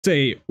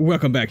Say,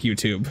 welcome back,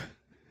 YouTube.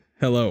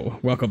 Hello,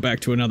 welcome back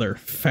to another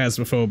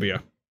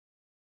Phasmophobia.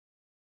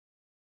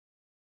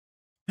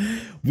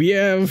 We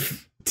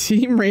have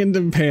Team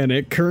Random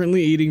Panic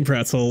currently eating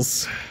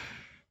pretzels.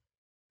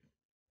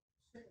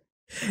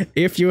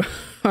 If you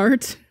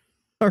aren't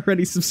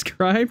already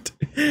subscribed,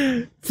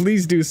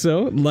 please do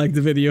so. Like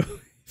the video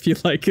if you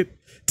like it.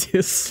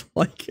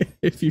 Dislike it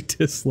if you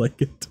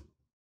dislike it.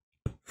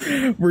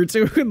 We're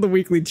doing the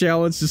weekly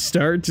challenge to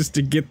start just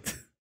to get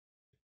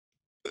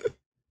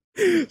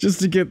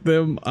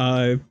them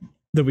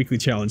the weekly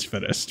challenge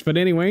finished. But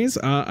anyways,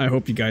 I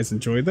hope you guys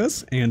enjoyed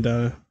this,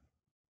 and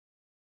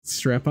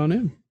strap on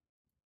in.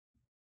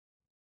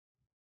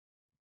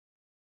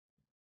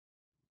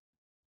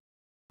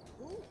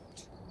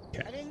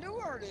 I didn't do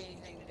hardly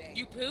anything today.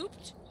 You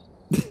pooped?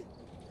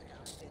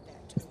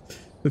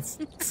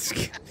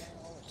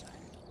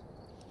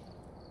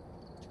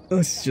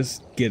 Let's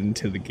just get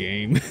into the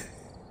game. I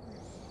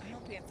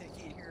hope they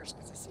can't hear us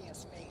because I see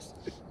his face.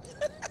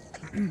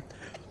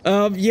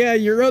 Yeah,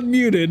 you're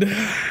unmuted.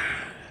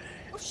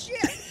 Oh shit!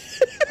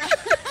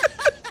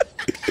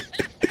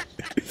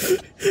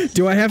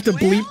 Do I have to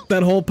bleep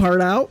that whole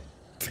part out?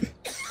 Oh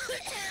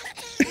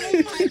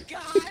my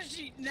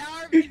gosh!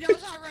 Now everybody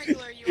knows how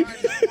regular you are,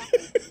 Norma.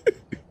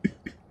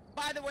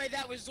 By the way,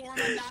 that was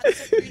Zorma, not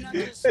Sabrina,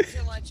 just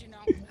to let you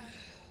know.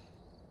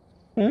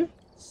 Huh?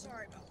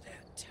 Sorry about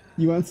that.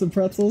 You want some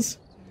pretzels?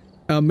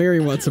 Mary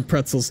wants some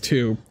pretzels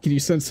too. Can you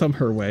send some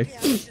her way? Yeah,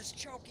 I was just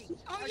choking.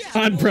 Oh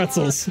yeah. On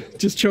pretzels.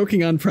 Just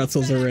choking on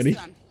pretzels already.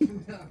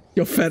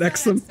 You'll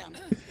FedEx them?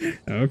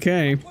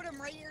 Okay. Put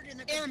them right here in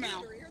the Air computer.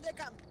 mail. Here they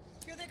come.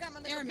 Here they come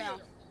in the Air computer.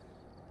 mail.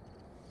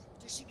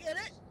 Did she get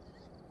it?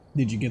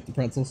 Did you get the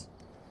pretzels?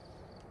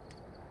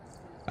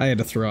 I had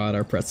to throw out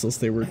our pretzels.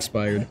 They were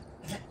expired.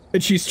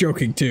 And she's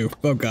joking too.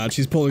 Oh god,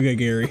 she's pulling a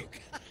Gary.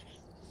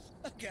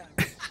 Okay.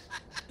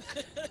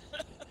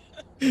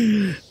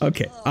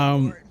 Okay,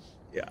 Oh,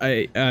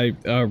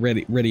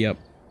 Lord. ready up.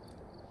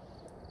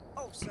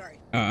 Oh, sorry.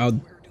 I'll... We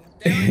were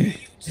doing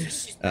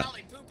She's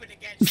probably pooping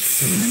again.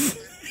 This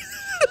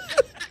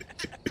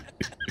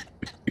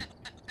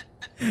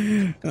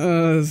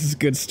is a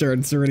good start.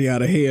 It's already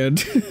out of hand.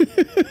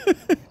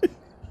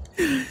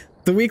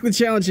 The weekly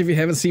challenge, if you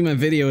haven't seen my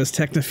video, is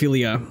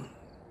technophilia.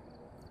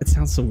 It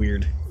sounds so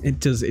weird. It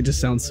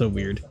just sounds so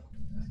weird.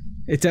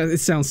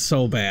 It sounds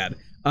so bad.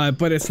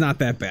 But it's not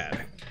that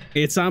bad.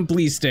 It's on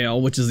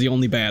Bleasdale, which is the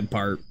only bad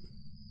part.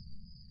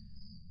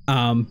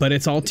 But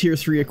it's all tier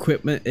 3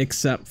 equipment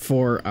except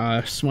for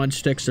smudge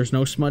sticks. There's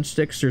no smudge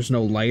sticks, there's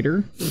no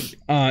lighter,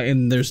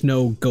 and there's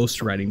no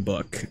ghost writing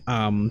book.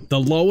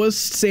 The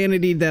lowest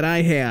sanity that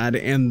I had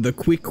and the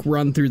quick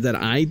run through that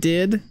I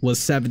did was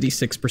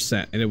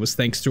 76%, and it was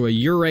thanks to a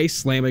Ure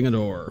slamming a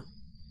door.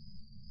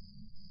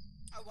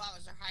 Oh wow,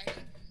 is there hiding?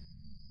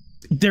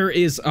 There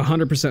is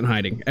 100%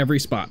 hiding, every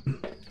spot. Oh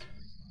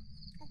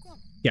cool.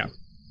 Yeah,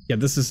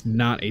 this is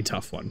not a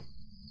tough one.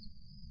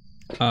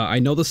 I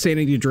know the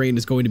sanity drain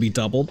is going to be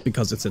doubled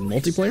because it's in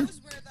multiplayer.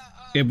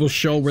 It will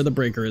show where the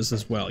breaker is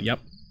as well, yep.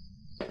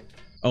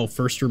 Oh,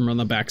 first room on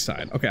the back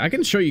side. Okay, I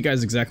can show you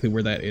guys exactly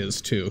where that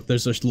is too.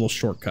 There's this little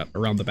shortcut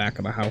around the back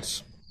of the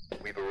house.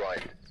 We've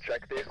arrived.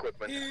 Check the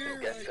equipment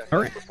and get set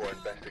Alright. before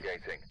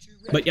investigating.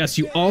 But yes,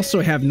 you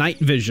also have night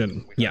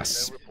vision.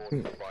 Yes. No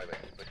reports of violence,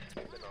 but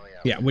keep an eye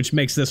out. Yeah, which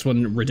makes this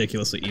one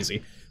ridiculously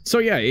easy. So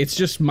yeah, it's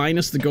just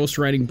minus the ghost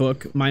writing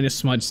book, minus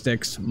smudge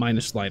sticks,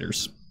 minus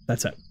lighters.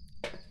 That's it.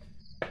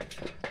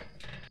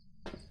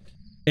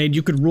 And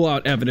you could rule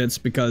out evidence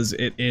because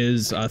it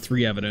is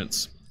 3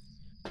 evidence.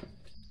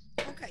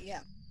 Okay, yeah.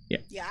 Yeah.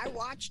 Yeah, I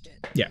watched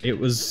it. Yeah, it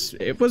was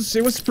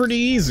pretty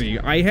easy.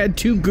 I had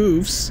 2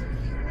 goofs.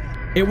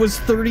 It was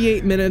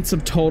 38 minutes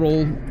of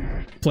total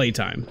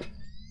playtime.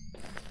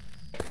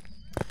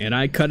 And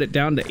I cut it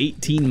down to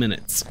 18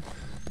 minutes.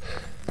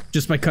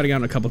 Just by cutting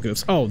out a couple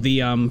goofs. Oh,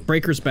 the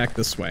breaker's back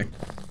this way.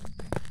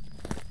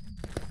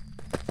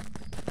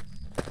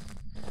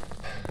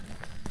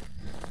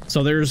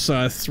 So there's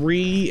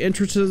 3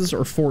 entrances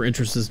or 4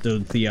 entrances to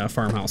the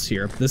farmhouse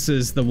here. This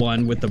is the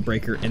one with the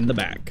breaker in the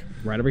back,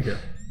 right over here.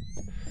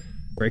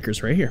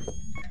 Breaker's right here.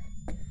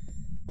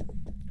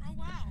 Oh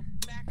wow,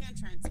 back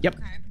entrance. Yep.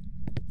 Okay.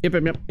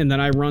 Yep. And then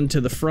I run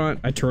to the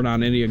front. I turn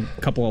on a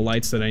couple of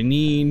lights that I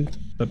need.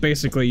 But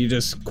basically, you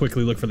just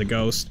quickly look for the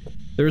ghost.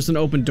 There's an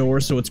open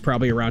door, so it's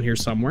probably around here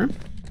somewhere.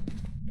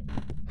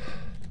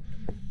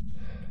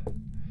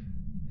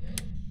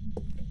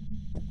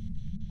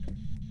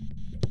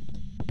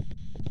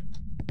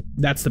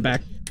 That's the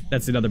back.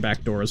 That's another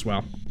back door as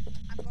well.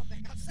 I'm going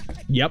back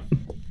outside. Yep.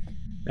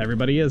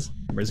 Everybody is.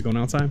 Everybody's going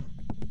outside.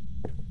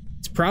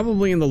 It's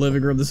probably in the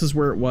living room. This is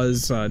where it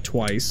was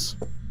twice.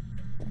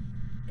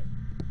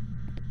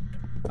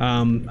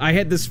 I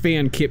had this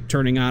fan keep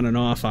turning on and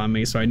off on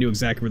me, so I knew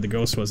exactly where the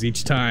ghost was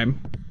each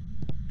time.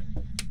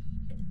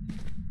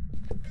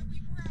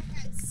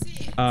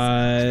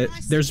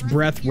 There's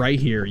breath right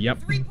here. Yep.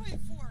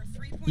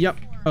 3.4. Yep.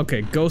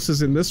 Okay, ghost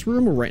is in this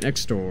room or right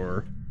next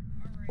door.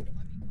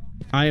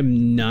 I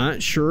am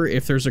not sure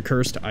if there's a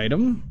cursed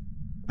item.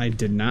 I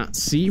did not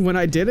see when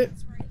I did it.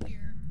 It's right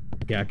here.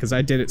 Yeah, because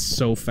I did it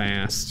so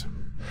fast.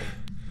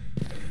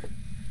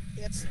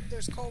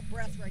 There's cold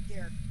breath right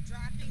there.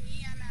 Dropping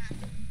EMF.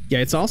 Yeah,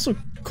 it's also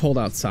cold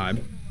outside.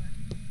 Door.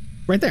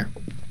 Right there.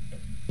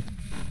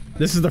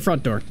 This is the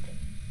front door.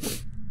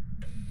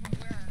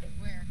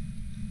 Where?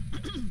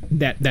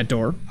 That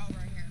door. Oh, right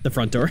here. The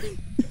front door.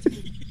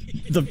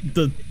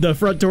 the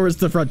front door is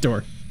the front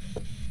door.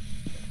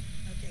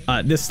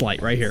 Okay. This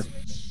light right here.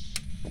 Switch.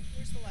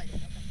 Where's the light?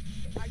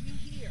 Okay. Are you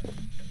here?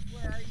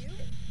 Where are you?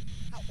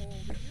 How old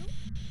are you?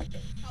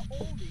 How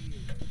old are you?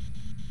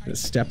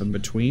 This step in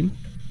between.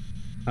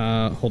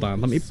 Hold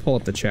on. Let me pull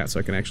up the chat so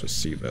I can actually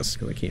see this,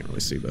 because I can't really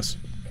see this.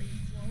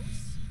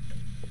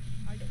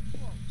 Are you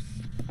close?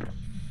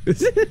 Are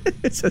you close?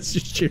 It says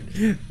just shoot.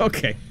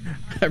 Okay.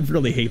 I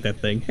really hate that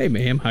thing. Hey,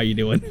 ma'am. How you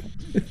doing? Are you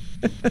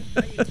close?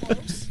 Are you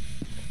close?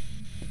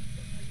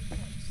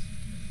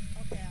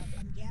 Okay,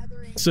 I'm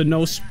gathering. So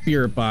no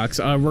spirit box.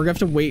 We're gonna have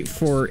to wait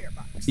for... Spirit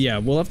box. Yeah,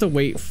 we'll have to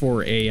wait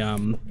for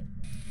a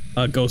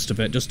ghost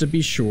event, just to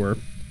be sure.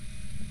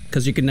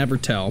 Because you can never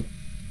tell.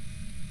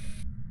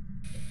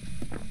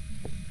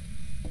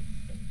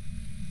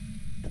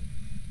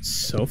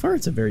 So far,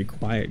 it's a very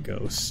quiet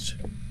ghost.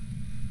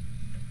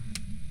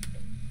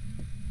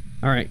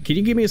 Alright, can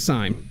you give me a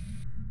sign?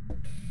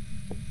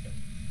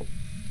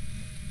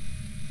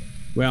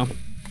 Well,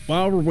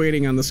 while we're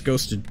waiting on this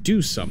ghost to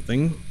do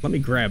something, let me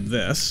grab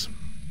this.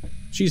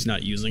 She's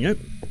not using it.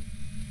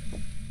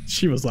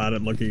 She was loud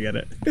at looking at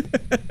it.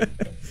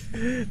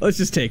 Let's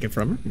just take it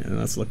from her. And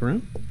let's look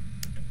around.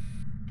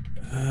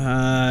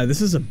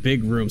 This is a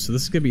big room, so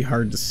this is gonna be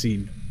hard to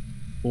see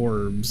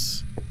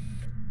orbs.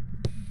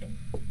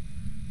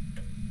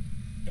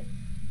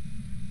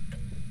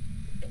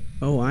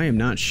 Oh, I am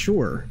not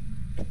sure.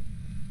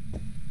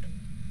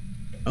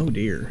 Oh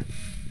dear.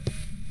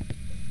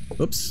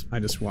 Oops, I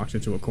just walked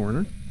into a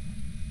corner.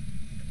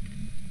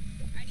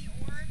 Any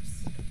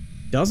orbs?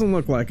 Doesn't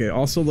look like it.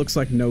 Also looks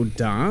like no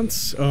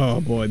dots.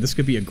 Oh boy, this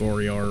could be a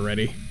Goryo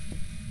already.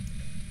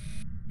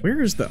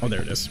 Where is the... Oh,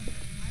 there it is.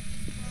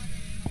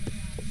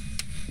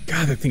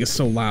 God, that thing is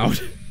so loud.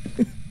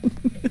 Well,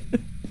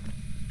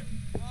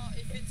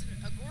 if it's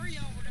a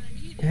Goryo, we're gonna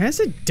need It it.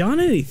 hasn't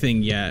done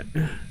anything yet.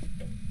 Spirit?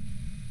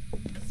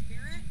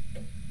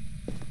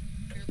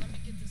 Here, let me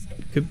get this up.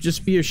 Could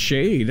just be a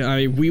shade.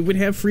 We would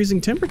have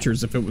freezing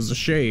temperatures if it was a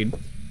shade.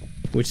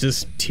 Which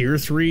is tier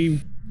 3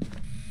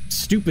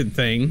 stupid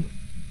thing.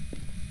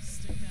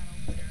 Stick that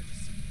over there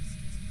just in case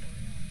it is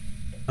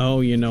a Goryo.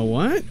 Oh, you know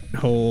what?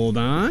 Hold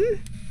on.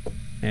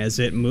 Has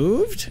it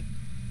moved?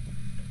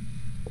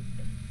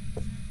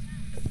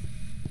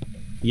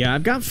 Yeah,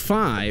 I've got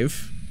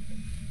 5.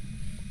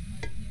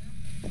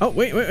 Oh,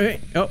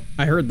 wait. Oh,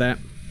 I heard that.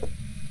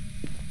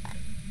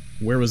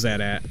 Where was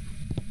that at?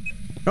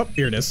 Oh,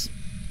 here it is.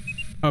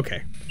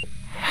 Okay.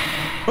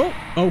 Oh,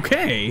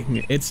 okay.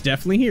 It's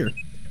definitely here.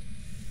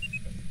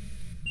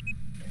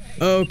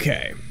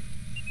 Okay.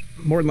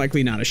 More than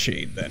likely not a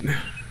shade, then.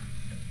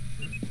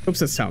 Oops,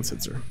 that's sound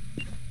sensor.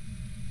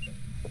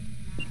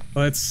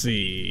 Let's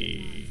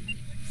see.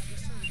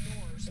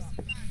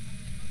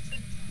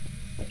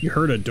 You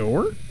heard a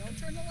door? Don't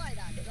turn the light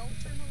on. Don't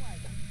turn the light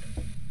on.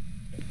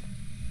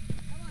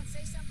 Come on,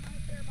 say something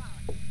right there about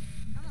it.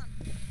 Come on.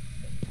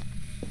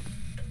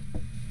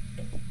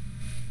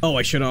 Oh,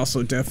 I should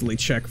also definitely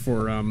check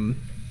for,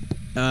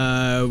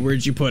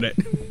 where'd you put it?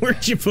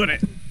 Where'd you put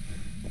it? Oh,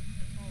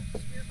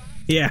 spirit box?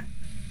 Yeah.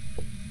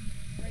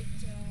 Right,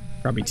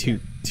 Probably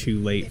right too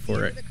late there.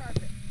 for Into it. the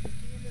carpet.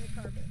 Into the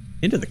carpet.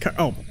 Into the car.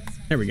 Oh,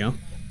 there we go.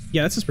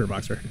 Yeah, that's a spirit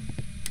box right here.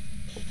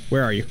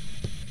 Where are you?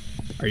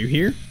 Are you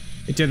here?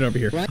 It did it over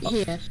here. Right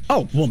here,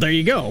 Oh, well, there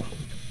you go.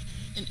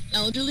 an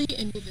elderly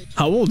individual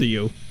How old are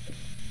you?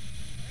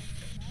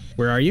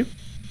 Where are you?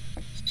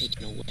 is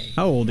taken away.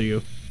 How old are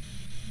you?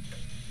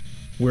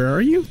 Where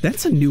are you?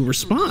 That's a new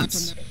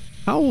response.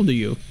 How old are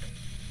you?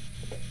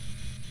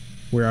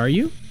 Where are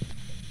you?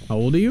 How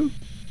old are you?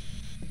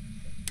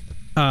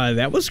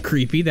 That was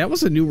creepy. That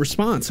was a new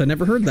response. I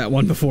never heard that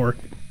one before.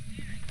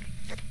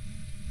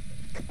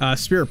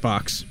 Spirit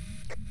box.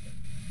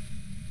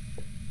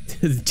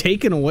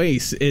 Taken away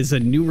is a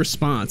new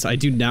response. I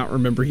do not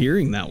remember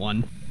hearing that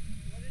one. What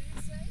did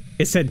it say?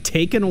 It said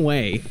taken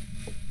away.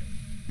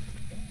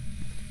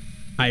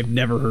 I've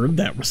never heard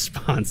that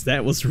response.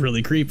 That was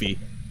really creepy.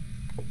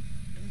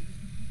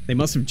 They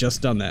must have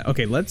just done that.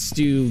 Okay, let's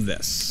do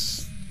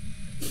this.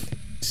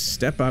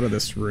 Step out of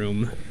this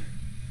room.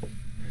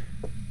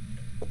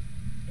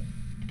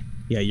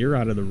 Yeah, you're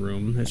out of the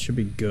room. That should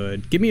be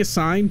good. Give me a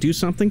sign. Do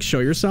something. Show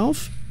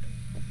yourself.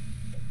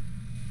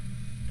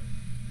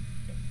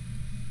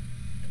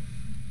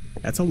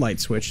 That's a light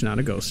switch, not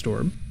a ghost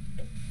orb.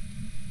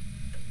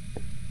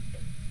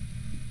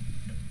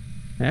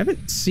 I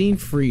haven't seen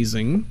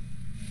freezing.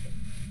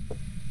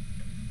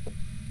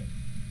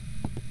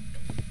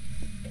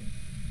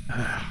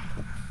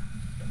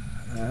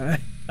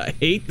 I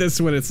hate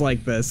this when it's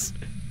like this.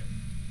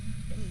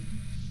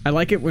 I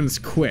like it when it's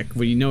quick,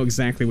 when you know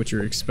exactly what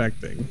you're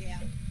expecting. Yeah.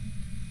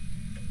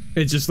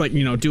 It's just like,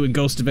 you know, doing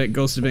ghost event,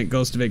 ghost event,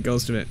 ghost event,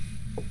 ghost event.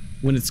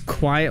 When it's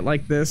quiet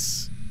like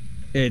this,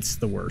 it's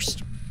the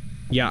worst.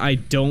 Yeah, I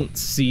don't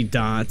see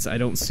dots. I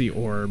don't see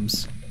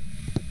orbs.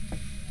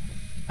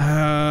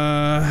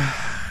 Alright.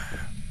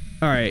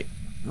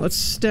 Let's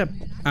step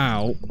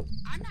out.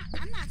 I'm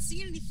not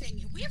seeing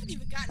anything. We haven't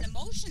even gotten a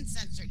motion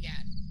sensor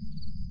yet.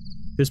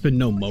 There's been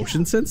no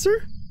motion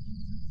sensor?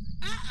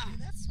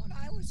 That's what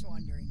I was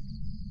wondering.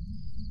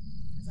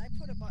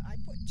 Because I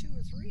put 2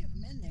 or 3 of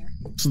them in there.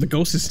 So the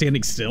ghost is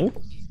standing still?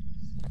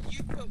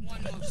 You put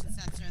one motion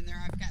sensor in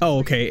there. I've got. Oh,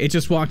 okay. It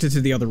just walked into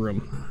the other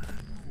room.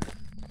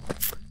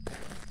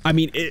 I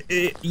mean,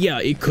 yeah,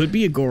 it could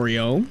be a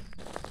Goryo.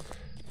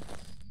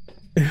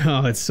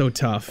 Oh, it's so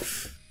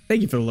tough.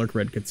 Thank you for the lurk,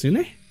 Red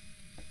Kitsune.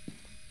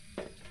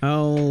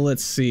 Oh,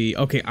 let's see.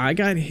 Okay, I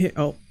got hit.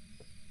 Oh.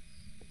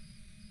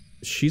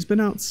 She's been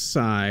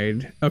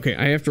outside. Okay,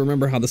 I have to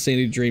remember how the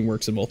sanity drain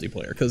works in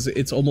multiplayer, because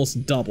it's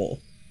almost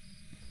double.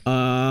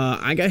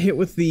 I got hit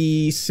with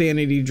the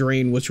sanity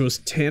drain, which was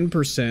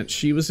 10%.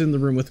 She was in the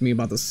room with me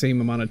about the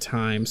same amount of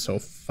time, so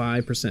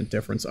 5%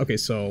 difference. Okay,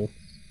 so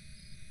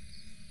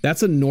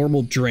that's a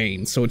normal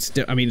drain. So it's,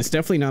 I mean, it's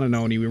definitely not an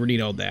Oni. We already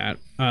know that.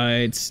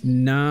 It's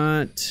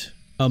not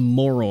a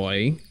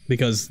Moroi,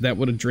 because that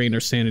would have drained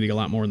our sanity a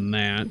lot more than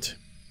that.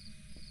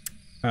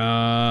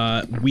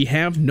 We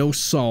have no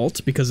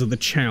salt because of the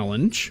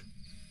challenge.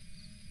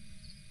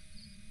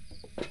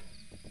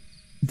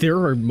 There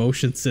are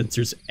motion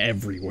sensors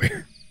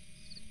everywhere.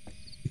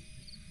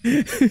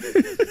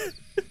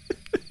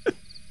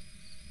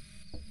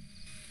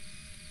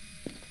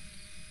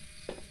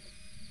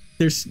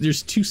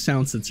 There's 2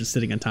 sound sensors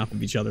sitting on top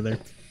of each other there.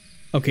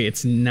 Okay,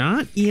 it's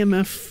not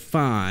EMF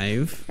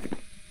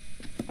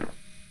 5.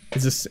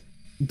 Is this?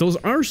 Those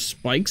are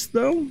spikes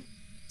though,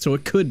 so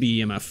it could be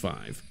EMF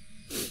 5.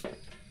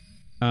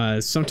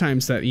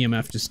 Sometimes that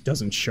EMF just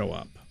doesn't show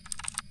up.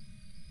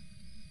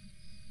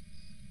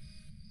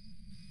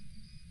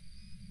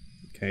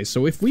 Okay,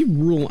 so if we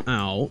rule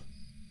out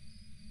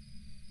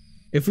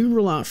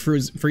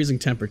freezing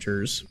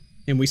temperatures,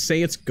 and we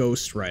say it's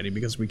ghost riding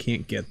because we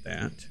can't get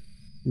that,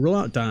 rule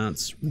out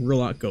dots,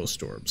 rule out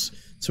ghost orbs.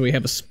 So we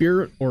have a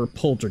spirit or a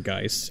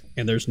poltergeist,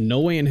 and there's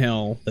no way in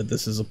hell that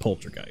this is a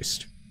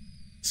poltergeist.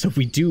 So if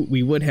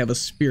we would have a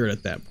spirit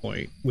at that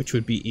point, which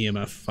would be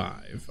EMF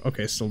 5.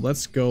 Okay, so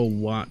let's go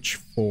watch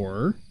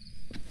for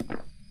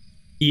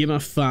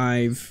EMF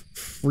 5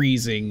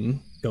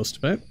 freezing ghost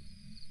event.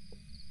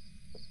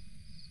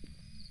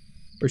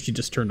 Or she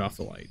just turned off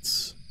the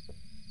lights.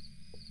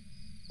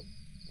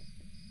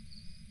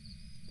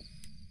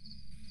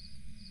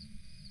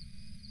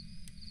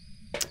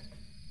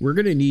 We're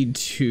gonna need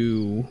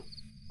to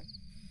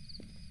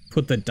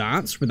put the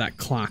dots where that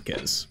clock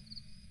is.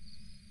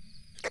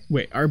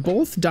 Wait, are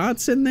both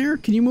dots in there?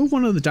 Can you move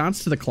one of the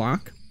dots to the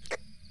clock?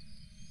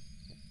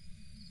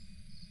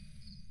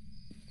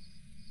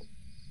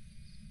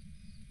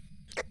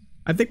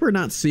 I think we're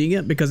not seeing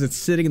it because it's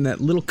sitting in that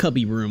little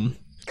cubby room.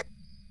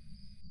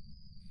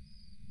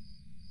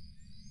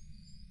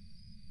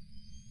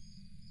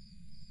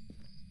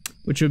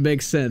 Which would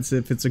make sense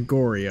if it's a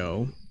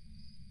Goryo.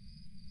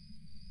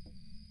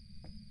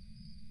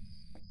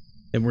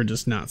 And we're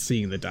just not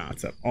seeing the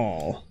dots at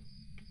all.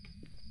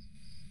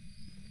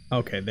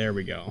 Okay, there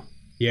we go.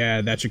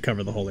 Yeah, that should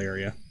cover the whole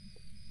area.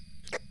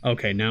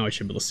 Okay, now I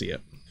should be able to see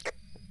it.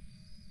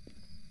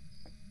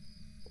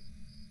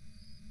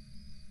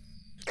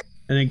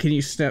 And then can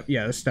you step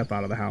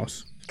out of the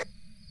house.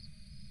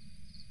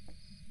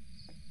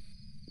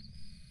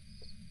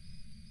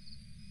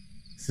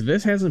 So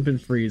this hasn't been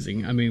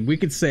freezing. I mean, we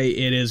could say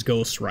it is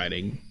ghost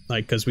riding.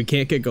 Like, because we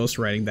can't get ghost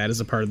riding. That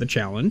is a part of the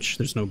challenge.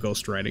 There's no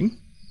ghost riding.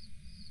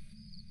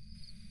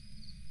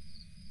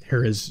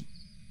 There is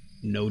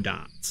no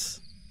dots.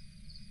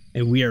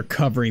 And we are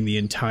covering the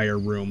entire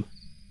room.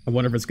 I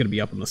wonder if it's going to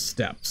be up on the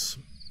steps.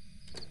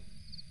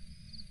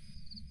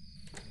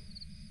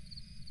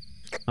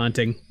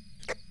 Haunting.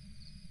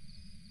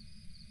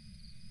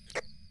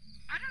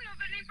 I don't know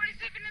that anybody's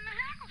even in the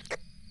house.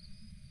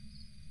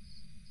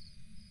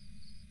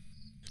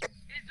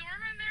 Is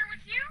Zorman there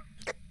with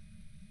you?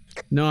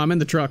 No, I'm in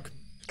the truck.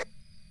 Oh,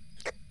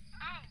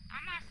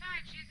 I'm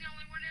outside. She's the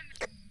only one in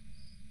the...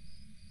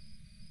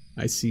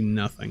 I see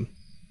nothing.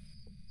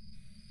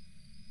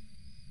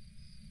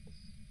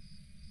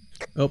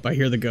 Oh, I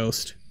hear the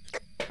ghost.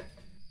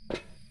 I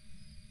don't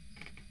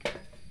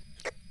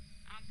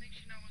think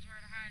she knows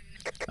where to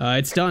hide.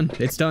 It's done.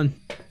 It's done.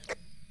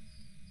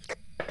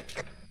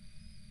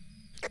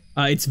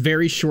 It's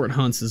very short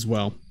hunts as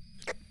well.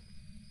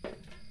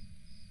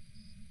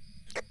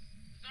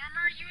 Zorma,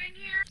 are you in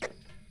here?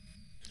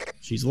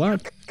 She's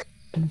alive.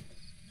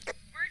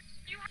 Where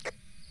you...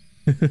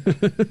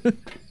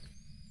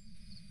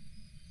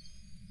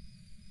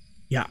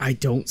 Yeah, I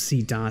don't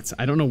see dots.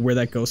 I don't know where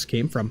that ghost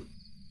came from.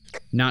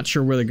 Not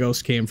sure where the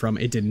ghost came from.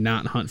 It did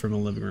not hunt from the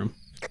living room.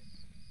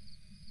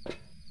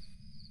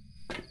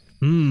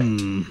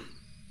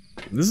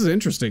 This is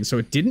interesting. So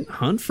it didn't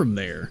hunt from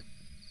there.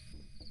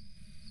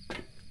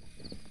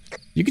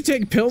 You can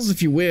take pills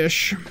if you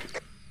wish.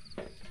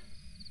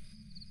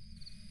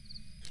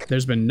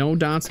 There's been no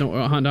dots,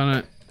 no hunt on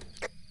it.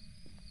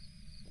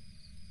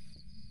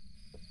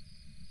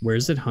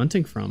 Where's it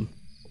hunting from?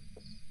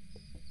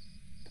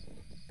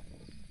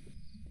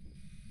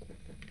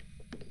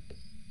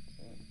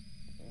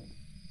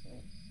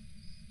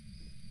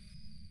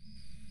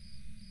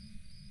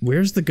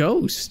 Where's the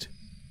ghost?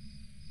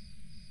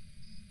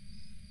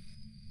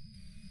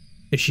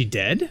 Is she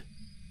dead?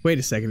 Wait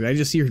a second, did I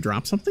just see her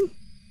drop something?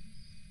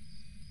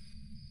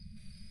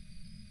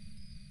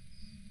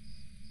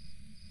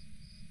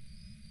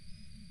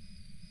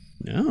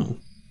 No.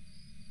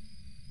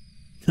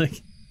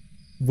 Like,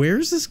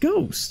 where's this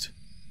ghost?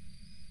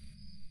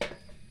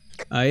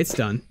 It's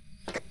done.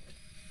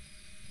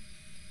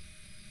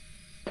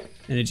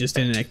 And it just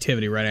did an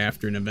activity right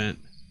after an event.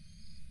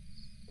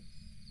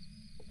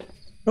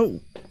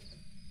 Oh.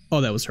 Oh,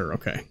 that was her,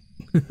 okay.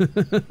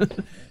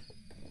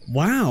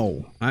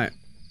 Wow.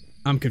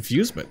 I'm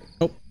confused, but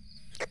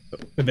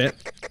a bit.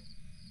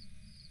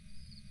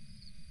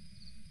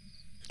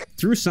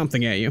 Threw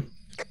something at you.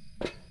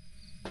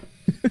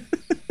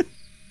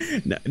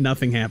 No,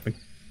 nothing happened.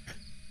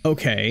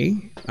 Okay,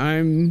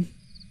 I'm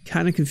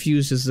kind of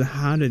confused as to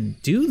how to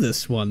do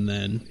this one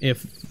then.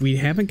 If we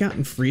haven't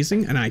gotten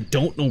freezing, and I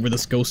don't know where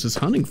this ghost is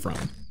hunting from.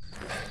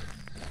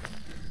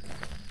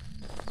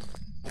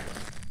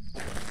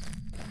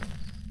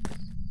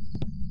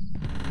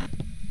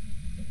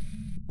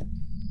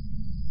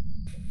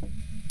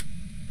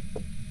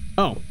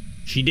 Oh,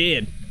 she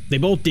did. They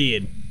both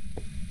did.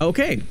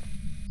 Okay.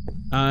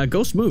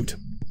 Ghost moved.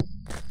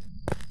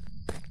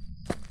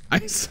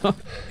 I saw,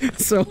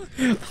 so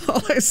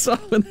all I saw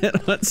when that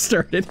hunt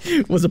started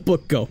was a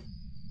book go.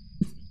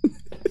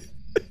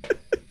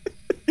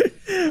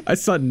 I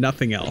saw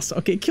nothing else.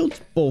 Okay, killed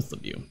both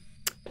of you.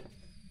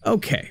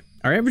 Okay,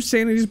 our average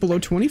sanity is below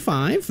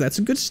 25. That's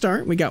a good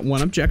start. We got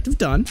one objective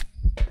done.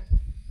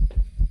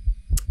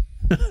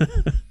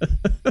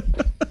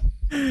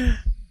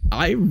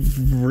 I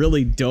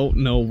really don't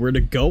know where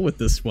to go with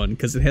this one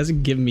because it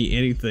hasn't given me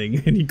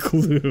anything, any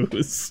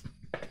clues.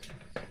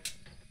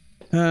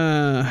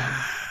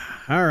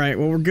 Alright,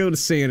 well, we're good to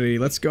sanity.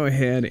 Let's go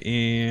ahead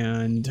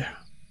and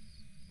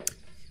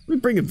let me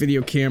bring a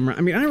video camera.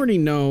 I mean, I already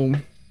know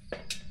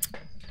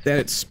that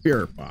it's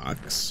Spirit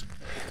Box.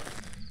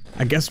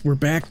 I guess we're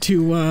back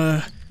to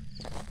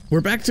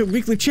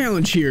weekly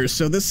challenge here,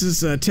 so this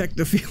is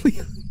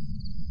technophilia.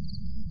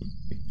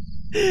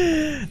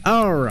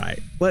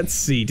 Alright, let's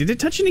see. Did it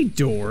touch any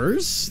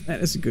doors?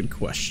 That is a good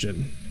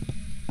question.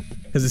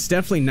 Because it's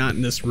definitely not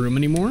in this room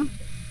anymore.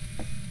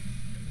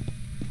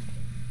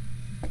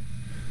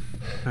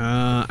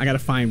 I gotta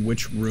find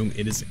which room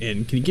it is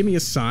in. Can you give me a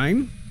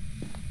sign?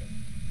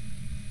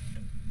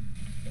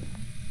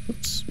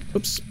 Oops,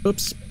 oops,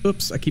 oops,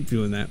 oops. I keep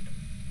doing that.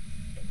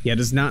 Yeah, it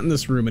is not in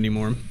this room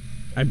anymore.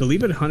 I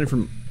believe it hunted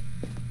from...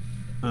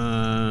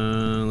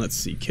 let's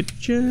see.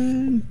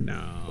 Kitchen?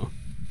 No.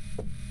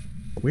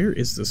 Where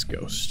is this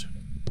ghost?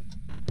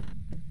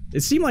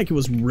 It seemed like it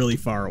was really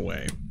far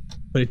away,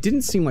 but it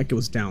didn't seem like it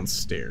was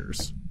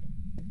downstairs.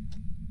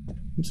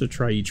 So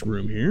try each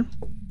room here.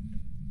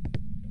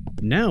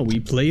 Now we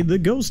play the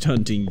ghost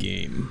hunting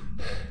game.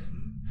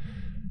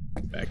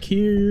 Back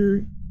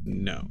here,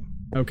 no.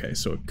 Okay,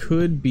 so it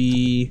could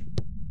be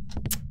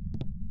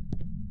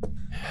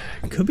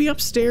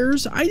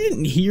upstairs. I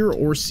didn't hear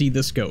or see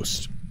this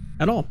ghost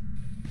at all.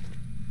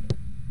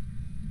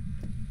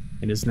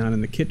 It is not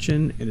in the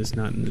kitchen. It is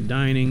not in the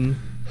dining.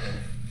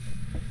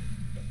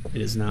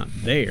 It is not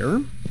there.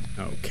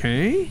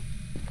 Okay.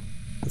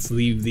 Let's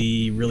leave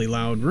the really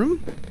loud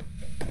room.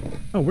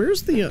 Oh,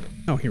 where's the...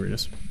 oh, here it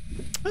is.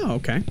 Oh,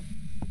 okay.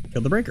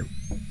 Killed the breaker.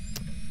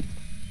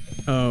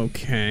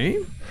 Okay.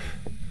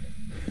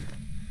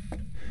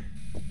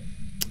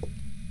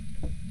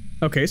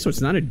 Okay, so it's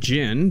not a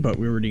djinn, but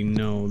we already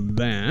know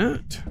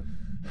that.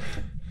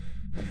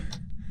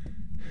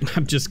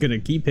 I'm just gonna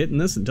keep hitting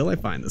this until I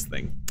find this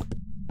thing.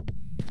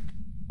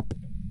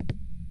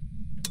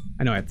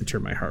 I know I have to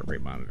turn my heart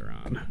rate monitor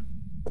on.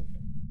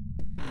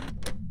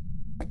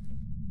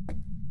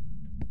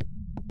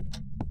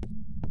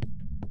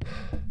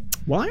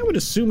 Well, I would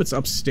assume it's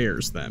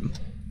upstairs then.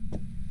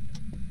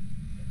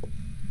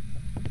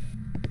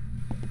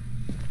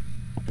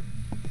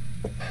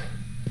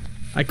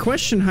 I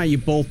question how you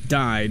both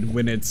died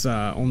when it's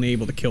only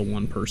able to kill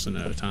one person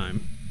at a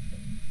time.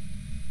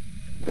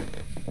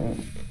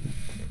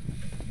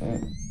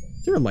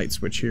 Is there a light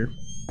switch here?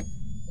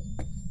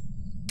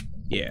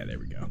 Yeah, there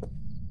we go.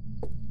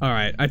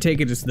 Alright, I take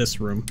it it's this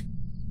room.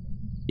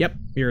 Yep,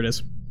 here it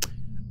is.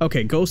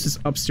 Okay, ghost is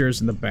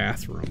upstairs in the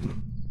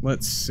bathroom.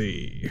 Let's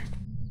see.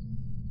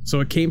 So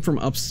it came from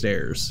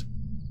upstairs.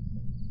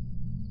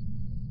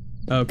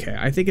 Okay,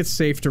 I think it's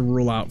safe to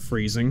rule out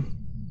freezing.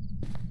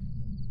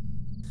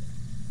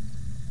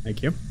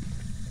 Thank you.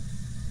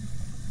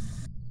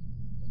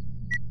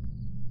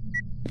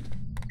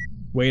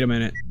 Wait a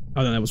minute.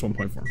 Oh, no, that was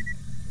 1.4.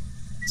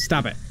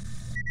 Stop it.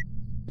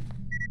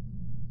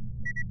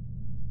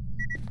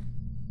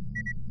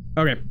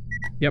 Okay.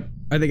 Yep.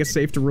 I think it's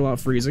safe to rule out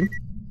freezing.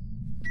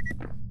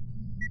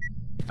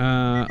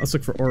 Let's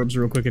look for orbs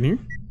real quick in here.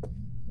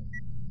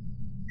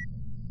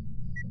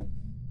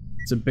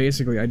 So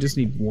basically, I just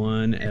need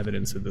one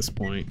evidence at this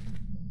point.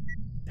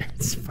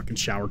 It's a fucking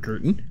shower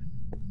curtain.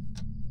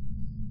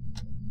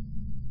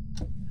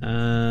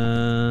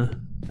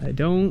 I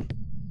don't...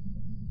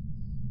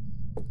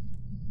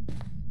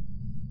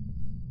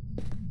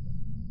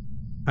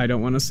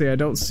 want to say I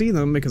don't see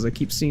them because I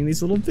keep seeing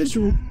these little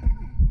visual...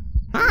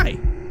 Hi!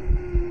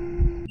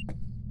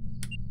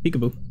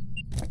 Peekaboo.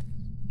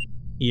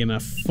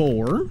 EMF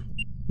 4. Let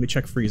me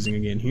check freezing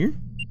again here.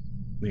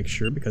 Make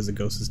sure, because the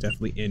ghost is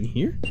definitely in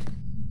here.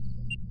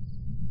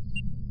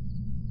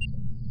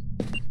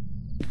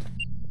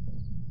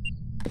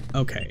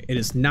 Okay, it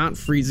is not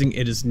freezing,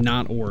 it is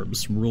not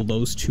orbs. Rule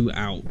those two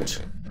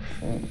out.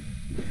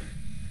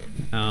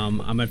 I'm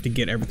gonna have to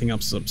get everything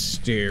else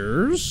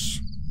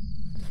upstairs.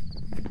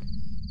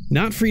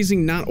 Not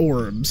freezing, not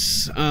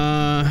orbs.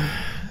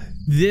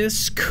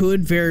 This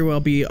could very well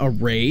be a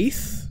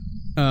wraith,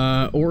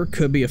 or it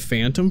could be a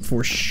phantom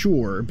for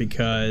sure,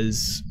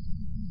 because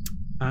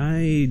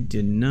I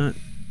did not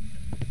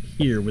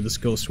hear where this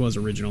ghost was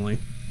originally.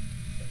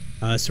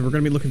 So we're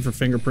gonna be looking for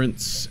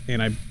fingerprints,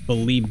 and I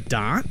believe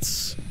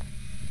dots.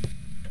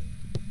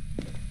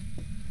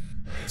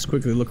 Let's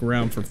quickly look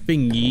around for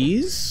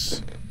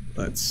fingies.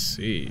 Let's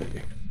see.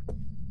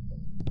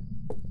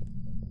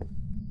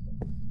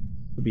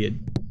 Would be a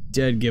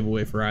dead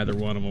giveaway for either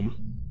one of them.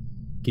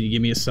 Can you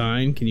give me a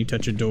sign? Can you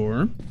touch a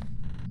door?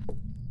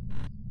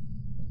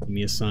 Give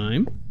me a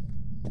sign.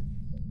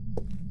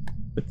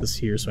 Put this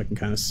here so I can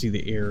kind of see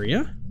the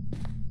area.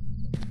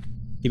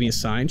 Give me a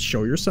sign.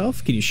 Show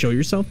yourself. Can you show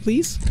yourself,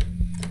 please?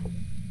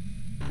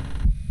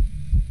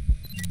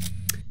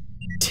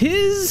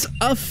 Tis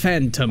a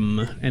phantom.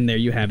 And there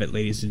you have it,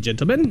 ladies and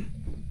gentlemen.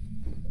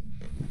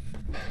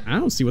 I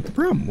don't see what the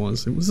problem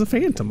was. It was a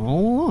phantom all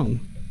along.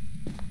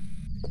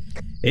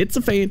 It's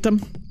a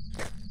phantom.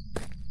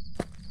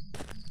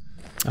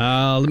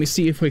 Let me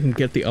see if we can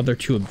get the other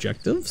two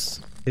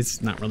objectives.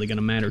 It's not really going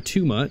to matter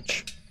too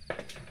much.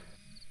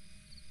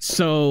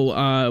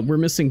 So, we're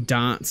missing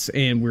dots,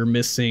 and we're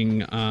missing,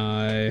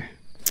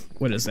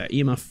 what is that,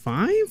 EMF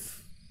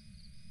 5?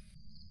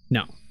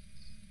 No.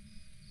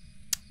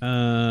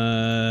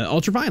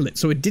 Ultraviolet,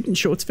 so it didn't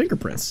show its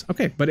fingerprints.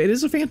 Okay, but it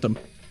is a phantom.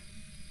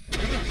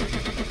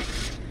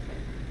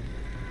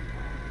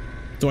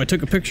 So I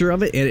took a picture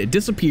of it, and it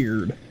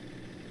disappeared.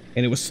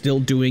 And it was still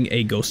doing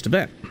a ghost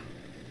event.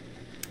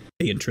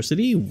 Hey,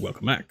 Intricity,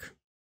 welcome back.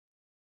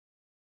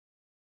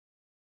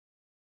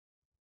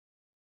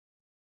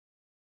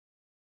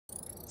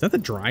 Is that the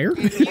dryer?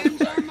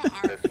 Fumes armor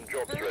are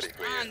first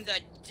on the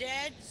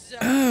dead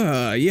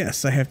zone.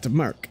 Yes, I have to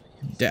mark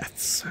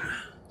deaths.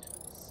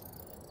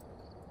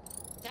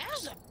 That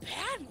was a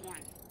bad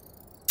one.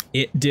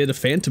 It did a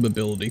phantom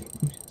ability.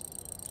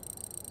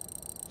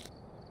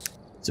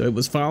 So it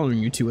was following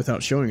you two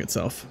without showing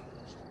itself.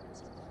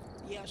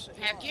 Yes, it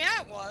Heck was.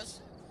 yeah, it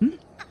was.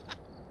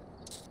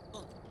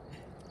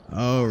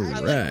 All I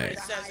like right.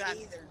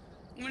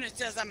 when it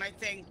says on my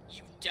thing,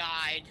 you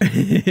died.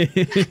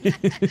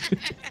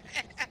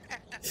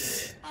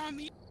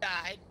 You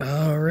died.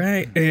 All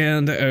right,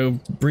 and I'll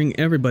bring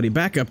everybody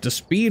back up to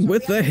speed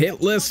with the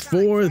hit list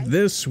for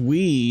this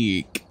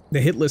week.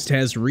 The hit list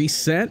has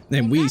reset,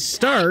 and we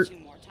start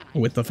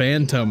with the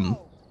Phantom.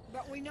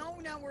 But we know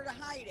now where to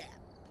hide at.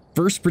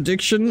 First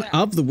prediction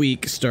of the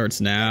week starts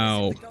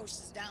now. The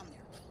ghost is down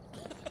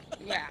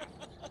there. Yeah.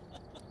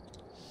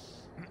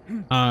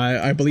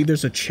 I believe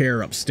there's a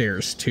chair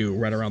upstairs too,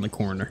 right around the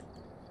corner.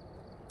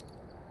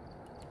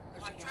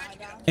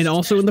 And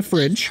also in the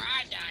fridge.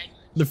 I died.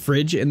 The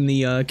fridge in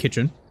the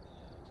kitchen.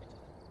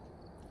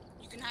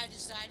 You can hide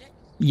inside it?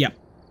 Yep,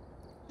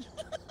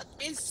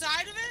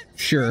 Inside of it?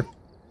 sure.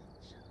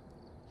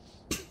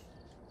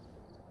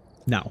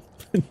 No.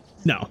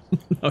 No.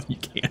 No, you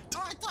can't.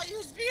 Oh, I thought you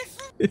was being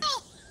for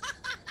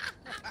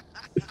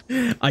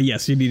real.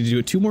 Yes, you need to do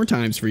it 2 more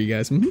times for you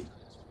guys.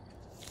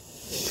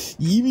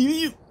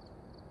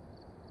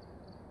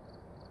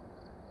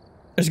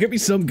 There's gonna be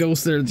some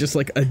ghosts that are just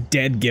like a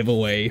dead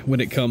giveaway when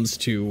it comes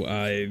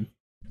to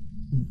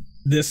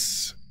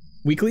this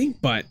weekly,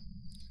 but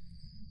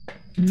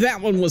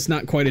that one was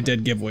not quite a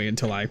dead giveaway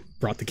until I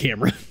brought the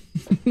camera.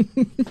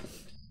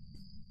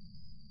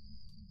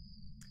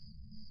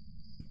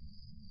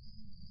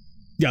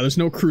 Yeah, there's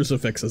no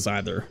crucifixes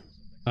either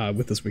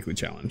with this weekly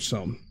challenge,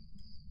 so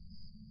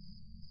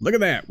look at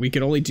that. We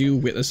can only do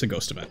witness a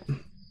ghost event.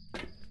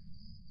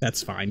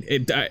 That's fine.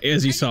 It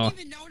as you saw,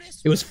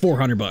 it was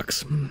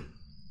 $400.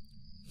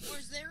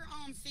 Was there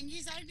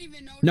thingies? I didn't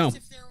even notice No.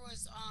 if there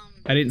was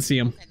I didn't see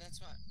him. Okay, that's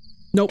what.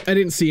 Nope, I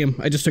didn't see him.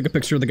 I just took a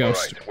picture of the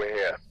ghost. Alright, we're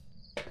here.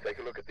 Take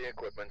a look at the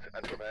equipment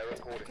and prepare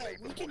accordingly. Okay,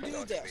 we can before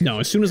do starting. this. No,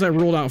 as soon as I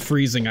ruled out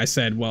freezing, I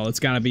said, well, it's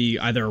gotta be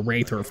either a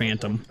wraith or a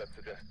phantom. That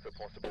suggests a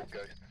possible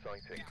ghost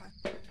sighting.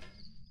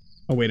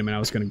 Oh, wait a minute, I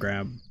was gonna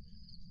grab...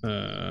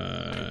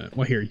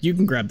 well, here, you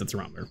can grab the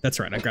thermometer. That's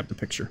right, I grabbed the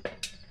picture.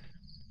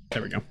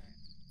 There we go.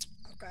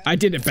 Okay. I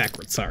did it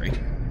backwards, sorry.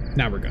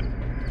 Now we're good. We've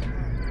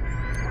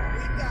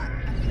got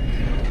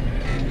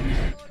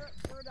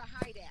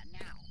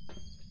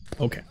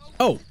Okay.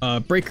 Oh,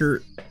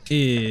 breaker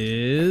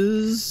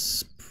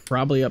is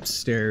probably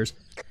upstairs.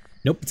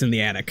 Nope, it's in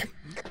the attic.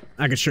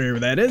 I can show you where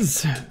that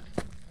is.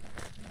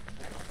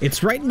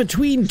 It's right in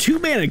between two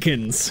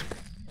mannequins.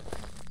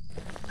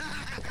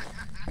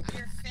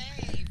 Your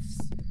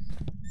faves.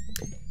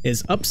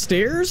 Is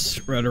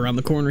upstairs, right around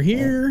the corner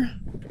here.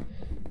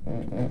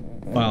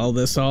 Follow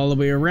this all the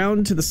way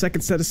around to the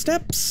second set of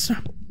steps.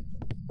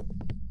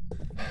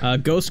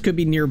 Ghost could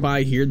be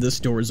nearby here. This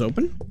door is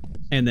open.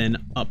 And then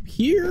up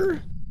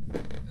here,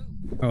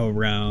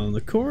 around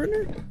the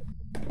corner,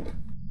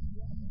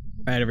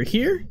 right over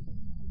here.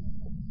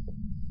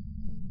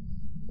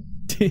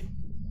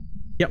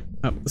 Yep,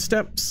 up the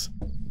steps.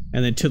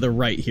 And then to the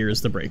right here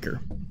is the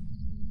breaker.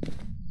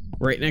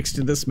 Right next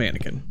to this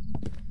mannequin.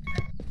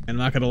 And I'm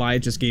not gonna lie, it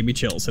just gave me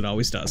chills. It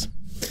always does.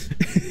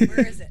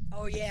 Where is it?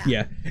 Oh, yeah.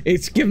 Yeah,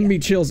 it's giving me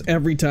chills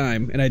every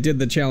time. And I did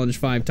the challenge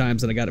 5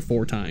 times and I got it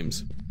 4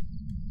 times.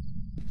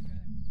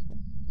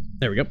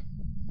 There we go.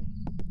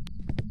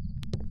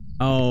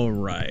 All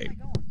right.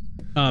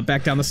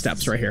 Back down the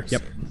steps right here.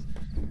 Yep.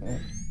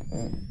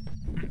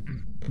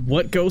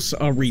 What ghosts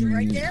are we?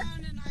 Right there?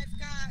 And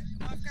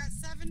I've got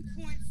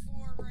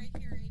 7.4 right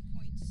here,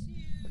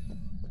 8.2.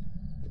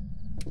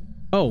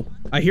 Oh,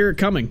 I hear it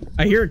coming.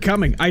 I hear it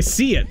coming. I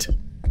see it.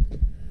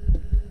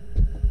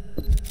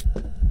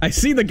 I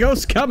see the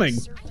ghost coming.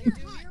 Certainly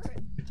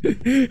do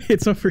hear it.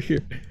 It's over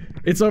here.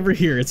 It's over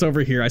here. It's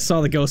over here. I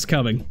saw the ghost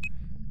coming.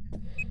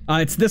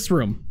 It's this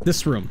room.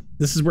 This room.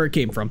 This is where it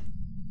came from.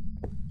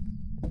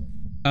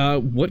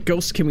 What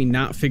ghost can we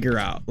not figure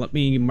out? Let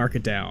me mark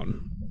it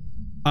down.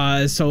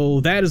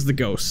 So that is the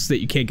ghosts that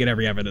you can't get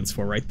every evidence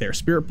for right there.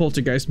 Spirit,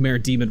 Poltergeist, Mare,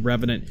 Demon,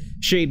 Revenant,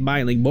 Shade,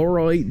 Myling,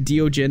 Moroi,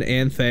 Diogen,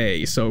 and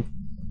Thay. So,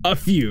 a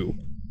few.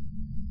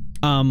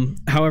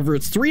 However,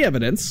 it's 3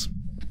 evidence,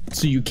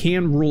 so you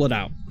can rule it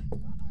out.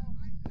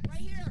 Right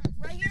here.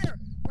 Right here.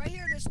 Right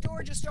here. This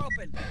door just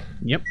opened.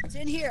 Yep. It's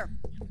in here.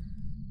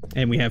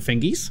 And we have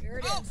fingies. Here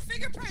it is. Oh,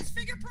 fingerprints,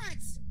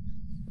 fingerprints.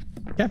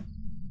 Okay.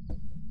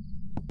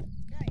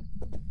 Okay.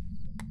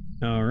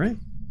 All right.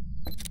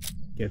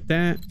 Get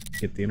that.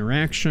 Get the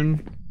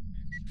interaction.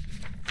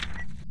 Oh,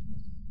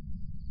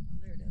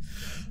 there it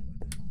is.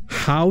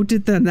 How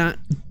did that not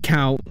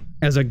count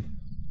as a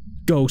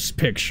ghost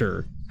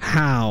picture?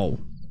 How?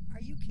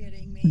 Are you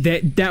kidding me?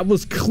 That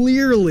was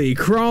clearly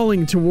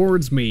crawling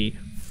towards me,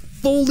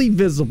 fully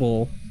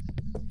visible,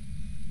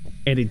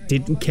 and it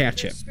didn't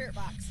catch it. Spirit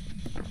box.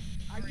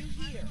 Are you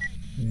here?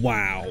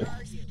 Wow.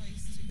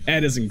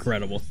 That is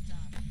incredible.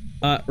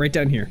 Right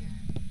down here.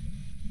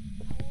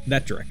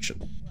 That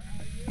direction.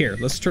 Here,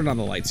 let's turn on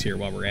the lights here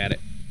while we're at it.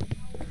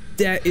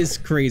 That is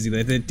crazy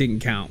that it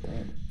didn't count.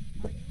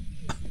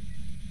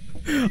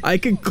 I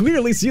can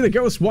clearly see the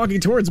ghost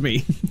walking towards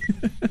me.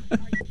 Are you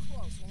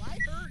close? Well, I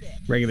heard it.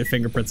 Regular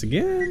fingerprints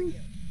again.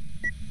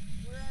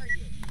 Where are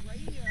you? You're right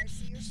here. I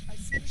see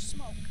your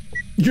smoke.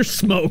 Your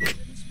smoke.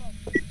 Shouldn't smoke.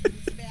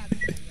 It's bad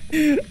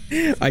for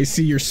you. I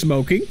see you're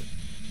smoking.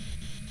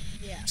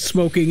 Yeah.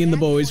 Smoking in the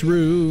boys'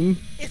 room.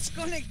 It's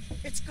gonna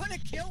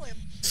kill him.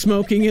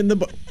 Smoking in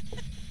the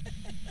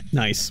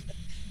Nice.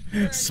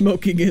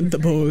 Smoking in the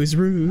boys'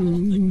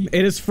 room.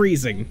 It is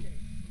freezing.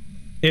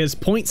 It is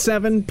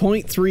 0.7,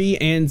 0.3,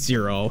 and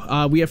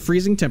 0. We have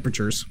freezing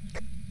temperatures.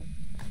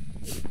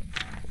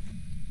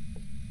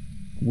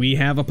 We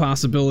have a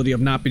possibility of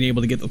not being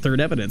able to get the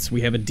 3rd evidence.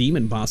 We have a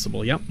demon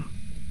possible, yep.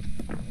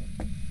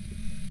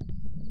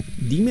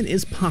 Demon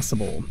is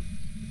possible.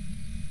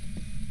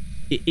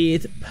 It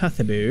is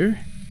possible.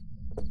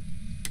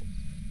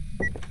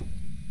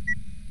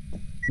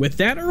 With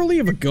that early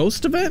of a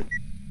ghost event?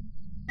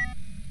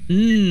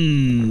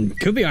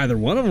 Could be either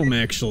one of them,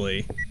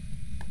 actually.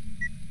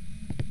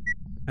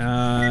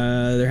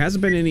 There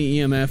hasn't been any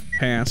EMF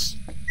past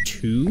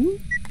 2.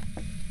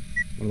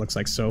 What it looks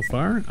like so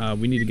far.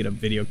 We need to get a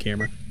video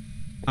camera.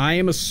 I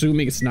am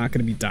assuming it's not going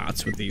to be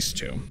dots with these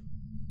 2.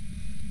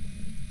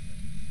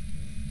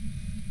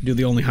 Do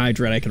the only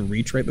hydrate I can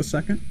reach right this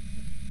second.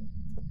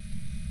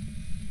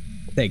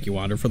 Thank you,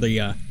 Wander, for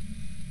the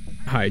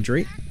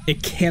hydrate.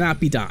 It cannot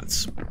be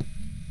dots.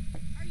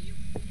 Are you?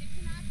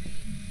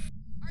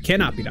 It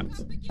Cannot be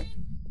dots.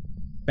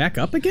 Back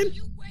up again?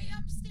 You way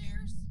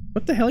upstairs?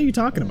 What the hell are you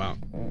talking about?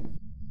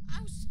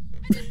 I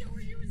didn't know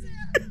where you was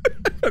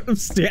at. I'm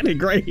standing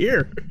right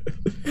here.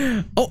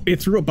 Oh,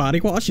 it threw a body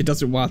wash? It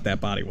doesn't want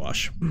that body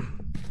wash. Where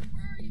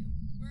are you?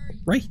 Where are you?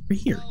 Right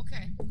here. Oh,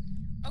 okay.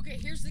 Okay,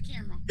 here's the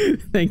camera.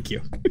 Thank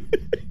you.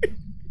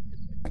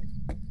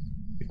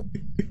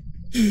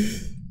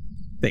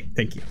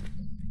 Thank you.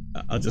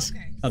 I'll just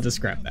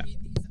grab that.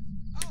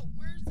 Oh,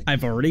 where's the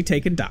I've already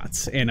taken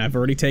dots, and I've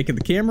already taken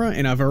the camera,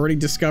 and I've already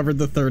discovered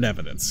the 3rd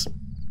evidence.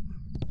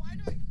 Why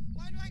do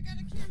I got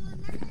a camera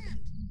in my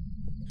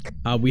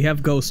hand? We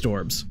have ghost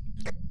orbs.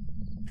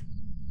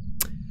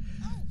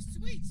 Oh,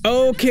 sweet.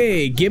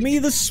 Okay, give me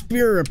the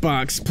spirit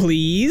box,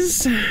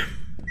 please. Get out of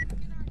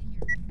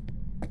here.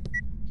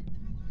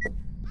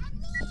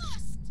 I'm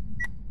lost.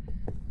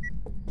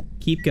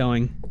 Keep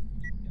going.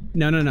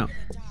 No. I'm gonna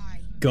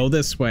die. Go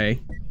this way.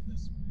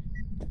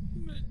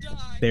 I'm gonna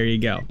die. There you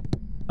go.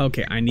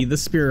 Okay, I need the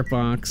spirit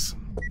box.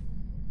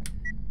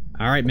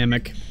 Alright,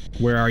 Mimic.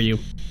 Where are you?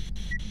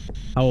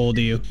 How old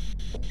are you?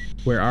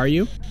 Where are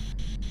you?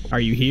 Are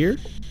you here?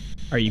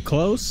 Are you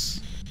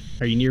close?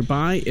 Are you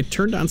nearby? It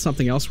turned on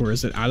something else. Where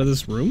is it? Out of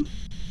this room?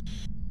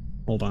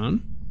 Hold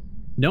on.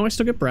 No, I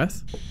still get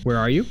breath. Where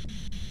are you?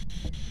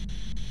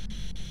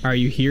 Are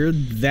you here?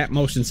 That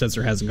motion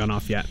sensor hasn't gone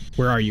off yet.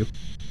 Where are you?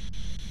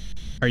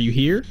 Are you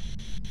here?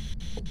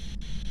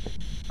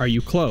 Are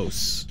you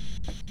close?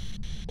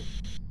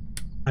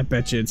 I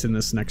bet you it's in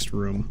this next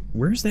room.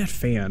 Where's that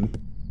fan?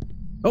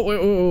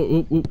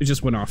 Oh, it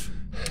just went off.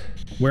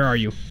 Where are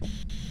you?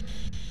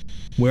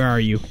 Where are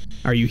you?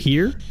 Are you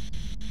here?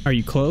 Are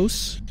you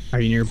close? Are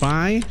you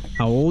nearby?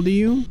 How old are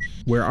you?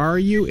 Where are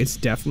you? It's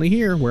definitely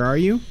here. Where are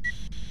you?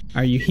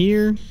 Are you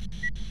here?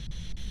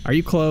 Are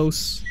you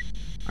close?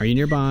 Are you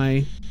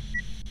nearby?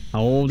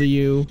 How old are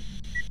you?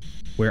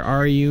 Where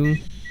are you?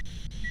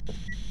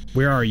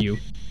 Where are you?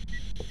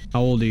 How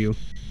old are you?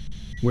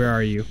 Where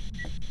are you?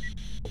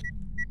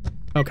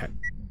 Okay.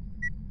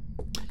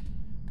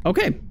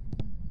 Okay.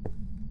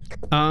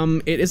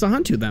 It is a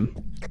Huntu then.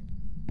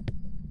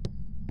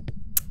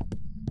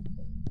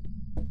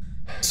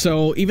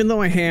 So even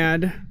though I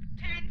had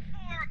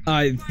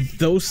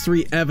those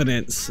three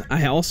evidence,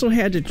 I also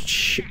had to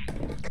check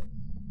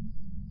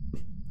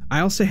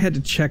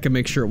and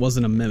make sure it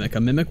wasn't a mimic.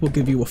 A mimic will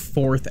give you a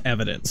fourth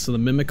evidence. So the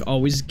mimic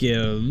always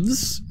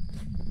gives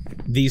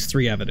these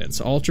three evidence: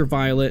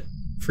 ultraviolet,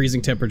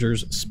 freezing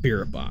temperatures,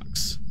 spirit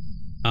box.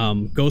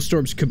 Ghost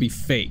orbs could be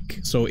fake.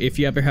 So if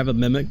you ever have a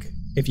mimic,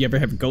 if you ever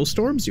have ghost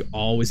orbs, you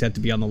always have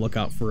to be on the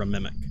lookout for a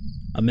mimic.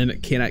 A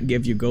mimic cannot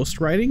give you ghost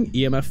writing,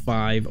 EMF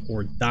 5,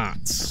 or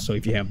dots. So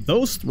if you have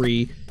those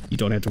three, you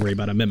don't have to worry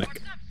about a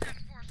mimic.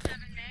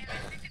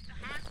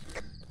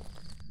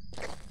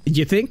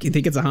 You think? You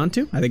think it's a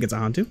Hantu? I think it's a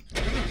Hantu.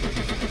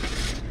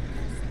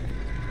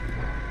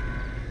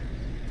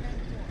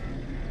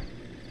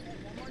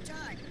 One more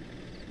time.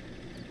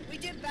 We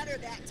did better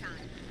that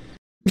time.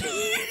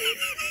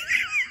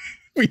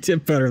 We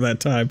did better that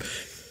time.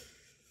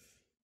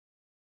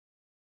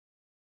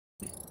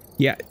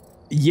 Yeah.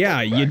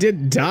 Yeah, you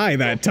did die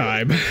that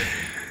time.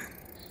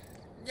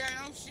 Yeah,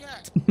 no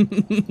shit.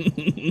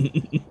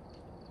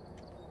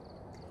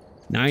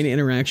 9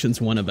 interactions,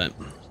 1 event.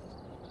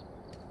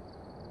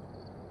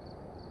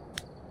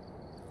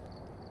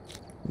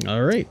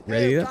 All right,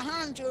 ready up?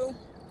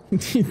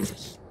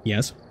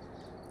 Yes.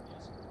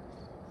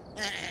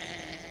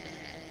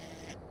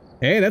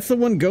 Hey, that's the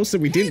one ghost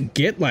that we didn't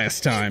get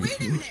last time. Wait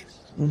a minute.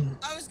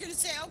 I was gonna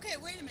say, okay,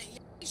 wait a minute.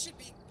 You should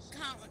be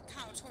count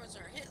towards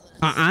our hit list.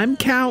 I'm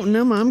counting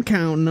them. I'm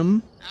counting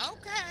them.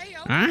 Okay.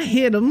 I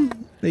hit them.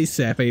 Hey,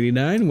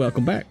 Sap89,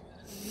 welcome back.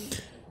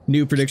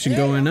 New prediction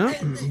going up.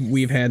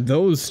 We've had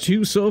those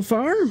 2 so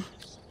far.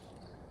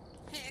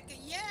 Heck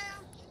yeah.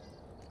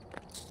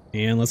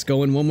 And let's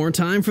go in one more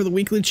time for the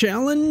weekly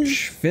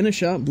challenge.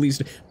 Finish up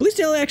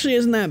Bleasdale actually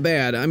isn't that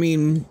bad. I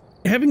mean,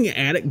 having an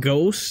attic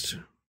ghost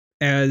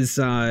as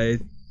who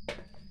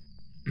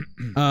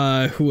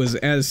was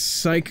as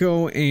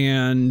Psycho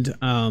and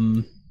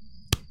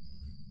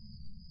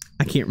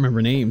I can't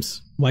remember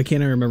names. Why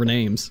can't I remember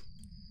names?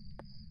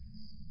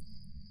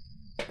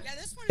 Yeah,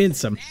 this one is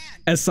Insum. bad.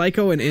 As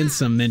Psycho and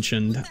Insum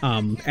mentioned,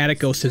 attic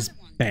ghost is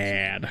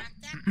bad. Knock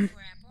that crap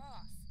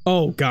off.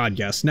 Oh god,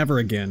 yes, never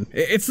again.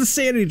 It's the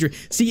sanity drain.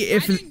 See,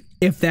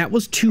 if that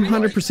was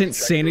 200%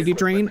 sanity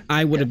drain,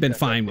 I would have been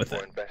fine with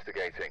it.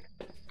 Investigating.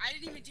 I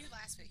didn't even do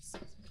last week's.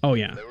 Oh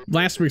yeah,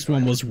 last week's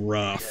one was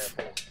rough.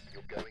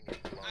 You're going in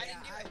blind.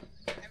 I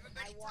didn't do it.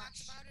 Everybody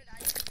talks about it.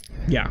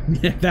 I Yeah,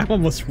 that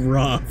one was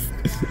rough.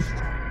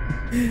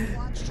 I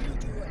watched you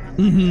do it.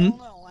 I'm like, oh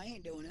no, I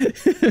ain't doing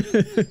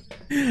it.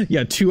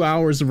 Yeah, 2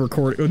 hours of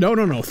recording.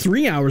 No,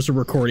 3 hours of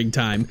recording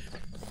time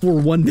for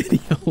one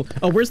video.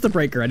 Oh, where's the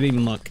breaker? I didn't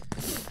even look.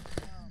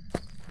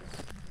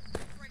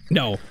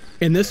 No,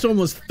 and this one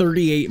was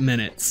 38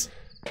 minutes.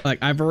 Like,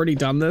 I've already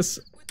done this.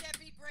 Would that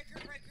be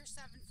breaker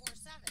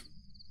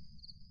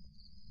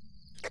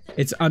 747?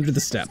 It's under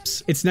the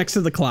steps. It's next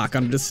to the clock,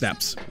 under the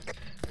steps.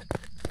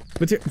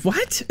 What? What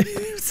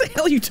the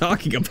hell are you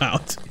talking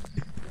about?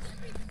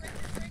 Would it be breaker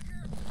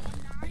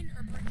 19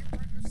 or breaker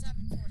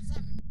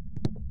 747?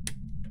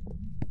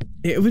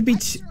 It would be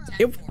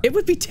it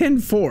would be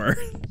 10-4.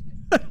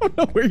 I don't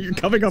know where you're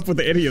coming up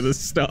with any of this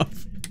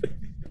stuff.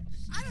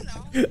 I don't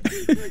know.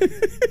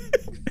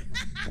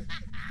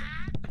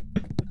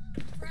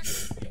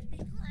 Pretzels make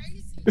me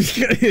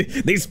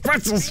crazy. These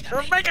pretzels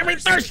are making me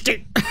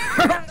thirsty.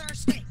 I'm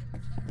thirsty.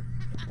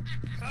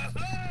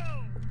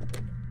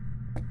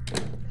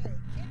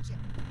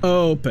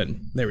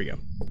 Open. There we go.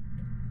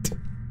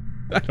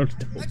 I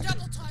don't know. A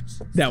double touch.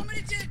 No.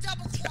 Somebody did a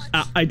double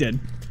clutch. I did.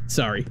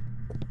 Sorry. It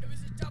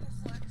was a double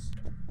clutch.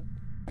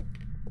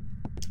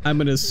 I'm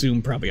gonna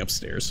assume probably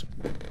upstairs.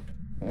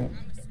 I'm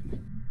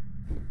assuming.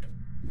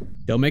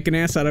 Don't make an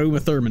ass out of Uma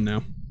Thurman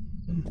now.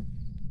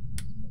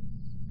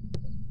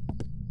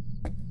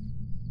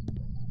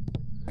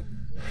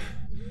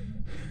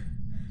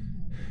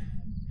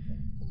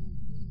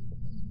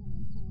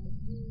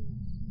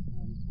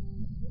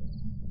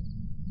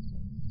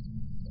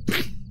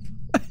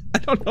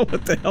 don't know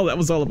what the hell that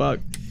was all about.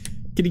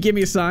 Can you give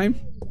me a sign?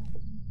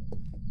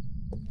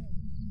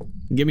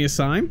 Give me a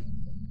sign?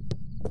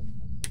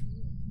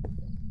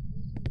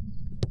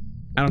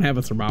 I don't have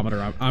a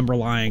thermometer. I'm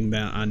relying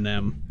on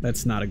them.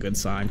 That's not a good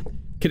sign.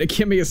 Can it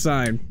give me a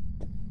sign?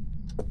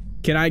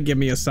 Can I give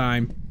me a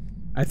sign?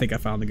 I think I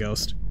found the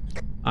ghost.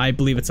 I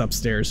believe it's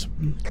upstairs.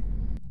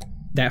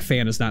 That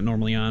fan is not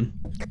normally on.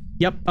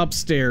 Yep,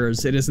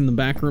 upstairs. It is in the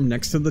back room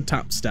next to the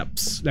top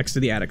steps. Next to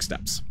the attic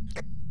steps.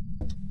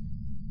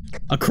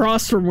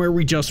 Across from where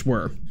we just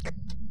were.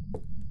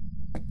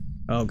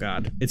 Oh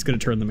god. It's gonna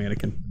turn the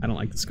mannequin. I don't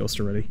like this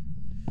ghost already.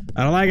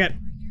 I don't like it.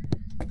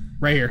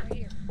 Right here.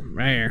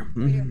 Right here.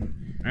 Right here.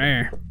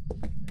 Right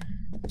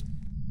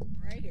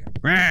here.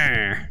 Right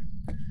here.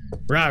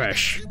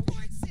 Rubbish. 2.6.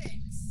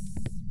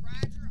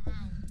 Roger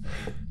out.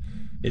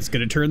 It's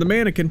gonna turn the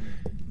mannequin.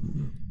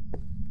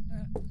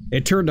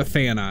 It turned a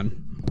fan on.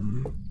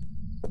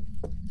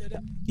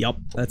 Yep,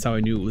 that's how I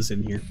knew it was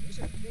in here.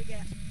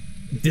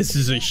 This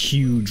is a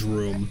huge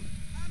room.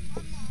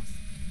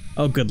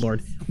 Oh, good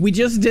lord. We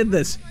just did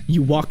this.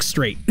 You walk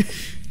straight.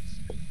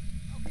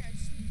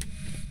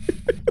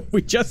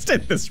 We just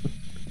did this.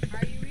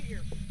 Are you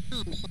here?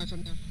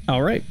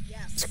 All right.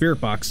 Yes. Spirit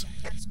box.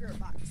 Got a spirit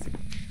box. Okay.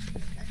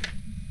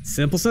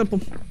 Simple, simple.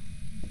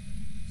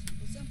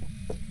 Simple.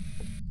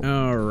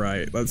 All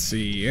right. Let's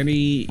see.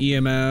 Any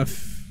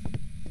EMF?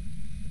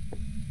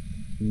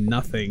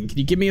 Nothing. Can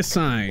you give me a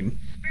sign?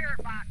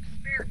 Spirit box.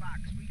 Spirit box.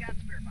 We got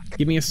spirit box.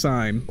 Give me a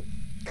sign. Hey,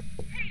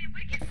 did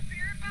we get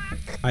spirit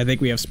box? I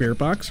think we have spirit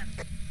box. I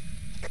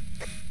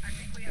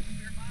think we have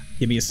spirit box.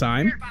 Give me a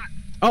sign. Spirit box.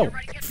 Oh,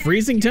 Everybody get there?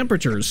 freezing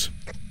temperatures.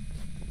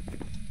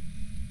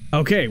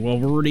 Okay, well,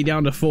 we're already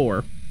down to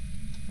 4.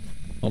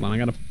 Hold on, I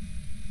gotta...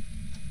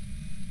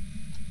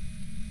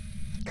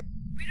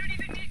 We don't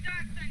even need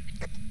dogs.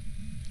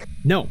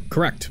 No,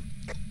 correct.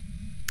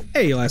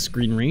 Hey, Last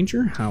Green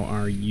Ranger, how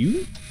are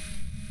you?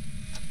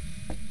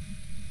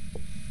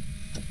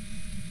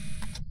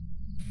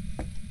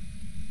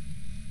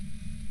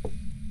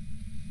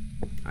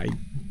 I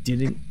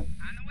didn't...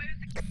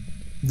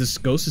 This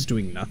ghost is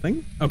doing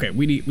nothing? Okay,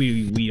 we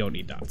don't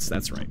need dots.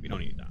 That's right, we don't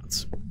need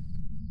dots.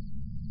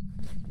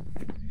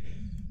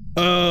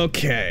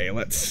 Okay,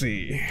 let's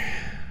see.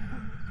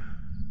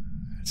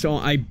 So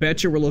I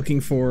bet you we're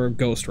looking for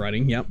ghost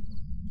writing, yep.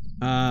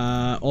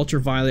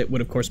 Ultraviolet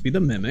would of course be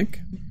the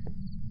mimic.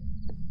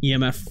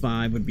 EMF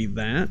 5 would be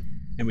that,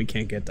 and we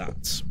can't get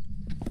dots.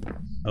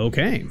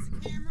 Okay.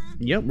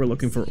 Yep, we're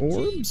looking for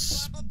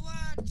orbs. Blah, blah,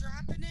 blah,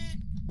 dropping it.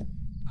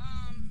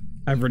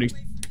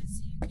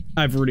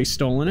 I've already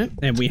stolen it,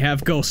 and we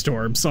have ghost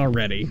orbs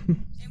already.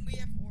 And we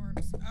have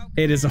orbs.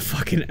 Okay. It is a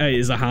fucking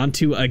is a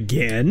Hantu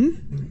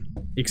again?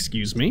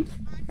 Excuse me.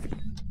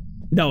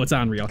 No, it's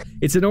Unreal.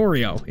 It's an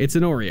Oreo. It's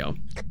an Oreo.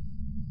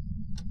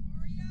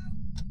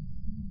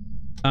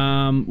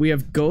 We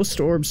have ghost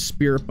orb,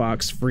 spirit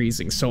box,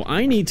 freezing. So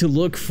I need to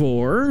look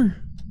for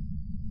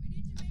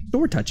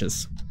door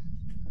touches.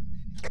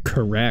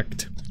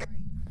 Correct.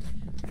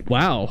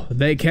 Wow,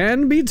 they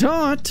can be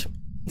taught.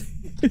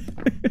 You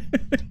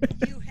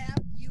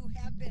have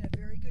been a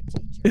very good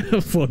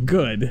teacher. Well,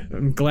 good.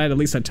 I'm glad at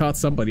least I taught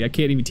somebody. I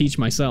can't even teach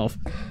myself.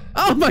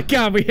 Oh my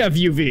god, we have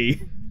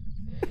UV.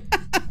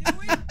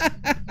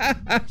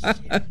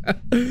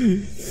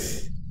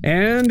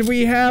 And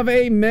we have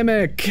a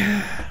mimic.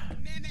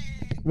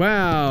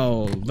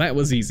 Wow, that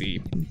was easy.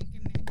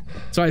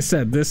 So I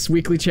said, this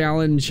weekly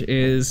challenge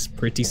is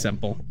pretty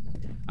simple.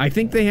 I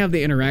think they have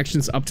the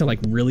interactions up to like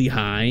really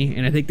high,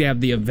 and I think they have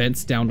the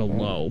events down to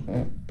low.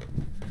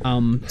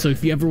 So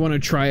if you ever want to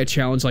try a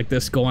challenge like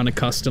this, go on a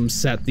custom,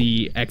 set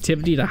the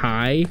activity to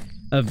high,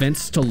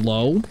 events to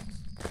low,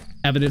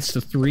 evidence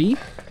to 3,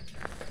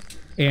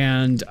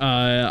 and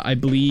I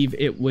believe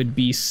it would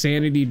be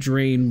sanity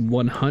drain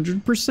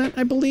 100%,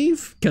 I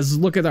believe? Because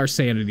look at our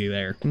sanity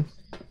there.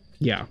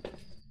 Yeah.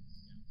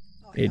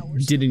 It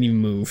didn't even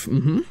move.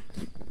 Mm-hmm.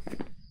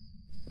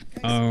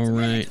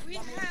 Alright.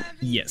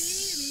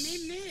 Yes.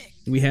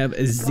 We have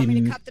a Want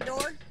me to cut the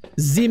door?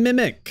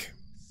 Z-Mimic.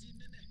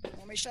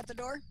 Want me to shut the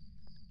door?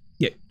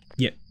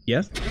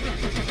 Yes?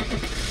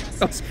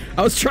 I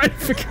was trying to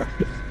figure out.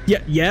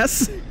 Yeah,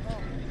 yes?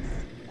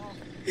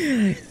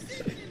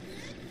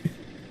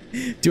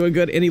 Doing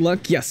good. Any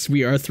luck? Yes,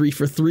 we are 3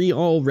 for 3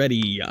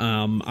 already.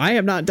 I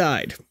have not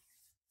died.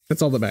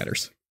 That's all that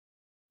matters.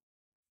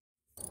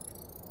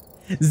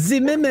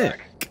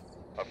 Z-Mimic!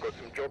 I've got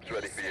some jobs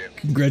ready for you.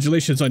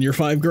 Congratulations on your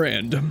 $5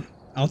 grand.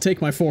 I'll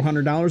take my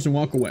 $400 and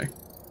walk away.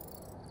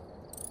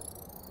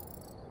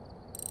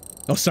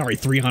 Oh, sorry,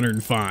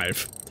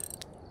 305.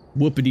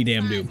 Whoopity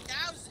damn do.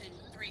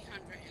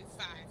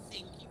 5,305.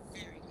 Thank you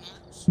very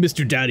much.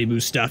 Mr. Daddy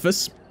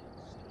Mustafas.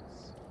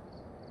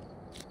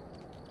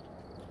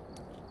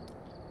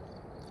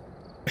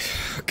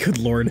 Good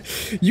lord.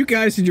 You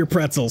guys and your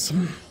pretzels.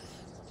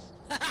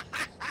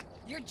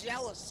 You're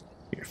jealous.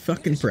 Your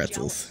fucking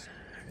pretzels.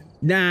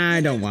 Nah,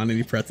 I don't want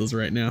any pretzels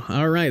right now.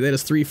 Alright, that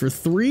is 3 for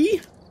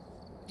 3.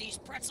 These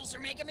pretzels are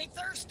making me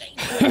thirsty.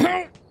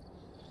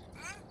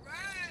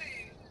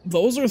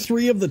 those are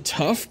 3 of the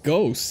tough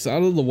ghosts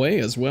out of the way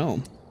as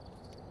well.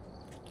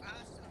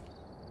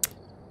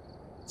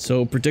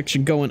 So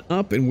prediction going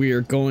up, and we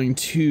are going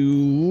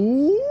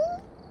to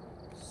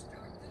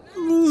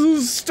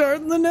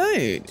start the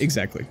night.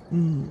 Exactly.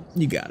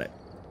 You got it.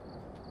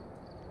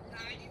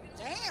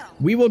 Damn.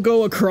 We will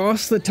go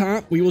across the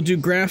top. We will do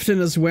Grafton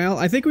as well.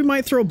 I think we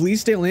might throw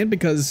Bleasdale in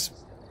because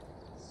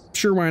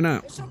sure, why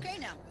not? It's okay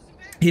now.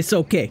 It's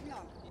okay. No,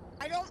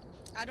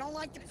 I don't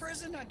like the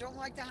prison. I don't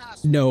like the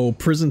hospital. No,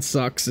 prison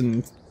sucks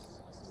and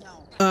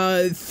No.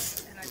 And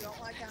I don't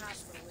like the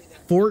hospital either.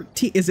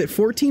 14, is it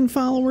 14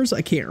 followers?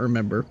 I can't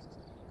remember.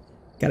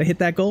 Gotta hit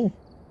that goal.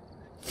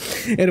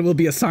 And it will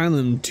be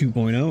Asylum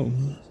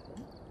 2.0.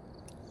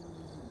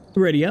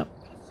 Ready up.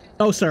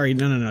 Oh, sorry.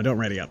 No, don't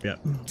ready up yet.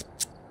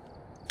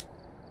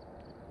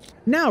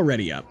 Now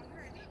ready up.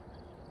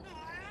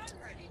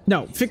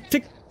 No,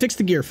 fix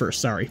the gear first,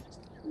 sorry.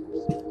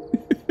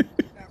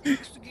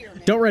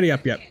 Don't ready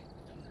up yet.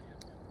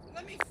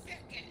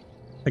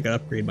 I gotta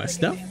upgrade my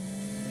stuff.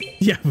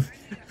 Yeah.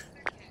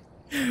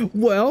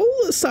 Well,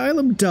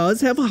 Asylum does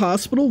have a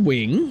hospital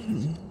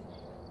wing.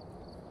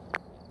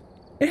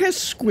 It has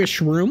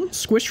Squish Room.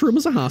 Squish Room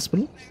is a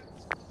hospital.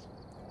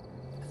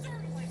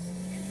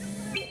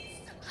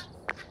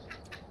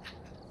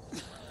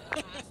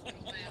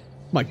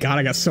 My god,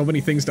 I got so many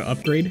things to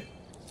upgrade.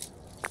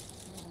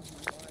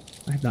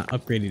 I have not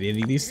upgraded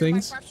any of these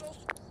things.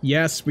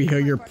 Yes, we hear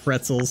your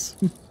pretzels.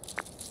 I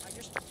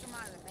just took them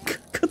out of the bag.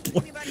 Good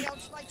lord. Anybody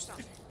else like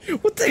some?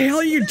 What the hell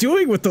are you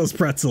doing with those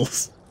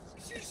pretzels?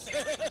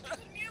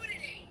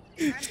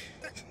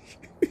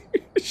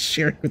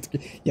 Sharing with the,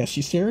 yeah,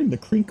 she's sharing the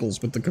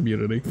crinkles with the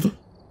community.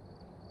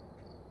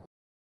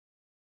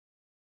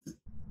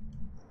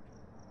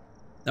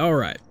 All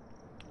right.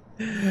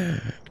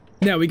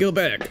 Now we go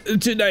back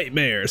to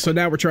Nightmare. So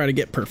now we're trying to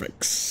get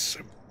perfects.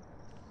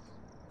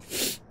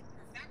 Is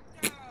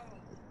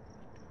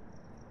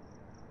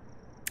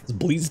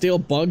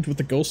Bleasdale bugged with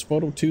the ghost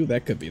photo too?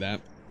 That could be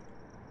that.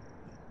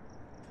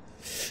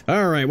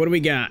 All right, what do we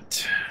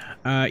got?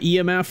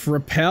 EMF,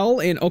 repel,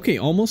 and okay,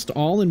 almost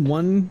all in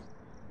one.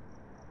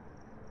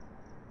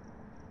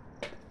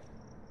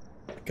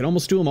 I can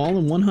almost do them all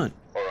in one hunt.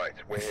 All right,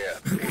 we're here.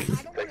 I don't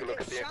Take want a to look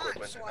get at the shot,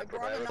 equipment so I and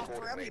brought prepare enough for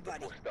accordingly everybody.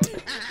 before starting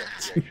the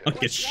investigation. I'll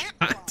get What's that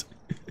shot.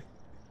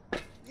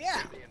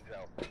 Yeah.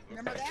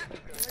 Remember that?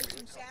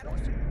 Racing saddles?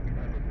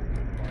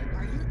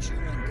 Are you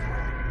chewing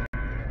gum?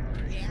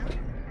 Yeah.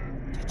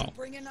 Did you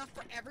bring enough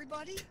for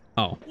everybody?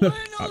 Oh. I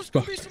didn't know there's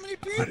gonna be so many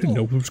people. I didn't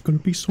know there was going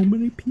to be so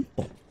many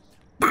people.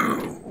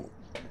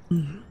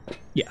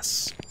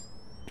 Yes.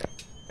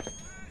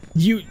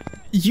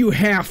 You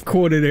half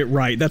quoted it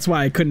right. That's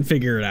why I couldn't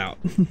figure it out.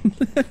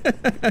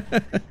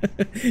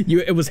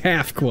 It was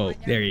half quote.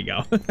 There you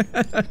go.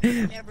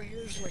 Never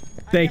usually.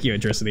 Thank you,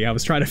 Adricity. I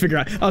was trying to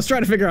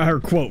figure out her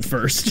quote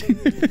first.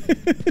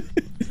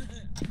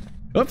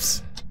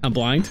 Oops. I'm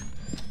blind.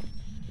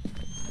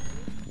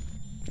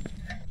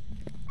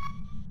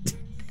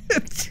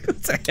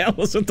 What the hell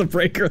was with the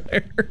breaker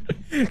there?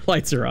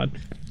 Lights are on.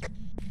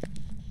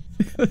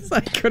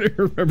 I couldn't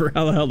remember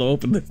how the hell to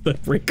open the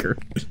breaker.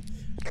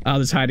 Oh,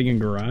 it's hiding in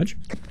garage.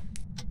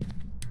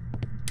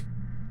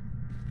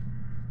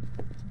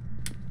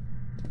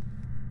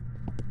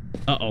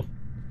 Uh-oh.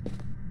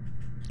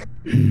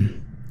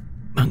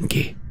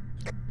 Monkey.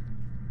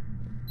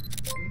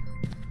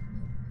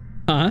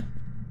 Huh?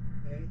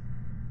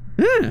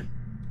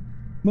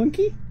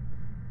 Monkey?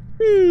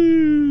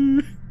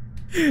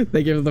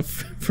 Thank you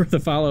for the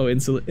follow,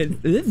 insolent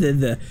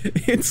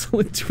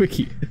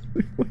Twiggy.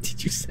 What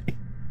did you say?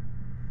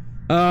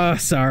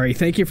 Sorry.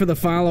 Thank you for the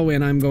follow,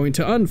 and I'm going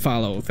to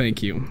unfollow.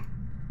 Thank you.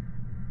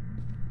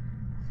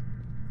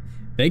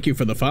 Thank you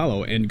for the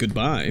follow, and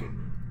goodbye.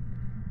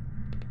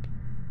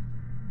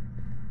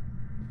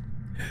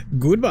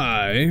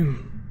 Goodbye.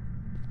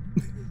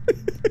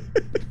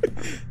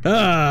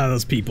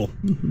 Those people.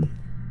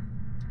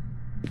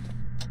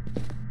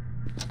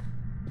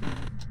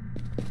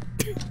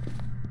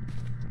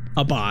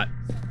 A bot.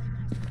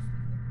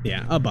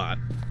 Yeah, a bot.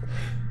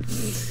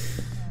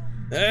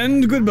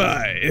 And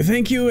goodbye.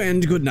 Thank you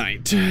and good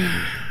night.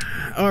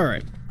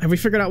 Alright. Have we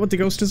figured out what the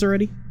ghost is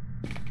already?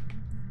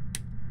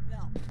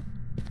 No.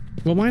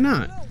 Well, why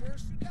not? No,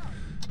 where's she going?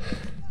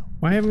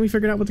 Why haven't we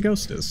figured out what the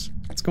ghost is?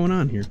 What's going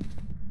on here?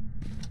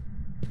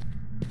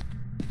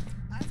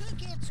 I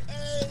think it's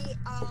a,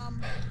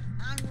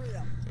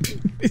 Unreal.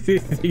 I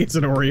think it's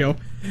an Oreo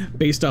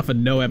based off of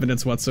no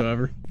evidence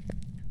whatsoever.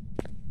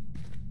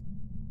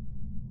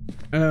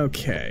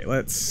 Okay,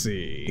 let's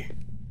see.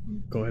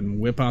 Go ahead and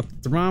whip out the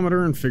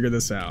thermometer and figure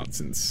this out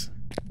since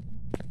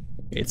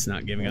it's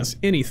not giving us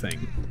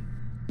anything.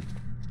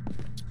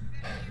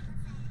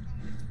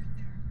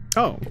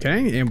 Oh,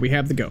 okay, and we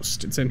have the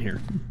ghost. It's in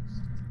here.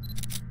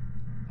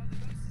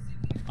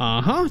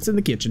 Uh-huh, it's in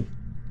the kitchen.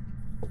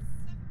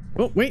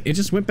 Oh, wait, it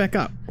just went back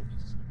up.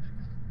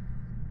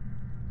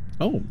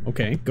 Oh,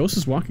 okay, ghost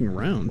is walking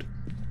around.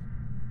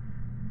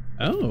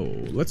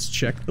 Oh, let's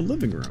check the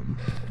living room.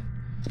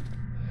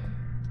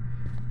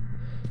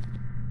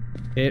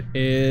 It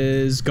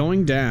is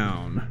going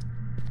down.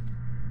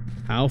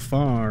 How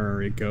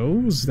far it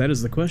goes? That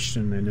is the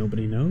question, and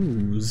nobody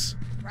knows.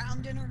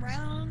 Round and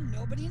around,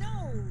 nobody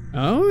knows.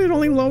 Oh, it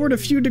only lowered a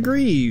few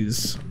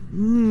degrees.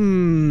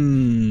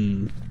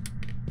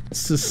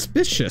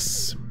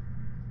 Suspicious.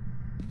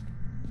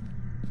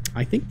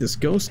 I think this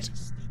ghost...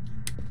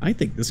 I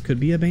think this could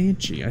be a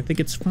banshee. I think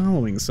it's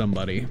following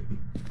somebody.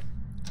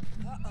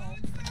 Uh-oh.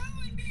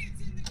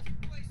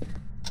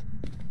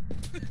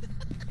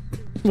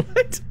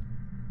 What?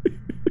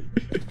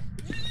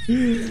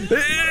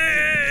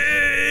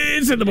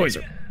 It's in the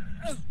poison.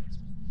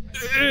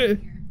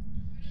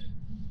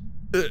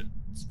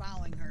 It's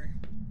following her,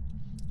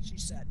 she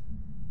said.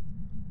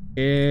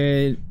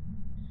 And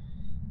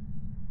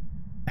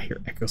I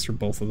hear echoes from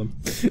both of them.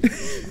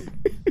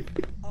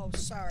 Oh,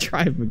 sorry.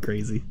 Drive me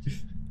crazy.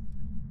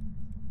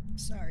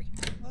 Sorry.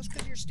 Well, it's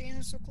because you're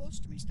standing so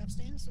close to me. Stop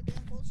standing so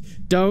damn close to me.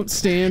 Don't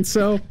stand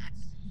so.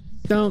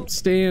 Don't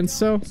stand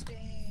so.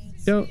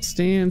 Don't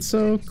stand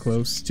so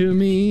close to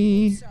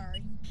me.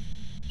 Sorry.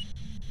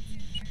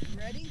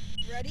 Ready?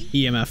 Ready?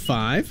 EMF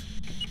 5.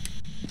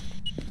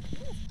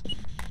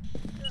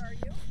 Where are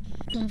you?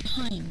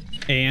 Behind.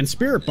 And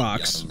Spirit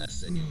Box.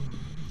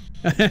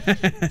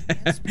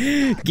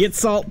 Get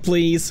salt,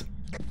 please.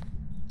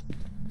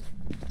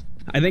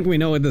 I think we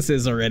know what this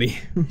is already.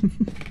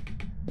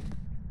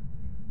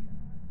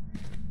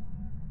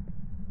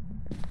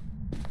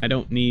 I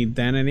don't need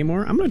that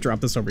anymore. I'm gonna drop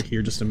this over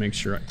here just to make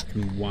sure I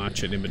can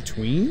watch it in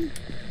between.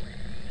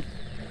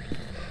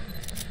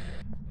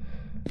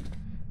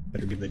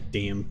 Better get the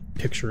damn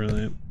picture of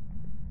that.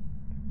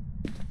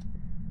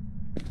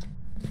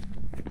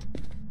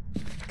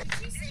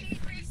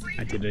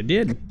 I did. You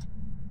did?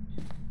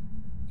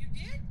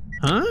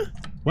 Huh?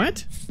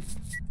 What?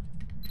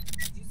 Did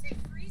you say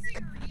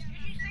freezing or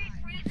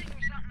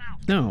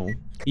EMF? No.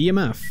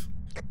 EMF.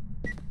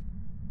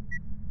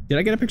 Did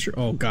I get a picture?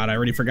 Oh god, I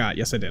already forgot.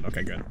 Yes, I did.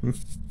 Okay, good.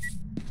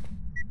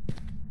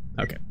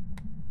 Okay.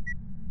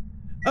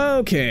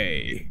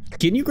 Okay.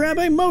 Can you grab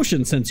a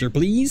motion sensor,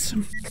 please?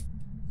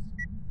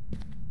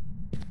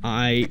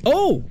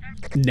 Oh!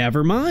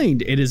 Never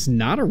mind. It is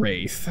not a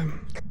wraith.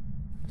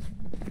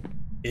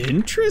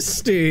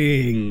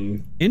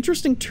 Interesting.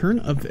 Interesting turn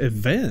of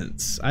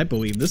events. I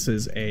believe this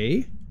is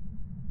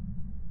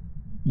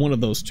one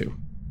of those two.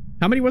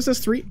 How many was this?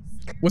 3?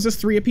 Was this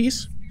 3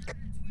 apiece?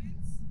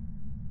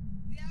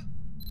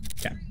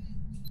 Yeah.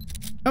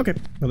 Okay.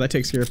 Well, that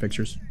takes care of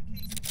pictures.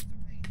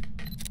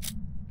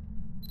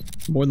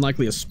 More than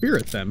likely a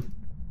spirit, then.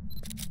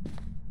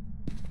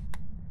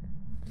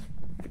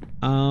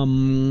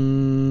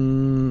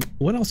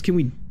 What else can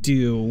we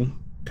do?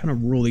 Kind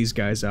of rule these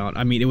guys out.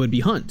 I mean, it would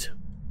be hunt.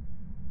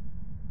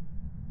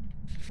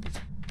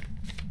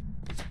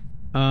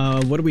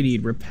 What do we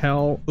need?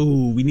 Repel.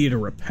 Ooh, we need a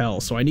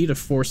repel, so I need to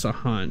force a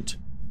hunt.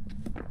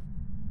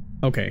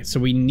 Okay, so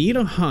we need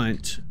a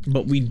hunt,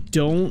 but we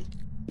don't...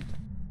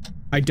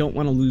 I don't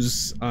want to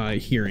lose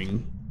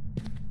hearing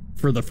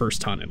for the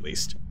first hunt, at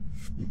least.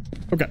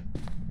 Okay.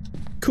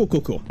 Cool,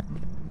 cool, cool.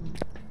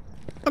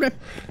 Okay.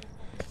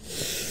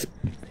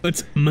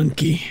 Let's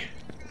monkey.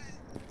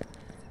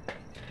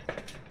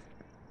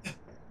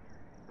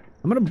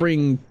 I'm gonna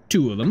bring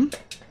 2 of them.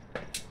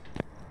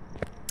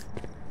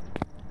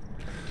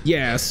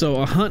 Yeah,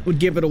 so a hunt would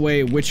give it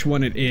away which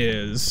one it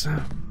is.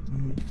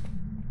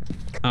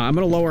 I'm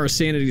gonna lower our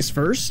sanities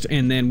first,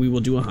 and then we will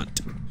do a hunt.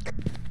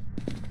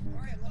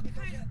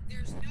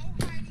 There's no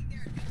hiding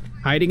there.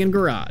 No Hiding in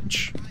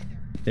garage.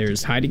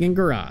 There's hiding in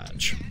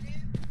garage.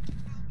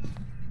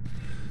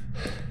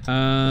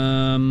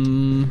 I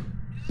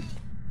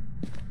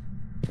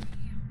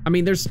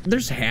mean,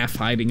 there's half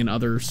hiding in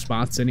other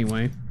spots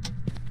anyway.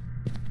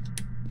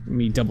 Let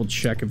me double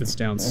check if it's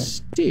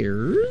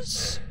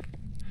downstairs.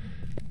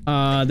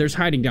 There's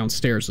hiding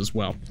downstairs as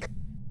well.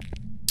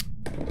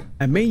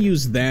 I may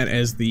use that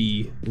as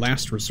the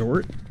last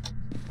resort.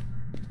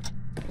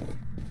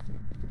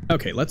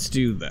 Okay, let's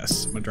do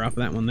this. I'm gonna drop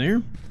that one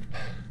there.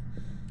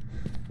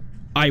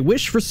 I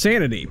wish for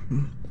sanity.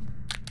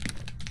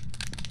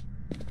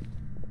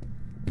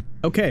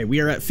 Okay, we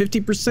are at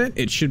 50%.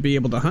 It should be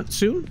able to hunt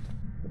soon.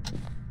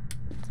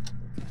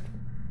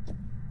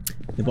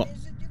 What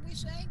is it, did we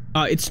say?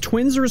 It's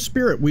twins or a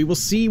spirit. We will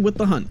see with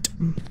the hunt.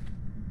 Do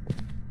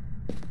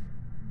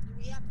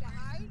we have to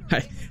hide?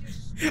 Or can we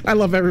just... I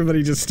love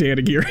everybody just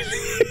standing here.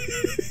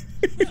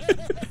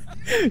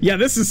 Yeah,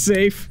 this is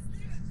safe.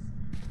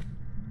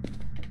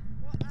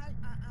 Well, I'm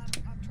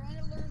trying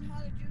to learn how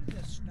to do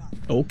this stuff.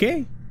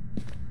 Okay.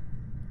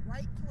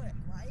 Right click,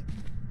 right?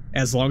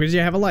 As long as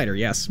you have a lighter,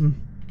 yes.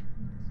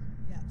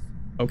 Yes.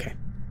 Okay.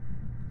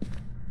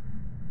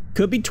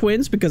 Could be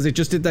twins because it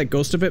just did that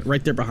ghost of it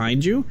right there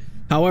behind you.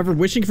 However,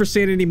 wishing for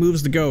sanity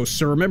moves the ghost.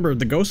 So remember,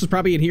 the ghost is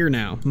probably in here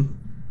now. Oh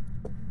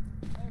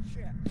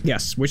shit.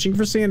 Yes, wishing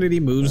for sanity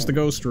moves the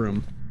ghost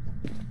room.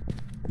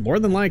 More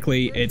than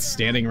likely, it's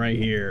standing right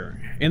here.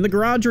 In the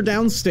garage or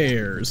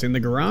downstairs. In the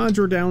garage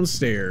or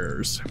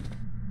downstairs.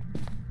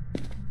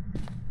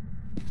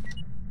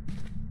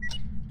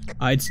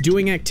 It's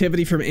doing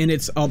activity from in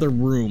its other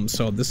room,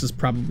 so this is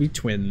probably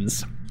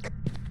twins.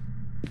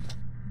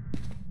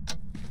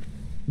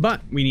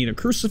 But we need a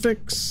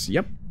crucifix.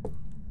 Yep.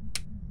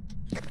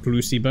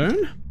 Lucy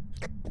burn.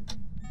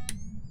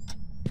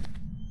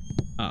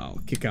 I'll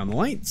kick on the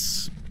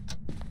lights.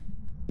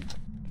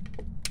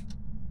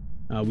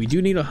 We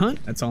do need a hunt.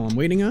 That's all I'm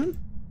waiting on.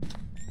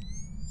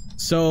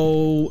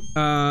 So,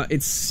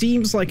 it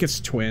seems like it's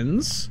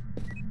twins.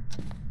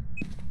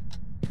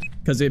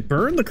 Because it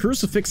burned the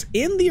crucifix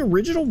in the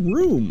original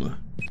room.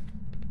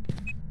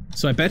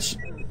 So I bet you...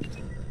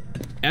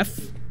 F?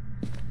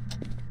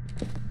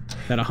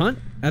 That a hunt?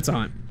 That's a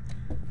hunt.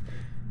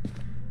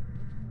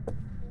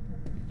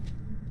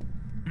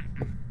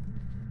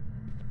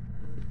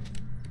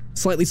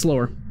 Slightly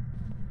slower.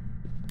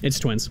 It's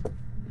twins.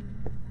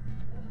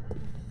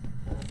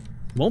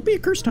 Won't be a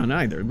cursed hunt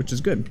either, which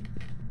is good.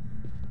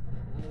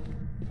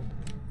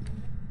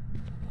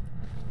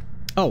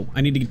 Oh,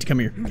 I need to come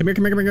here. Come here,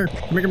 come here, come here.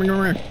 Come here, come here,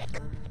 come here.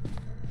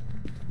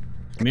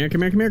 Come here,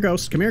 come here, come here,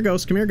 ghost. Come here,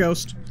 ghost. Come here,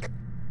 ghost.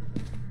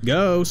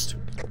 Ghost.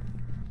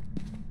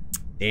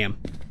 Damn.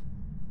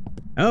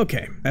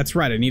 Okay, that's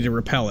right. I need to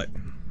repel it.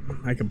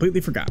 I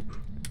completely forgot.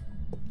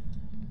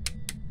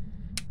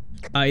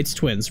 It's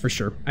twins for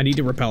sure. I need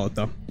to repel it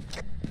though.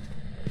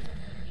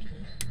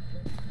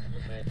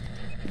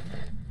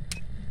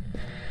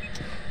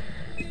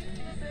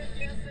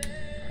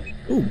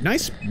 Ooh,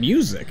 nice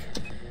music.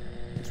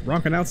 It's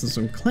rocking out to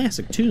some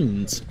classic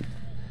tunes.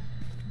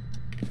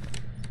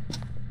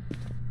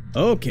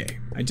 Okay,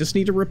 I just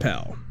need to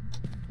repel.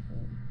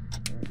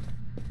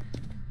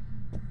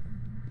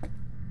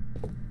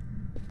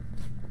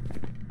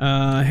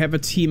 Have a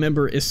team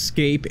member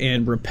escape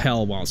and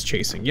repel while it's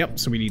chasing. Yep,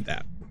 so we need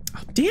that.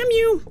 Oh, damn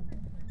you!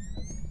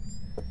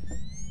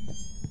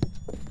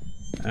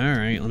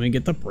 Alright, let me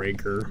get the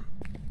breaker.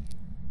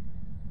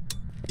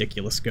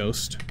 Ridiculous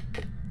ghost.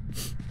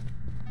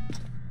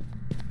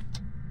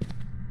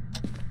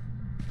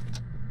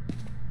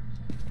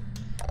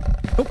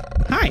 Oh,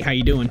 hi, how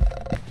you doing?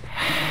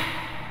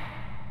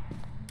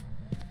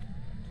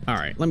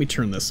 Alright, let me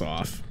turn this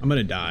off. I'm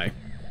gonna die.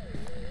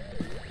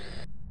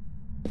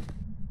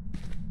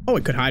 Oh,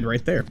 it could hide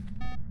right there.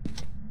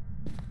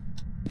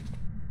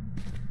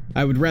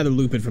 I would rather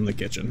loop it from the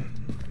kitchen.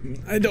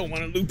 I don't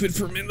want to loop it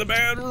from in the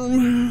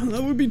bedroom.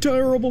 That would be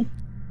terrible.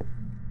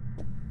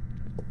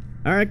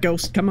 Alright,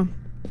 ghost, come on.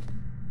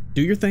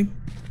 Do your thing.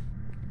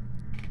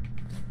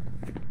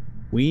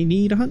 We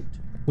need a hunt.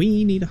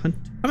 We need a hunt.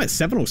 I'm at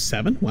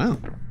 707? Wow.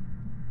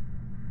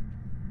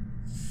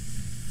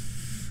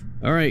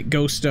 Alright,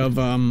 ghost of,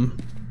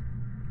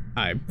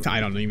 I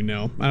don't even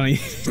know. I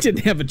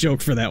didn't have a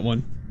joke for that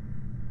one.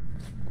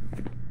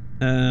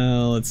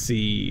 Let's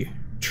see.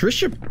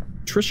 Trisha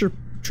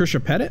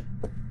Pettit?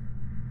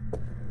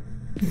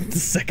 The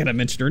second I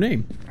mentioned her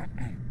name.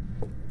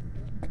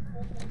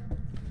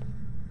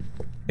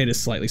 It is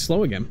slightly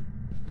slow again.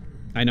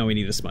 I know we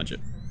need to smudge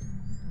it.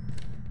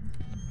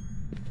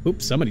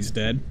 Oops, somebody's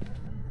dead.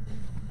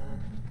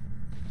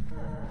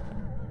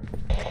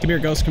 Come here,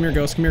 ghost, come here,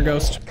 ghost, come here,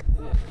 ghost.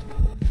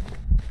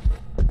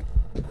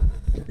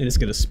 And it's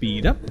gonna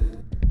speed up.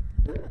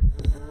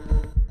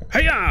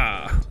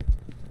 Hiya!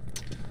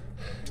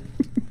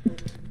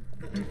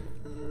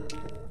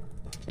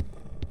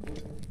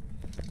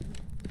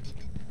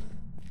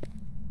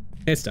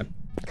 It's done.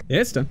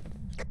 It's done.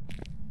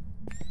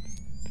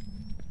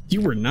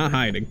 You were not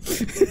hiding.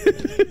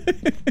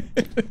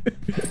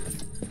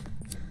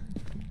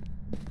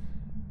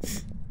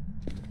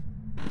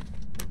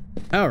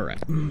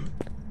 Alright.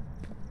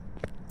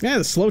 Yeah,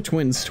 the slow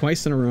twins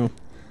twice in a row.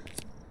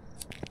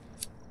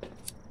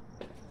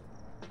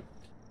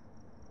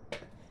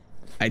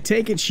 I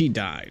take it she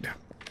died.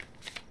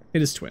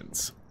 It is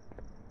twins.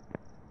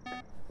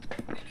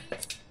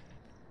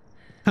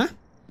 Huh?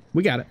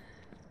 We got it.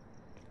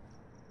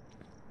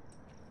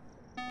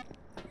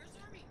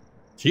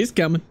 She's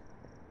coming.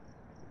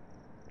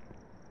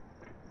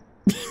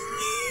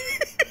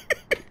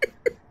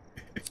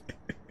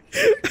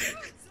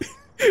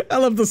 I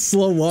love the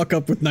slow walk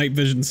up with night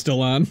vision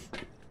still on.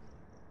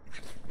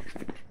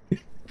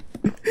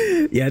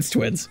 Yeah, it's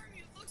twins.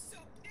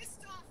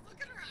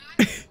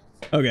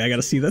 Okay, I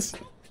gotta see this.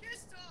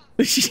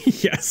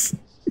 Yes.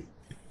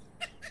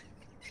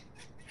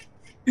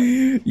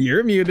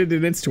 You're muted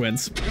and it's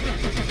twins.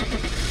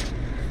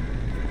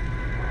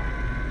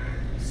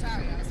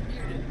 Sorry, I was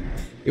muted.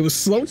 It was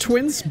slow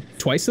twins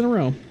twice in a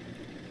row.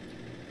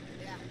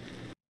 Yeah.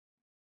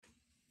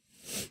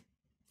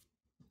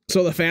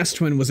 So the fast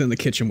twin was in the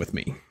kitchen with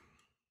me.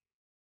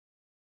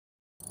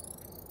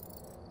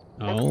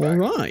 All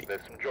right.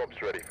 There's some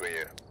jobs ready for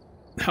you.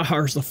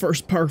 Ours the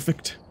first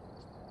perfect.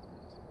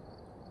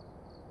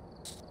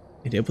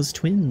 And it was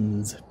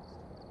twins.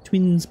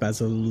 Twins,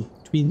 Basil.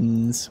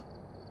 Twins.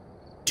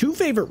 2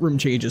 favorite room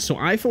changes, so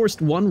I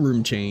forced 1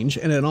 room change,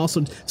 and it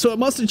also... So it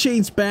must have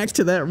changed back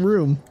to that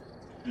room.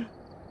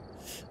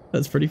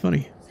 That's pretty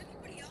funny.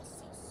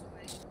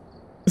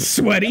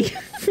 Sweaty?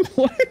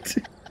 What?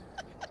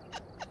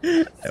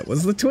 That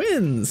was the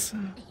twins.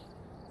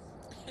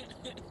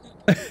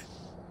 Do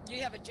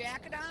you have a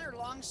jacket on or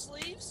long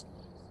sleeves?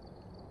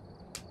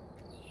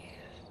 Yeah.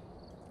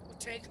 We'll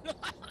take it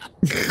off.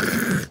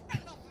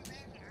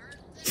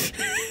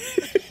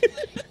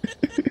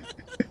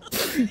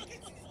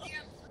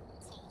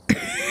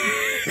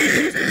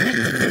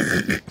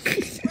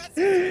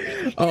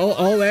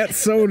 all that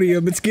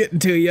sodium, it's getting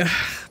to you.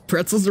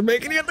 Pretzels are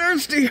making you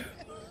thirsty.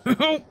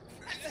 Oh.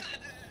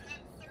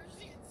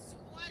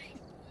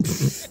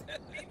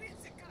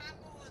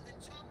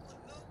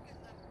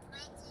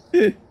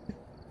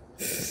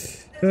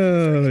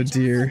 Oh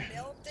dear.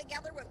 Milk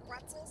together with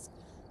pretzels?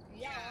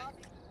 Yeah.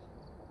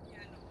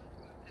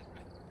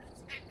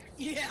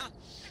 Yeah.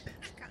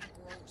 Kind of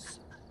gross.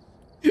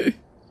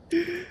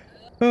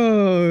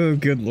 Oh,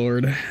 good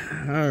lord.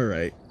 All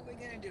right. What are we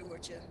gonna do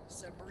with you,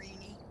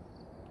 Sabrini?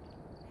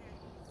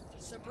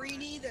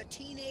 Sabrini, the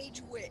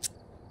teenage witch.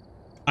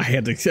 I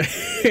had to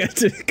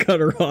cut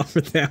her off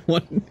with that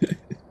one.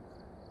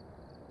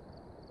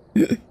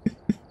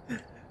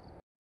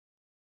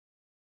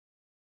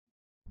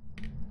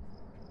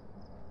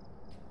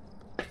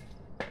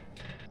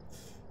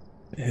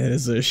 It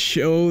is a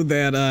show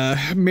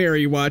that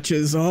Mary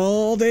watches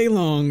all day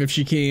long if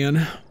she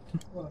can.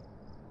 What?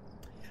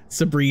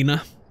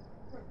 Sabrina.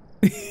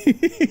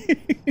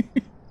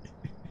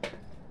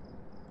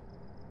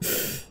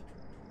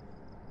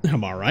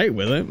 I'm alright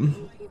with it.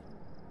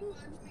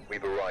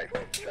 We've arrived.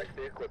 Check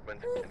the equipment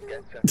and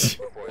get set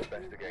up before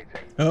investigating.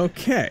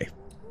 Okay.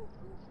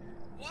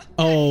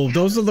 Oh,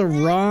 those are the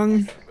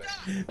wrong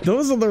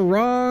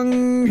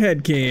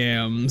head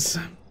cams.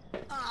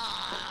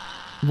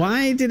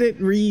 Why did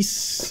it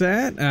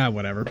reset? Ah,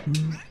 whatever.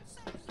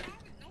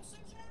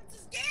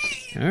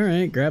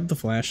 Alright, grab the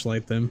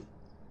flashlight then.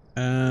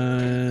 Let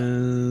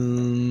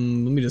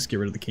me just get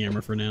rid of the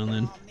camera for now and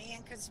then. Oh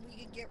man, because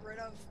we could get rid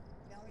of.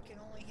 Now we can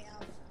only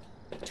have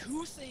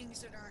 2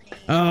 things in our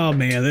hand. Oh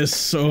man, there's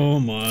so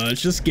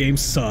much. This game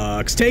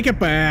sucks. Take it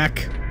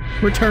back.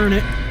 Return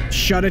it.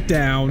 Shut it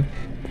down.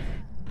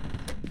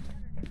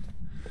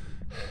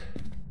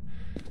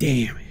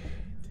 Damn it.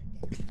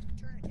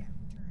 Turn it down.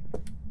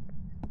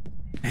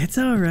 It's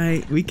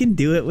alright. We can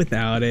do it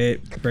without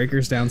it.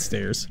 Breaker's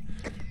downstairs.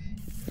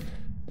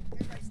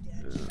 Everybody's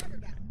dead. Shut her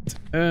down.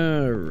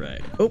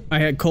 Alright. Oh, I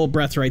had cold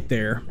breath right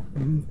there. I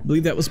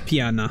believe that was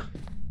Piana.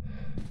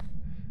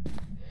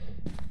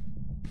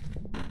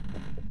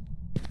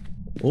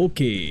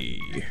 Okay.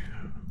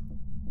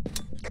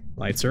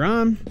 Lights are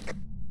on.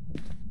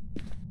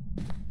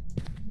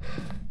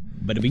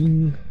 Bada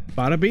bing.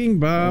 Bada bing,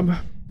 Bob.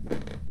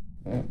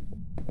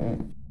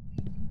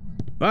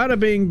 Bada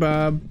bing,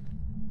 Bob.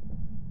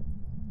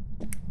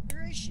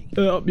 Where is she?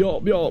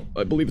 Yup.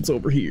 I believe it's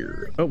over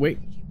here. Oh, wait.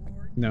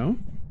 No?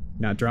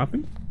 Not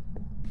dropping?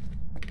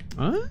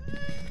 I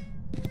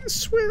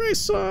swear I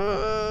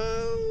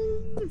saw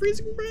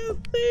freezing breath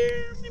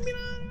there. Maybe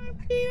not.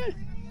 Yeah.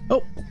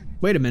 Oh,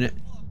 wait a minute.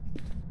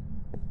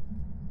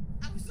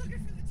 I was looking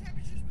for the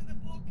temperatures with a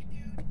book,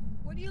 dude.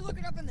 What are you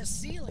looking up in the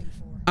ceiling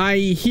for? I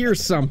hear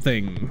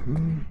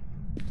something.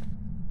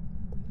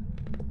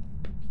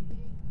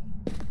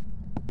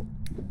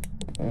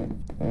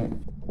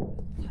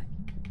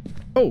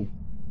 Oh.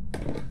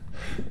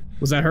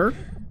 Was that her?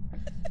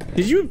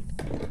 Did you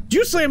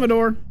slam a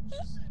door?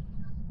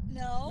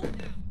 No.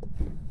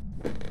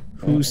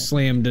 Who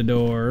slammed a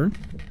door?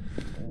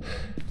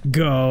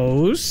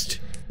 Ghost?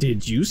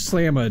 Did you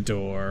slam a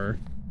door?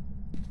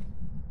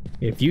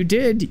 If you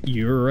did,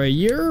 you're a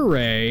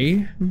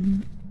Uray.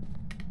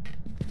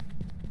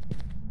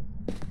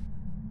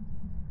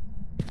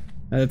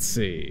 Let's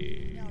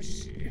see. No,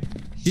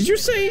 Did you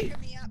say?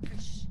 backing me up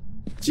 'cause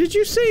Did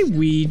you say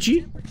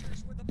Ouija?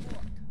 temperatures with a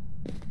book.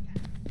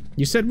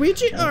 You said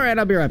Ouija? All right,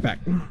 I'll be right back.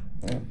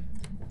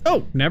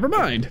 Oh, never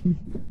mind.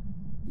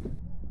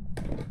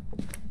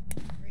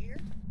 Right here?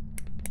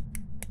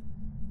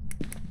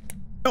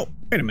 Oh,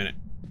 wait a minute.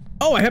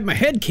 Oh, I have my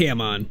head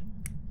cam on.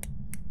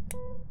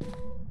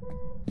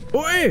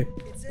 Wait.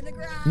 It's in the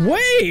garage.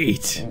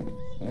 Wait.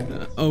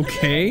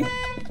 Okay.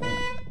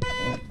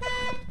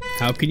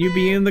 How can you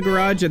be in the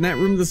garage and that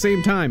room at the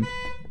same time?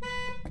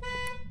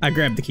 I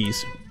grabbed the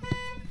keys.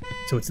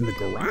 So it's in the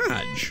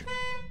garage.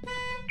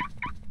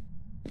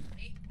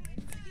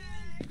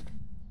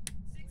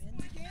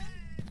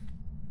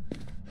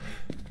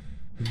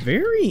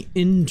 Very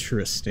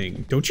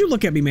interesting. Don't you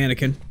look at me,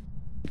 mannequin.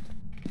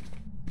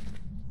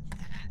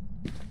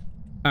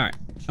 Alright,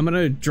 I'm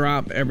gonna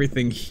drop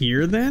everything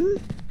here then.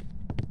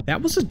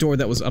 That was a door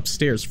that was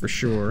upstairs for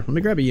sure. Let me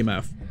grab a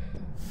EMF.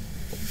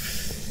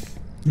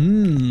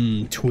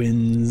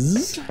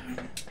 Twins.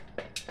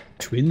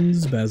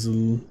 Twins,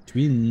 Basil.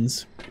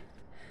 Twins.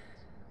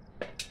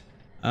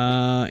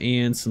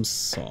 And some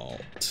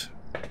salt.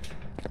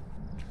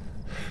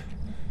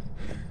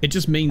 It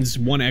just means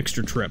one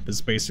extra trip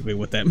is basically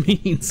what that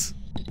means.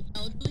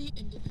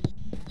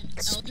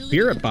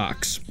 Spirit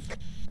box.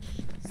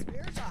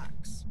 Spirit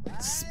box.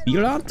 Right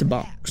Spirit box. Spirit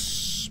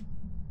box.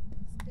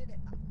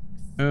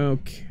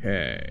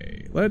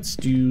 Okay, let's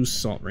do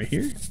salt right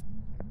here.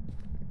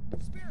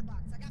 Spirit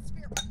box. I got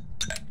spirit box.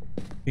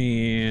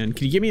 And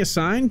can you give me a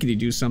sign? Can you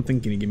do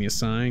something? Can you give me a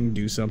sign?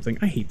 Do something.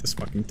 I hate this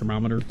fucking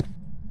thermometer.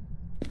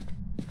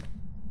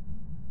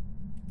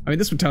 I mean,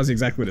 this one tells you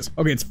exactly what it is.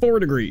 Okay, it's 4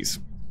 degrees.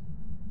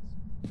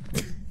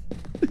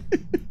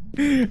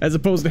 As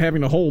opposed to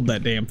having to hold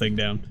that damn thing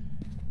down.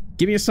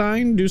 Give me a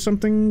sign. Do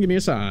something. Give me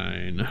a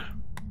sign.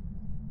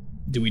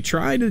 Do we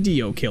try to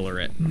Dio killer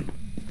it?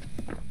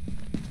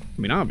 I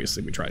mean,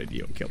 obviously we try to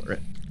Dio killer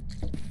it.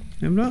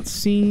 I've not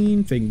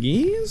seen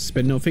thingies.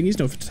 But no thingies,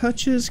 no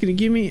touches. Can you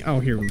give me... Oh,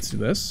 here, let's do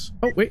this.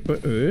 Oh, wait.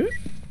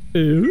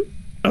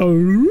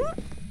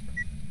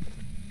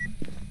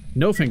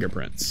 No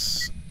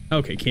fingerprints.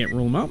 Okay, can't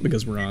rule them out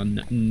because we're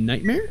on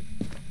Nightmare.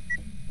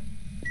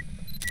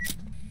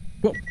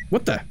 Whoa,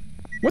 what the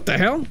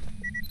hell?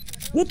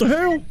 What the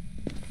hell?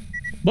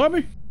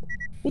 Bobby?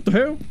 What the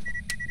hell?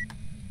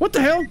 What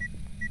the hell?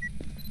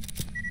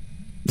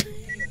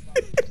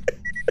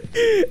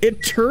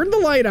 It turned the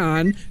light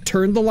on,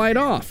 turned the light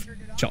off.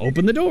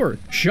 Open the door,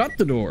 shut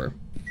the door.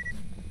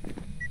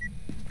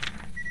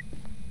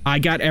 I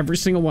got every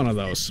single one of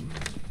those.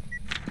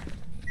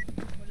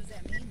 What does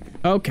that mean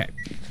then? Okay,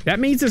 that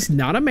means it's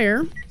not a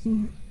mare.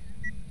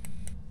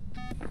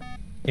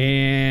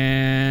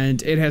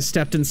 And it has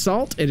stepped in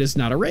salt. It is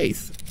not a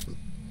wraith.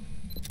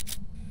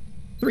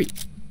 3.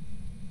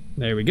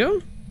 There we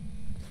go.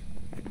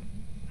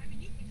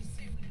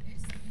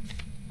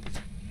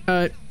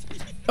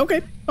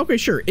 Okay,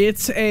 sure.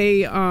 It's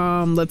a,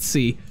 let's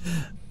see.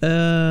 I'm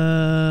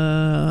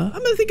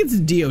gonna think it's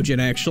Diogen,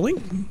 actually.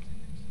 We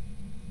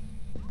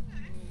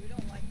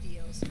don't like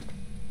Dios.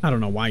 I don't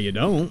know why you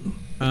don't.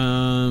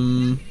 Oh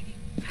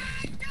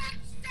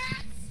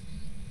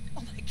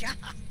my god.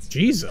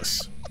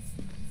 Jesus.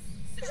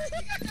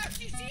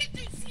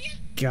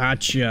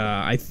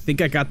 Gotcha. I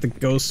think I got the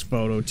ghost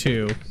photo,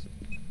 too.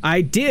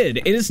 I did.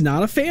 It is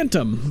not a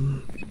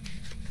phantom.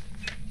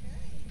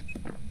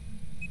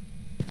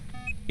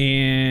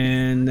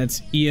 And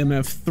that's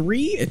EMF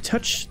 3. It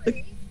touched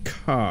the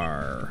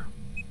car.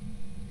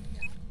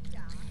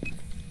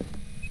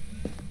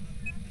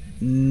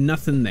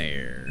 Nothing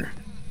there.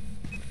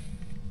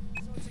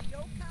 So it's a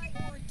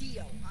yokai or a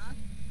Dio,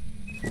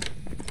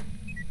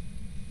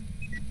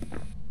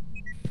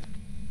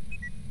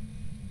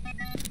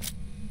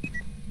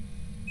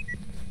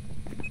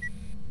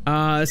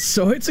 huh?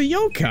 So it's a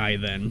yokai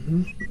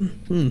then.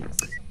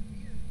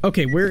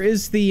 Okay, where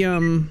is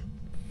the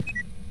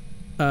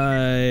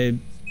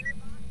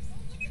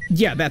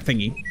yeah, that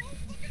thingy.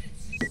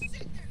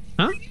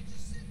 Huh?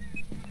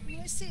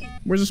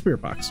 Where's the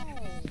spirit box?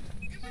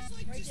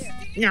 Right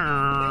there.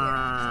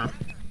 Yeah.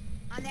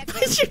 On that Why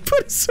did you put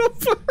it so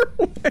far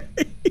away?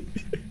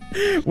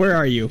 Where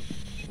are you?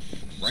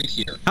 Right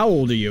here. How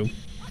old are you?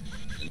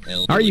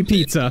 Are you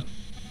pizza?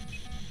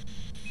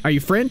 Are you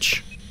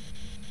French?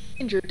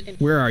 Injured in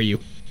Where are you?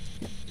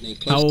 a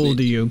close How old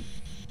are knit, you?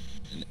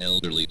 An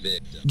elderly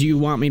victim. Do you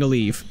want me to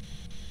leave?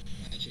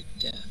 Tragic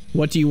death.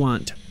 What do you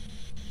want?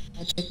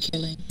 Tragic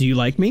killing. Do you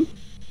like me?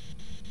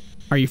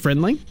 Are you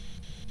friendly?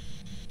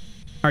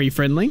 Are you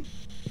friendly?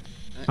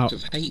 Act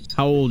of hate.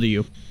 How old are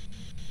you?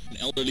 An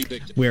elderly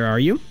victim. Where are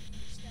you?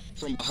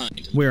 From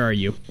behind. Where are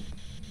you?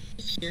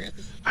 Here at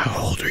the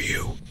How old are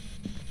you?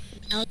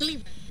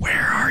 elderly.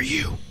 Where are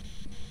you?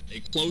 A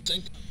close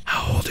and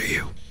How old are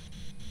you?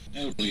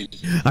 elderly.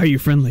 Are you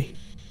friendly?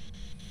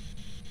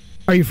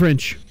 Are you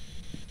French?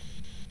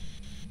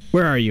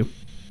 Where are you?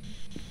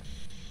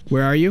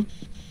 Where are you?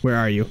 Where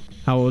are you?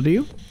 How old are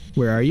you?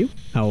 Where are you?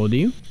 How old are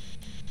you?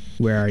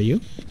 Where are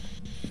you?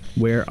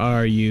 Where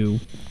are you?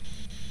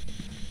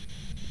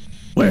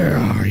 Where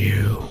are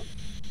you?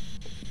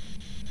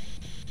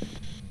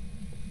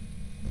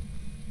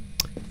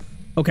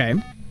 Okay.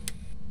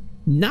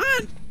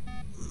 Not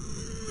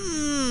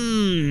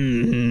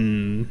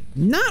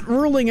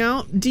ruling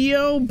out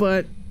Dio,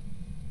 but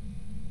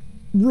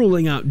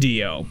ruling out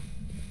Dio.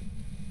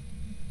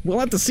 We'll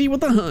have to see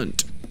with the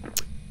hunt.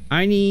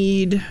 I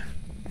need...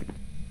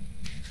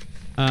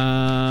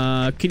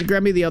 can you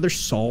grab me the other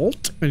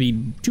salt? I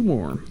need 2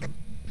 more.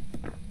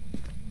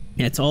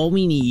 That's all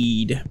we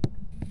need.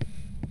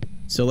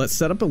 So let's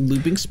set up a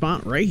looping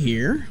spot right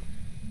here.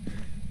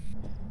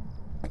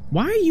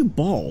 Why are you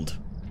bald?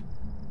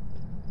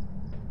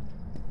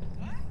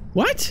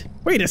 What?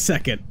 Wait a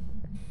second.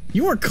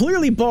 You are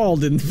clearly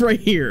bald in right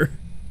here.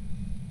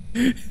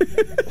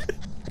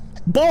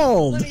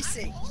 Bald. Let me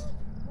see.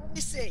 Let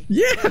me see.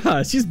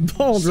 Yeah, she's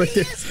bald right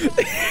there.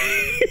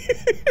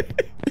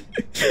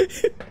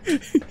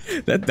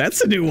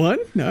 That's a new one.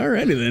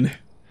 Alrighty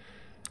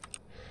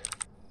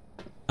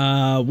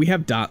then. We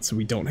have dots, so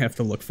we don't have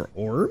to look for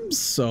orbs.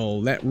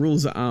 So that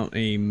rules out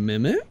a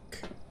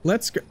mimic.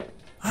 Let's go.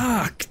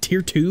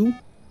 Tier 2.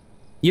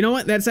 You know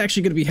what? That's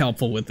actually going to be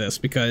helpful with this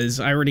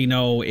because I already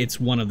know it's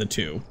one of the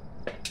 2.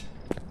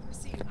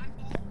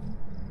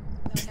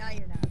 Now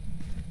you're not.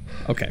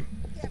 Okay.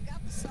 Yeah, I've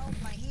got the salt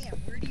in my hand.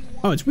 Where do you want?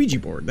 Oh, it's Ouija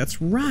board. That's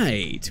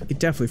right. We could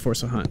definitely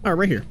force a hunt. Oh,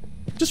 right here.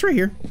 Just right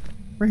here.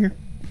 Right here.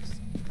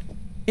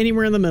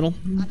 Anywhere in the middle.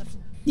 On the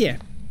floor. Yeah.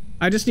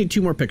 I just need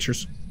 2 more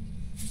pictures.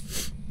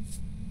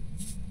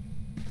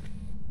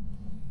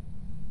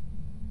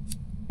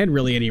 And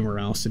really anywhere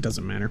else, it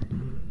doesn't matter.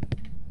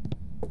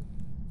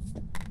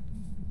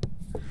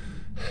 They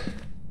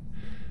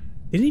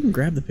didn't even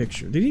grab the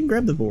picture. They didn't even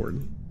grab the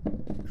board.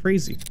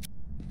 Crazy.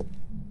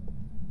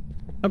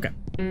 Okay.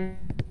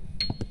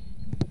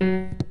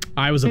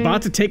 I was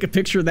about to take a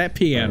picture of that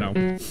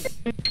piano.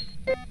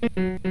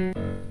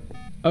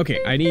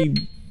 Okay, I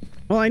need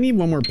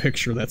one more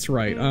picture, that's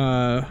right.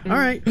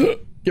 Alright.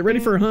 Get ready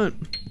for a hunt.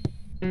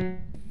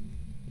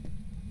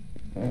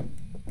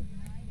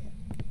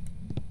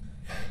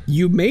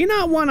 You may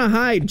not want to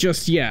hide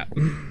just yet.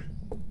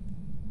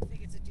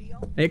 Think it's a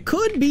deal? It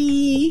could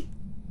be.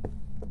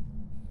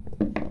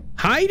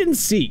 Hide and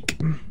seek.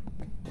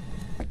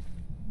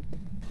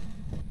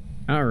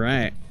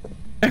 Alright.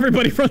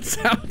 Everybody runs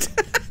out.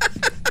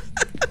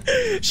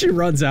 She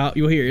runs out,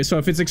 you'll hear. So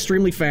if it's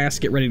extremely fast,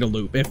 get ready to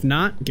loop. If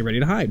not, get ready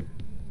to hide.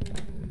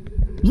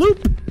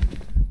 Loop!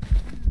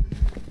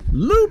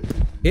 Loop!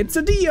 It's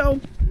a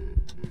Dio!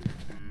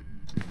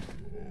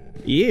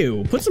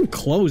 Ew, put some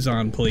clothes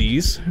on,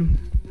 please.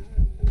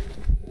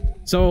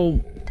 So,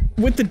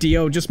 with the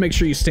Dio, just make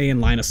sure you stay in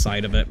line of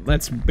sight of it.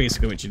 That's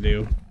basically what you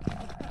do.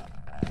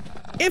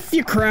 If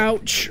you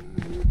crouch,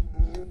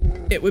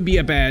 it would be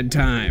a bad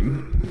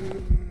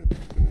time.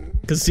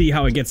 Cause see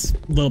how it gets a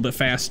little bit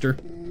faster?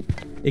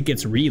 It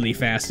gets really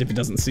fast if it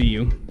doesn't see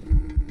you.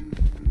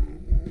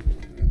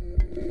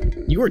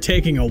 You were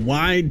taking a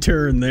wide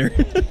turn there.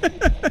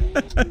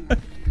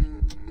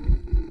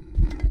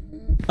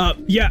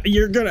 Yeah,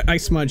 you're gonna, I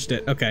smudged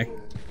it, okay.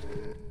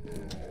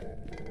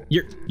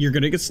 You're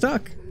gonna get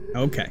stuck.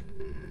 Okay.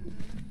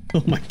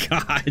 Oh my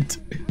god.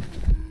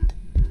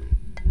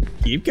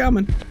 Keep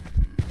coming.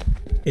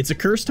 It's a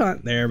cursed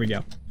hunt. There we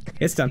go.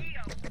 It's done.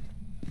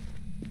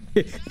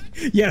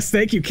 Yes,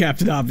 thank you,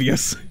 Captain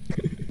Obvious.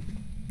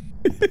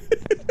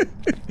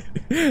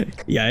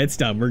 Yeah, it's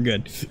done. We're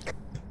good.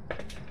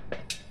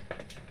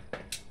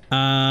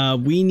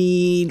 We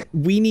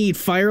need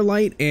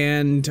firelight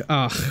and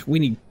we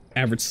need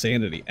average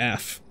sanity.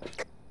 F.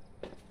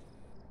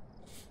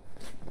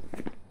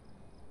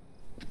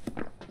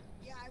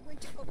 Yeah, I went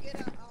to go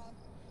get a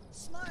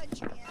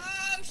smudge. And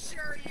Oh,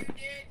 sure you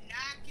did.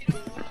 Knock it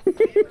off. I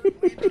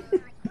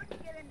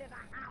couldn't get into the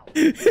house.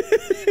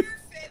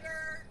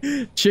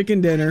 Fibber. Chicken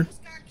dinner.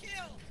 Almost got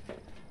killed.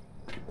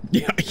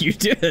 Yeah, you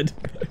did.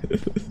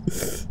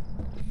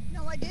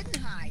 No, I didn't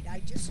hide.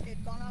 I just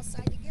had gone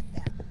outside to get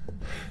that.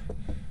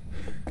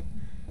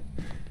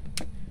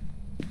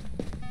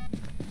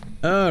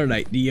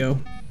 Alright, Dio.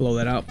 Blow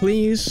that out,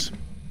 please.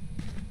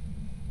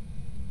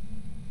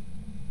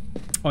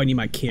 Oh, I need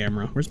my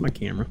camera. Where's my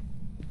camera?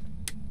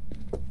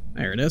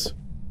 There it is. Oh,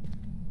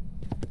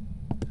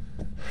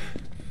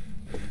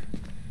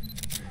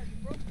 you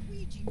broke the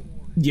Ouija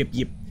board. Yep.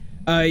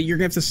 You're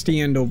gonna have to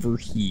stand over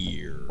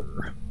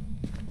here.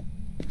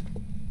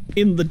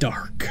 In the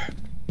dark.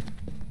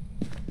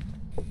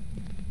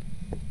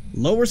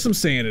 Lower some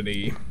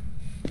sanity.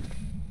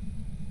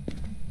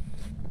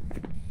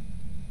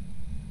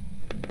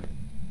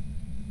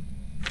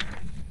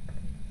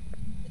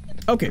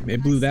 Okay,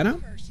 it blew that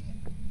out. She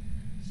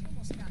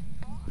almost got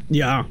caught.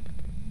 Yeah.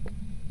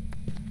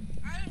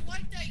 I don't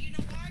like that. You know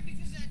why?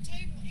 Because of that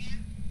table,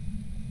 Aunt.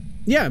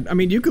 Yeah, I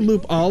mean, you could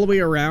loop all the way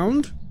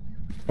around,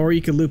 or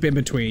you could loop in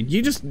between.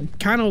 You just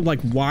kind of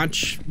like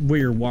watch where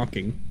you're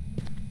walking.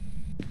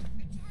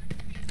 It's hard to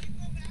make you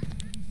go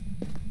backwards.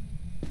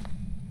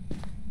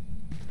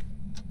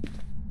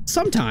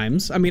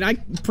 Sometimes. I mean, I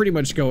pretty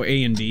much go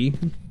A and D.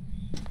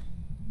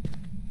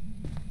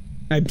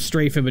 I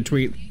strafe in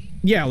between.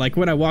 Yeah, like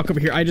when I walk over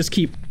here, I just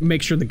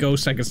make sure the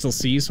ghost I can still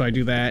see, so I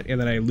do that,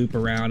 and then I loop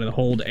around and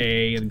hold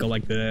A and go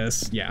like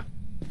this. Yeah.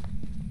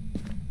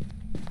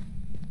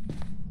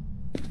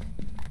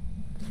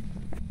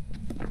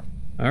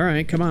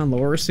 Alright, come on,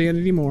 lower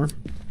sanity more.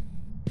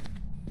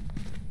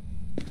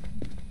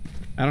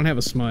 I don't have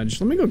a smudge.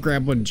 Let me go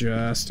grab one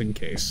just in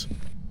case.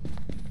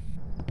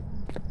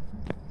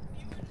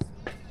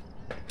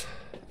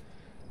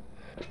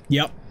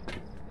 Yep.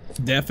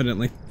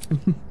 Definitely.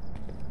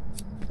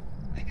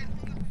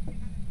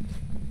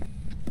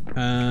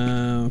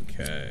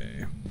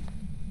 Okay.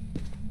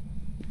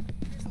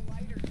 There's a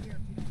lighter here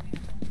if you don't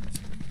have one.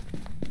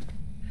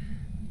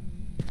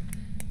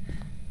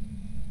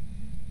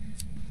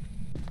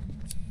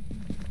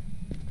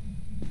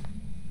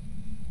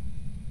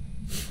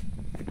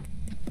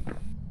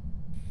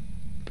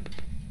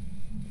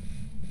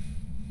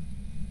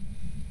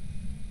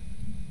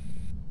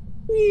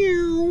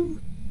 Meow.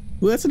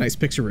 Ooh, that's a nice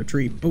picture of a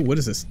tree. Oh, what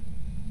is this?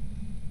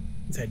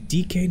 Is that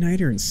DK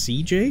Niter and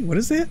CJ? What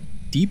is that?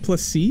 D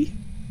plus C?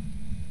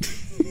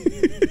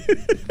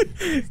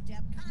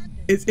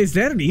 Is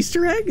that an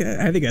Easter egg?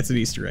 I think that's an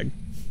Easter egg.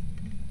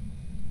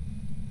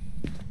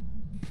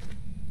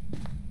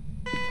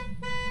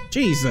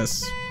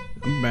 Jesus.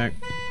 I'm back.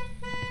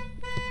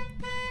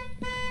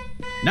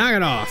 Knock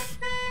it off.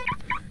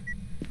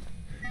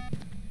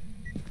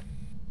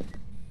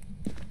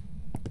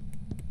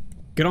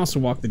 You can also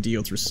walk the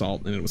deal through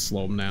salt and it will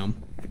slow them down.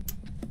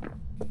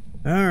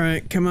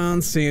 Alright, come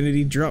on,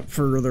 sanity. Drop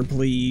further,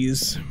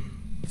 please.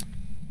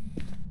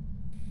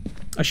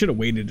 I should have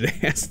waited to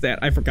ask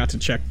that. I forgot to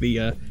check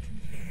the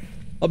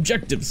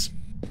objectives.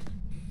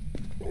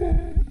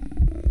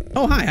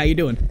 Oh, hi, how you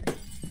doing?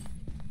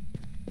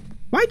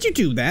 Why'd you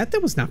do that?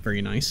 That was not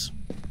very nice.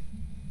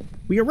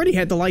 We already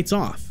had the lights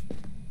off.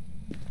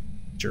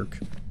 Jerk.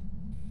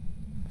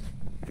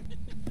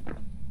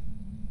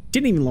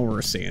 Didn't even lower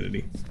our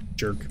sanity.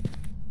 Jerk.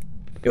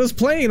 It was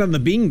playing on the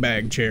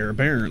beanbag chair,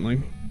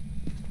 apparently.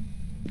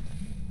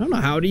 I don't know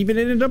how it even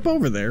ended up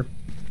over there.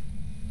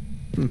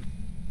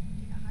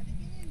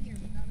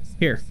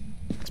 Here.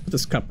 Let's put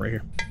this cup right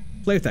here.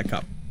 Play with that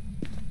cup.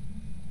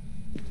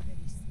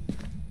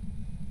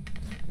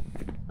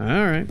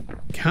 Alright.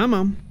 Come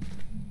on.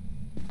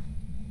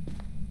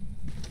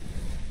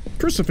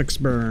 Crucifix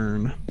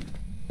burn.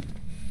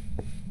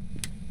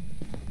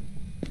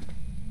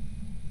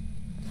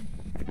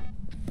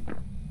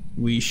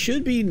 We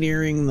should be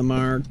nearing the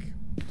mark.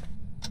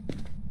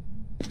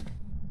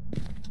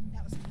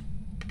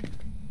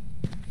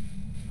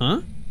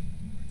 Huh?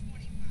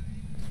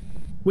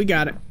 We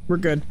got it. We're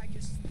good.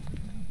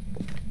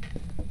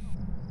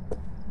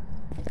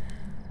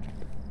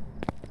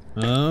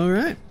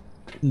 Alright.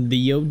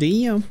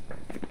 V.O.D.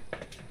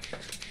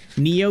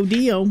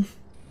 Neo-Dio.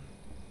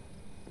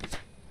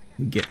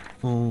 Get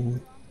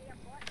on.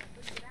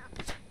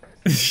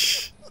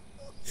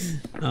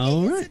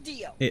 Alright.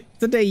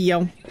 It's a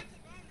Dio.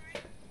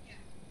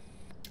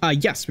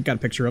 Yes, we got a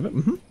picture of it.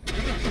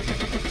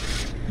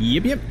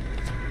 Yep.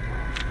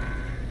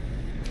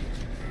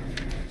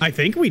 I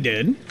think we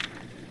did.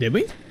 Did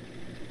we?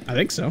 I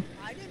think so.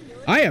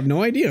 I have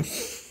no idea.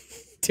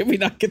 Did we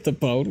not get the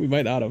bone? We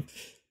might not have.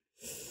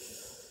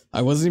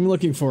 I wasn't even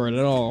looking for it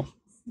at all.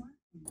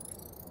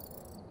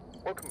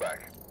 Welcome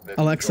back.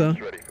 Alexa,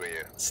 Ready for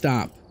you.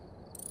 stop.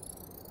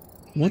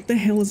 What the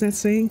hell is that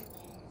saying?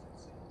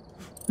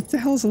 What the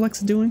hell is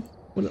Alexa doing?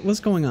 What's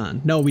going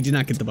on? No, we did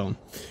not get the bone.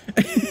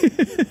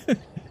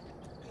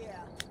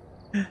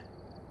 Yeah.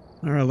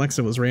 Our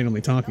Alexa was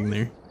randomly talking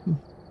there. You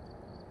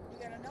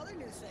got another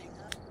new thing,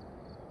 huh?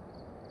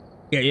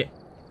 Yeah.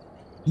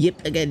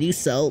 Yep, I got new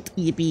salt.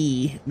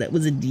 Yippee. That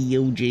was a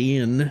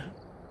Diogen.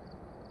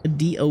 A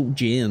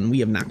Diogen. We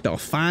have knocked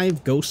off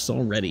 5 ghosts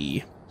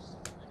already.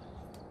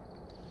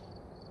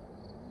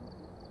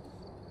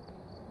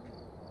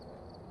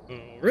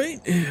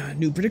 Alright,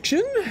 new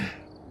prediction.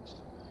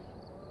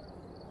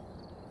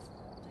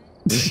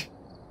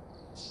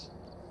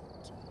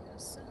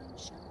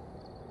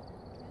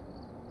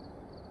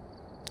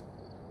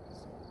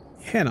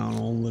 Head on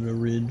over to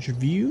Ridge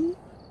View.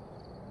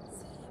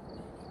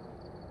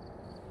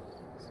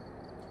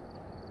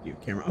 View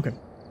camera, okay.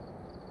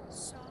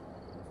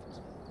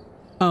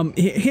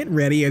 Hit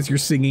ready as you're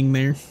singing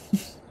there.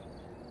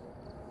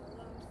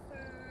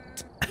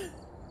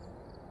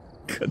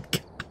 Good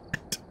God.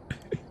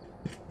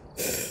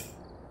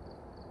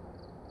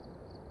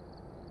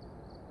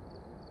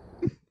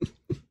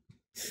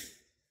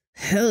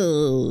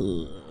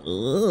 Oh,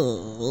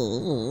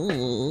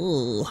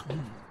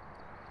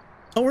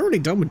 we're already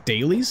done with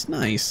dailies?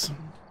 Nice.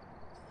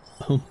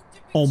 Oh,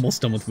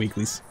 almost done with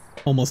weeklies.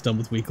 Almost done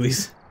with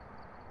weeklies.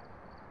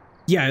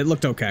 Yeah, it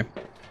looked okay.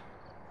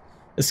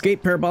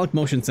 Escape parabolic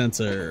motion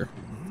sensor.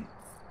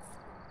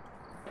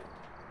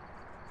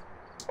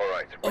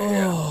 Alright,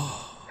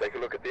 take a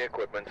look at the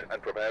equipment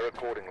and prepare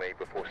accordingly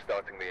before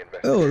starting the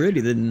investigation.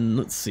 Alrighty then,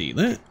 let's see.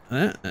 That,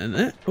 and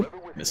that. Oh,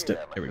 missed it.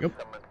 There we go.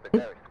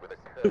 Oh.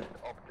 Oh.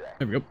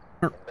 There we go.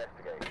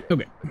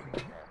 Okay.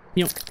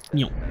 Nyum.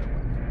 Nyum.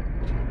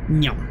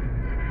 Nyum.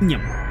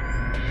 Nyum.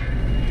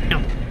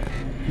 Nyum.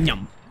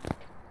 Nyum.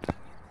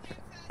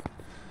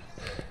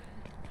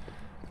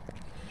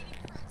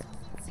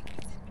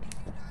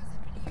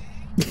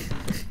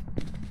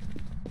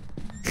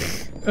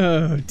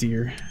 Oh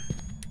dear.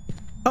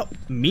 Oh,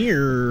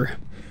 mirror.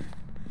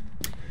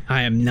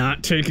 I am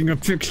not taking a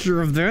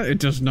picture of that. It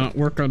does not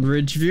work on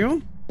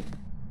Ridgeview.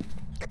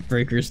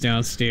 Breakers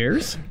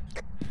downstairs.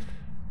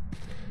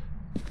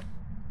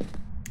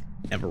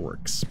 Never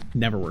works.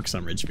 Never works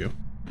on Ridgeview.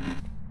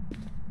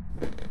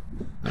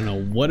 I don't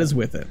know what is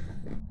with it.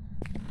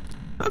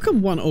 How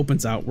come one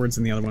opens outwards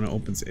and the other one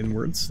opens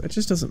inwards? That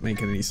just doesn't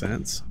make any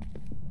sense.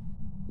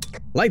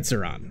 Lights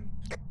are on.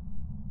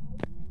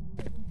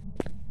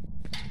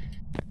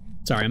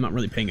 Sorry, I'm not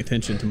really paying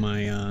attention to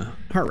my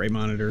heart rate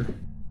monitor.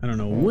 I don't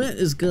know what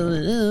is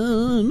going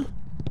on.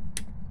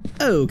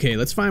 Okay,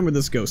 let's find where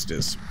this ghost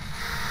is.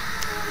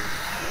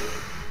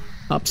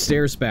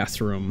 Upstairs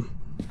bathroom.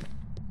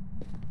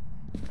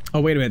 Oh,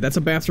 wait a minute. That's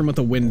a bathroom with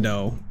a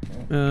window.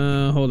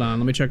 Hold on.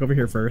 Let me check over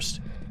here first.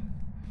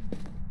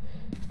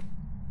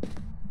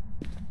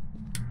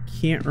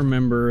 Can't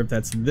remember if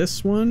that's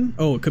this one.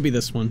 Oh, it could be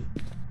this one.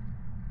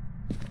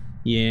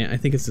 Yeah, I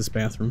think it's this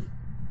bathroom.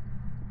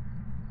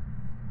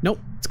 Nope,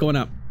 it's going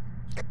up.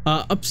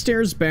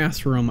 Upstairs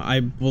bathroom. I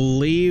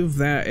believe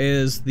that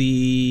is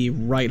the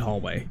right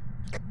hallway.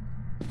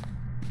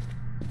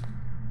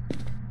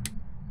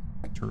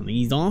 Turn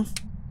these off.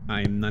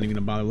 I'm not even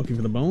gonna bother looking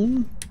for the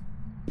bone.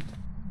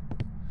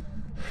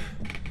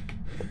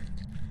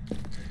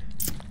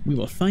 We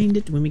will find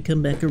it when we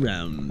come back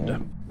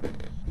around.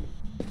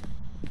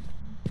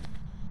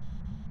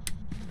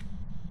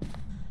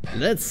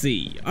 Let's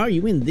see. Are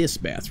you in this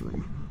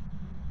bathroom?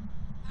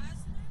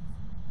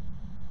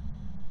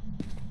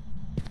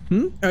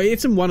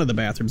 It's in one of the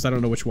bathrooms. I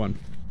don't know which one.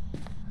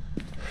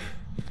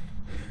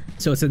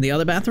 So it's in the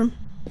other bathroom?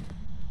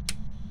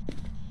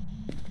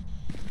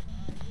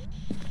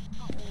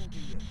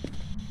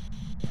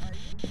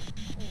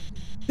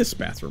 This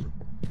bathroom.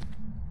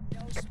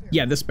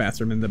 Yeah, this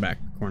bathroom in the back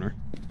corner.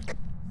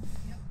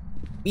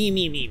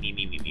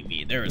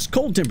 Me. There's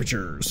cold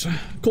temperatures.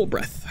 Cold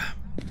breath.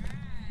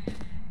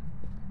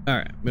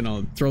 Alright, I'm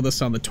gonna throw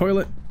this on the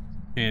toilet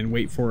and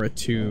wait for it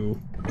to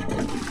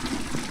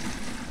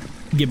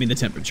give me the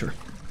temperature.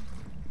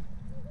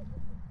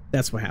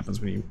 That's what happens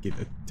when you get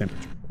the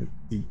temperature.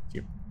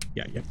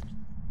 Yeah.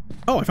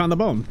 Oh, I found the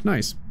bone.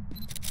 Nice.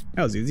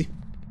 That was easy.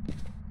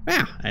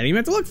 Ah, I didn't even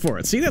have to look for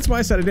it. See, that's why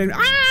I said I didn't.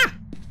 Ah!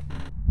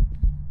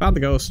 Found the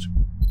ghost.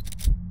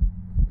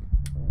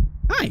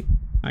 Hi.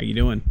 How you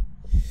doing?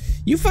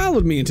 You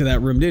followed me into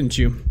that room, didn't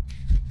you?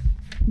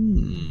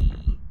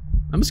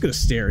 I'm just gonna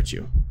stare at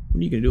you. What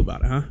are you gonna do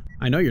about it, huh?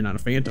 I know you're not a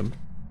phantom.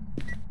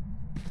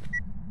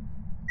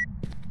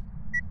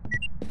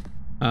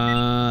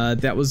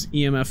 That was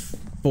EMF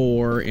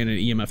 4 and an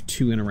EMF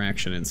 2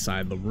 interaction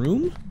inside the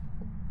room.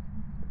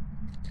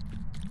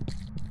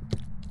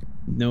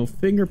 No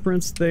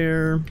fingerprints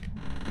there.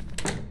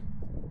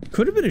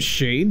 Could have been a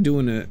shade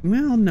doing it.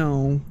 Well,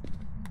 no.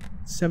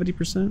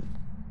 70%?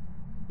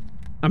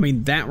 I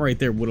mean, that right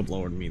there would have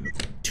lowered me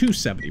to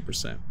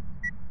 70%.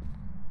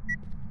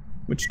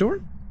 Which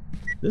door?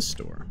 This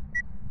door.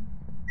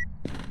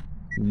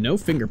 No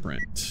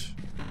fingerprint.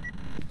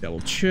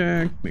 Double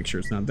check. Make sure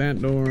it's not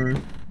that door.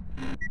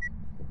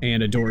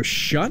 And a door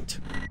shut.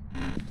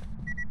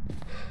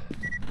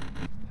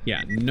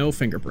 Yeah, no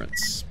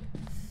fingerprints.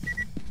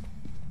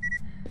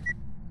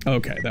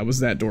 Okay, that was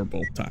that door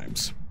both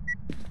times.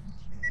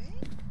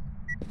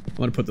 I'm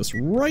gonna put this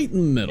right in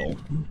the middle.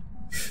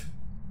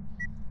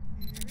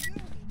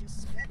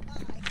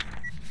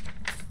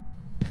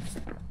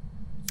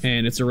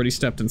 And it's already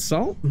stepped in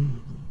salt.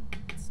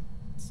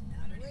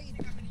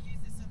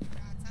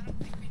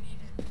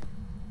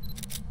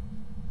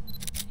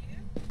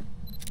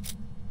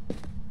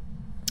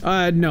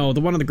 No,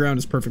 the one on the ground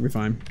is perfectly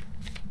fine.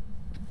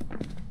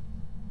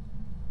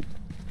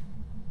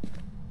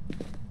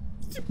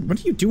 What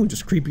are you doing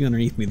just creeping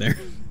underneath me there?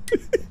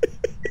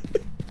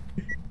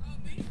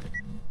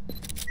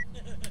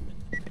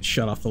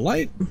 Shut off the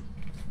light.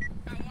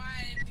 I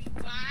wanted to be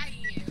by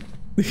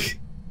you.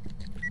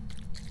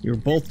 You're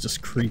both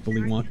just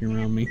creepily walking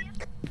around me.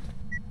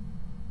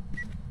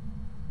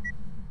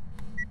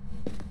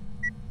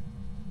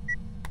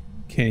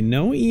 Okay,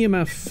 no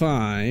EMF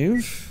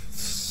 5.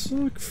 Let's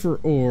look for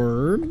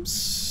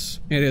orbs.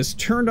 It has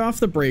turned off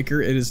the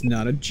breaker. It is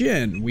not a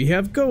gen. We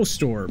have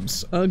ghost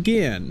orbs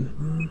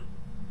again.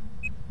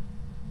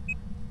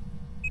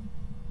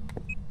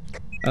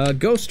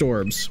 Ghost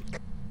orbs.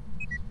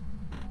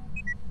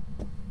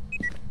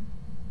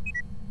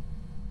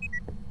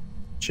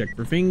 Check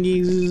for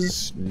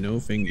fingies. No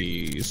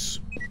fingies.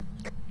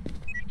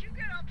 Did you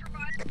get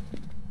ultraviolet?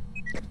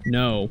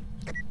 No.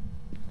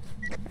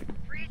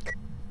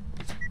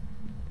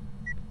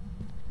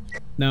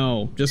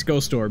 No, just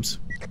ghost orbs.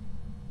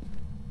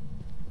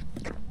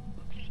 Okay,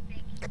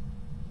 thank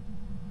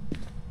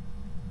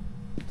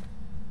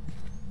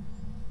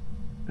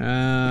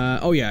you.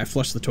 Oh yeah, I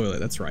flushed the toilet,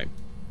 that's right.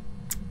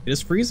 It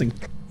is freezing.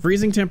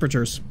 Freezing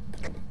temperatures.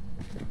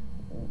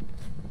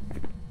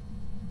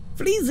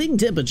 Freezing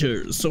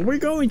temperatures. So we're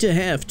going to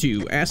have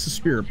to ask the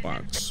spirit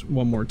box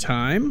one more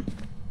time.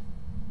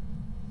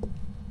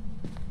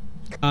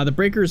 The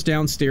breaker is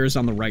downstairs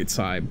on the right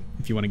side,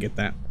 if you want to get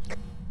that.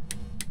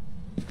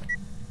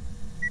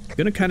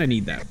 Gonna kind of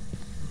need that.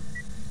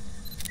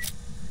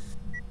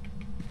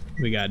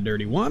 We got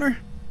dirty water.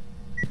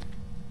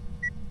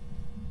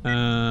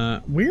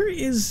 Where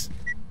is...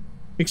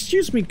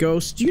 Excuse me,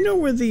 ghost. Do you know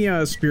where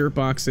the spirit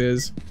box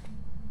is?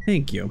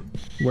 Thank you.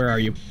 Where are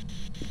you?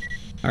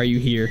 Are you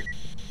here?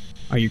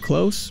 Are you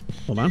close?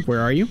 Hold on. Where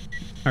are you?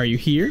 Are you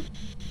here?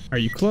 Are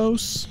you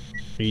close?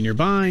 Are you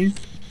nearby?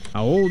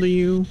 How old are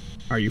you?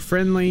 Are you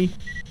friendly?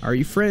 Are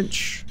you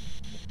French?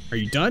 Are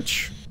you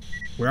Dutch?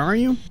 Where are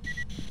you?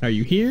 Are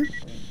you here?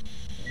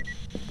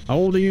 How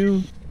old are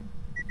you?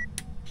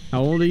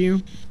 How old are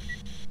you?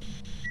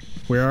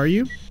 Where are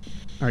you?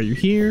 Are you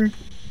here?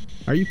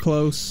 Are you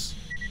close?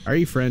 Are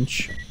you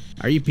French?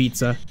 Are you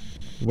pizza?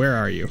 Where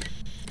are you?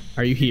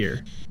 Are you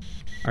here?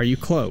 Are you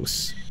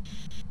close?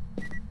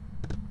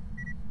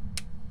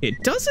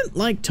 It doesn't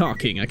like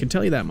talking, I can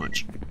tell you that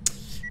much.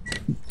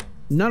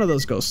 None of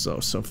those ghosts though,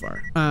 so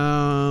far.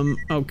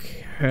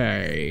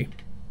 Okay.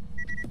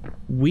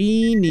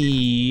 We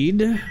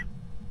need...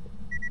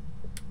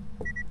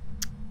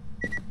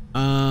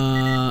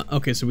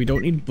 okay, so we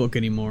don't need book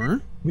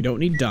anymore. We don't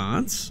need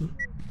dots.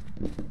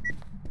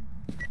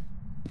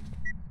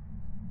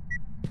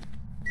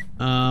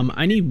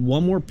 I need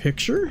one more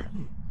picture.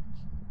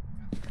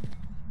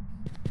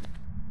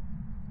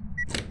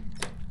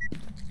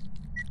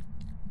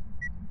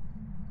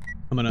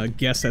 I'm gonna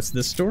guess that's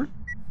this door.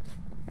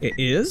 It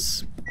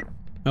is.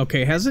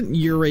 Okay, hasn't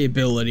Ure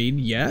abilitied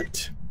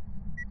yet.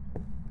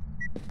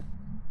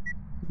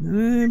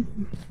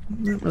 I'm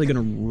not really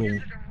gonna rule.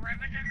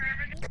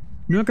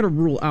 I'm not gonna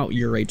rule out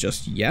Ure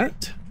just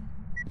yet.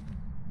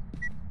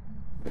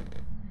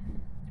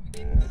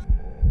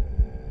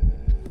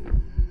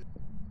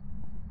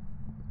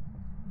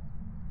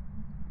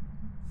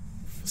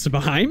 Is it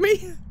behind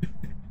me?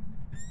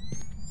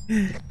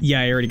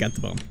 Yeah, I already got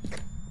the bone.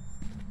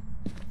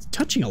 It's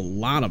touching a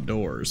lot of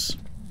doors.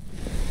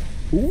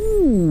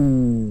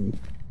 Ooh.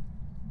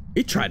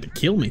 It tried to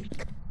kill me.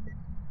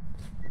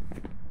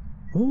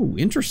 Oh,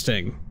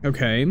 interesting.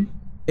 Okay.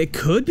 It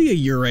could be a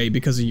Ure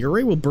because a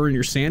Ure will burn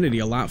your sanity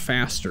a lot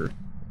faster.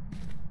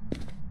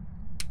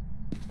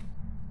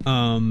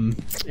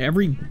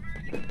 Every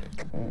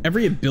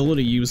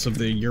ability use of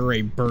the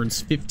Ure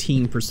burns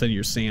 15% of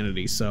your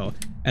sanity, so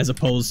as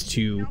opposed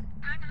to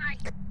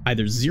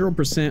either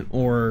 0%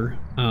 or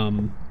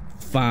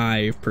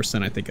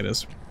 5%, I think it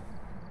is.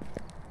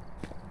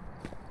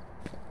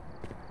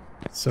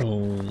 So,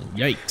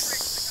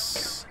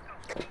 yikes.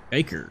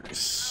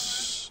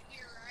 Yikers.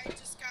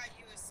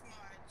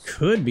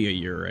 Could be a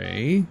Ure.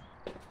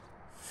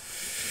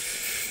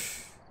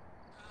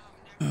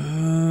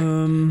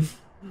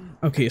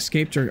 Okay,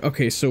 escape during.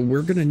 Okay, so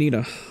we're gonna need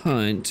a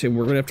hunt, and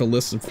we're gonna have to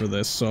listen for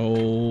this.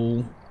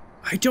 So,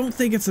 I don't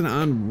think it's an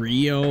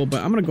Onryo,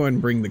 but I'm gonna go ahead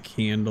and bring the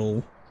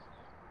candle.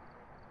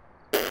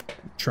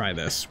 Try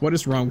this. What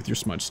is wrong with your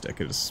smudge stick?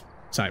 It is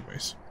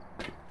sideways.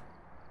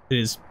 It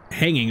is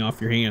hanging off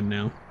your hand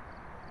now.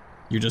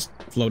 You're just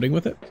floating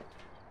with it?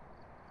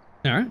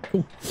 Alright,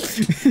 cool.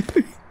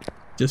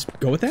 Just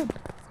go with that.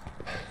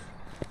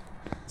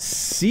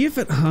 See if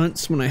it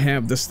hunts when I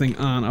have this thing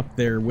on up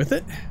there with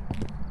it.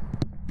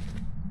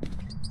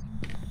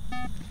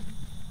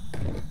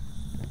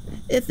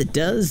 If it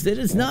does, then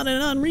it's not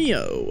an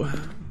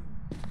Onryo.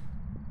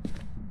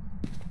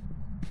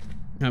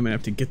 I'm gonna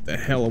have to get the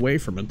hell away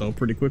from it though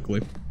pretty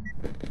quickly.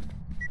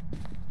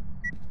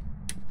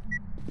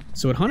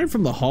 So it hunted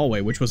from the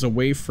hallway, which was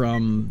away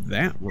from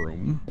that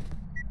room.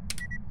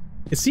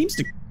 It seems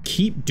to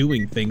keep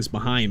doing things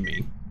behind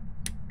me.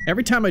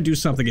 Every time I do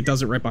something, it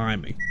does it right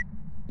behind me.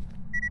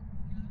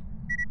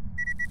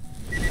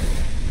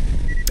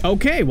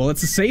 Okay, well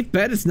it's a safe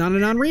bet. It's not an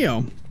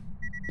Onryo.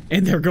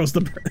 And there goes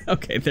the...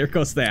 Okay, there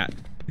goes that.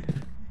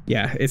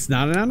 Yeah, it's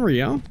not an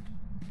Onryo.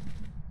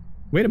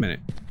 Wait a minute.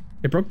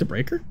 It broke the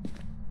breaker?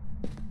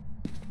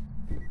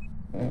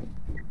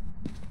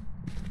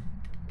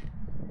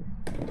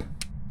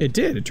 It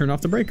did. It turned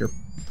off the breaker.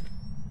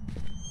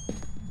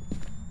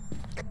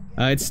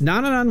 It's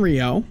not an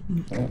Onryo.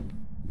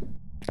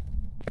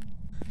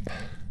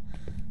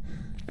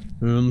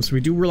 So we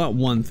do rule out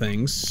one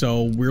thing.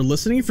 So we're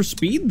listening for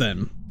speed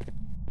then.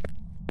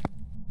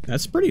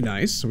 That's pretty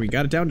nice. So we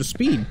got it down to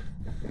speed.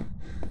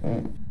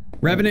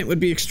 Revenant would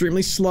be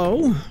extremely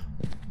slow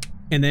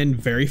and then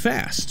very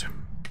fast.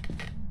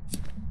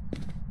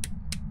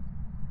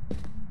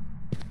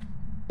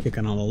 Kick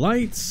on all the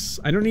lights.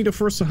 I don't need to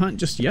force a hunt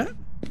just yet.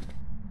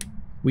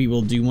 We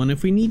will do one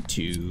if we need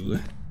to.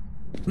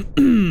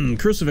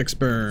 Crucifix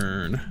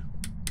burn.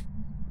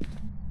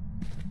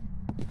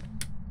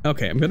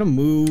 Okay, I'm gonna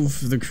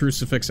move the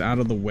crucifix out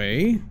of the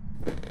way.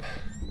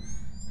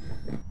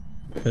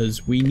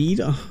 Because we need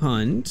a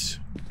hunt,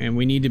 and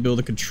we need to be able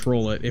to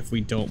control it if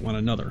we don't want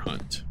another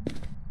hunt.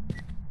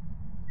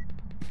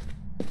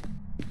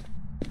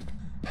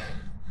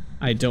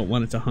 I don't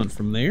want it to hunt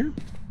from there.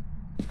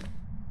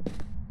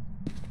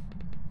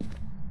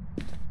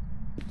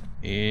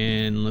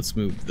 And let's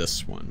move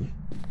this one.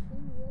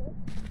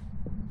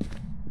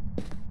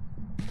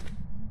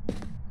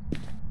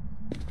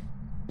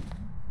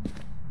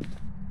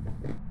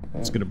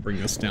 Just gonna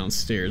bring this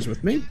downstairs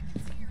with me.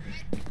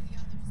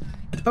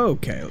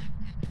 Okay.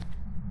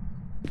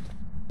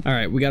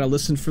 Alright, we gotta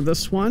listen for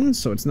this one,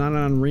 so it's not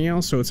on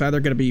Onryo, so it's either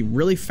gonna be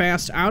really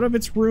fast out of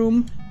its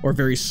room, or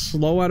very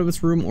slow out of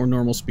its room, or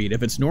normal speed.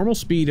 If it's normal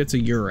speed, it's a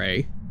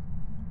Ure.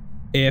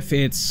 If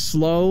it's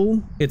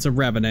slow, it's a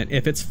Revenant.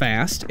 If it's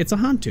fast, it's a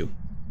Hantu.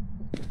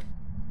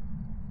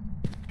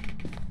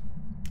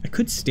 I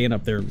could stand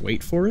up there and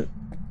wait for it.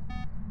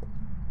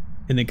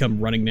 And then come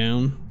running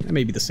down. That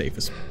may be the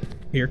safest.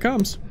 Here it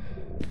comes.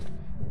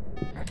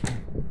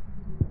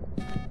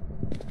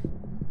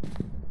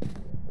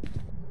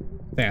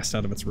 Fast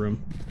out of its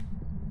room.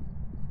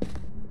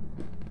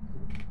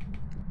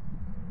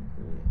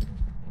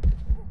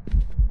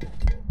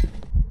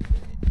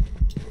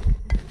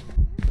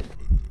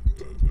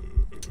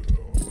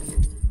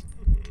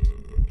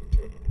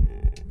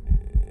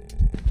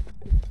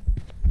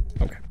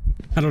 Okay.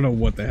 I don't know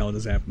what the hell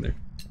just happened there.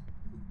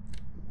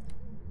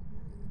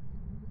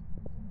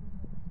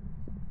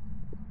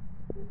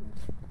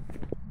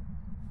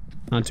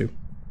 On to.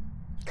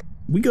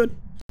 We good.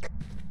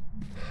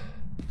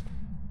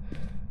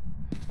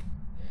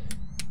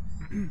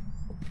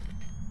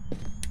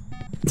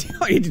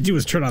 All you had to do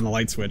was turn on the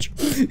light switch.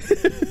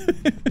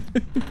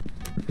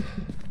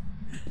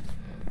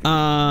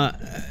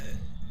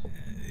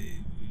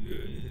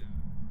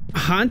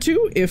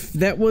 Hantu, if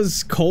that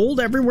was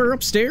cold everywhere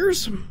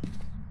upstairs.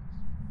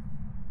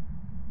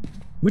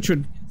 Which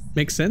would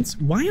make sense.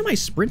 Why am I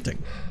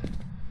sprinting?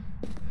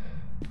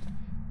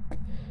 What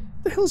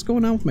the hell's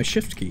going on with my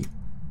shift key?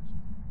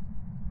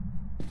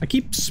 I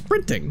keep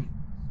sprinting.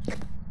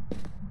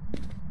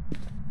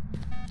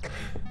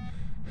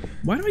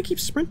 Why do I keep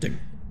sprinting?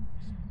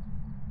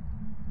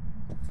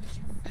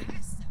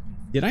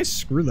 Did I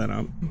screw that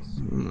up?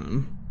 Hold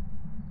on.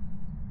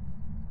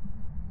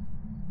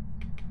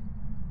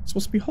 It's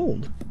supposed to be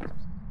hold.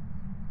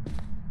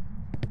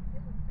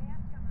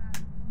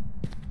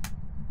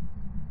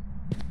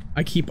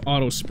 I keep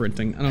auto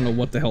sprinting. I don't know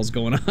what the hell's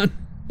going on.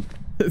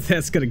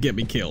 That's gonna get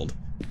me killed.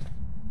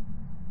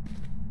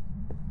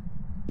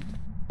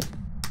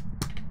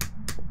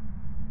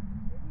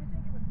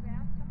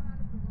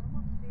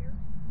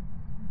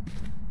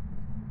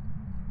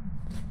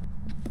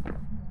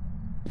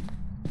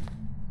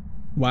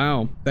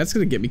 Wow, that's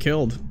gonna get me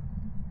killed.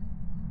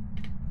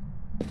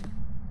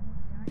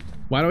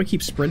 Why do I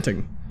keep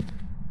sprinting?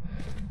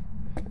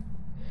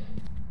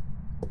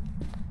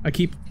 I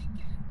keep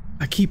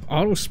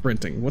auto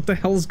sprinting. What the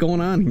hell is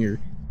going on here?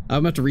 I'm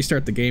gonna have to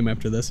restart the game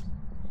after this.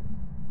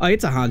 Oh,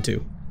 it's a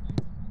Hantu.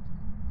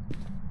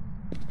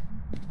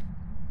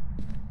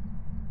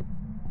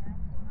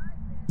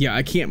 Yeah,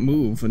 I can't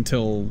move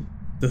until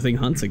the thing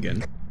hunts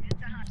again.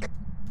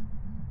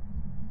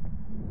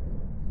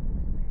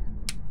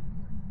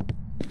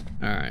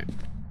 Alright.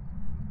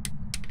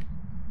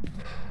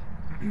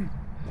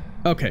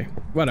 Okay,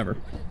 whatever.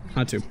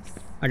 Hantu.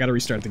 I gotta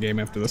restart the game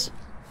after this.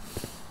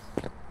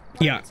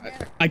 Yeah,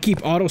 I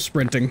keep auto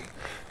sprinting.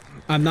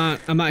 I'm not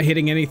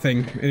hitting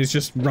anything. It's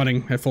just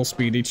running at full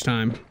speed each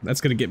time.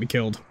 That's gonna get me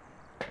killed.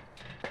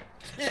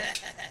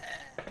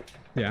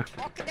 Yeah.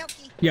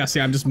 Yeah, see,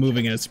 I'm just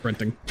moving and it's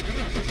sprinting.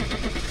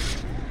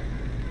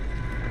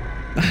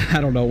 I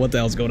don't know what the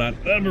hell's going on.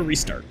 I'm gonna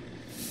restart.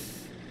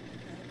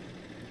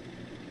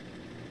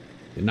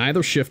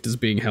 Neither shift is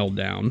being held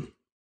down.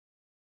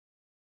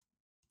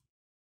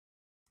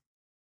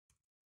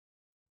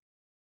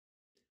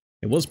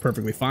 It was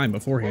perfectly fine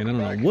beforehand. I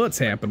don't know what's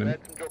happening.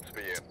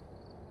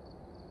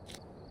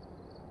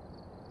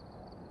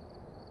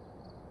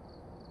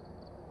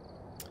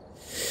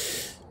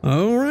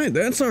 Alright,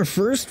 that's our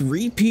first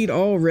repeat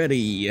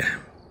already.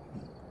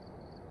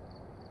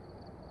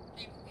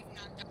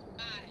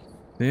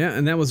 Yeah,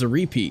 and that was a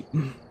repeat.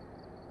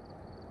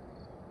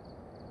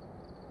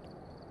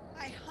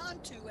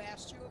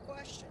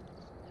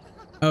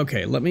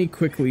 Okay, let me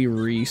quickly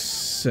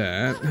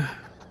reset.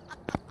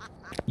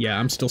 Yeah,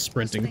 I'm still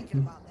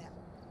sprinting.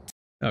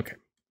 Okay,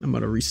 I'm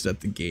gonna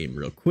reset the game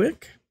real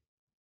quick.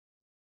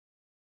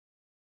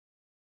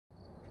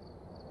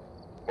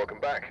 Welcome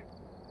back.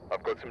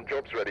 I've got some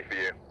jobs ready for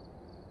you.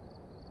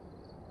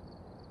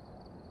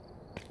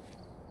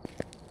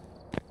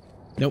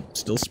 Nope,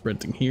 still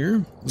sprinting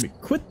here. Let me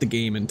quit the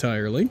game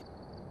entirely.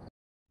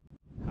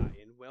 Hi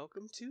and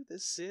welcome to the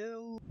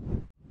Sill.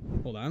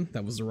 Hold on,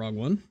 that was the wrong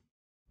one.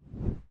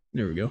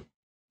 There we go.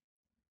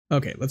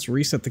 Okay, let's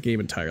reset the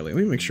game entirely.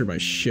 Let me make sure my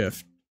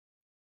shift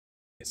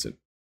isn't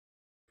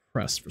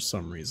pressed for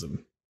some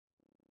reason.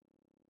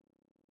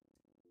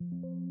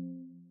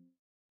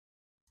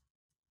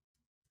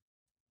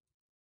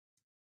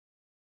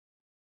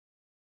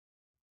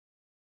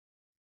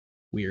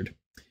 Weird.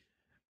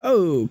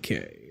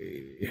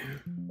 Okay.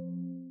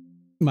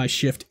 My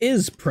shift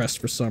is pressed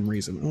for some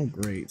reason. Oh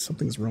great,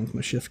 something's wrong with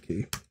my shift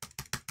key.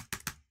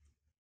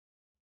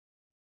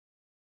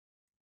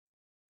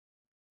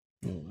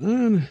 Hold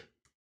on.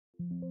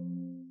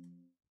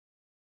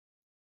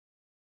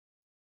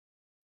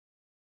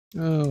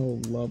 Oh,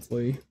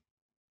 lovely.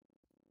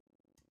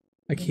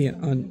 I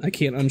can't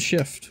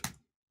unshift.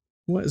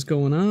 What is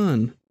going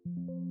on?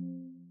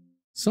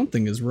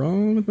 Something is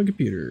wrong with my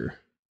computer.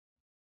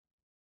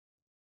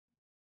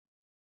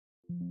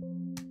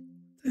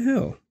 What the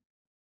hell?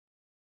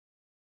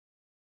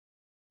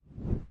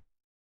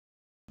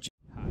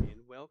 Hi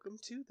and welcome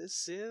to the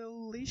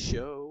Silly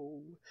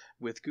Show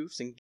with Goofs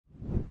and...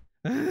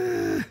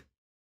 Ah,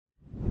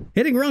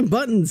 hitting wrong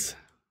buttons.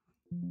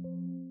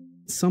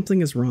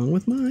 Something is wrong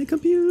with my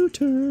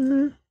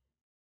computer.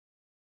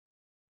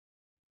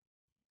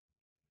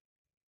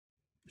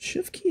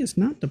 Shift key is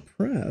not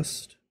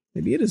depressed.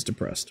 Maybe it is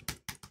depressed.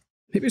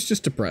 Maybe it's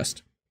just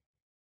depressed.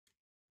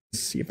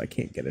 Let's see if I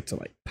can't get it to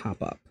like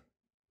pop up.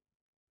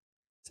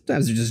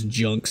 Sometimes there's just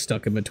junk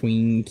stuck in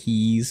between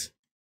keys.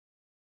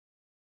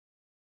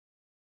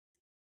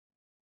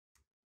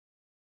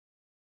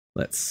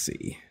 Let's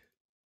see.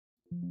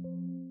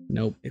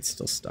 Nope, it's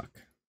still stuck.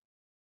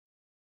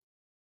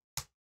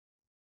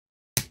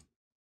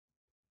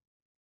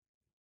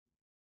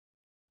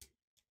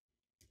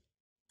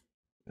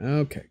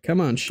 Okay, come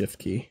on, shift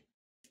key.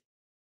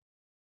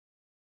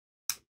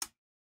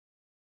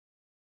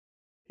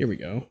 Here we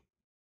go.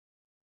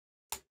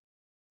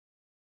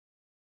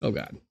 Oh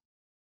god.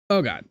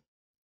 Oh god.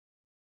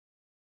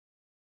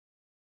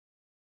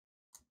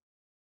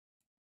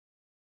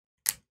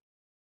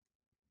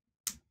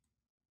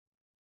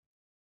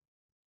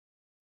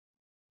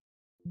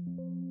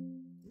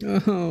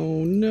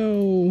 Oh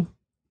no.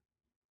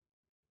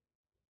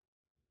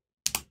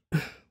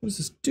 What is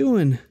this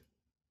doing?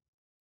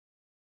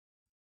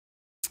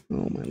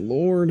 Oh my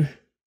lord.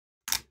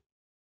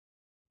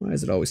 Why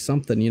is it always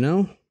something, you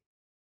know?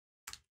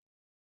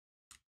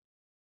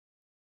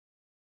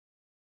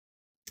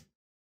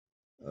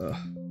 Ugh.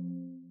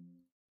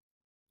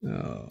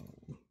 Oh.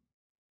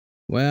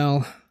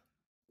 Well.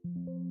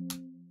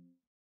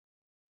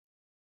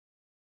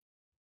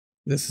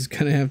 This is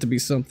gonna have to be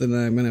something that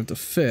I'm gonna have to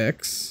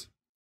fix.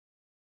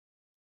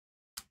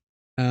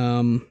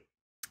 I'm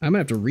gonna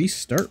have to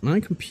restart my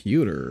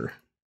computer.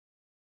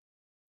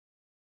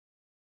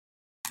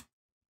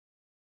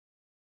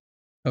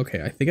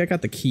 Okay, I think I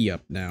got the key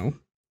up now.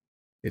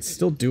 It's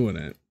still doing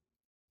it.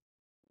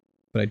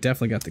 But I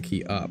definitely got the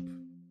key up.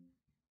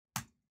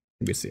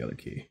 Maybe it's the other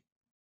key.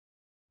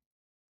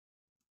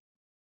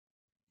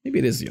 Maybe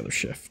it is the other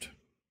shift.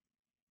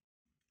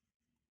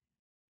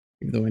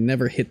 Even though I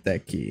never hit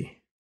that key.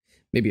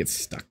 Maybe it's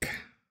stuck.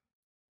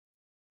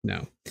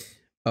 No.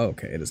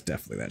 Okay, it is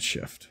definitely that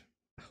shift.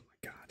 Oh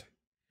my god.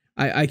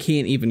 I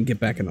can't even get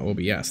back into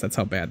OBS. That's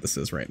how bad this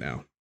is right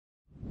now.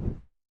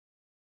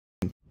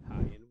 Hi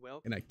and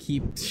welcome. And I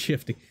keep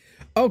shifting.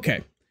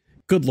 Okay.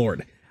 Good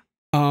lord.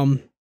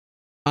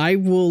 I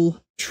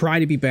will try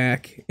to be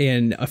back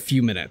in a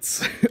few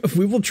minutes.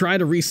 We will try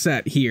to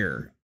reset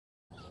here.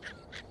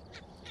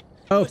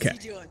 Okay.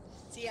 What's he doing?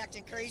 Is he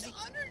acting crazy?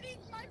 Underneath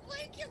my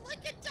blanket like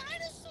a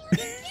dinosaur. I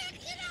can't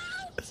get out.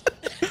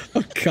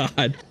 Oh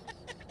god.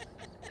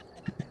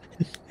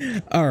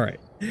 Alright.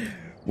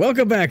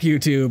 Welcome back,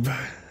 YouTube.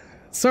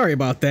 Sorry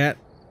about that.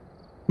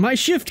 My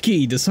shift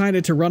key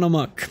decided to run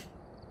amok.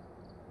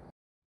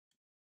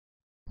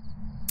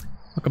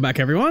 Welcome back,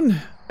 everyone. I'm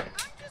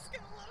just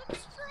gonna let him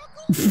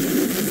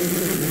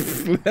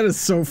struggle. That is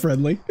so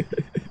friendly.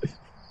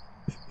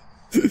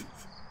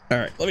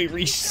 Alright, let me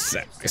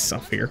reset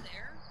myself here.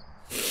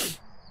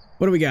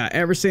 What do we got?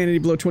 Average sanity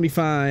below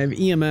 25,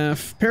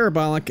 EMF,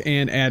 parabolic,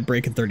 and ad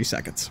break in 30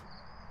 seconds.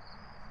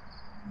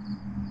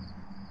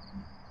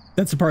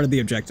 That's a part of the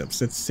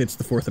objectives. It's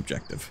the fourth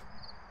objective.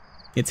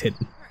 It's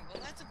hidden. Alright,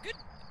 well that's a good.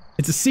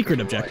 It's a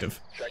secret objective.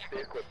 Check the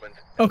equipment.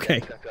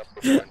 Okay.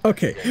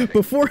 Okay.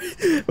 Before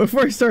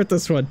I start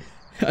this one,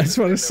 I just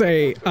want to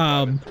say,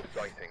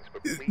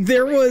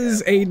 there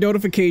was a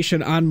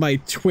notification on my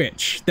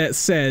Twitch that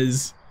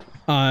says,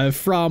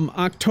 from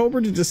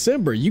October to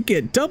December, you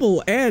get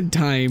double ad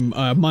time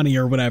money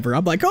or whatever.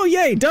 I'm like, oh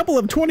yay, double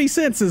of 20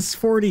 cents is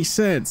 40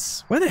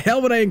 cents. Why the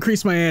hell would I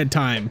increase my ad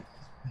time?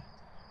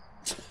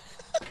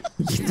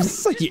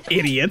 It's like, you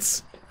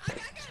idiots. I got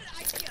an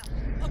idea.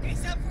 Okay,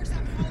 so first off,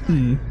 hold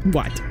on.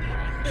 What?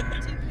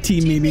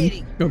 Team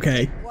meeting?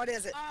 Okay. What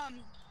is it?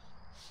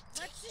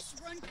 Let's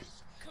just run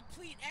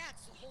complete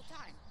ads the whole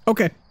time.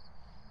 Okay.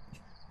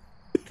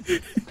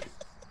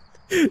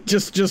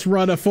 just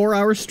run a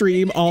 4-hour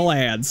stream, all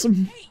ads.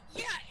 Hey,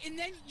 yeah, and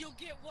then you'll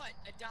get what?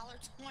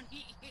 $1.20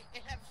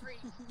 every.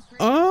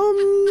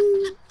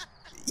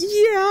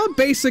 Yeah,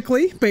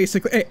 basically.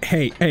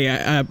 Hey,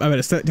 I'm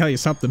gonna tell you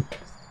something.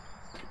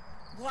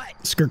 What?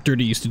 Skirk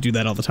Dirty used to do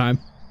that all the time.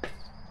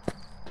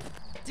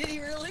 Did he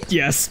really?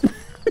 Yes.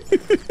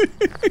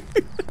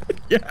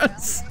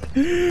 Yes.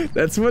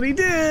 That's what he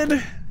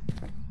did.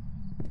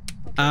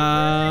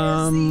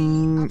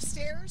 Upstairs?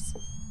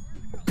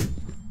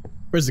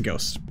 Where's the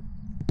ghost?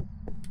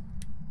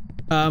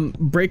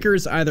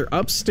 Breaker's either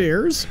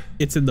upstairs,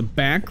 it's in the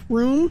back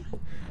room,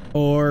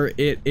 or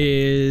it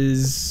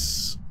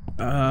is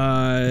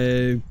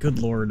good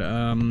lord.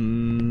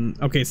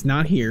 Okay, it's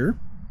not here.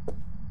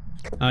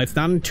 It's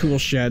not in the tool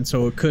shed,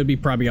 so it could be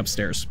probably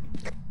upstairs.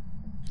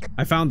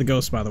 I found the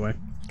ghost, by the way.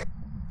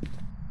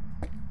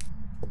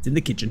 It's in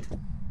the kitchen.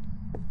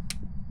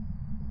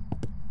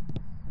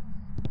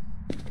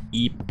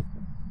 Eep.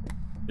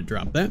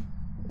 Drop that.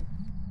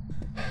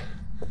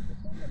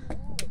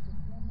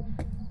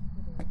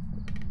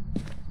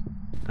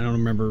 I don't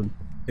remember.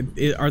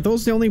 Are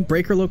those the only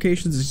breaker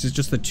locations? Is it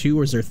just the 2,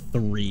 or is there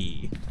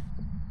 3?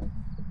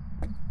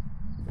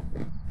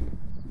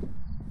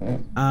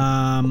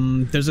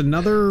 There's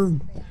another.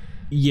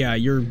 Yeah,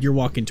 you're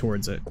walking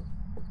towards it.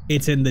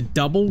 It's in the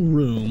double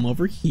room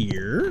over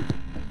here,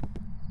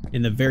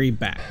 in the very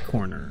back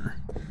corner.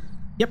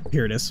 Yep,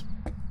 here it is.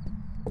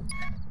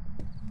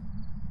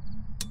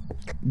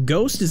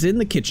 Ghost is in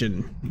the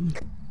kitchen.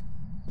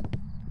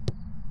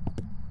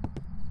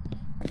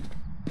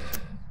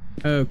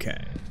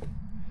 Okay.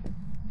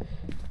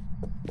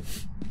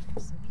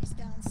 So he's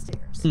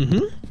downstairs.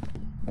 Mm-hmm.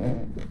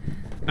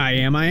 I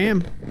am.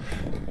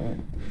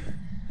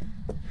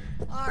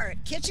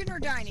 Alright, kitchen or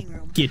dining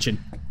room? Kitchen.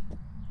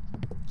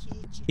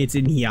 Kitchen. It's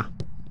in here.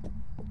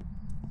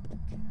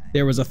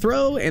 There was a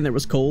throw and there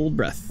was cold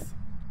breath.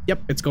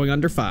 Yep, it's going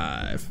under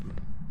 5.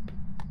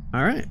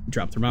 Alright,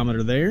 drop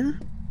thermometer there.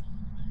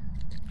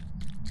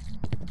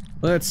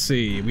 Let's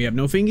see, we have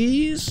no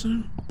fingies.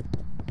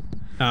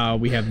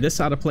 We have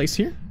this out of place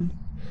here.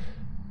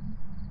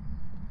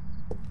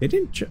 They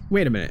didn't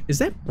wait a minute, is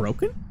that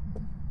broken?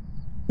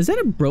 Is that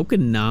a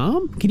broken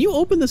knob? Can you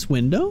open this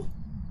window?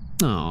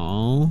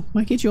 Oh,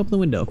 why can't you open the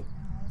window?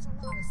 There's a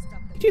lot of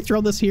stuff that Can you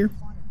throw this here?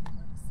 fun if you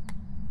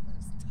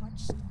let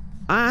us touch.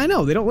 I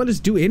know, they don't let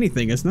us do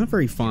anything. It's not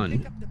very Pick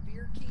fun. up the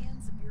beer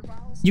cans, the beer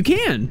bottles. You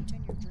can.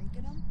 Pretend you're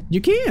drinking them. You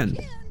can. You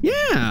can.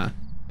 Yeah.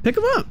 Pick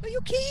them up. But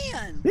you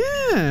can.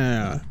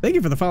 Yeah. Thank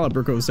you for the follow,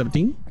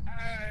 Broco17.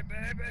 Hey,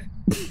 baby.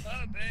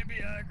 Oh,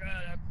 baby, I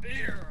got a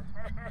beer.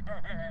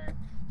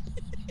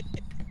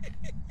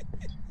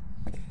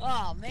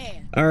 Oh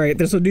man. All right,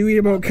 there's a new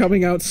emote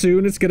coming out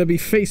soon. It's gonna be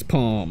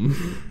facepalm.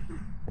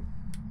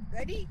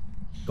 Ready?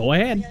 Go I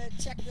ahead. gotta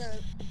check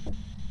the.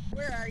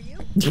 Where are you?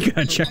 You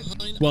gotta check.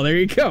 Well, there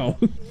you go.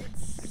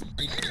 It's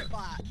spirit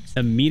box.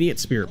 Immediate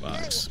spirit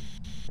box.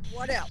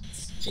 What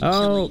else?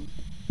 Oh,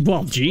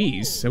 well,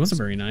 geez, that wasn't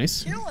very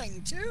nice.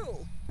 Killing too.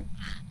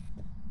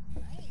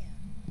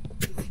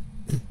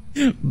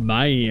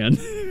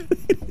 Man.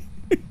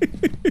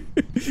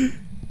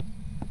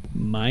 Man.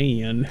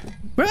 Man.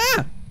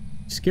 Ah!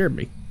 You scared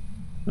me.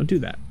 Don't do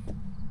that.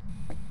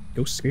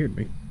 Ghost scared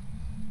me.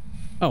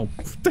 Oh,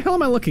 what the hell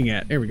am I looking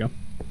at? There we go.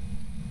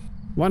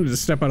 Wanted to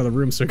step out of the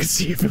room so I could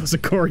see if it was a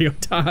Choreo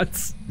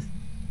Tots.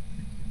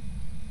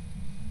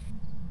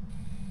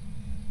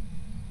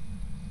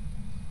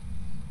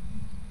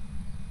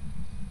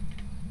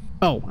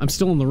 Oh, I'm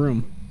still in the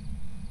room.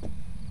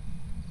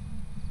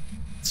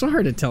 It's so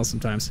hard to tell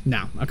sometimes.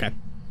 No, okay.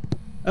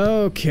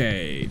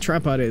 Okay,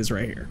 tripod is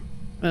right here.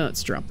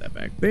 Let's drop that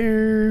back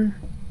there.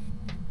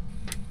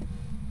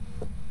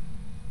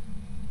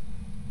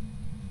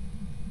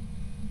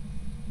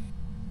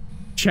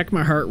 Check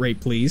my heart rate,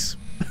 please.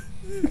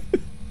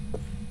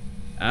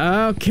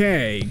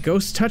 Okay,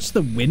 ghost touch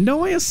the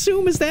window, I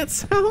assume, is that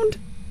sound?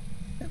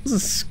 That was a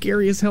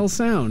scary as hell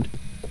sound.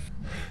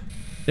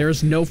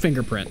 There's no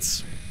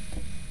fingerprints.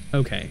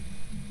 Okay.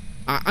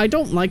 I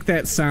don't like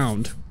that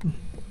sound.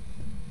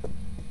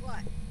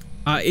 What?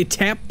 It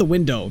tapped the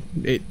window.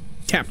 It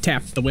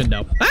tapped the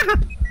window. Ah!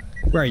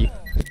 Where are you?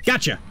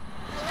 Gotcha.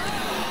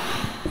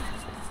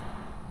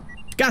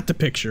 Got the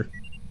picture.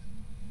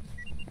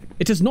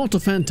 It is not a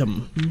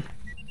phantom.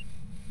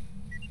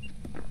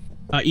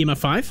 EMF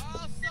 5?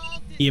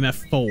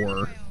 EMF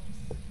 4.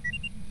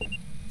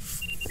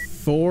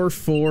 4,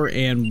 4,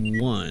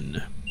 and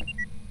 1.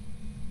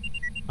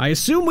 I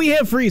assume we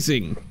have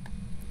freezing.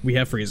 We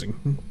have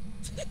freezing.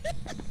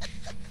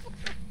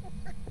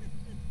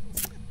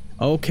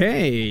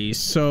 Okay,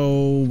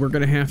 so we're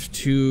gonna have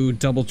to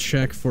double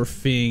check for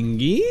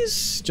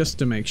fingies just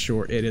to make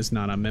sure it is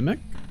not a mimic.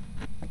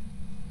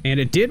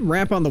 And it did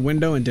rap on the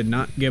window and did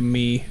not give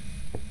me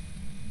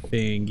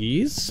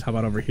fingies. How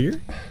about over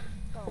here?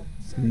 Oh,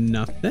 sorry.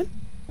 Nothing.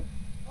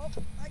 Oh,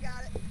 I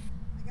got it.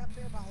 I got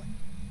beer bottle.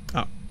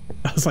 Oh,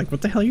 I was like,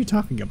 what the hell are you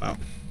talking about?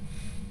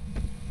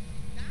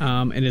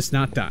 And it's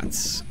not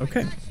dots.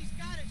 Okay. She's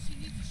got it. She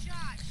needs a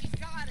shot. She's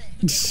got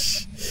it.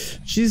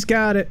 She's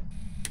got it,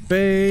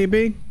 baby.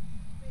 Baby,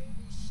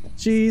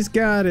 She's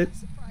got it. I'm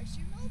surprised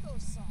you know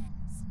those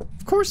songs.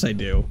 Of course I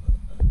do.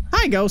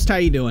 Hi, ghost. How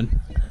you doing?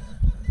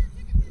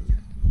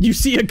 You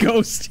see a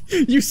ghost.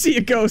 You see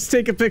a ghost.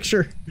 Take a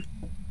picture.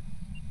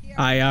 Here,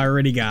 I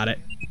already got it.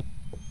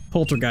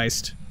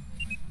 Poltergeist.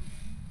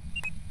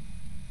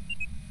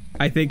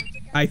 I think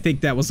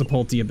that was a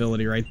Polty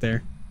ability right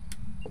there.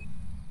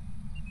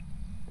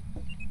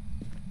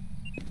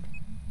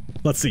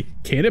 Let's see.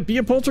 Can it be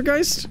a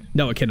poltergeist?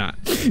 No, it cannot.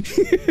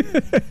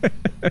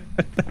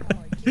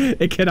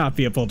 It cannot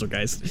be a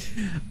poltergeist.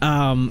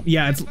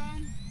 Yeah, it's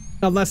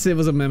unless it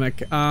was a mimic.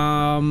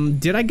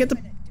 Did I get the?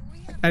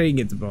 I didn't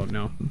get the boat.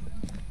 No.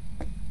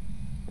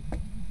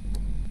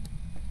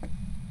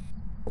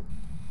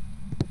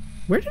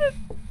 Where did it?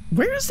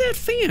 Where is that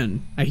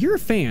fan? I hear a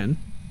fan.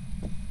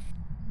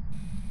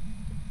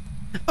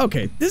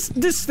 Okay,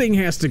 this thing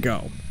has to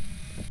go.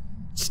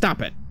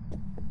 Stop it.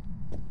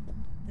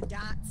 the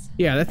dots.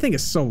 Yeah, that thing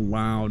is so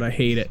loud. I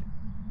hate it.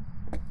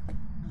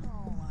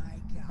 Oh my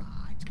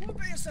god. Quit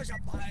being such a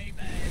baby.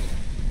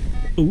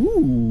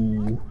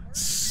 Ooh,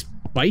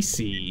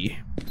 spicy.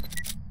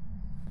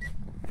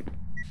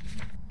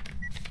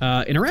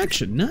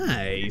 Interaction,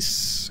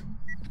 nice.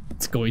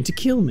 It's going to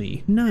kill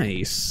me,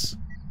 nice.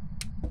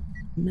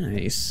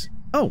 Nice.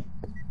 Oh.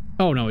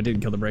 Oh no, it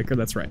didn't kill the breaker,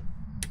 that's right.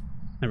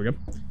 There we go.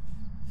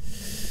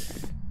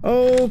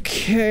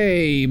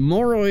 Okay,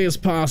 Moroi is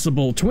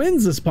possible,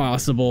 Twins is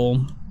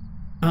possible.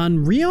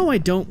 On Rio, I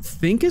don't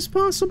think is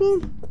possible.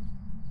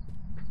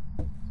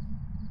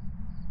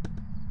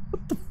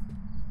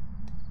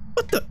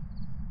 What the?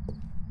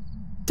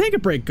 Take a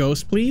break,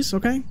 Ghost, please,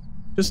 okay?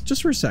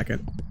 Just for a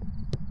second.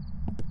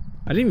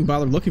 I didn't even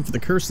bother looking for the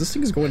curse. This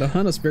thing is going to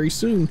hunt us very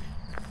soon.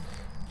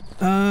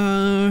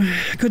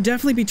 Could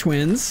definitely be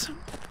twins.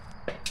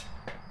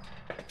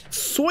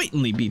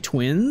 Certainly be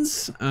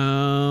twins.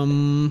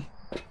 I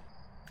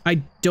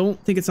don't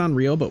think it's on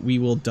Rio, but we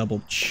will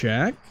double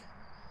check.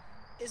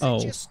 Is it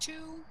just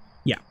two?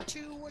 Yeah.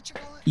 Two, what you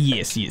call it?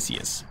 Yes, yes,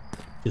 yes.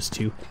 Just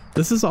two.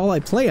 This is all I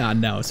play on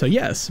now, so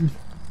yes. I want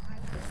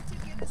to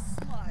get a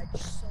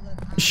smudge so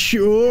that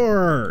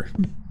Sure.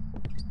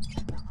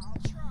 I'll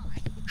try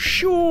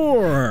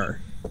Sure.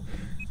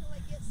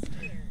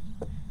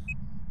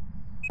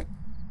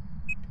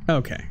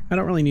 Okay, I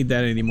don't really need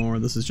that anymore.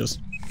 This is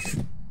just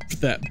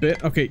that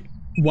bit. Okay,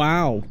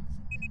 wow.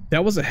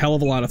 That was a hell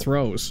of a lot of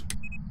throws.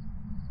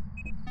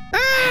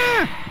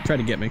 Ah! Tried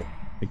to get me.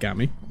 It got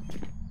me.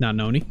 Not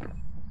noni.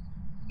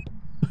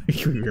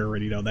 You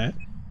already know that.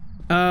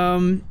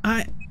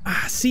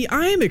 See,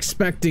 I am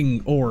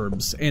expecting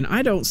orbs, and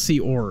I don't see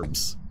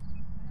orbs.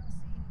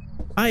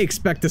 I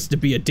expect this to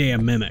be a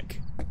damn mimic.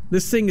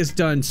 This thing has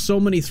done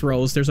so many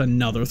throws. There's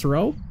another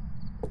throw.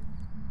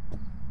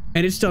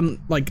 And it's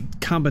done,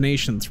 like,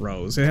 combination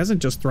throws. It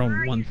hasn't just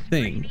thrown one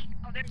thing.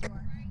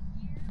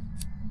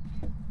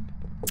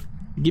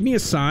 Give me a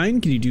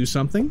sign. Can you do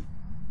something?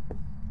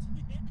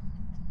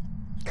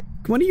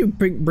 Why don't you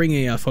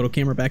bring a photo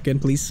camera back in,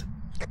 please?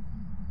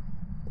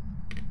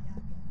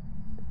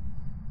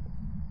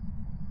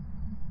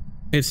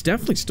 It's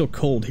definitely still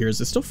cold here.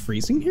 Is it still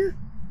freezing here?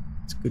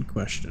 That's a good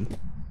question.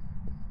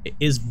 It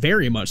is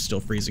very much still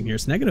freezing here.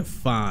 It's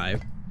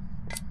 -5.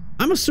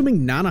 I'm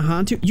assuming not a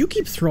Hantu. You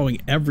keep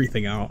throwing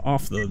everything out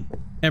off the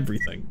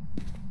everything.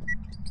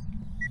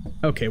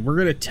 Okay, we're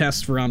gonna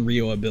test for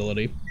Onryo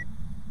ability.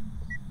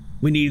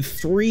 We need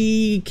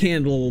 3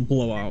 candle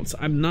blowouts.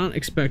 I'm not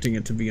expecting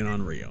it to be an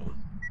Onryo.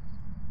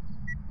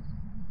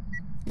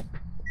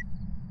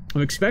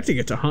 I'm expecting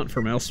it to hunt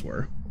from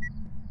elsewhere.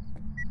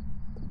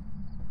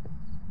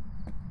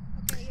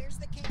 Okay, here's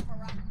the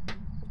camera.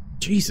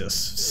 Jesus,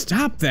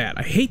 stop that.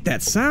 I hate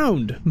that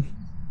sound.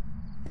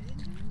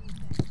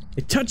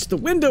 It touched the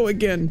window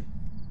again.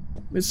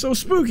 It's so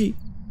spooky.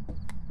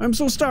 I'm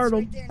so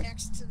startled. It's right there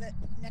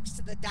next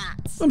to the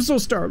dots. I'm so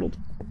startled.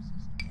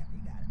 Yeah,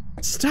 you got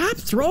it. Stop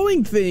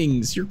throwing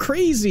things. You're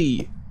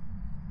crazy.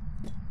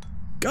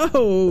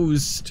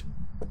 Ghost.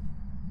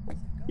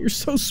 You're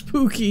so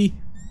spooky.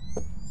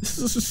 This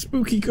is a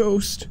spooky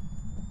ghost.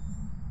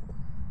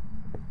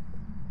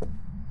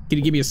 Can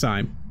you give me a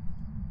sign?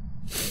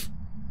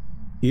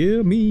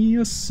 Give me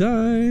a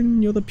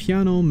sign. You're the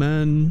piano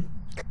man.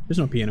 There's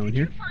no piano in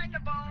here. Find the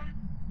bone.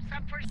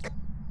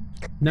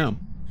 No.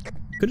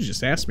 Could have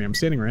just asked me. I'm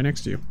standing right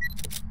next to you.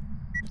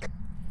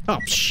 Oh,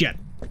 shit.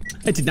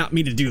 I did not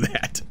mean to do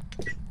that.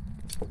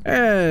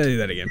 Do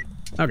that again.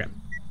 Okay.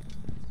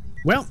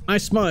 Well, I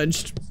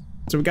smudged.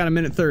 So we got a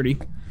minute 30.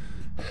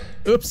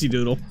 Oopsie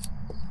doodle.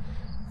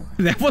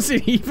 That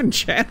wasn't even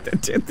chat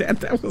that did that.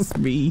 That was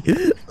me.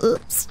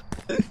 Oops.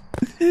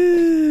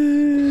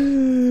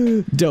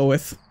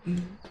 Doeth.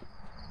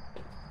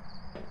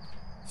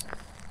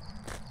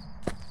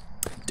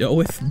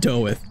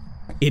 Doeth.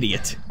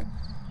 Idiot.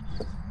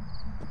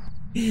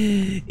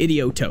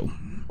 Idioto.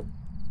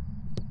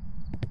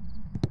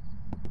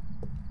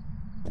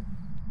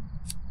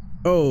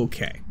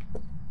 Okay.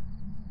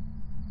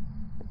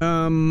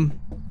 Oh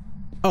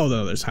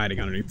no, there's hiding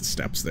underneath the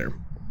steps there.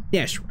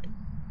 Yes, right.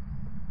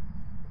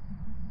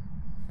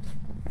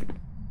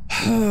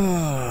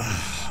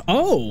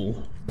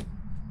 Oh!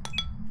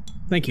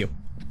 Thank you.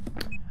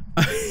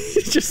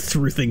 It just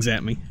threw things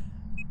at me.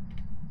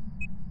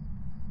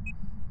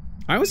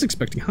 I was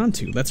expecting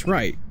Hantu, that's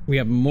right. We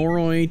have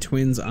Moroi,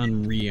 Twins,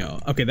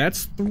 Onryo. Okay,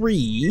 that's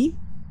 3.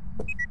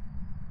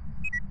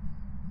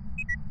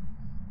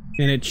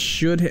 And it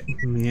should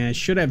yeah, I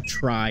should have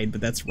tried, but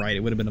that's right.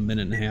 It would have been a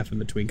minute and a half in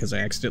between because I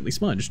accidentally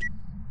smudged.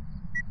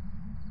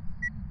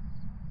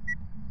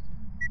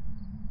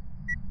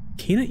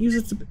 Can it use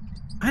its...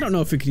 I don't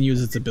know if it can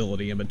use its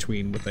ability in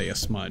between with a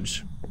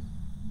smudge.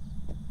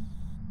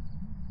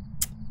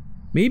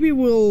 Maybe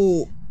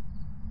we'll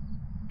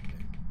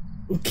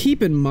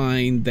keep in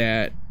mind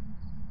that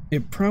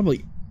it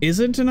probably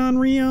isn't an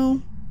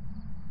Onryo.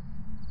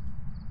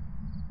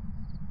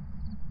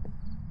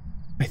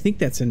 I think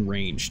that's in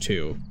range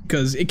too,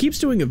 because it keeps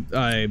doing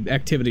a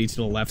activity to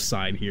the left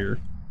side here.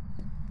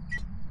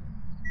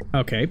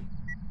 Okay,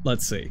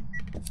 let's see.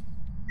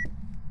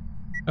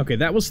 Okay,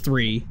 that was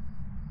 3.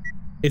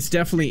 It's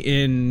definitely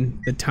in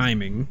the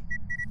timing.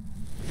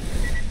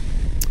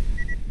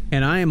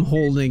 And I am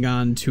holding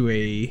on to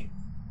a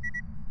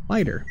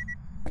lighter.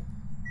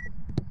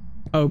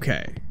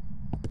 Okay.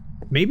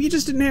 Maybe it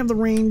just didn't have the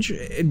range.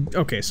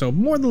 Okay, so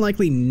more than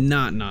likely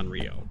not an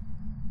Onryo.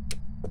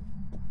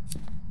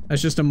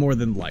 That's just a more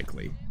than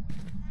likely.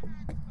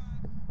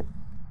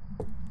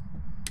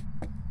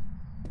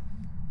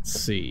 Let's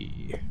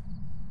see.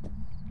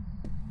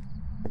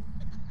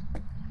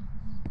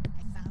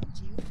 I found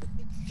you.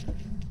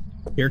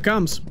 Here it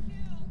comes.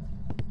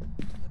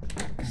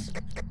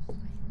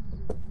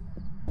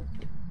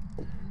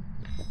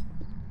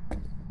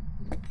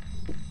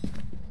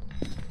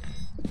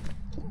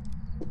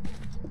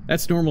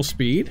 That's normal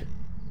speed.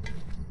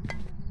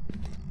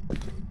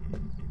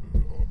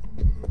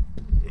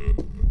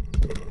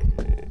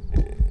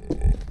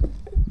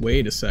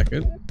 Wait a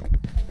second.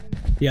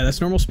 Yeah, that's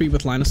normal speed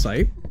with line of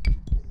sight.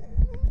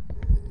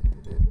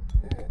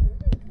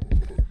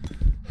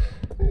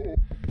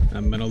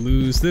 I'm gonna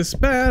lose this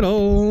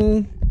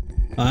battle.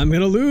 I'm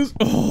gonna lose.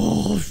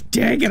 Oh,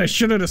 dang it, I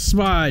should have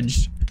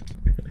smudged.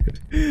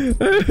 Let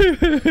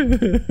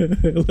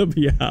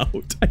me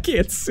out. I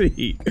can't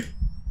see.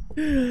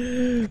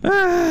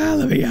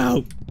 Let me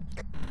out.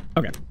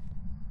 Okay.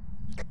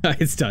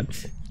 It's done.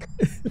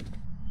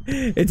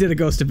 It did a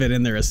ghost event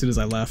in there as soon as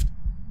I left.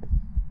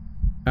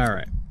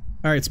 Alright.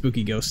 Alright,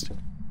 spooky ghost.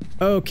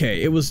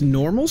 Okay, it was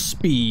normal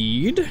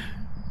speed.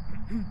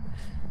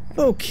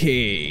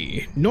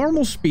 Okay,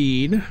 normal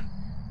speed.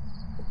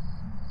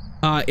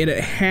 It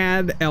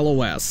had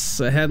LOS,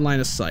 a head line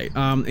of sight.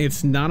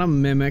 It's not a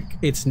mimic,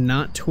 it's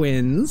not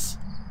twins.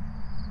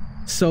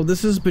 So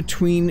this is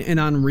between an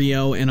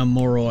Onryo and a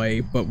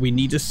Moroi, but we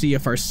need to see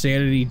if our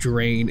sanity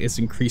drain is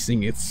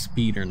increasing its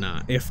speed or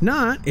not. If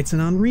not, it's an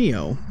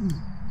Onryo.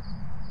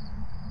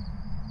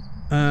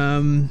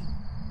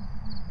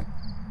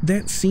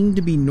 That seemed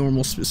to be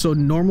normal. So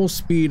normal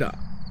speed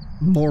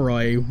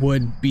Moroi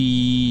would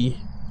be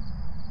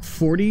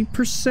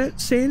 40%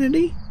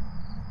 sanity?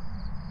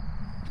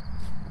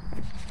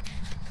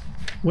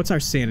 What's our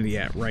sanity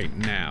at right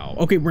now?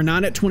 Okay, we're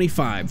not at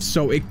 25,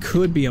 so it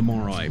could be a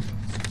Moroi.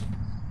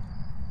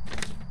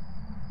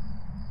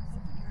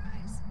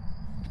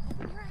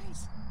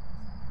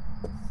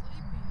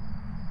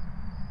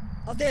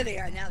 Oh, there they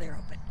are. Now they're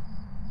open.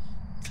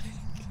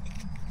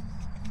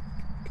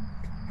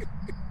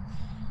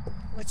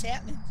 What's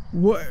happening?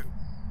 What?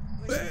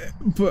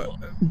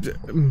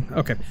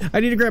 Okay. I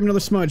need to grab another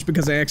smudge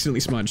because I accidentally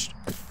smudged.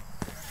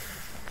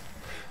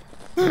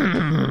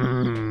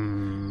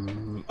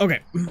 Okay.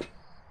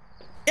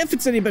 If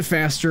it's any bit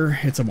faster,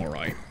 it's a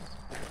Moroi.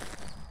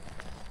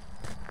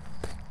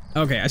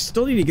 Okay, I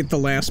still need to get the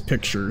last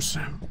pictures.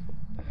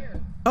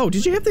 Oh,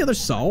 did you have the other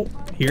salt?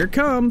 Here it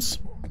comes.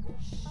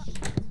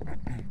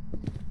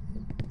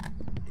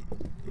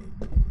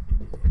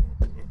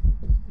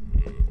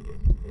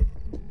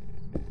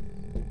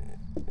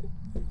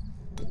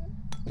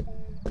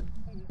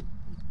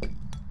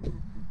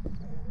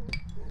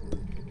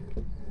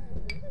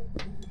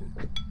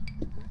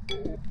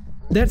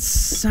 That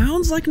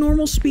sounds like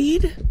normal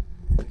speed.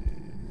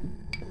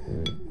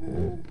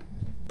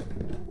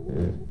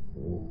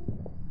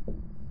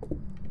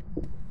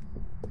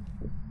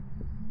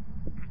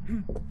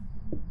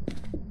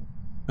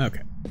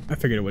 Okay, I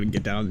figured it wouldn't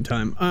get down in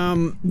time.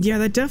 Yeah,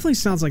 that definitely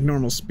sounds like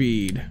normal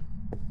speed.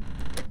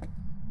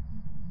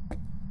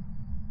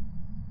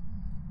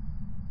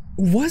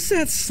 Was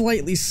that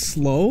slightly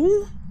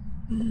slow?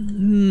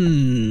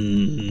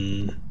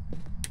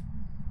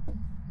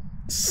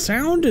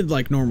 Sounded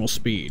like normal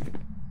speed.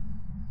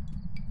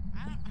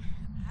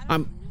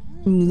 I'm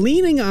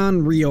leaning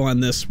on Rio on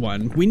this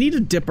one. We need to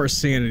dip our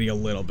sanity a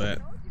little bit.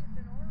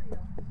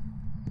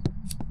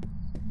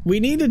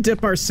 We need to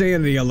dip our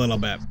sanity a little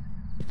bit.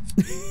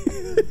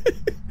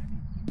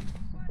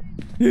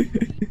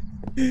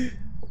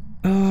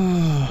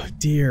 Oh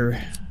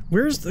dear.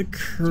 Where's the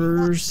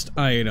cursed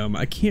item?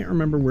 I can't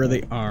remember where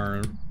they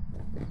are.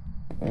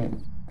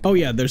 Oh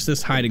yeah, there's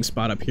this hiding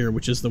spot up here,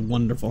 which is the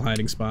wonderful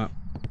hiding spot.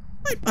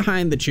 Right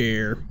behind the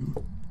chair.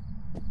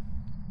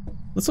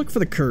 Let's look for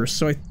the curse.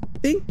 So I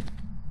think...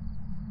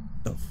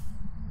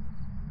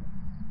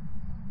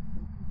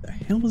 The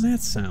hell was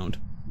that sound?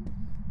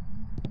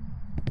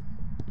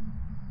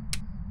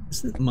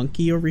 Isn't it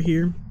monkey over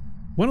here?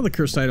 One of the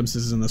cursed items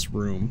is in this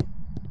room.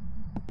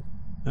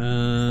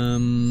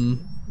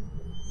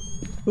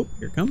 Oh,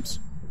 here it comes.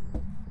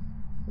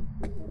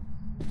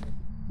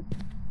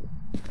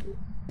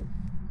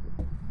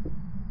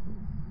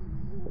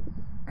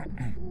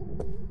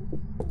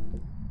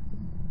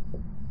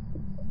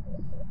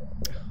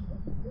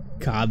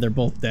 God, they're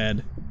both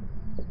dead.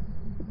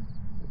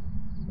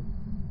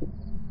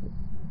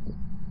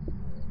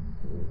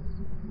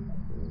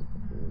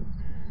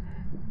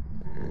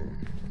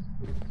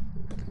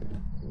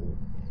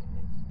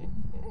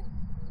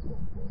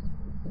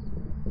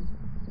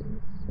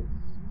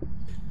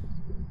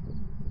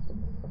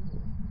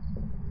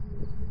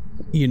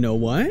 You know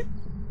what?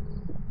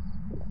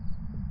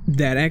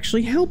 That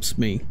actually helps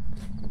me.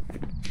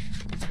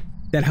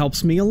 That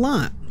helps me a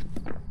lot.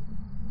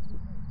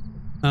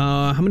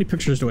 How many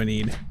pictures do I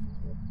need?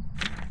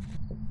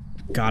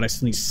 God, I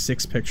still need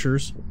 6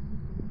 pictures.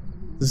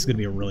 This is gonna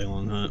be a really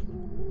long hunt.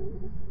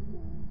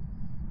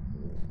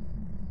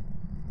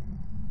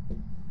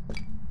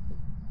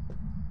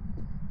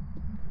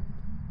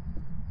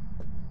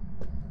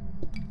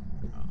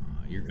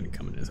 You're gonna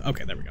come in this.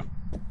 Okay, there we go.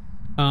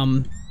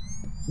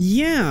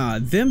 Yeah,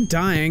 them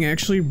dying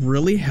actually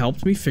really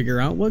helped me figure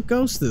out what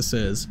ghost this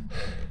is.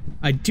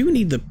 I do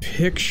need the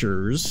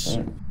pictures.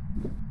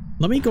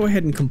 Let me go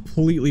ahead and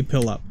completely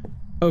pill up.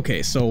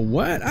 Okay, so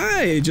what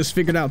I just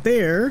figured out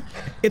there,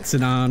 it's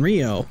an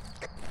Onryo.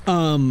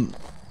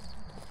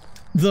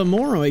 The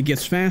Moroi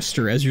gets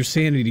faster as your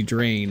sanity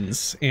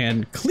drains,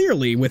 and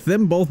clearly with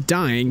them both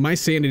dying, my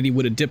sanity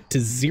would have dipped to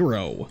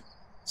 0.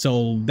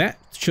 So that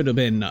should have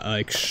been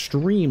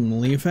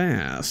extremely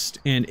fast,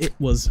 and it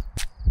was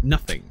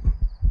nothing.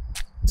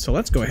 So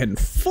let's go ahead and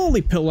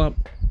fully pill up,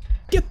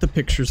 get the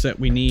pictures that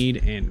we need,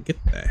 and get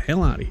the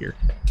hell out of here.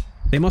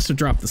 They must have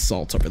dropped the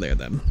salt over there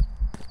then.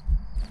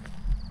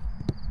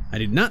 I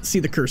did not see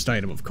the cursed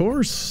item, of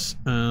course.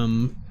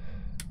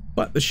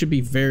 But this should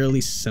be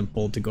fairly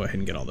simple to go ahead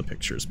and get all the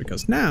pictures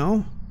because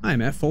now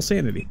I'm at full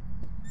sanity.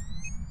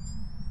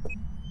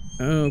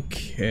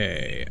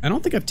 Okay. I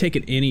don't think I've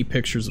taken any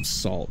pictures of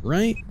Salt,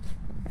 right?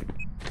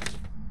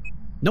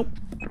 Nope.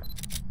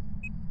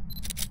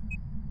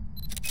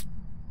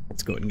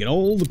 Let's go ahead and get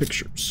all the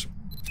pictures.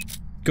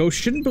 Ghost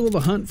shouldn't be able to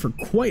hunt for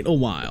quite a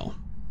while.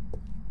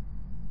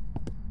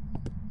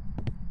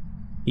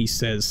 He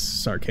says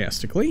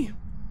sarcastically.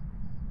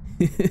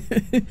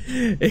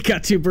 It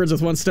got 2 birds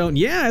with 1 stone.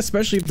 Yeah,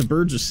 especially if the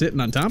birds are sitting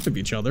on top of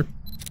each other.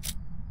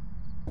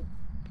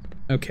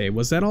 Okay,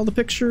 was that all the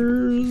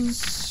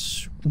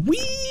pictures?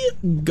 Wee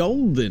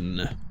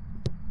golden.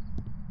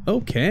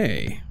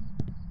 Okay.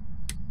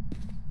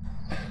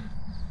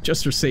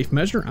 Just for safe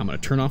measure, I'm gonna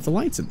turn off the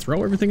lights and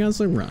throw everything as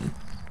I run.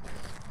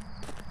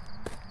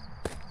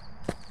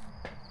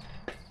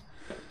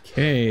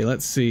 Okay,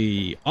 let's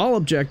see. All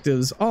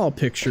objectives, all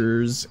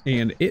pictures,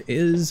 and it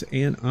is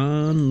an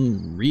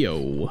on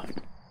Rio.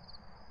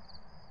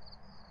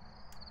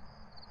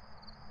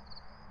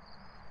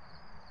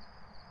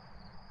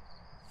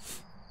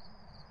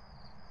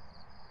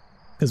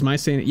 Because my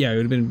saying, yeah, it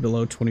would have been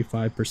below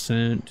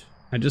 25%.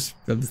 I was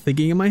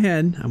thinking in my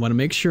head, I want to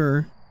make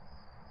sure.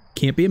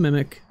 Can't be a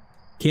mimic.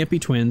 Can't be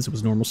twins. It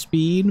was normal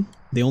speed.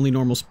 The only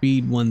normal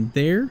speed one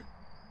there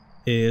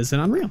is an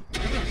Unreal.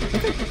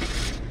 Okay.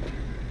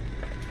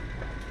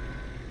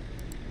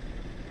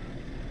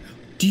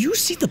 Do you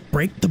see the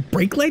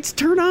brake lights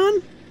turn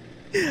on?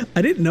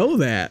 I didn't know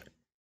that.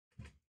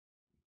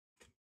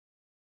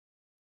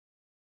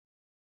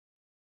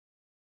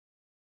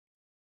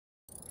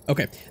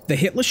 Okay, the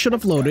hit list should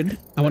have loaded.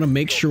 I want to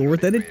make sure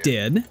that it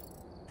did.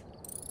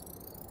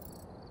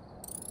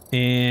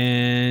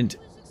 And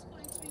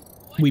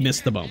we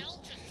missed the bump.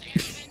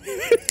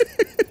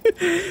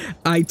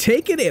 I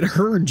take it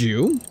heard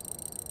you.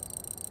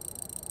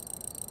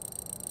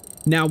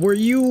 Now, were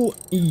you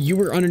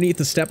were underneath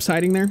the steps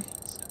hiding there?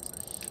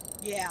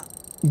 Yeah.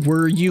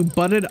 Were you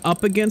butted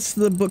up against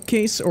the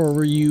bookcase or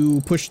were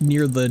you pushed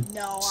near the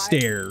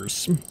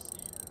stairs?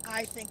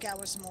 I think I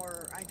was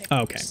more, I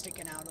was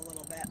sticking out a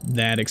little bit.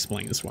 That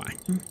explains why.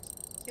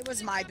 It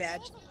was my bed.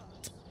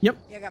 Yep.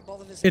 Yeah, I got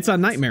both of his It's on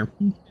Nightmare.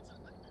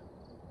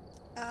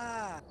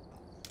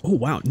 Oh,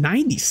 wow.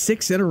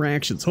 96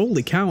 interactions.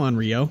 Holy cow on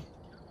Rio.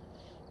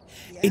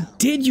 yeah. It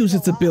did use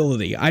its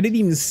ability. I didn't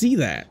even see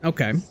that.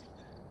 Okay.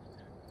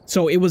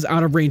 So it was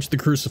out of range of the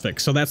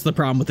crucifix. So that's the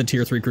problem with the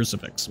tier 3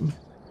 crucifix.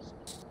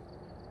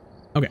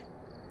 Okay.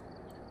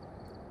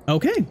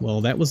 Okay.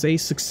 Well, that was a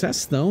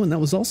success, though. And that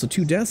was also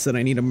 2 deaths that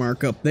I need to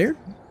mark up there.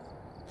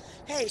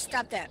 Hey,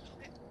 stop that.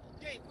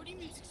 Hey, what do you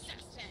mean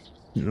success then?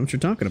 You know what you're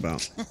talking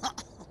about.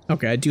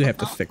 Okay, I do have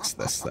to fix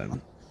this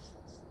then.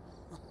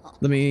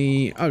 Let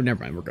me... Oh,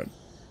 never mind. We're good.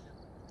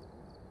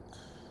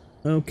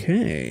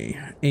 Okay.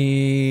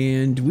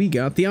 And we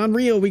got the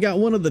Unreal. We got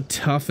one of the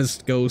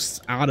toughest ghosts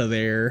out of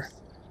there.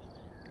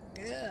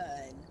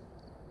 Good.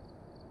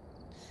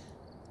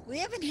 We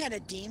haven't had a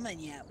demon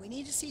yet. We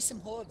need to see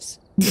some hooves.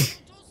 Don't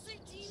say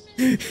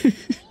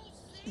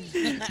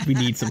demon. We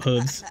need some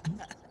hooves.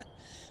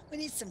 We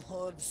need some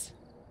hooves.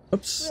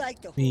 Oops. We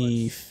like the Let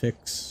me hooves.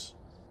 fix...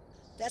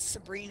 That's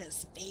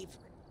Sabrina's favorite.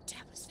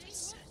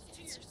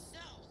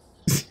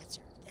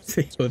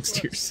 Say hooves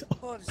to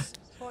yourself. Hooves.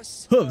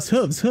 Hooves,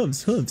 hooves,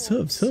 hooves, hooves, hooves,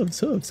 hooves, hooves,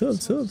 hooves,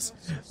 hooves,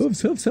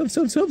 hooves, hooves, hooves,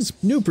 hooves, hooves.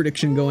 New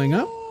prediction going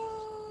up.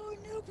 Oh,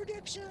 new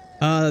prediction.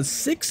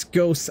 6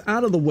 ghosts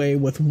out of the way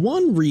with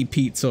 1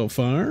 repeat so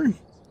far. Not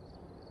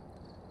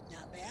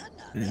bad,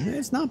 not bad.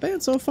 It's not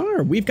bad so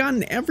far. We've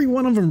gotten every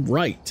one of them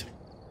right.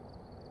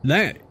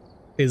 That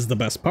is the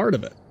best part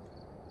of it.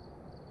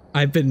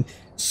 I've been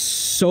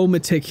so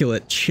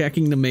meticulous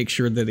checking to make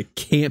sure that it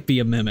can't be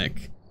a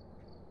mimic.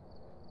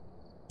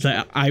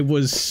 That I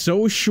was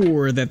so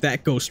sure that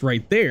that ghost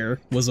right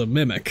there was a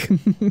mimic. I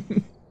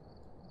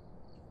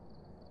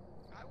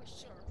was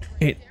sure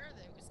right there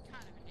that it was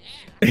kind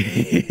of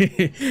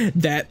an ass.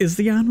 That is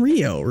the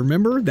Unreal.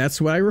 Remember?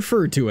 That's what I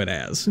referred to it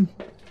as.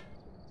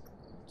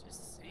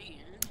 Just saying.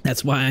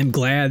 That's why I'm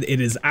glad it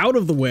is out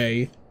of the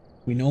way.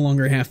 We no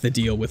longer have to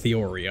deal with the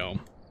Oreo.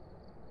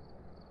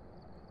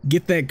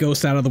 Get that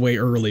ghost out of the way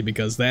early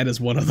because that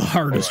is one of the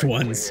hardest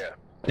ones.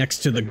 Next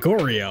to the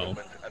Goreo.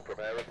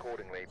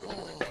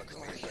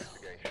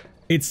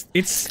 It's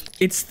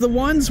the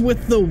ones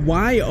with the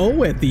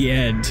YO at the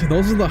end.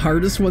 Those are the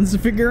hardest ones to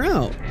figure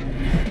out.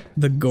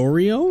 The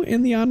Goreo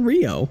and the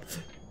Unreal.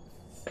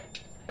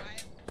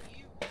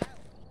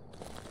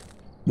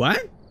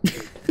 What?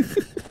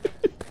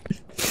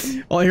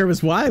 All I hear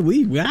was why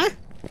we what?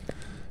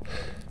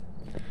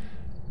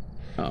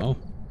 Uh-oh.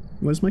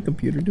 What is my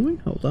computer doing?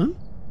 Hold on.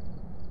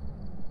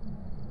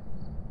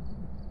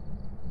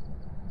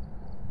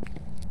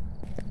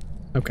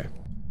 Okay.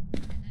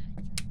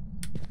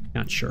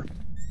 Not sure.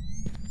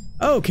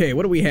 Okay,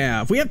 what do we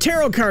have? We have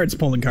tarot cards,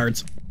 pulling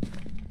cards.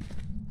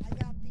 I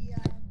got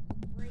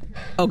the breaker.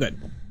 Oh,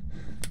 good.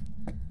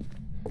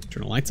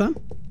 Turn the lights on.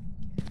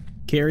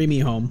 Carry me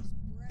home.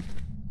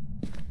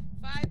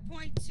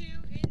 5.2.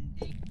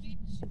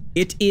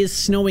 It is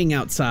snowing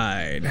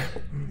outside.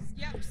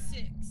 Yep,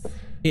 6.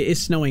 It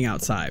is snowing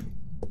outside.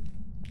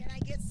 Can I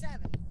get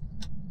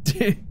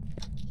 7?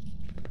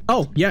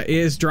 Oh, yeah, it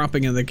is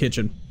dropping in the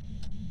kitchen.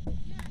 Yeah,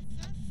 it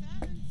says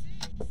 7,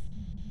 6.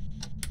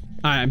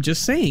 I'm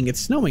just saying it's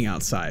snowing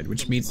outside,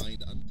 which means...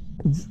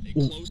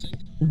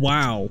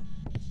 Wow.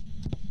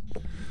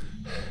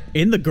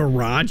 In the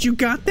garage you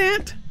got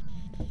that?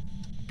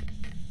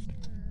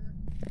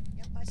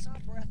 Yep, I saw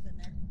breath in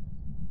there.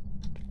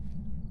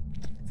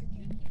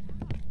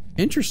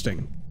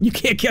 Interesting. You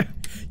can't get...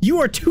 You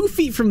are 2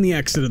 feet from the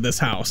exit of this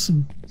house.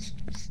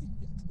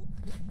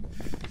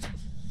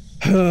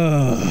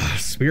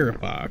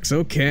 Spirit box,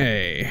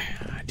 okay.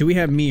 Do we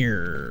have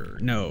mirror?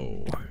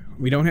 No.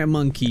 We don't have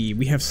monkey.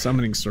 We have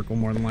summoning circle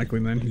more than likely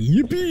then.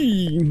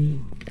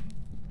 Yippee!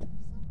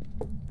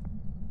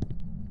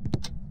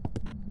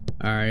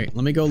 Alright,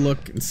 let me go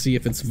look and see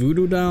if it's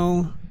voodoo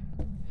doll.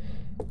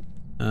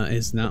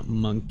 It's not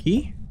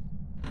monkey.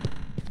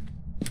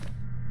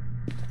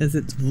 Is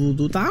it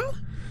voodoo doll?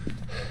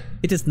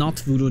 It is not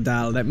voodoo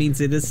doll. That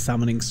means it is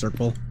summoning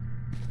circle.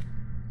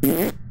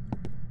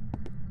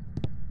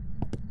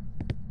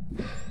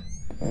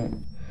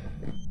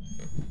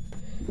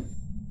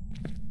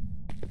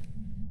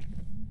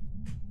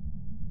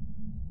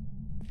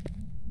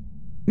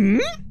 Hmm?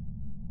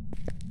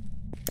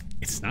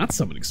 It's not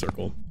summoning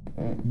circle.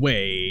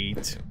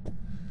 Wait.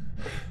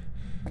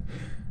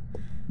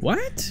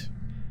 What?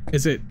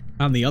 Is it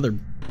on the other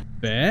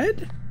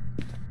bed?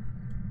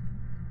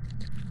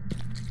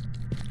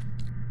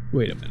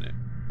 Wait a minute.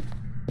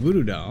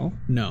 Voodoo doll?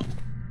 No.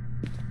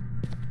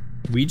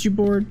 Ouija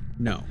board?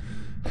 No.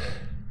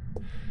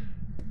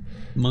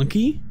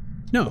 Monkey?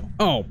 No.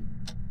 Oh.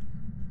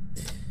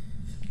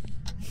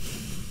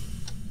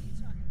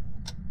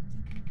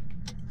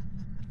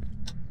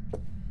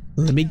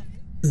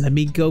 Let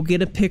me go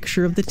get a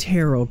picture of the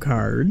tarot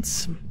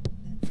cards.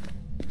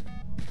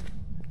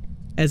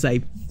 As I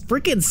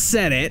freaking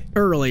said it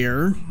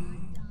earlier.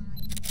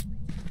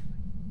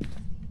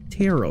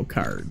 Tarot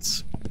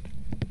cards.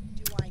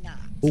 Do I not?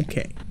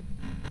 Okay.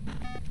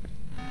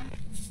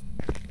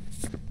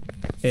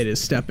 It is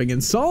stepping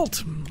in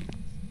salt.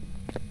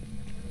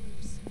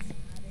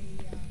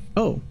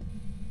 Oh.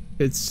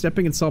 It's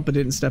stepping in salt but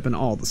didn't step in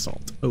all the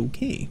salt.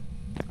 Okay.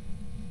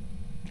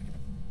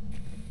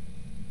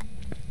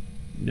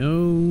 No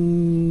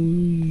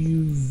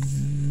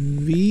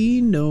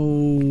UV,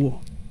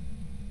 no...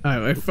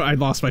 I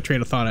lost my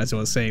train of thought as I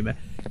was saying that.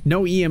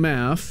 No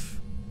EMF.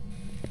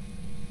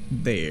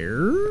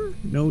 There.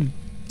 No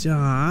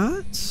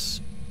dots.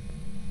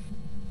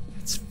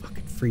 It's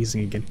fucking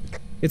freezing again.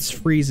 It's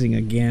freezing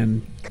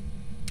again.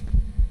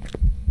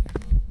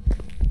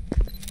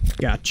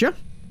 Gotcha.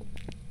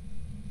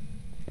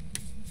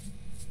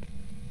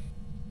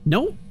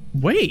 No,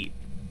 wait.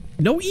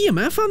 No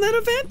EMF on that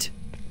event?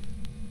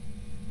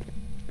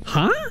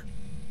 Huh?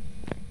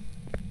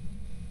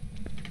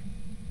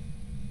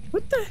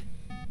 What the?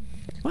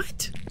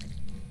 What?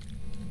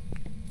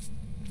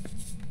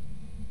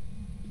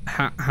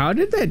 How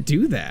did that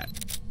do that?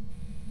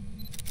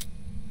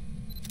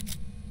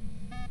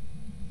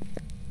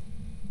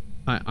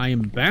 I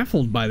am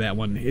baffled by that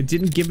one. It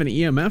didn't give an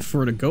EMF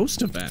for a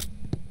ghost event.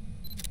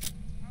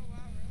 Oh, wow,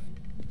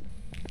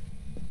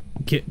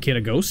 really? Can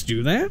a ghost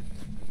do that?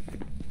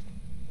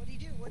 What do you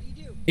do? What do you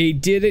do?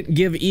 It didn't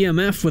give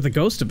EMF with a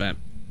ghost event.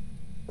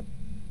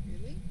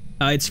 Really?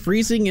 It's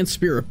freezing in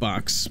Spirit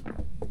Box.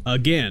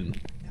 Again.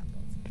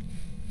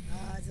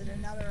 Is it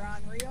another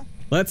unreal?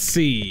 Let's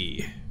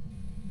see.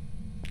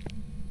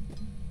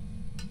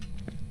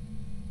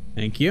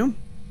 Thank you.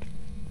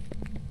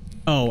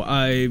 Oh,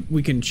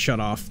 we can shut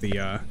off the,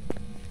 The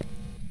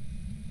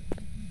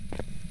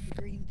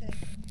green thing?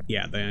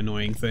 yeah, the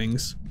annoying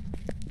things.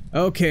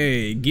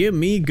 Okay, give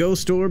me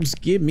ghost orbs,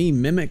 give me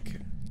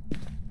mimic,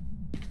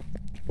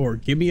 or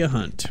give me a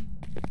hunt.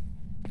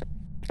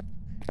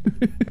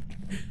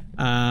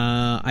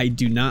 I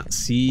do not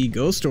see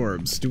ghost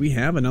orbs. Do we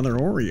have another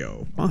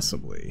Oreo?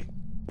 Possibly.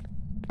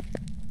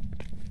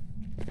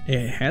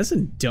 It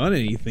hasn't done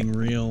anything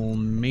real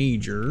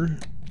major.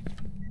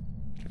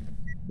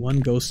 One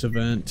ghost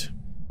event.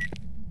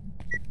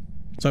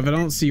 So if I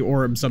don't see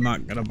orbs, I'm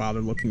not gonna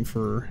bother looking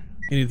for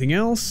anything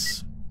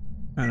else.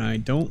 And I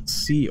don't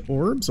see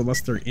orbs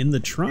unless they're in the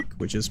truck,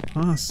 which is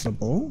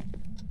possible.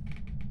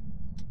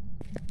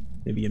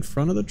 Maybe in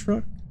front of the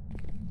truck?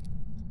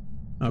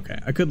 Okay,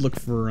 I could look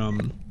for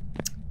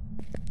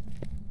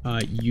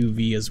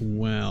UV as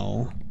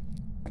well.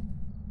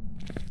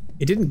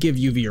 It didn't give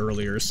UV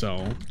earlier,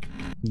 so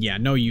yeah,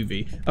 no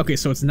UV. Okay,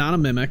 so it's not a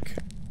mimic.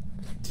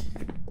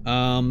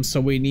 So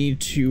we need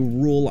to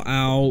rule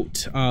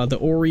out the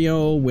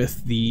Oreo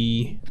with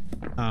the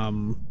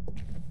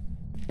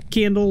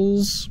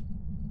candles.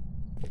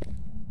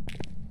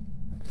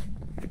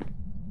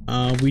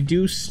 We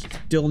do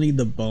still need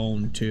the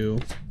bone too.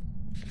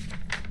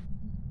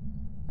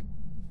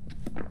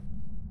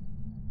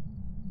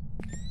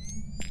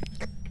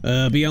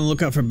 Be on the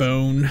lookout for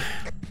bone.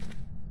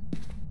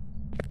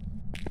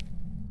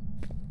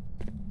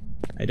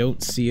 I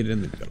don't see it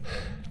in the ghost.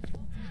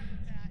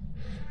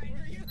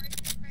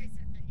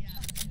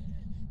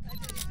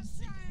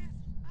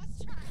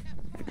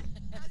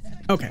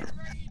 Okay.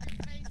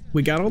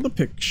 We got all the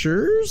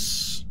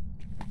pictures.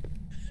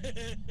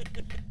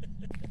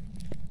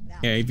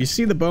 Yeah, if you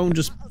see the bone,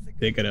 just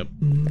pick it up.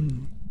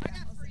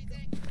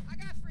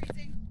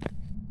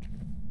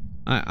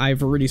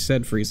 I've already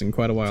said freezing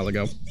quite a while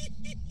ago.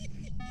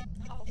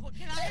 Oh, well,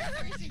 can I have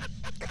freezing?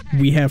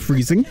 We have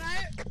freezing.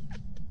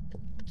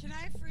 Can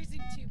I have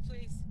freezing too,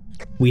 please?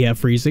 We have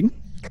freezing.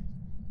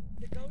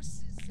 The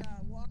ghost is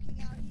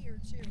walking out here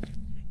too.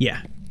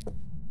 Yeah.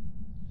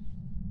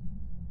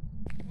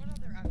 What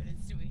other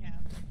evidence do we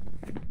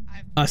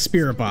have?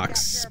 Spirit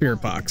box.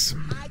 Spirit box.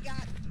 I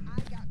got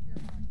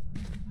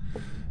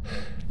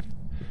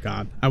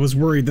God, I was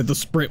worried that the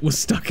sprint was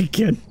stuck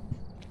again.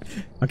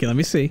 Okay, let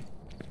me see.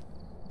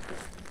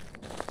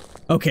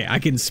 Okay, I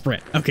can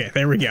sprint. Okay,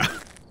 there we go.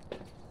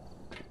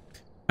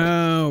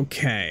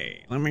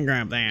 Okay, let me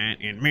grab that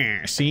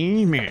and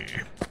see.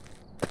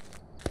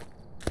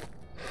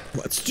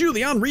 Let's do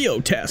the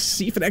Onryo test.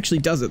 See if it actually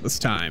does it this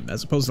time,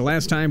 as opposed to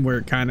last time where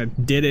it kind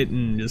of did it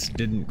and just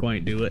didn't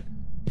quite do it.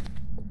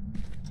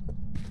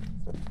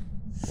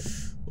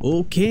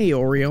 Okay,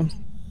 Oreo.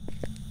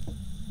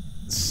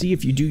 Let's see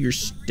if you do your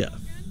stuff.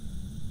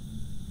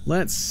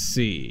 Let's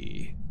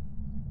see.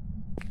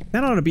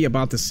 That ought to be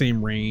about the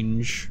same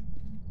range.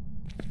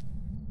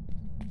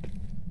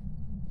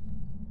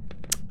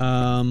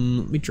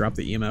 Let me drop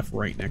the EMF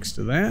right next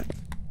to that.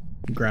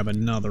 Grab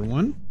another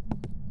one.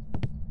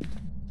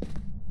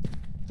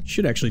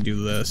 Should actually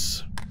do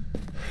this.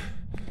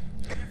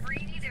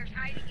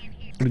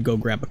 I'm gonna go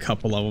grab a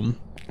couple of them.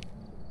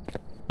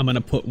 I'm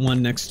gonna put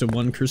one next to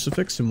one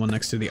crucifix and one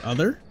next to the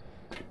other.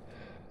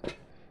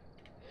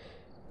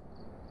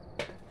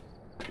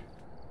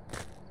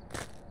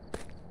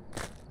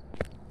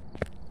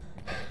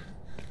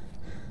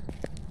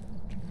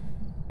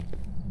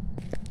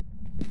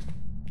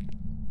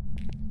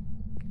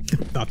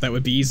 Thought that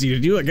would be easy to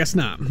do, I guess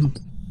not.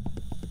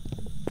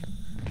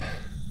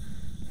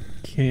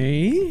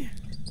 Okay. Anybody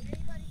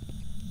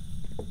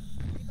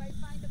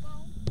find the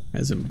bone?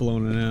 Hasn't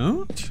blown it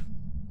out.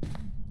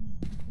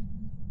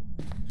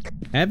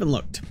 Haven't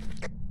looked.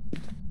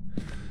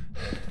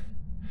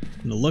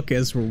 I'm gonna look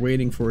as we're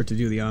waiting for it to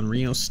do the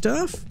Onryo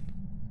stuff.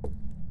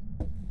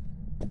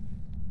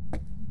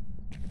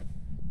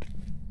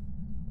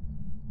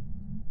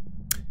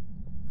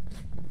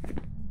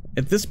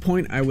 At this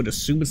point, I would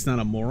assume it's not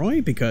a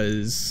Moroi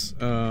because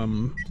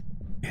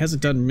it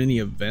hasn't done many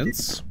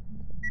events.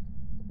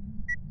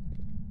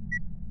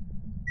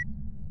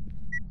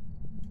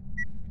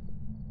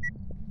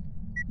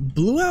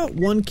 Blew out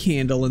one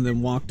candle and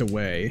then walked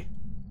away.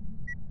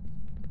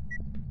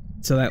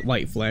 So that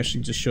light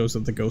flashing just shows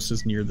that the ghost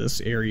is near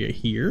this area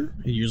here.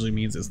 It usually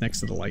means it's next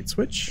to the light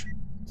switch.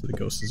 So the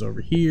ghost is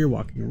over here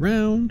walking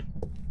around.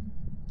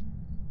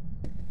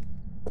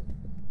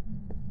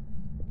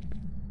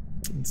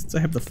 And since I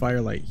have the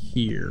firelight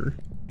here...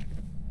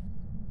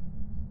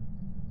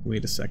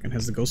 Wait a second,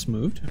 has the ghost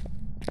moved?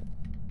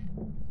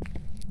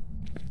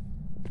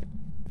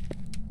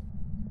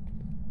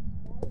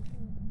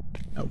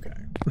 Okay.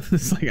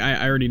 It's like,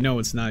 I already know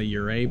it's not a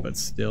Ure, but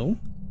still.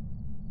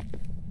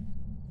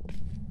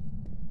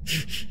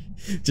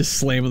 Just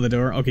slamming the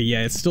door. Okay,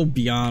 yeah, it's still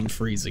beyond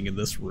freezing in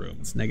this room.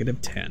 It's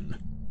 -10.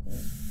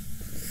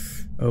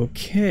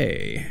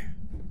 Okay.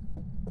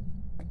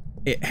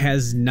 It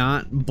has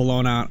not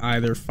blown out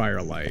either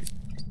firelight.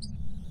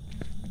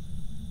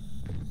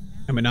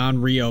 I mean,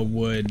 Onryo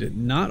would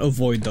not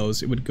avoid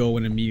those. It would go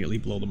and immediately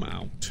blow them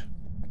out.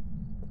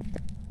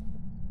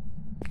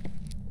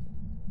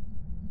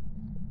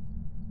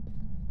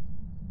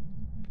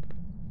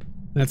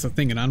 That's the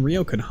thing, and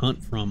Onryo could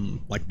hunt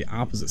from, like, the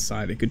opposite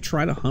side. It could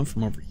try to hunt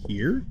from over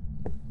here.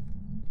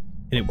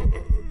 And it...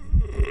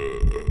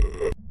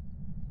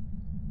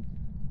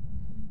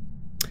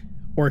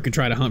 Or it could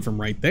try to hunt from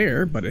right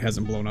there, but it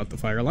hasn't blown out the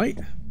firelight.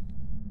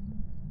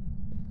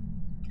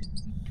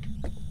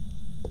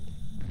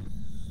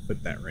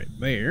 Put that right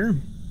there.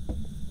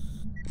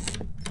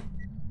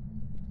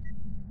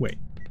 Wait,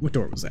 what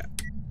door was that?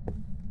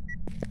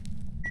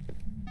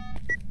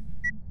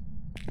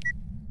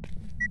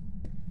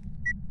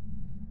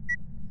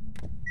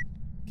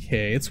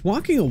 Okay, it's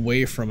walking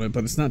away from it,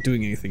 but it's not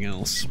doing anything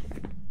else.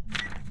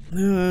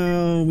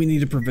 We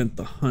need to prevent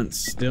the hunt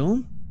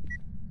still.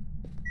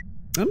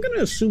 I'm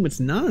gonna assume it's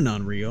not an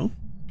Onryo.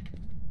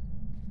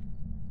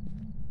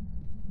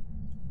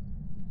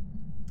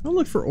 I'll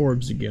look for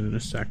orbs again in a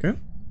second.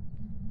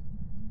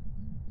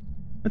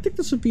 I think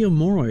this would be a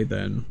Moroi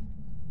then.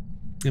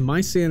 And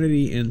my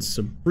sanity and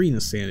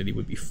Sabrina's sanity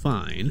would be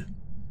fine.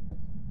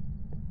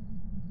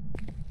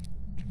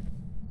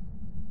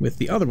 With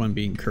the other one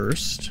being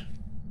cursed.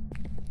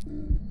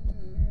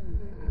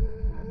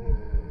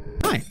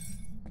 Hi!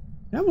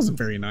 That wasn't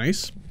very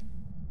nice.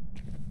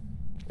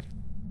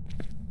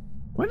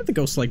 Why did the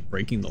ghost like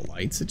breaking the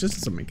lights? It just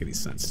doesn't make any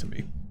sense to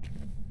me.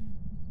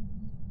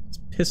 It's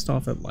pissed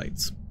off at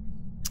lights.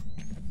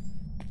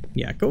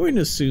 Yeah, going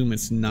to assume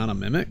it's not a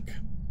mimic.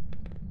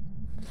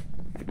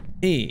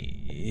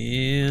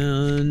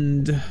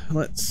 And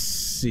let's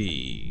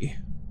see.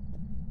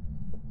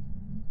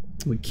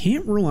 We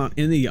can't rule out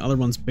any of the other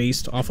ones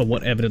based off of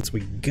what evidence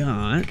we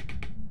got.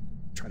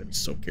 Try to be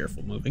so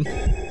careful moving.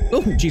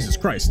 Oh, Jesus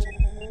Christ.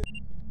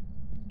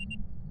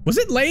 Was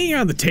it laying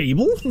on the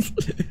table?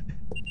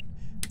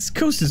 This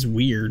ghost is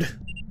weird.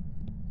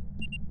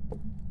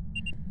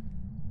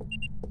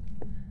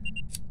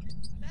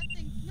 That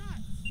thing's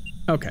nuts.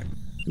 Okay,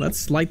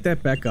 let's light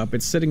that back up.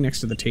 It's sitting next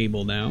to the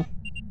table now.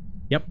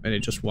 Yep, and it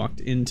just walked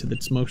into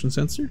its motion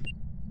sensor.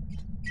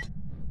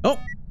 Oh!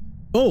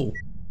 Oh!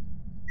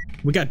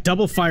 We got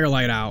double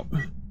firelight out.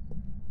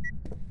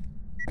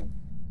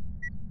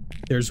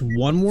 There's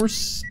one more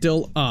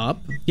still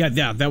up. Yeah,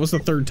 that was the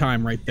third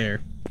time right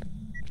there.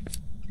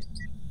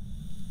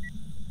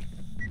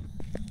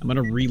 I'm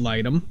gonna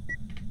relight them.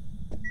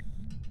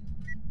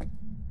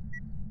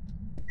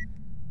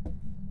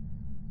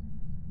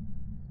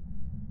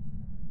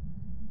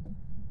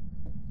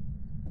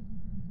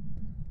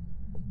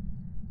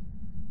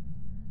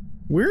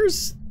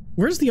 Where's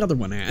the other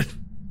one at?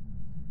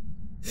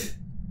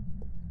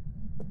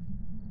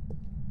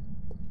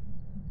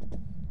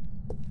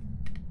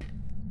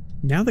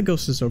 Now the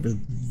ghost is over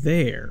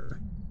there.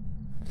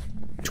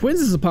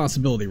 Twins is a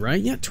possibility, right?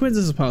 Yeah, twins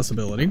is a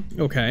possibility.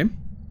 Okay.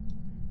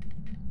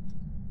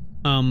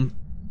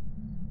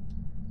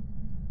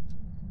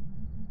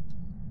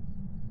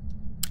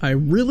 I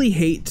really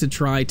hate to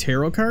try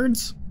tarot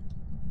cards,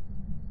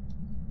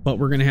 but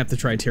we're gonna have to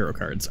try tarot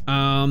cards. So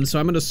I'm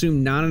gonna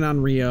assume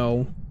non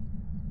Rio.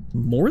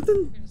 More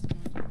than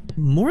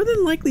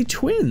likely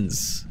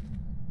twins.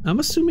 I'm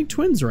assuming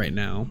twins right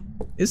now.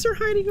 Is there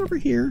hiding over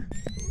here?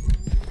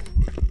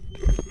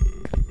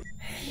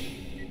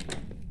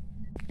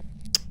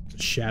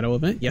 Shadow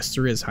event? Yes,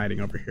 there is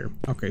hiding over here.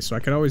 Okay, so I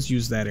could always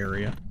use that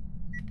area.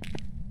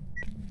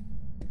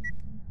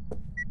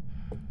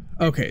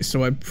 Okay,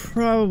 so I'd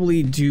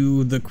probably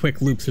do the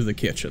quick loop through the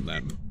kitchen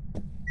then.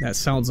 That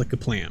sounds like a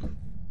plan.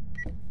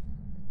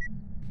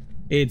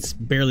 It's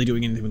barely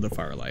doing anything with the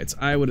firelights.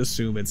 I would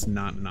assume it's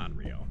not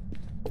non-Rio.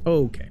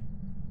 Okay.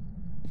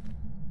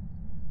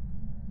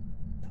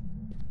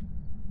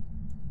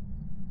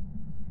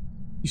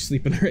 You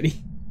sleeping already?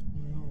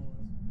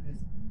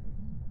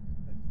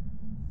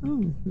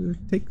 Oh,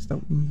 take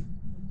something.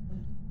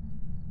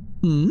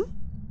 Hmm?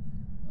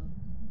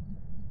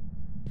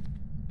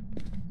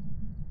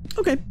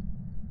 Okay.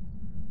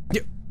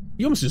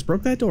 You almost just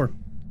broke that door.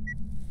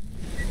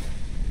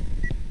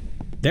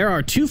 There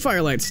are 2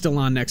 firelights still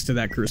on next to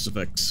that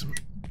crucifix.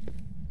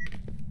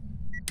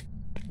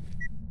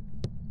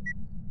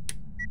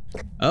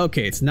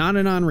 Okay, it's not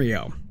an on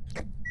Rio.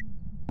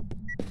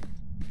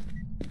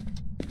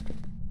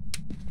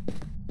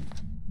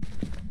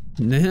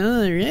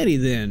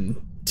 Alrighty then.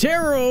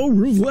 Tarot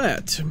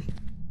roulette.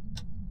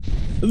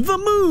 The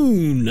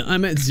moon.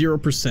 I'm at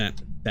 0%.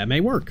 That may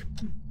work.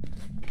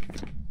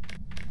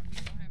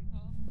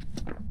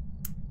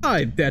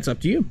 That's up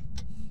to you.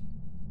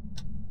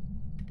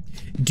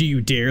 Do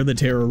you dare the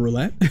tarot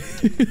roulette?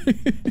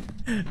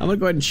 I'm gonna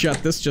go ahead and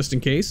shut this just in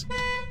case.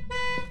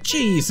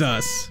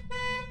 Jesus.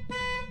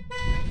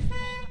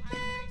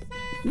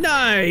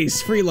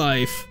 Nice! Free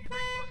life.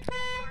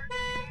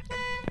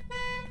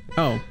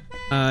 Oh.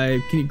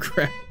 Can you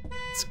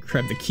let's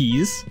grab the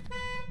keys?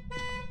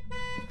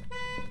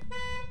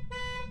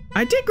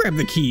 I did grab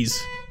the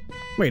keys.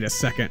 Wait a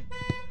second.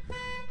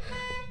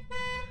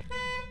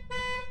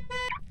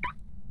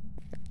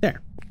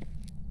 There.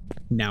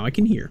 Now I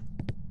can hear.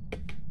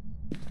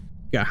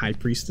 Got High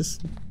Priestess.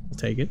 I'll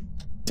take it.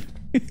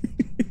 You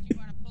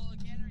want to pull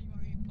again, or you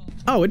want me to pull?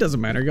 Oh, it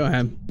doesn't matter. Go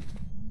ahead.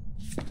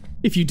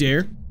 If you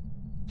dare.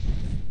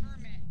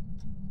 Hermit.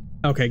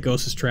 Okay,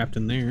 Ghost is trapped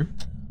in there.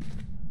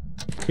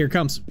 Here it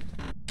comes.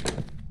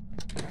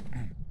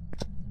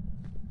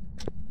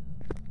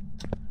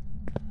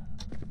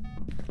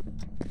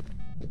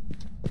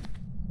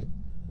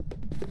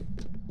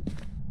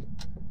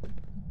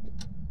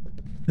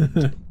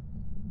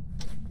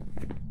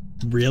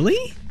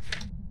 Really?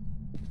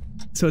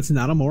 So it's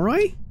not a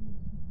Moroi?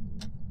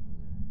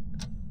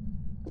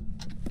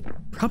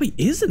 Probably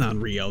isn't on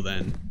Rio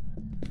then.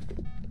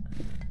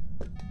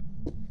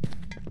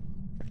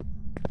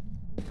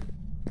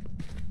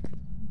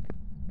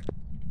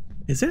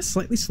 Is that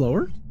slightly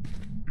slower?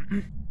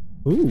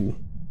 Ooh.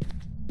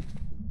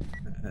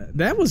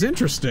 That was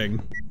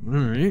interesting.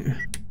 Alright.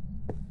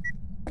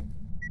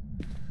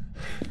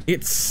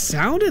 It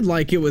sounded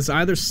like it was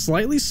either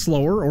slightly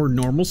slower or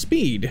normal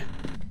speed.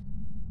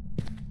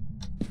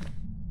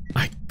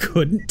 I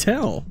couldn't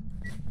tell.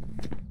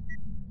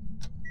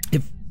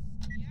 If...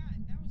 Yeah,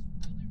 and that was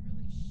really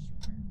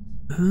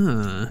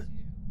short.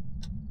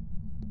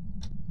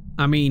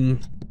 I mean,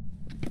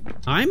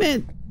 I'm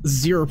at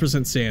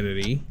 0%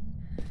 sanity.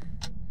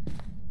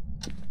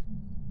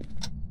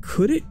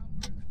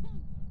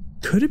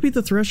 Could it be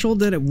the threshold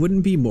that it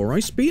wouldn't be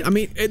Moroi speed? I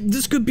mean,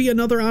 this could be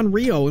another on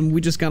Rio and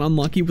we just got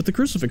unlucky with the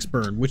crucifix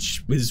burn,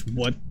 which is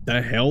what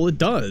the hell it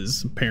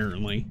does,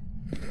 apparently.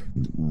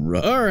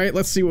 Alright,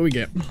 let's see what we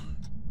get.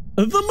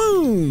 The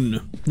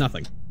moon!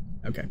 Nothing.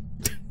 Okay.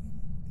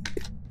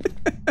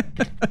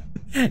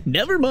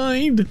 Never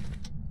mind.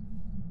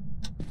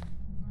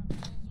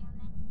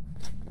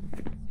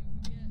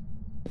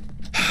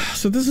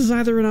 So this is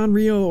either an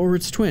Onryo or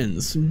it's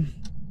twins.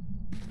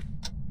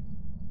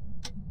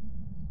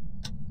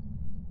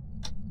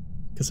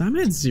 Because I'm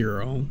at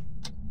 0.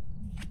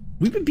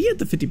 We would be at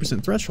the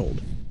 50%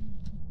 threshold.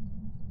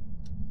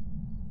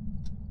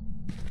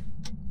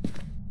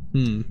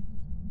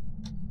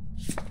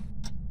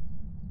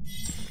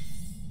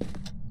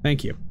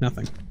 Thank you.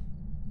 Nothing.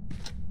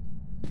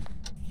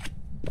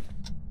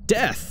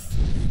 Death!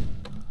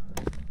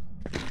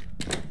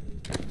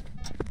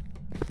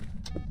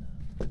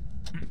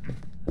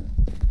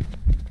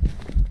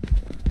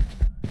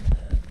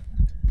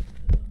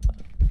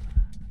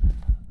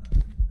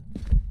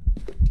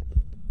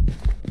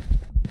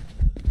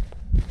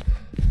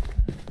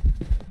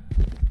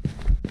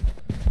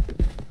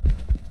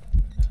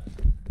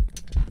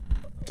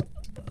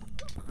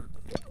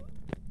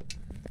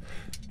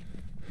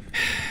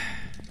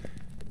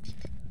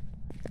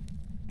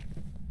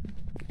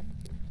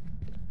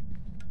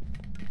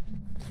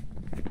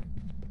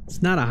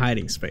 It's not a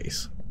hiding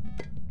space.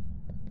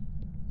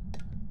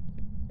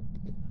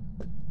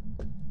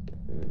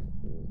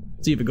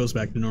 See if it goes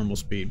back to normal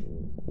speed.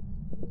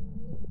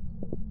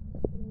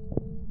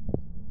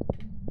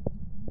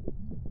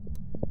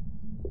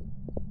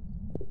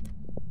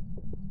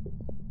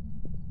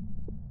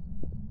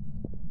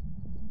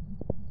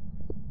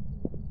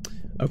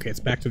 Okay, it's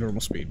back to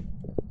normal speed.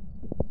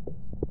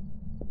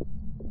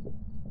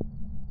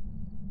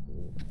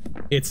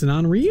 It's an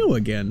Onryo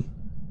again.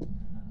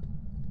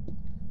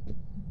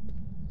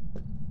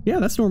 Yeah,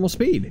 that's normal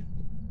speed.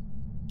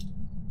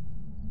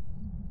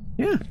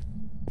 Yeah.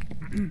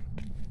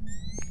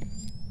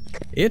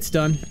 It's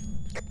done.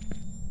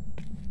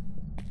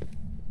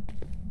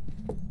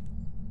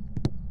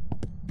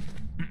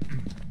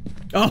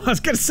 Oh, I was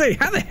gonna say,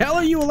 how the hell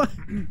are you alive?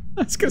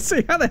 I was gonna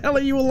say, how the hell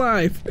are you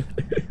alive?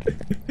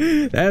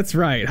 That's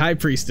right, High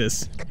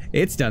Priestess.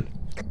 It's done.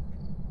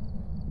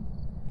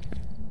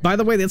 By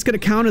the way, that's gonna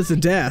count as a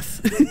death.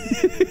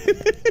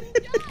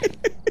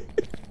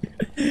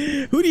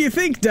 Who do you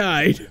think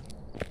died? Did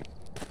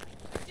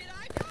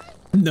I die?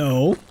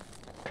 No.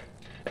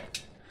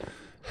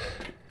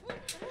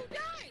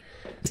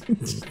 Who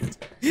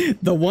died?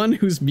 The one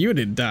who's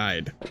muted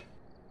died.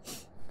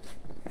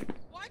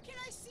 Why can't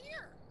I see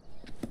her?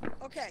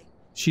 Okay.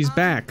 She's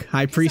back,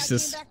 High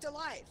Priestess. I came back to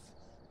life.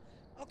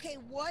 Okay,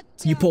 what?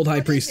 You pulled High what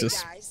is it,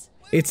 Priestess. guys?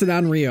 It's an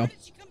Onryo. When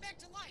did she come back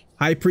to life?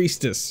 High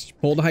Priestess. She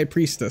pulled a High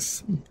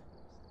Priestess.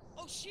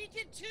 Oh, she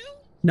did too?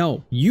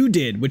 No, you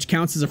did, which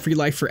counts as a free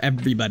life for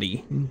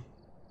everybody. Well,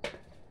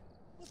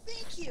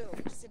 thank you,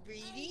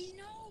 Sabrina.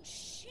 No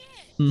shit.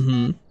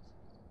 Mm-hmm.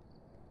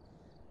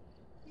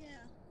 Yeah.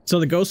 So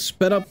the ghost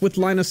sped up with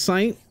line of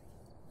sight.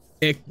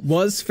 It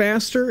was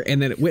faster,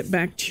 and then it went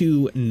back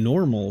to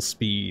normal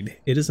speed.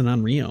 It is an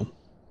Onryo.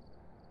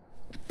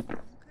 Okay,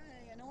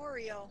 an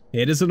Oreo.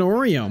 It is an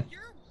Oreo.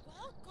 You're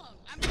welcome.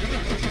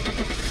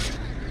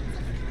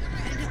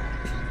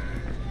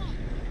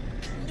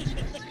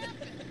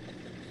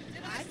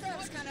 I thought it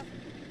was kind of.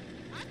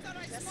 I thought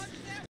I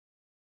smudged that.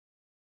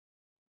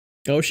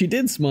 Oh, she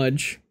did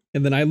smudge,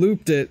 and then I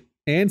looped it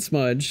and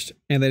smudged,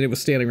 and then it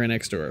was standing right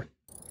next to her.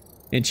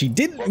 And she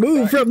didn't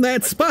move from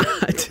that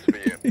spot.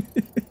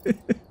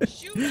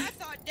 Shoot, I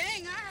thought,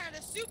 dang, I had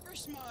a super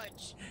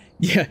smudge.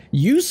 Yeah,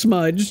 you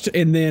smudged,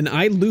 and then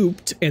I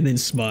looped, and then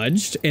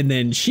smudged, and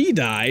then she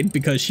died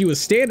because she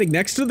was standing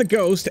next to the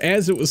ghost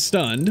as it was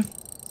stunned.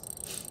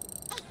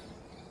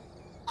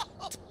 Oh,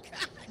 God,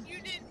 you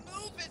didn't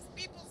move as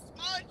people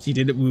smudged. She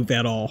didn't move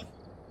at all.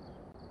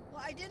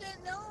 Well, I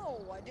didn't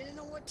know. I didn't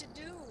know what to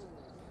do.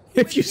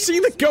 If you see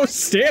the ghost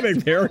standing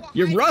there,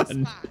 you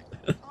run.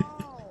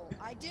 Oh,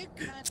 I did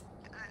kind of.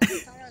 I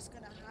thought I was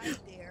gonna hide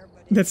there,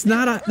 but That's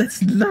not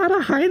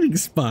a hiding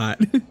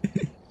spot.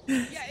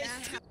 Yeah,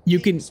 You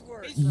can. Things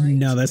work, right?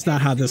 No, that's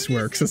not how this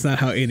works. That's not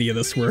how any of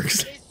this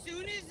works. As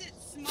soon as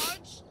it's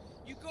smudged,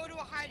 you go to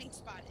a hiding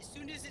spot. As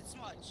soon as it's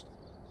smudged.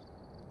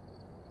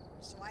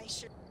 So I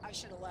should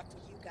have left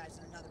with you guys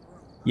in another room.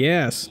 Huh?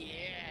 Yes.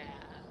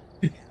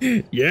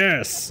 Yeah.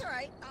 Yes. That's all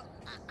right.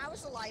 I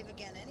was alive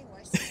again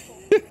anyway. So it's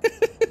cool.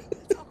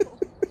 It's all cool.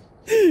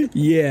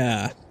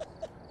 Yeah.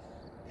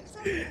 It's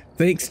all good.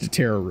 Thanks to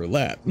Terror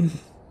Roulette.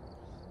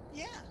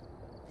 Yeah.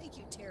 Thank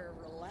you, Terror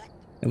Roulette.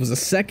 It was a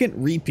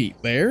second repeat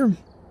there. Oh, man.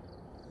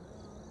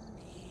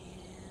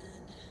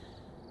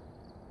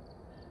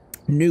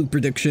 New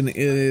prediction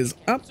is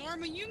up.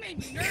 Zorma, you made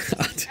me nervous.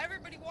 God.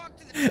 Everybody walked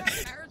to the truck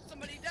and I heard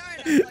somebody die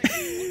and I was like,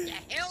 what the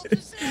hell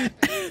just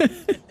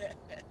happened?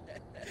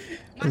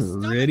 My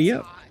stomach's Ready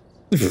up. hot.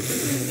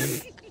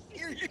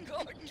 Here you go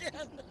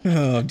again.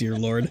 Oh, dear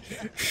Lord.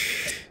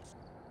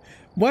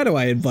 Why do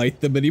I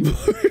invite them anymore?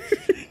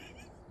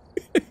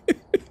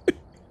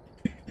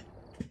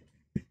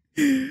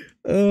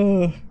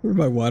 Where'd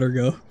my water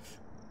go?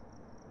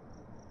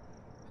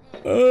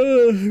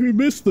 We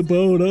missed the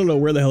boat. I don't know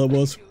where the hell it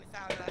was. It's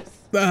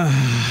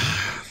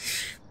I'd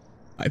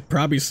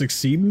probably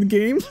succeed in the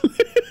game.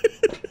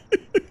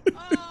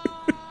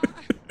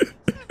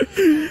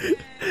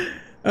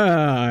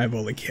 I'm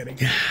only kidding.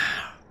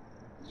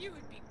 You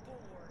would be bored,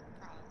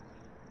 probably.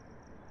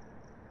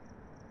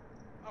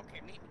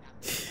 Okay, maybe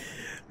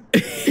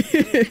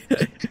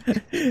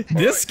not.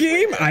 This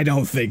game? I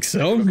don't think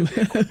so.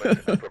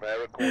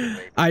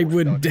 I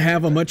would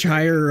have a much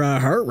higher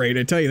heart rate,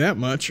 I tell you that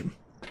much.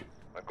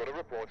 I've got a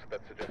report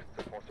that suggests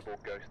a possible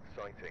ghost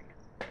sighting.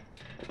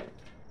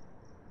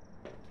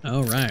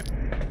 All right. A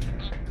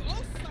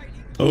ghost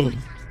sighting? Oh,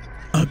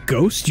 a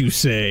ghost, you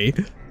say?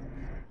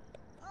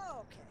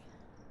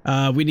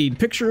 We need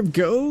picture of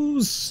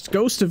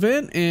ghost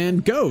event,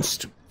 and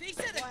ghost. They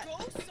said a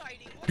ghost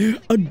sighting.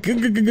 A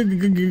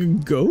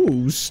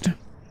ghost.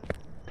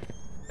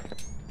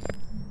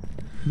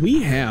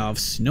 We have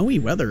snowy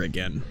weather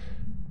again.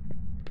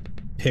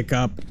 Pick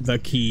up the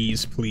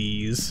keys,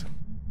 please.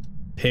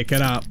 Pick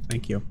it up.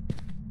 Thank you.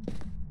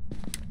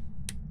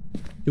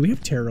 Do we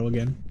have tarot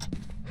again?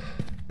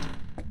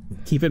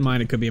 Keep in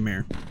mind it could be a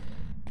mirror.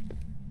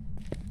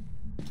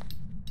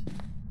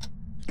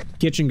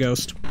 Kitchen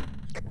ghost.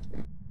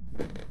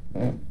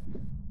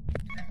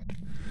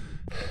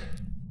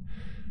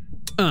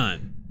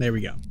 On. There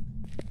we go.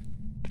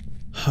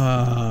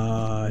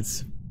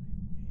 Is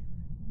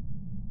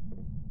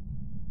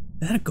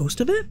that a ghost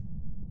of it?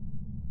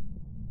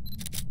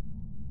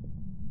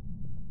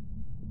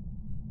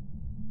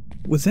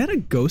 Was that a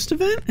ghost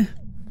event?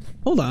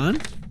 Hold on.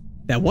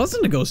 That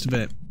wasn't a ghost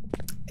event.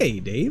 Hey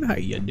Dave, how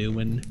you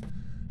doing?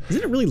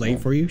 Isn't it really late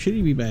for you?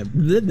 Shouldn't you be bed?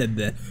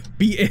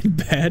 Be in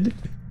bed?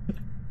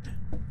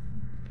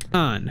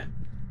 On.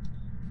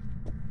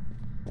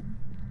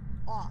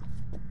 Off.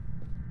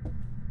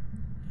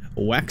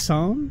 Wax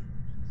on.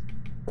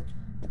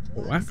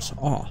 Wax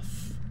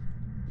off.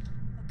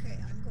 Okay,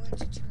 I'm going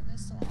to turn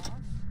this off.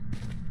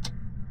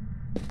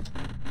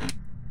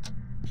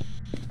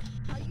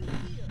 Are you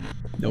here?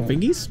 No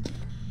fingies?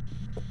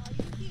 Are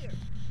you here?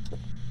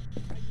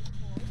 Are you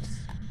close?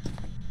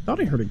 Thought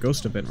I heard a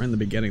ghost event right in the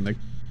beginning. Like,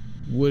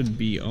 would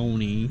be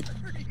Oni.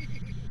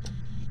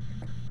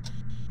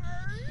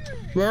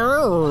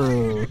 Alright,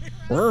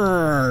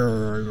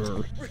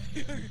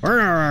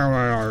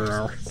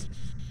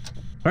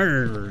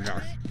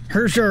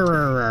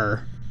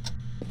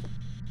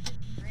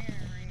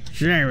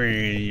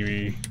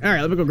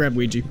 let me go grab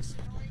Ouija.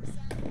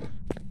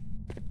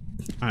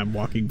 I'm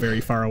walking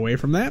very far away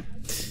from that.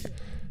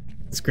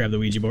 Let's grab the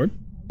Ouija board.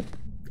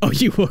 Oh,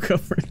 you woke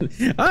up for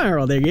it. Oh,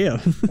 well, there you go.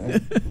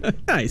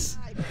 Nice.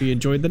 You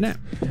enjoyed the nap.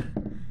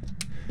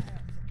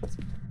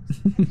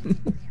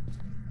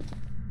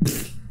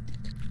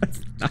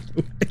 That's not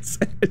what I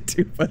said it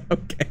to, but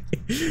okay.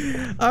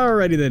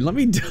 Alrighty then, let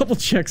me double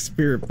check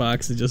Spirit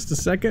Box in just a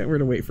second. We're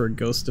gonna wait for a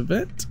ghost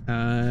event.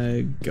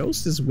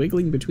 Ghost is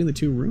wiggling between the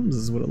two rooms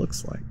is what it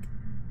looks like.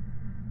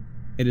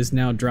 It is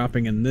now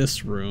dropping in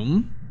this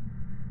room.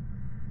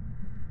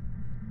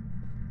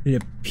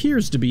 It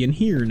appears to be in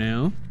here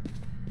now.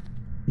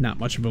 Not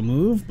much of a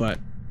move, but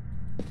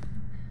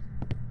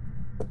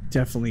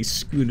definitely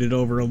scooted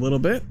over a little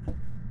bit.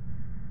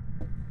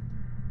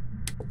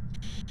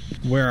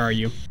 Where are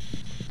you?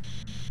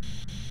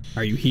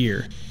 Are you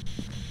here?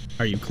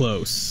 Are you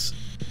close?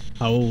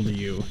 How old are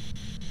you?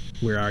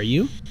 Where are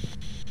you?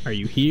 Are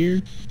you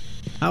here?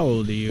 How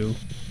old are you?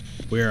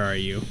 Where are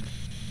you?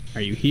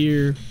 Are you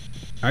here?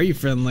 Are you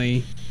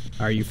friendly?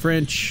 Are you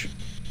French?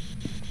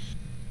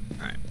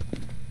 Alright.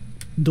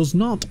 Does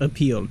not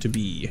appear to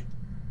be.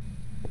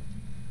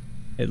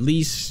 At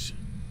least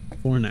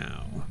for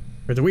now.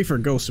 We have to wait for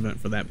a ghost event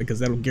for that because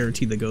that'll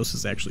guarantee the ghost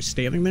is actually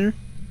standing there.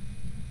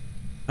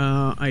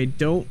 I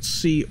don't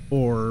see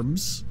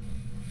orbs.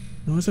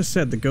 Well, as I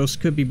said, the ghost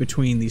could be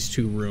between these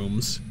two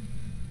rooms.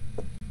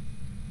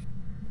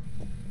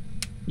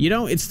 You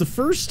know, it's the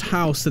first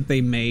house that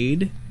they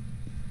made,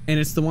 and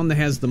it's the one that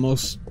has the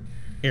most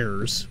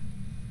errors.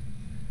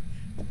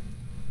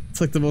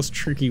 It's like the most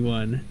tricky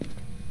one.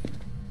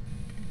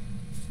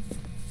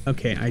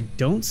 Okay, I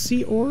don't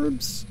see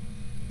orbs.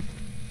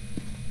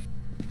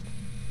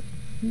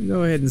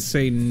 Go ahead and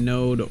say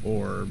no to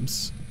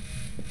orbs.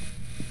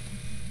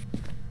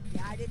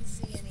 Yeah, I didn't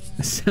see any.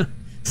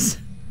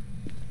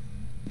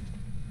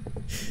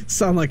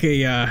 Sound like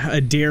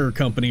a dare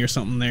company or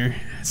something there.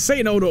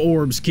 Say no to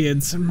orbs,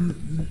 kids.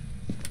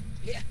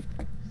 Yeah.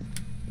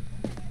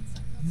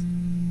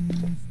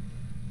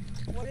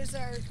 What is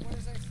our thing?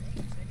 Is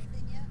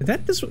anything yet?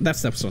 That's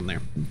this one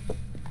there. It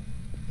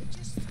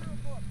just threw a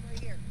book right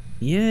here.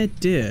 Yeah, it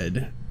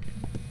did.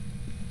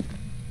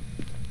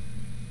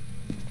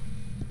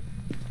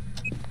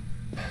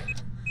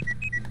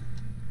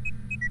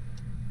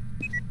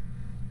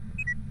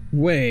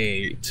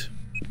 Wait.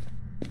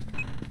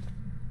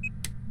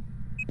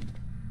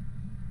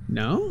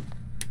 No?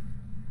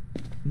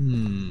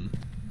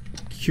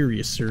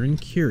 Curiouser and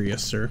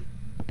curiouser.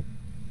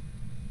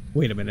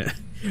 Wait a minute.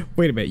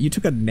 Wait a minute. You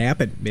took a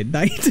nap at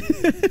midnight?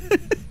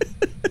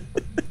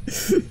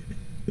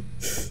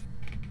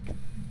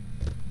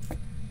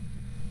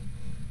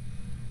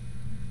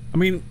 I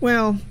mean,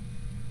 well,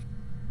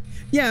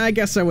 yeah, I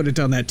guess I would have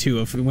done that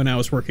too when I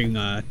was working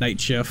night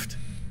shift.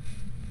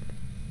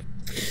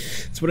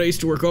 That's what I used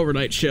to work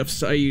overnight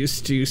shifts. I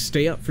used to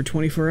stay up for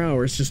 24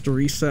 hours just to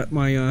reset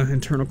my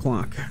internal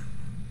clock.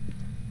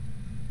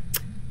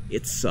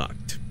 It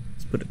sucked.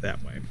 Let's put it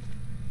that way.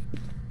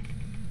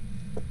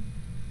 Ooh,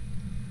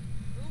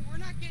 we're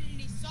not getting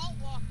any salt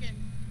walking.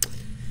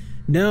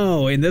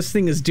 No, and this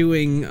thing is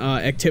doing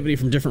activity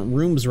from different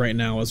rooms right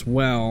now as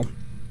well.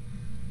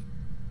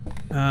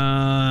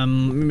 Let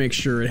me make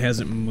sure it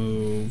hasn't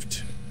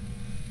moved.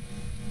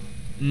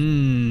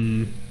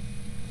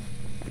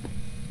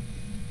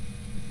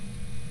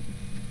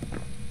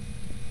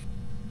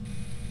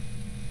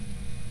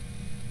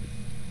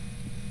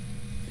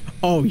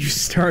 Oh, you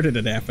started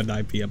at after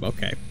 9 p.m.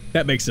 Okay,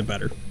 that makes it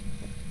better.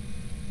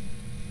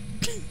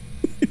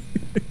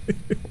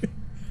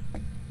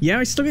 Yeah,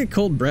 I still get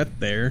cold breath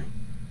there.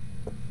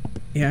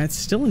 Yeah, it's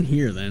still in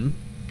here then.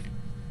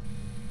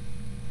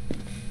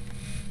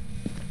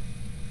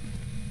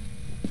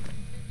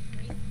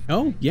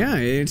 Oh, yeah,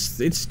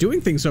 it's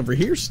doing things over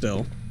here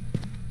still.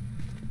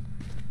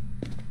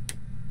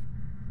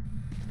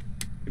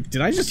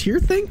 Did I just hear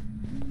a thing?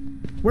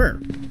 Where?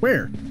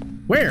 Where?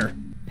 Where?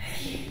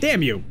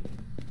 Damn you!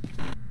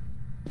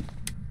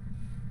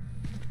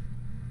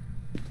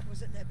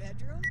 Was it in that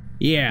bedroom?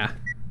 Yeah.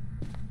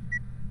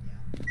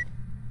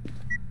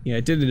 Yeah,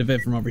 it did an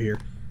event from over here.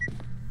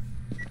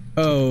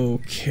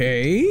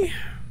 Okay.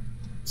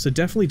 So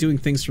definitely doing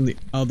things from the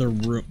other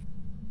room.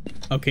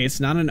 Okay, it's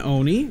not an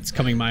Oni. It's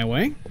coming my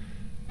way.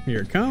 Here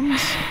it comes.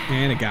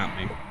 And it got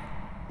me.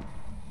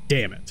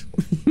 Damn it.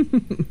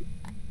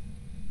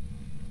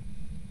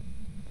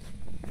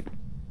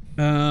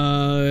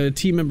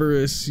 Team member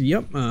is...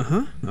 Yep,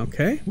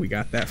 okay, we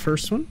got that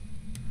first one.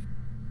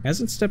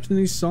 Hasn't stepped in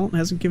any salt.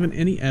 Hasn't given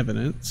any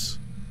evidence.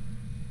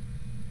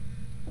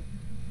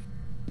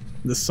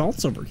 The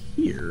salt's over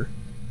here.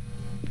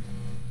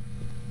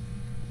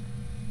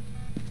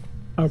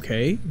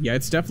 Okay, yeah,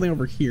 it's definitely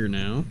over here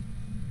now.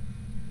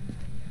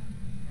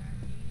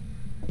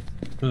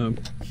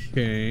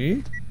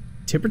 Okay.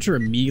 Temperature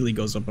immediately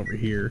goes up over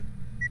here.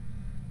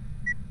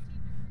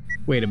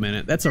 Wait a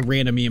minute, that's a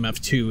random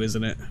EMF 2,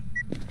 isn't it?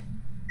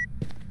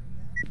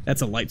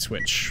 That's a light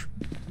switch.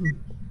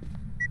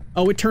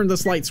 Oh, it turned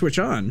this light switch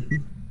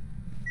on.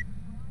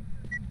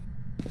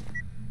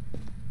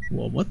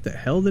 Well, what the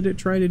hell did it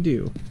try to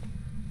do?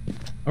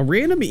 A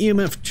random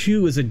EMF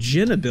 2 is a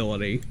gen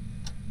ability.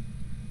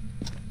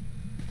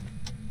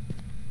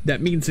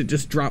 That means it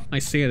just dropped my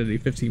sanity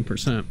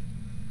 15%.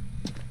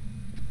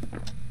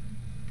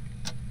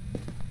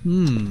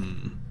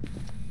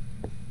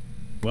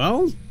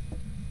 Well,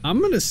 I'm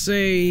gonna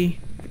say...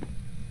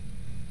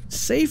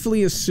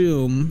 safely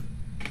assume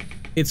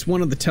it's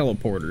one of the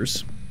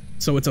teleporters.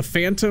 So it's a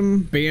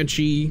Phantom,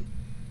 Banshee,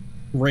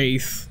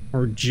 Wraith,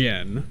 or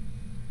Gen.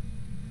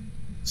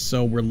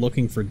 So we're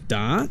looking for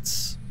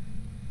dots.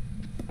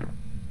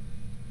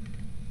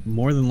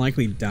 More than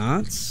likely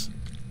dots.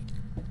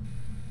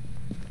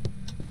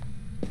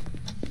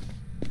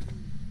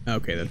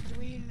 Okay, that Do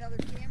we need another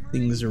camera?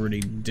 thing's already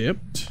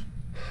dipped.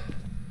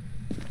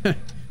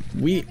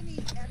 we Have any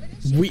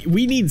evidence?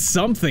 we need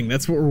something.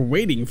 That's what we're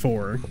waiting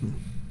for.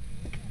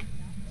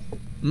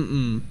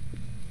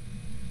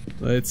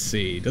 Let's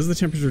see. Does the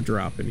temperature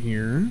drop in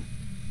here?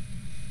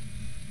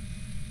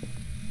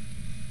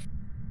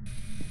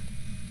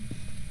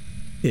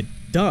 It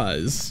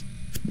does.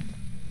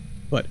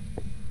 But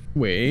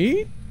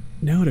wait.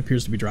 Now it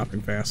appears to be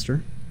dropping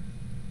faster.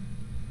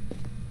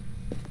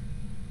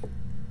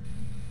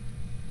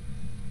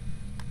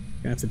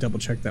 I have to double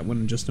check that one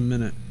in just a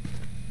minute.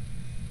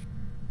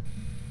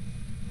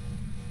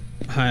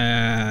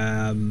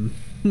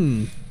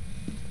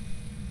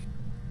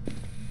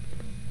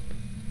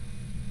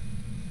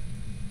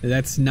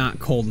 That's not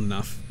cold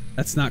enough.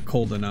 That's not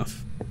cold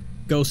enough.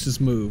 Ghost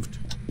has moved.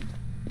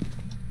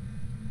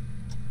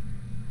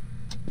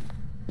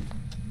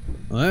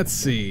 Let's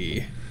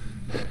see.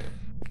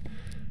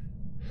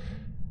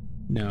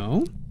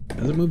 No.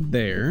 Hasn't moved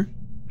there.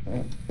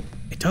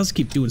 It does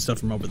keep doing stuff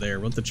from over there.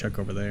 We'll have to check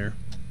over there.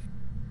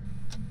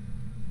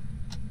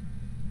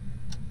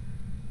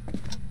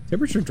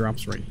 Temperature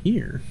drops right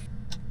here.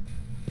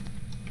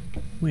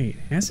 Wait,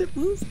 has it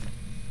moved?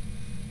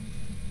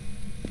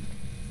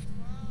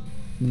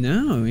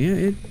 No,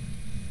 yeah,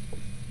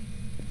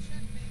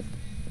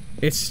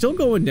 it's still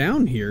going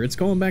down here. It's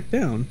going back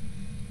down.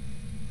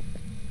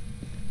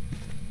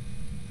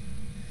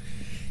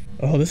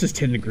 Oh, this is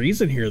 10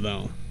 degrees in here,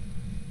 though.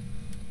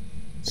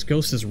 This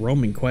ghost is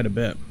roaming quite a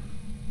bit.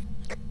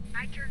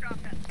 I turned off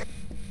that.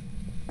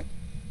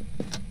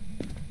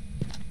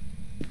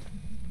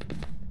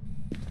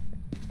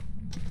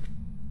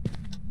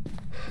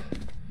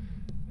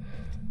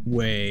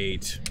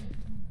 Wait.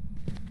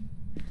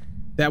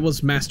 That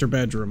was master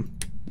bedroom.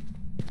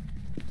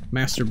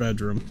 Master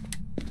bedroom.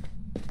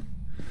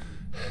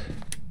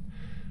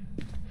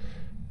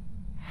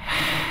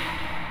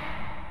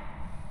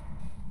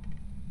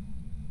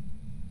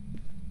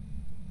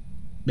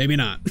 Maybe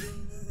not.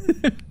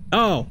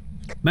 Oh!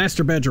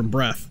 Master bedroom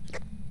breath.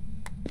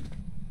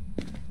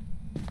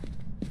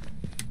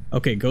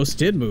 Okay, ghost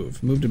did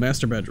move. Moved to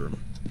master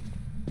bedroom.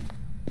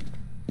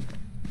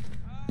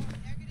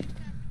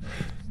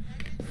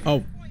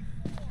 Oh.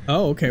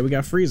 Oh, okay, we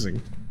got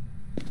freezing.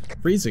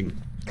 Freezing.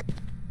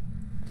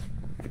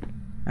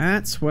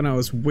 That's what I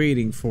was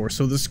waiting for.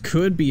 So this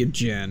could be a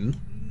gen.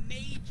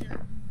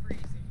 Major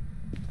freezing.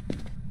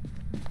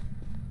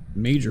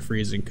 Major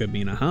freezing could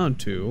mean a how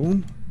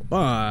to,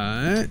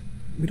 but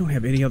we don't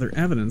have any other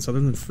evidence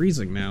other than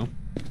freezing now.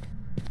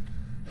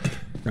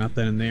 Drop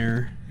that in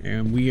there,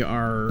 and we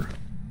are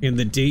in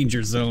the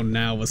danger zone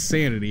now with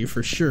sanity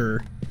for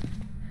sure.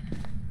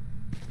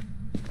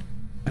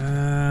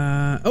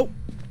 Oh!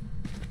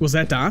 Was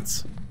that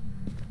dots?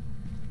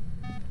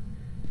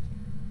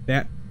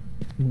 That...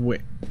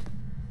 Wait.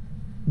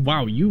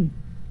 Wow, you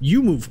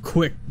move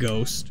quick,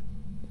 Ghost.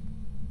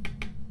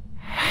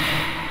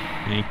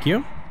 Thank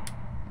you.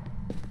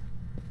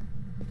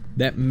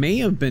 That may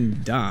have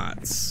been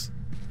dots.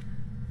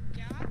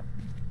 Yeah?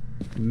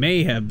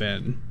 May have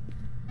been.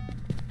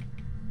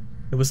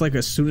 It was like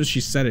as soon as she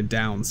set it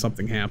down,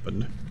 something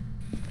happened.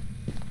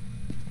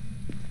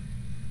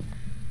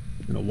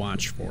 I'm gonna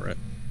watch for it.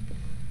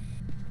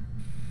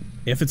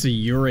 If it's a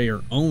Yurei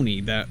or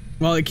Oni, that...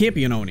 Well, it can't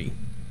be an Oni.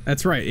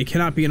 That's right, it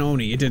cannot be an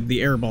Oni. It did the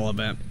airball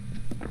event.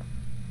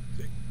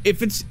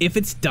 If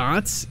it's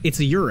dots, it's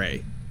a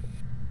Yurei.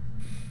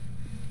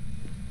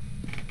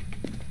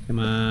 Come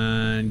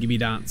on, give me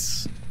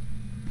dots.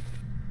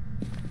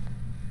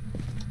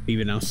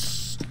 Even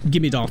else.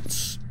 Give me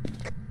dots.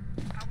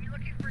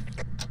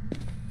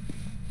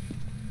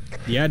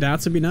 Yeah,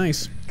 dots would be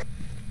nice.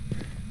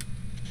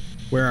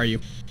 Where are you?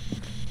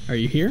 Are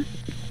you here?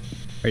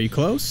 Are you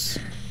close?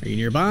 Are you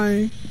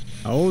nearby?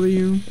 How old are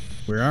you?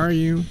 Where are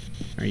you?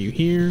 Are you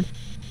here?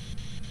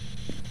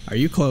 Are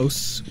you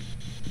close?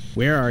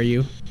 Where are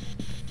you?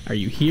 Are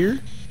you here?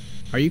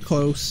 Are you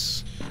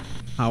close?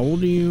 How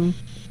old are you?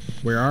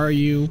 Where are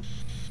you?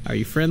 Are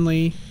you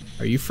friendly?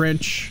 Are you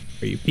French?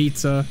 Are you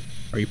pizza?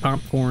 Are you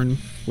popcorn?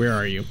 Where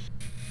are you?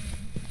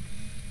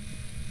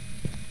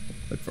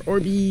 Look for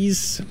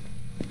Orbeez.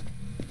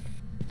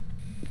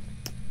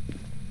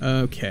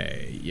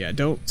 Okay, yeah,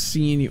 don't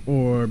see any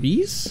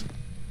Orbeez.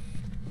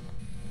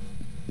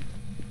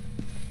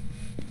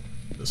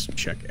 Just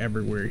check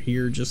everywhere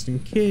here just in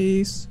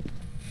case.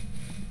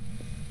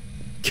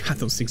 God,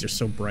 those things are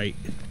so bright.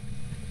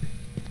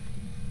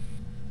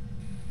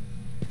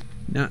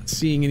 Not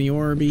seeing any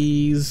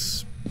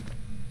Orbeez.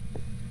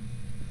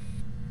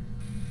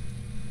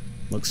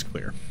 Looks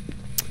clear.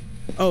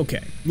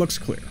 Okay, looks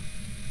clear.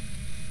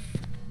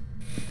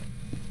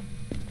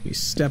 Let me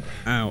step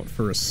out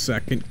for a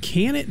second.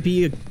 Can it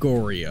be a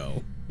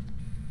Goryo?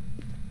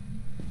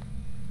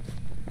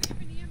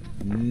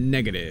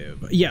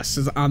 Negative. Yes,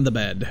 it's on the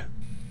bed.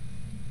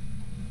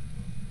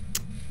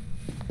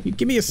 You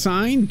give me a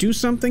sign? Do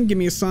something? Give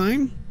me a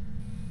sign?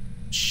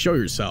 Show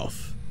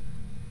yourself.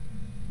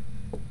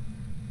 Oh,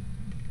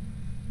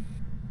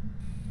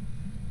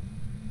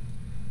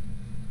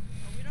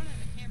 we don't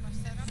have a camera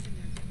set up in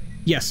there, do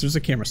we? Yes, there's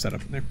a camera set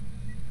up in there.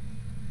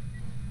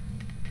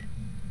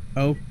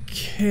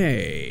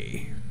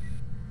 Okay.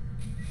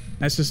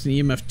 That's just an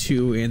EMF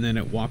 2, and then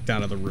it walked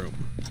out of the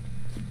room.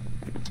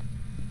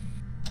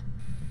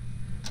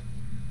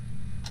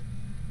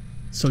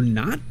 So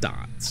not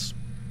dots.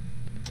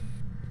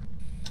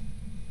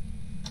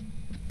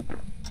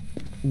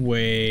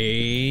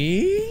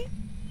 Wait.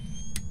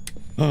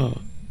 Oh,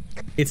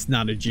 it's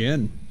not a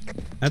djinn.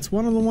 That's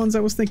one of the ones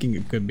I was thinking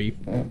it could be.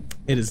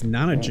 It is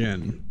not a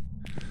djinn.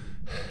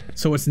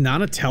 So it's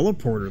not a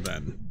teleporter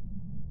then.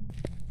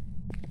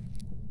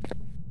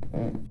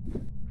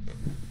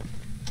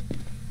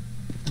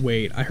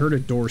 Wait, I heard a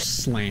door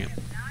slam.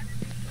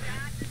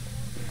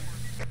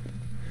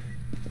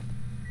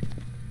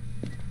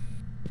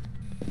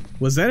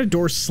 Was that a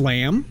door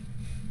slam?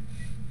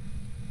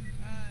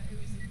 It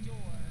was a door.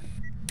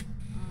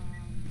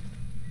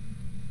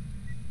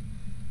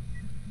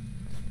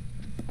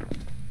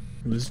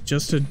 It was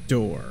just a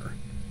door.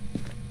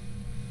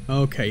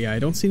 Okay, yeah, I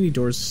don't see any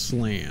doors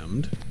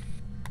slammed.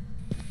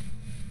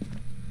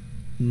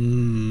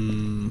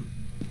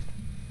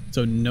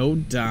 So no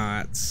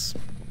dots.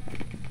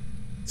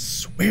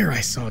 Swear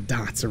I saw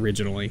dots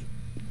originally.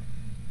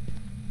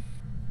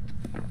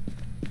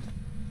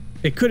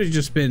 It could have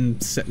just been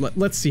set.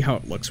 Let's see how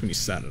it looks when you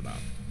set it up.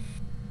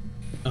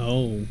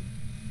 Oh.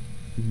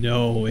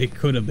 No, it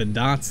could have been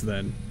dots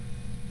then.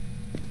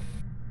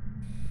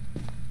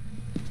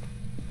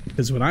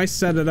 Because when I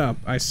set it up,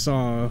 I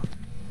saw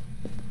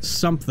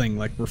something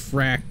like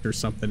refract or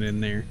something in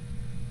there.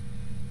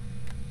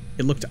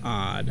 It looked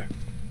odd.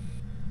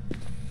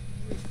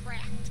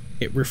 Refract.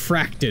 It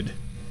refracted.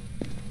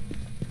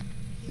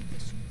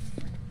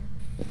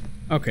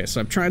 Okay,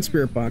 so I've tried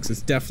Spirit Box.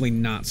 It's definitely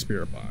not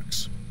Spirit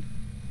Box.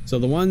 So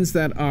the ones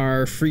that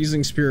are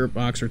freezing Spirit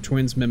Box are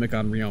Twins Mimic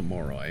on Rio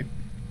Moroi.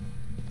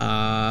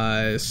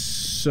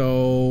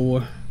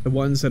 So the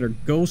ones that are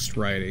ghost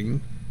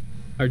writing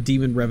are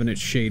Demon Revenant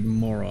Shade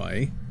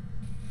Moroi.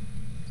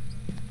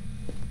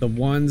 The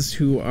ones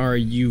who are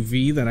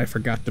UV that I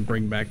forgot to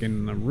bring back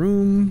in the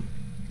room.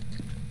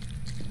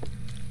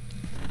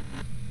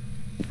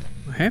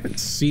 I haven't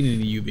seen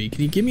any UV.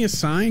 Can you give me a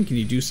sign? Can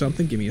you do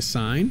something? Give me a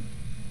sign.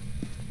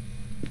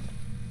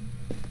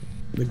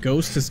 The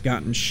ghost has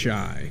gotten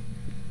shy.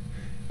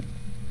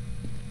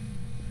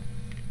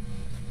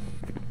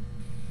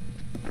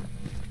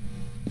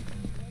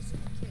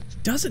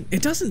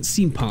 It doesn't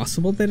seem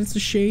possible that it's a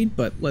shade,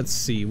 but let's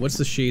see. What's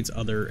the shade's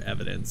other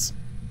evidence?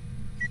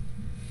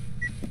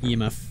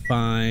 EMF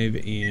 5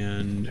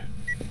 and...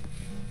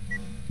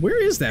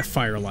 Where is that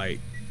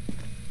firelight?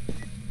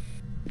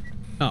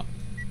 Oh.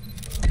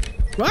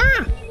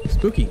 Ah!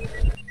 Spooky.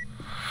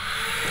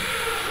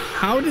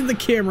 How did the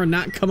camera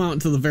not come out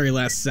until the very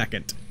last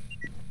second?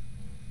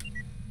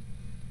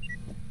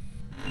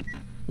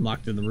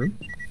 Locked in the room.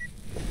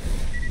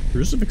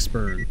 Crucifix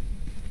burn.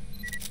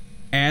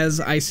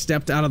 As I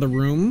stepped out of the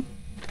room.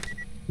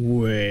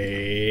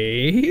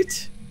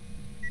 Wait.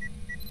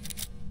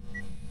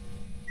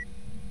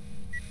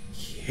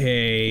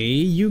 Okay,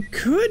 you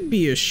could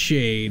be a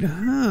shade,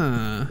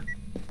 huh?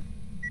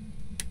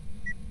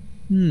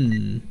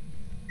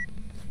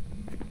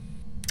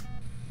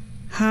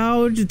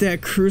 How did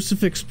that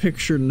crucifix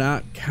picture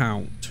not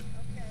count?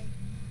 Okay.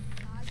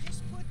 I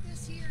just put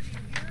this here. Do you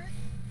hear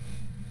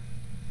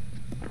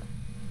it?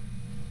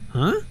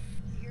 Huh? You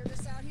hear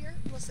this out here?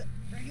 Listen,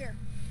 right here.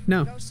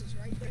 No. The ghost is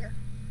right there.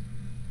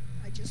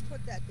 I just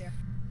put that there.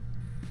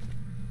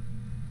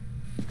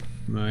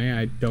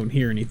 I don't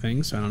hear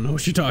anything, so I don't know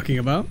what you're talking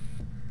about. Oh,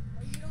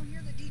 you don't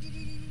hear the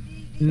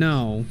dee-dee-dee-dee-dee-dee?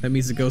 No, that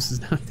means the ghost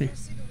is not there. You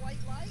see the white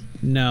light?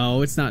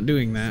 No, it's not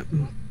doing that.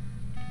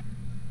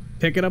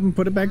 Pick it up and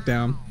put it back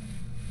down.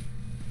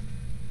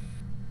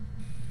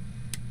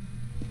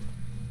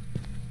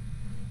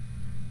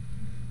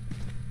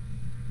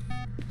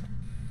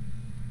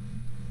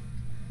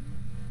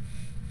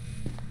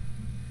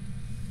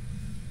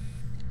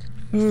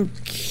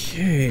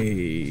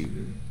 Okay.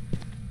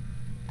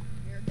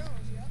 There it goes,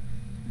 yep.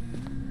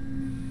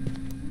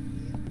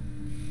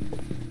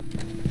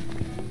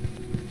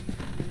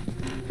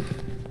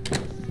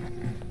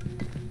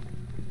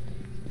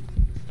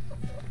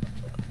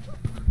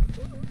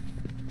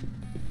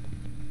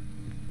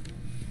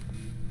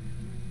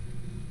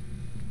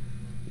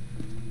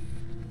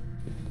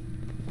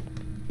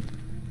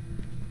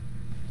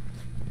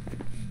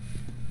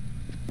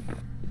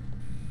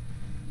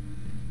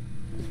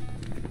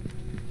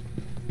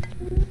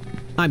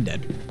 I'm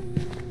dead.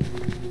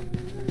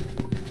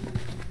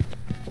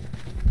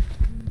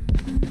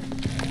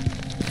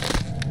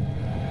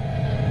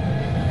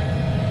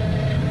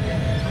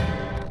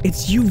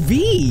 It's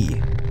UV!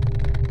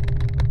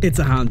 It's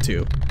a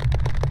Hantu.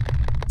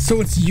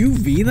 So it's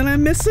UV that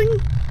I'm missing?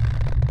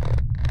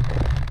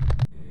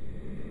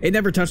 It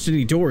never touched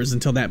any doors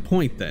until that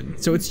point then.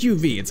 So it's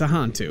UV, it's a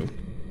Hantu.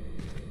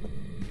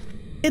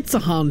 It's a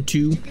Hantu. Did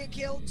you get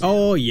killed too?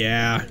 Oh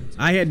yeah.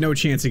 I had no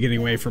chance of getting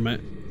away from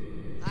it.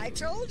 I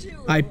told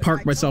you. I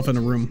parked myself in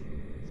a room.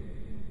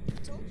 I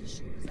told you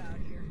she was out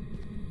here.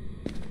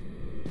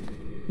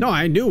 No,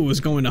 I knew it was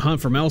going to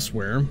hunt from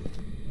elsewhere.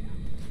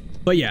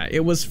 But yeah,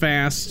 it was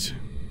fast.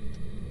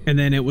 And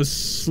then it was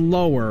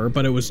slower,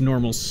 but it was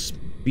normal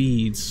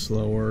speed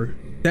slower.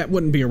 That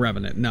wouldn't be a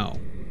Revenant, no.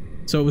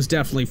 So it was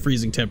definitely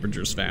freezing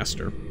temperatures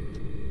faster.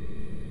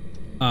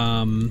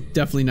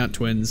 Definitely not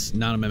twins,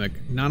 not a mimic,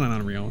 not an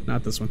Unreal,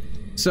 not this one.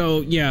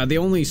 So yeah, the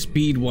only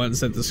speed ones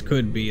that this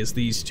could be is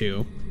these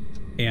two.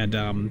 And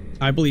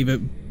I believe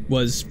it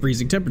was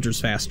freezing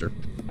temperatures faster.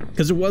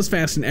 Because it was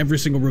fast in every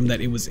single room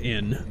that it was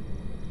in.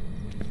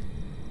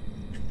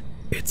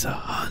 It's a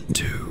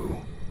Hantu.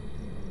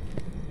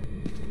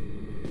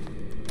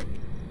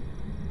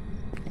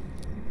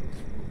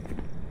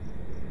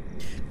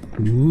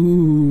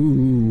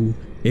 Ooh,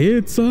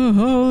 it's a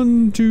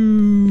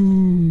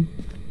Hantu.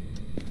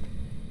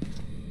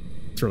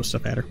 Throw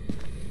stuff at her.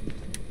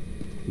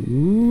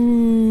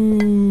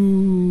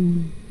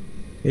 Ooh,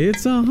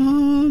 it's a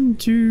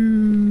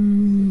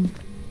Hantu.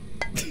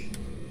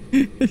 I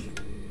knew you was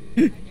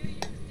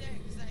dead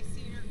because I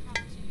seen her come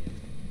to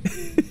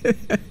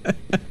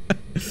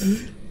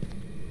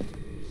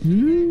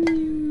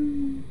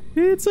you.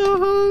 It's a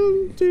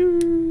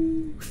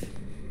Hantu.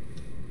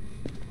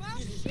 Well,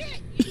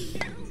 shit, you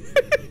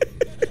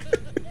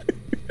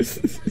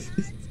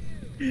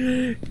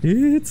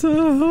It's a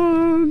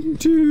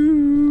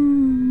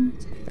Hantu.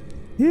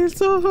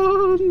 It's a Hantu. It's a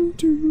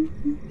Hantu.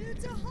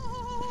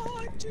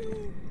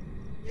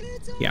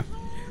 It's a Yeah.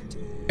 Hantu.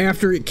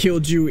 After it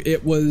killed you,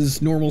 it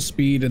was normal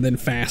speed and then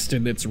fast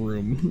in its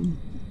room.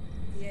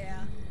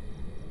 Yeah.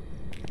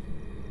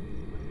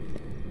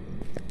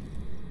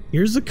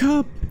 Here's a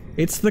cup.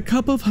 It's the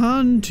cup of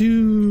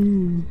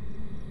Hantu.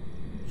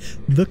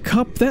 The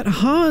cup that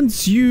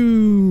haunts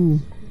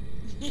you.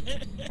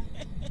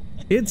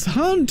 It's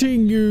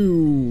haunting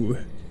you.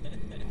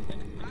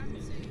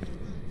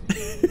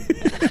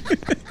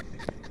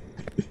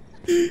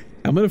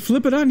 I'm gonna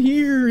flip it on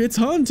here. It's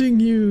haunting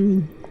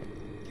you.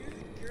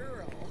 Good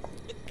girl.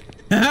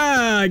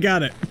 Ah, I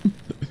got it.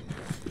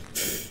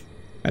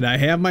 And I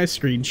have my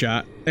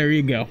screenshot. There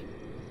you go.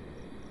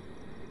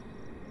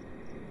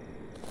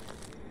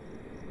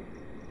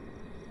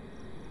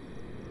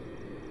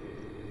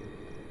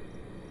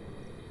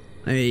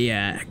 Let me go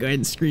ahead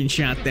and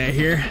screenshot that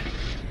here.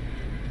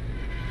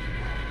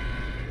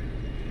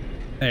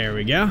 There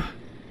we go.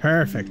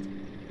 Perfect.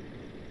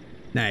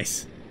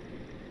 Nice.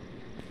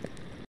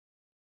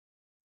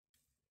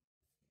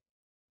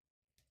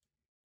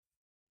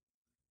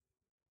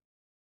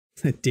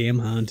 That damn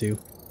Hantu.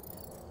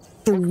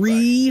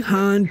 3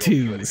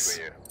 Hantus.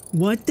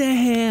 What the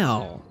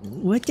hell?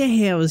 What the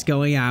hell is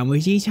going on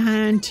with these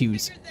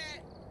Hantus?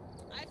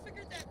 I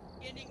figured that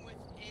beginning with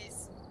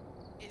is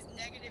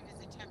negative as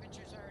the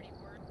temperature's already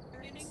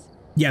beginning.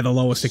 Yeah, the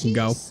lowest it can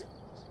go.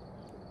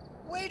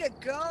 Way to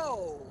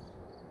go.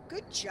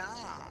 Good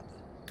job.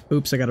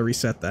 Oops, I gotta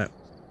reset that.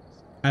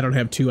 I don't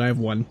have 2, I have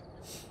 1.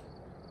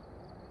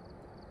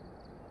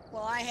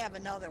 Well, I have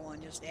another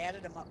one. Just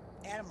added them up.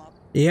 Add them up.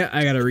 Yeah,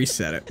 I gotta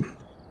reset it.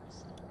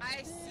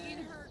 I've seen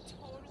her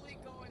totally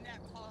go in that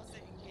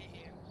closet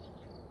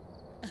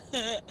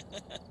and get you.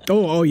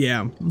 Oh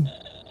yeah.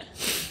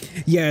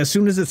 Yeah, as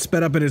soon as it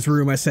sped up in his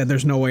room, I said,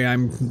 there's no way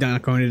I'm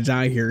not going to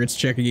die here. It's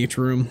checking each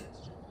room.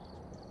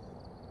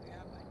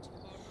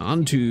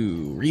 On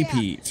to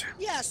repeat.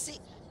 Yeah, see,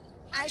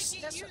 I see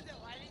you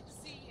though. I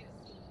didn't see you.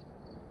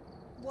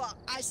 Well,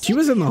 She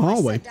was in the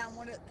hallway.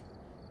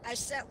 I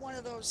set one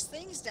of those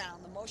things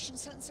down, the motion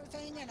sensor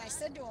thing, and I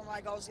said to him,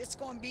 I goes, it's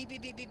going beep,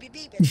 beep, beep, beep, beep,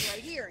 beep. It's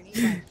right here. And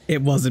he's like,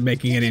 It wasn't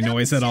making any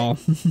noise at all.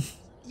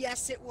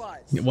 yes, it was.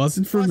 It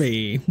wasn't for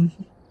me.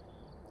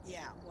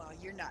 Yeah, well,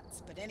 you're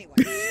nuts. But anyway,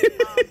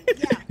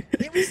 yeah,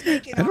 it was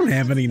making I don't all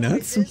have kinds any of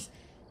nuts. noises.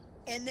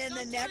 And then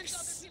the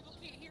next,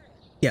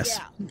 Yes.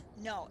 yeah,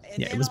 no, and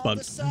Yeah, then it was all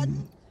bugged. of a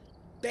sudden,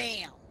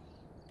 bam,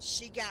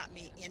 she got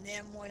me. And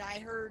then when I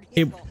heard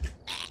him go,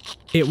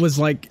 It was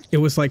like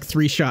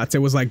 3 shots. It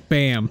was like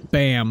bam,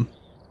 bam.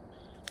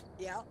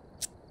 yep,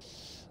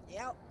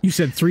 yep. You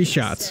said 3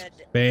 shots. said-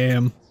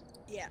 Bam.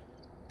 Yeah,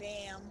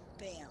 bam,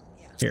 bam,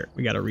 yeah. Here,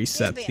 we gotta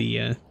reset Bam,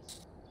 the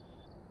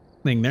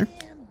thing there.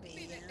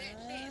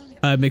 Bam,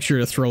 bam. Make sure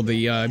to throw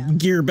the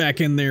gear back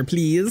in there,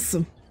 please.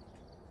 Oh,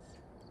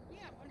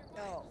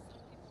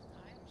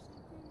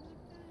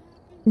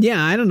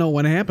 Yeah, I don't know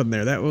what happened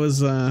there. That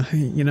was,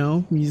 you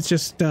know, it's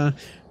just,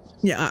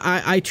 yeah,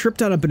 I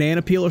tripped on a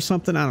banana peel or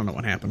something. I don't know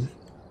what happened.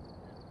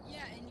 Yeah,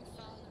 and you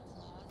fell in the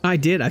closet. I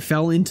did. I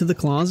fell into the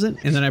closet,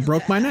 and then I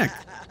broke my neck.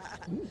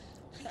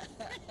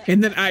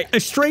 And then I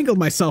strangled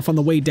myself on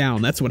the way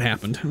down. That's what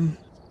happened.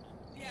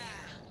 Yeah.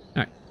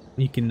 Alright,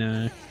 you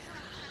can,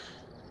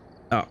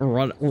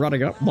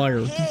 running up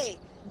wire.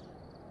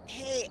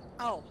 hey,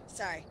 oh,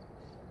 sorry.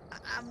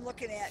 I'm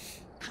looking at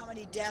how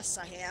many deaths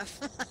I have.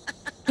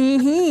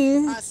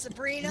 Mm-hmm.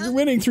 Sabrina. You're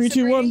winning, 3,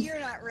 2, Sabrina, 1. you're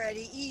not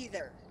ready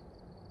either.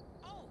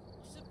 Oh,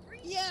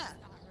 Sabrina's Yeah.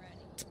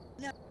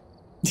 not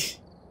ready.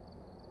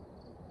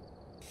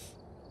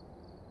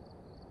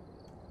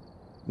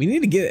 We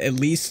need to get at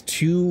least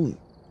two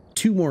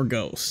more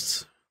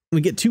ghosts. When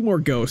we get 2 more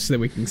ghosts, then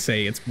we can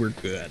say we're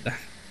good.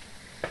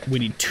 We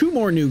need 2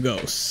 more new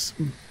ghosts.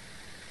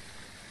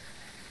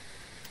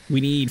 We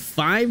need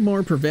 5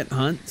 more prevent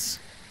hunts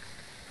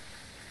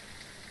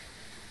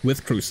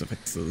with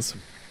crucifixes.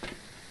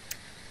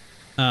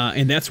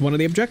 And that's one of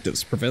the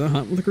objectives. Prevent a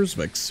hunt with a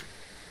crucifix.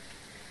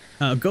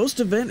 Ghost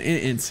event and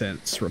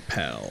incense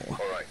repel. All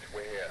right,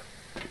 we're here.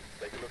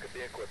 Take a look at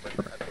the equipment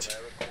and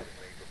prepare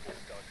accordingly before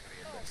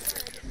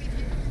starting the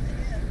investigation.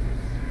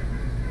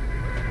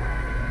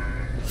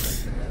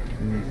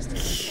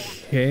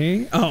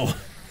 Okay. Oh.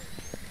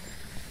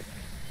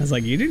 I was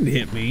like, you didn't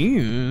hit me.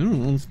 I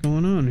don't know what's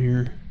going on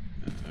here.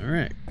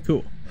 Alright,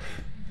 cool.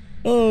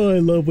 Oh, I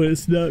love when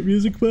it's not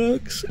music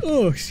box.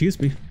 Oh, excuse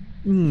me.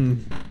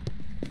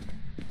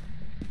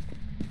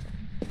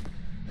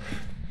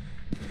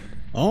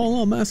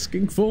 All I'm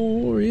asking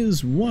for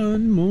is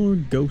 1 more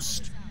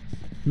ghost.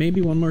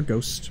 Maybe 1 more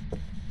ghost.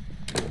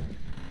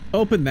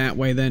 Open that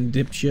way then,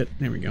 dipshit.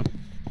 There we go.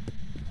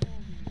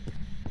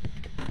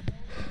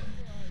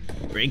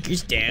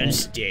 Breaker's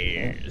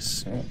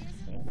downstairs.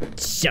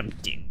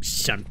 Something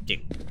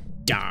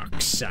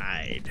dark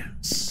side.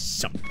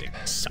 Something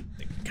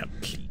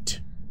complete.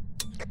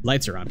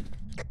 Lights are on.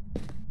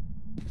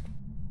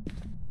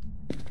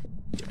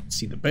 Don't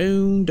see the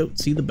bone, don't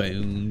see the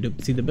bone,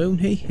 don't see the bone.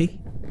 Hey.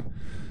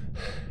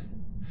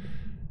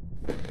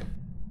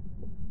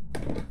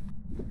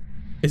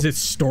 Is it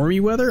stormy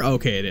weather?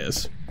 Okay, it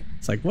is.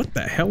 It's like, what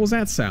the hell was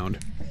that sound?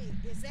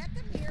 Hey, is that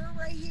the mirror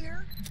right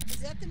here? Is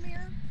that the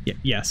mirror? Yeah,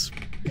 yes.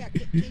 Yeah,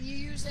 can you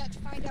use that to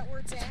find out where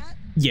it's at?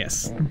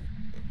 Yes.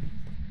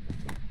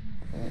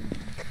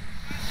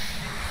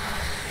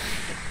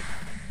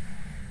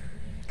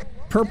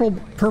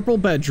 Purple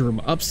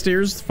bedroom,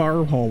 upstairs,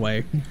 far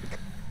hallway.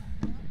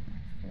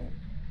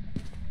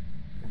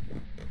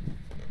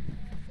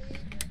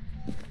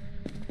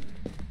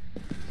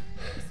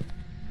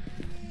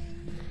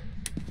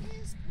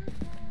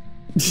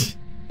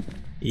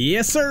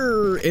 Yes,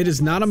 sir. It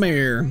is not a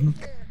mare.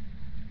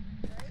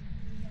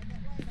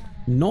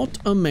 Not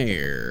a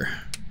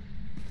mare.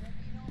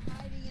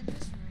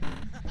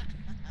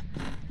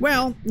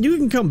 Well, you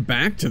can come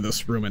back to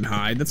this room and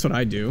hide. That's what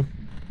I do.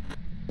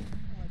 Oh,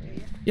 do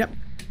you? Yep.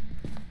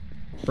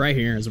 Right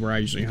here is where I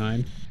usually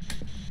hide.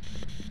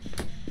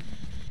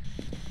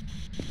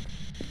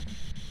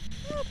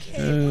 Okay.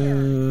 Where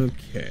are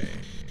Okay.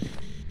 you?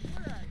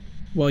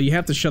 Well, you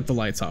have to shut the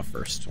lights off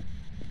first. Where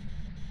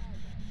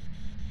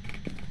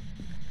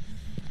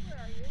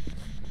are you?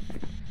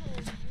 How old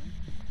are you?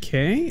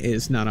 Okay,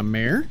 it's not a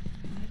mare.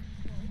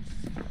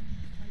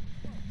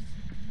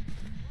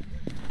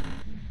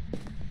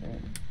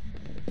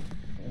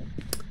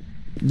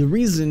 The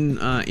reason,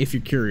 if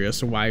you're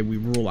curious, why we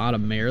rule out a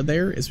mare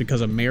there is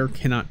because a mare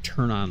cannot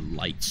turn on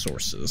light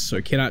sources. So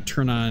it cannot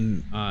turn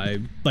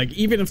on, like,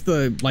 even if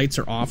the lights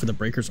are off or the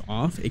breaker's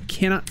off, it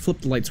cannot flip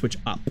the light switch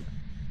up.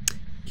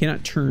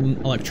 Cannot turn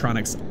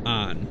electronics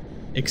on,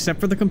 except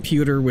for the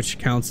computer, which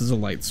counts as a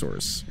light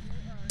source.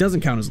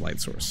 Doesn't count as a light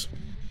source.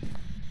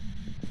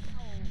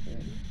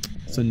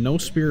 So no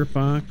spirit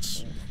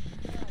box.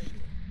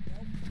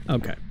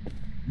 Okay.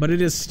 But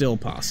it is still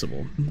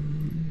possible.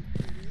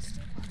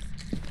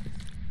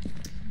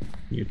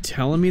 You're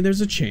telling me there's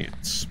a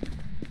chance.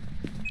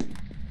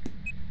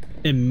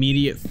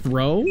 Immediate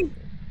throw.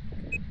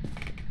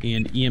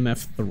 And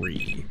EMF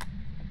 3.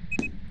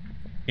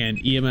 And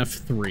EMF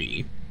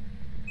 3.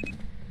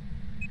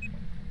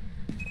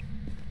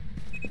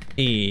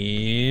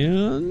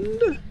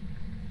 And...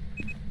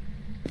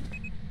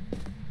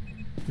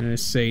 I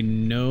say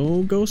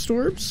no ghost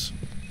orbs.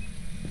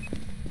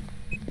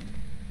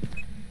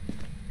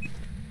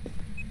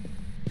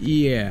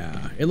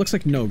 Yeah, it looks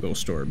like no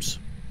ghost orbs.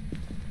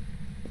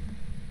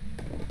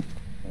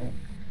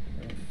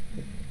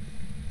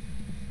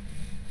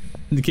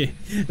 Okay,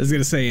 I was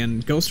gonna say,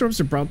 and ghost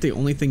orbs are about the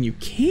only thing you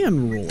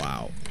can rule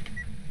out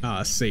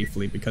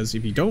safely, because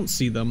if you don't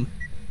see them,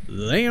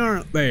 they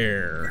aren't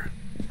there.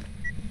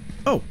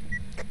 Oh,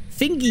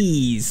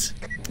 fingies!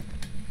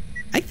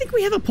 I think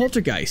we have a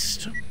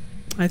poltergeist.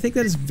 I think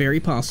that is very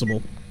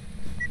possible.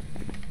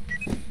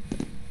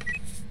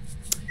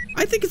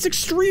 I think it's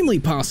extremely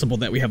possible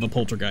that we have a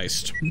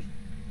poltergeist.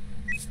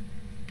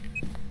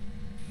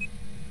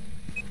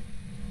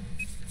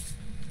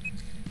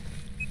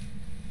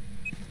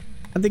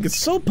 I think it's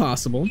so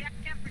possible.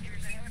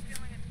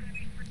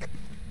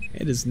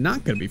 It is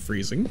not going to be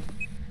freezing,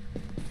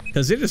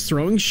 because it is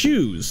throwing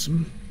shoes.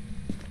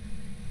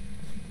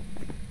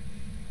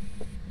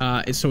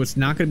 So it's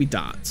not going to be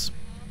dots.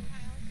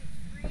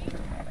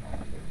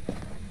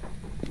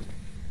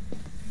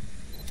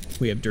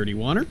 We have dirty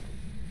water.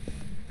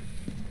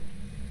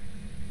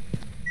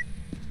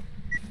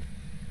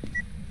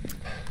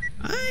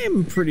 I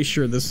am pretty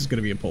sure this is going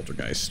to be a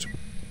poltergeist.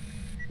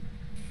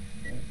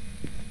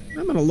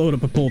 I'm going to load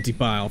up a polty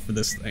pile for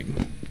this thing.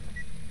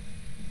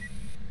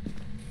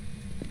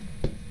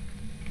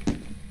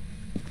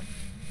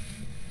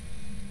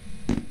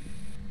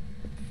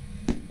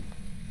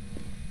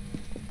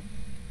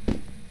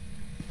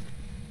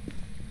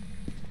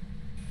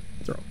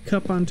 Throw a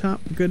cup on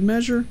top for good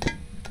measure.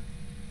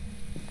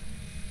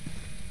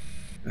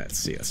 Let's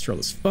see, let's throw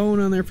this phone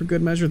on there for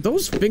good measure.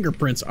 Those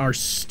fingerprints are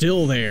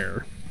still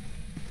there.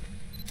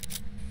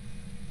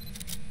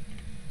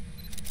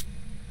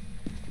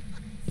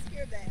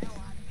 Scared the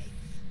hell out of me.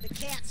 The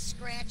cat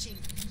scratching,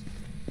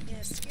 and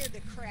it scared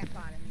the crap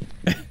out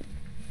of me.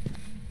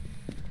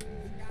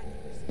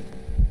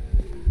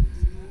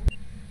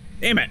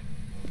 Damn it.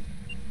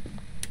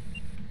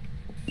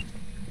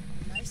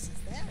 How nice is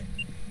that?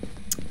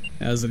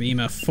 As an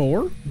EMF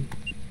 4.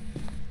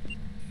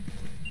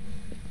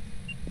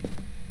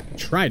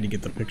 Tried to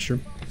get the picture.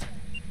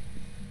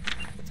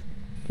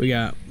 We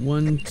got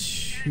 1,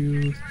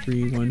 2,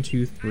 3, 1,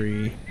 2,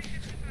 3.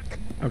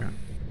 Okay.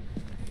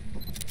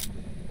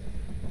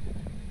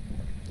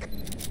 I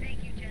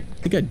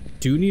think I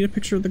do need a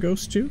picture of the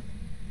ghost too.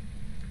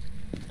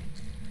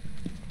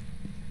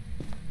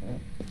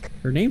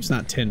 Her name's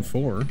not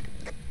 10-4.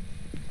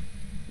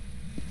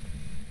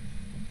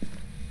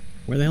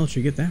 Where the hell did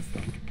you get that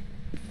from?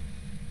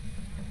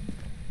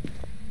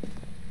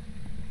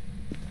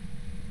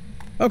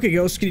 Okay,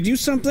 ghost, can you do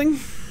something?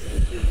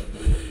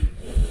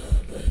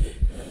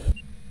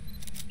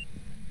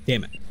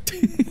 Damn it.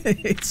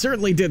 It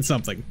certainly did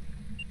something.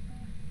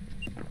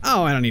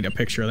 Oh, I don't need a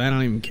picture of that. I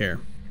don't even care.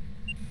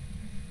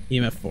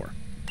 EMF 4.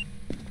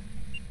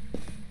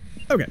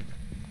 Okay.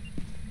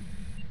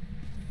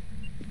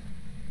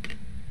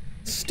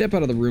 Step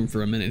out of the room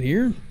for a minute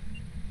here.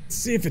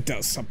 See if it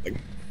does something.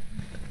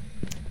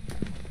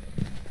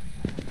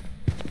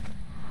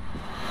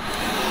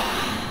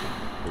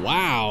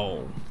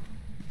 Wow.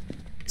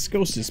 This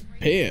ghost is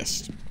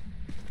pissed.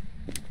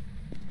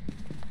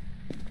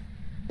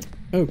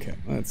 Okay,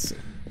 let's see.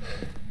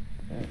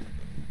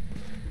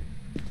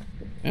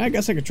 I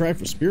guess I could try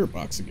for Spirit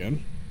Box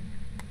again.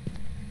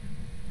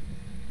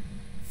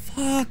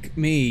 Fuck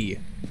me.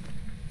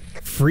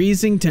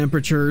 Freezing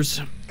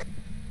temperatures.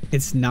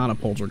 It's not a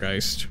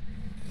poltergeist.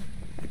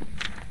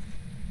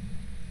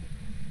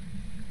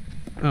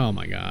 Oh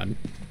my god.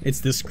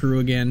 It's this crew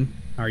again?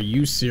 Are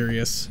you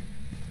serious?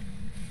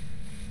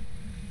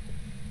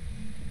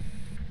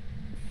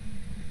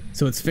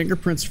 So it's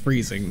fingerprints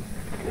freezing.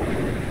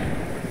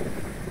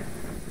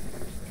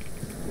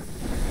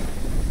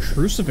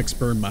 Crucifix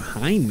burn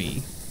behind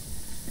me.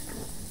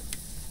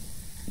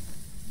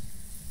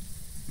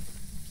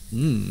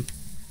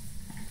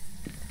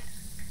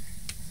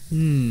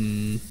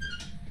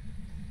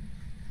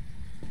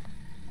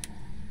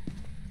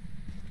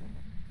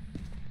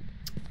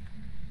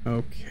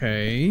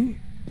 Okay.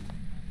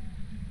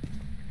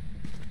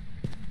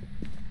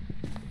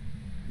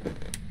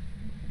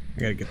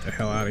 I gotta get the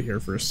hell out of here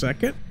for a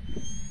second.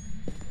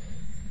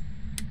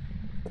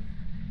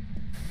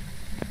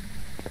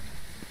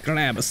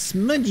 Gonna have a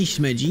smudgy.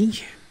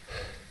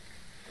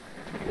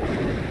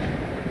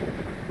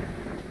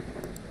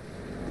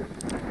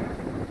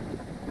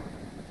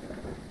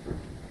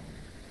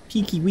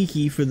 Peeky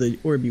weeky for the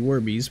Orby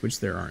Warbies,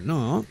 which there are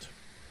not.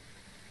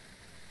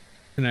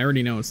 And I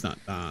already know it's not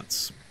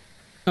dots.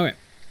 Okay.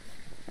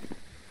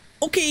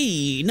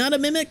 Okay, not a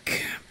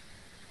mimic.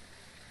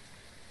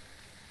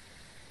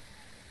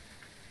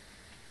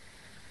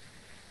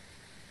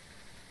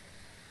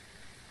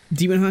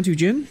 Demon Hantu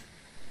Jin?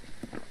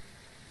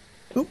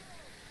 Oh.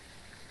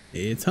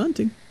 It's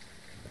hunting.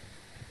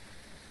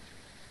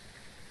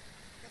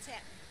 What's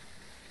happening?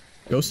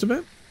 Ghost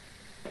event?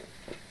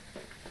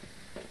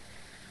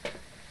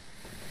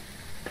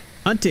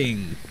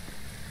 Hunting.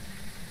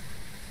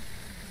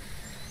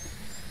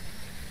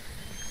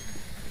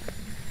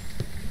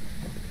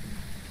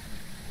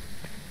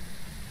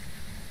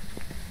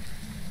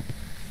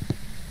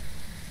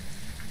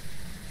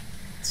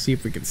 Let's see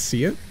if we can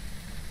see it.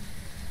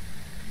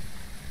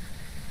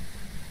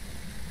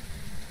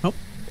 Oh,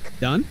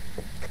 done.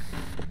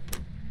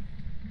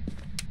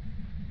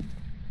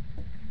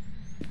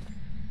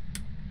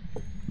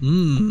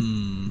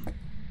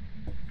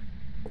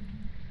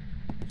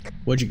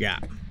 What you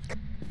got?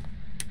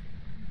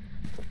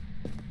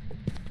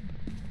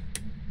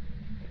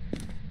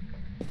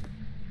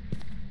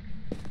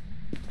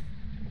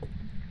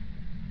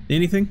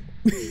 Anything?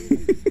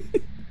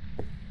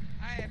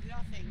 I have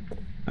nothing.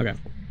 Okay.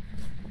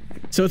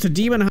 So it's a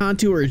demon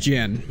Hantu or a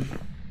Jin?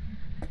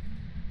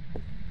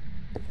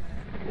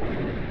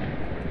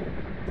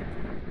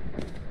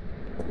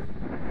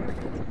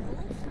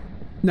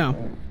 No.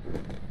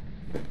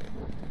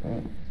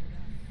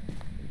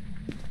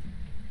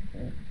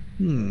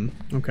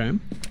 Okay.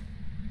 Some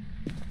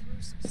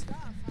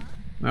stuff, huh?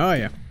 Oh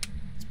yeah.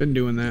 It's been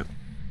doing that.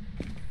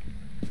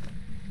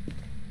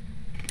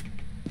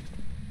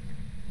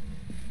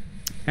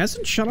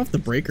 Hasn't shut off the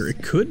breaker.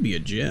 It could be a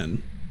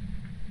Jin.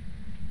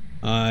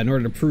 In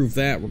order to prove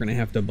that, we're gonna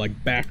have to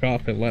like back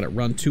off and let it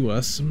run to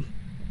us.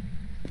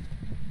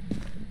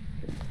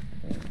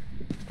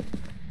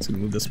 Let's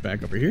move this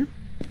back over here.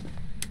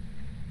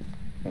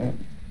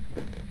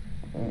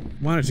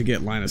 Wanted to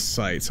get line of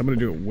sight, so I'm gonna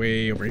do it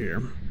way over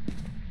here.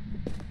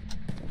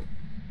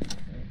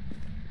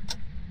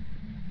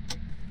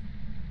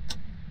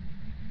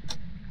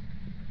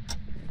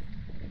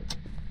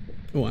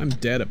 Oh, I'm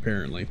dead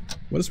apparently.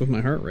 What is with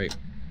my heart rate?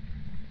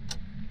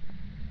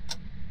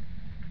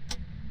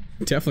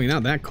 Definitely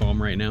not that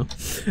calm right now.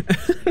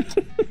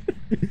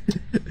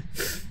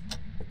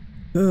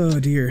 Oh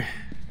dear.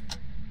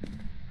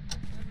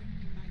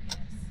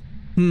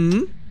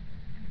 I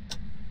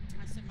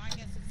said my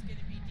guess is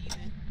gonna be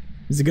demon.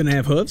 Is it gonna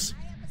have hooves?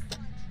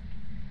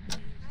 I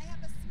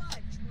have a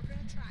smudge. We're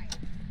gonna try it.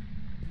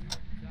 Oh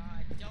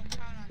God, don't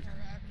count on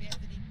her,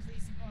 Anthony.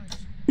 Please smudge.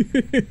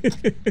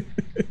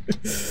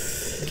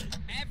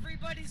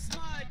 Everybody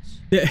smudge.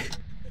 Yeah. Yeah,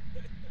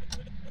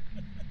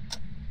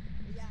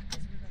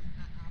 because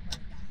I'm gonna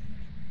die.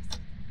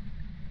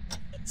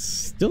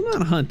 Still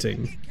not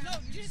hunting. No,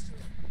 just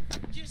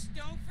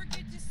don't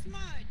forget to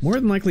smudge. More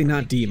than likely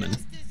not demon.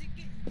 Just as it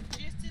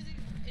gets to you.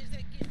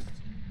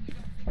 You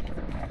don't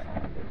think it's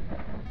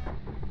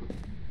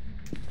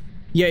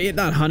Yeah, it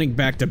not hunting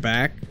back to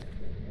back.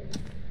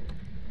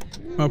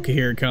 Okay,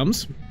 here it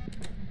comes.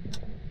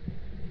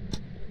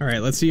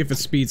 Alright, let's see if it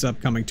speeds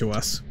up coming to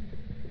us.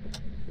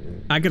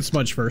 I can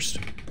smudge first.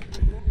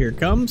 Here it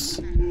comes.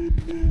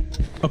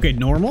 Okay,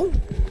 normal?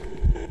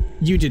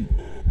 You did...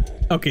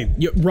 Okay,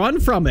 you run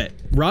from it.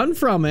 Run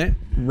from it.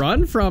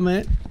 Run from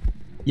it.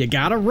 You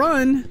gotta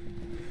run.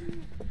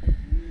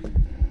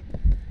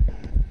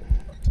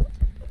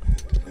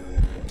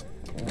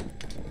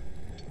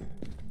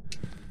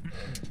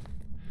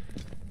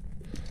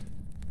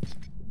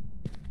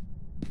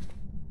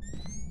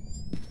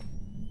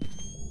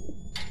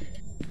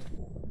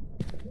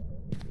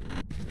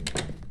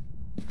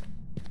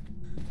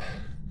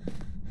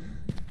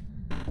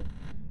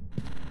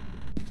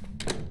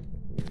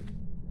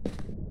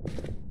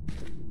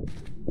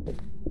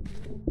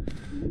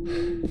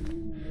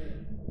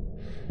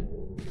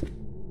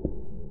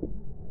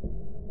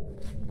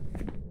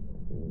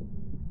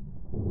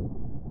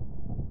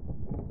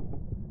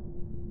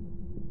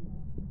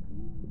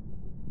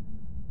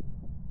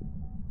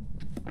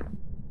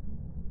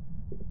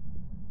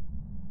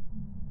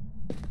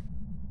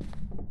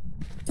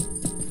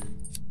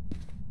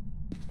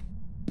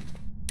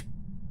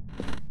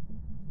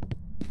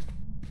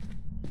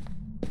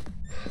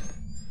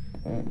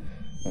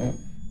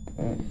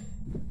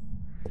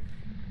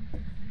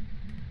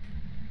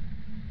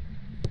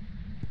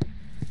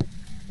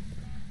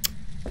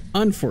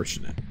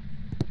 Unfortunate.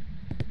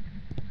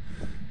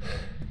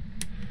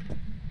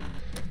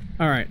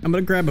 Alright, I'm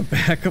gonna grab a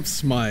backup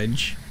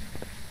smudge.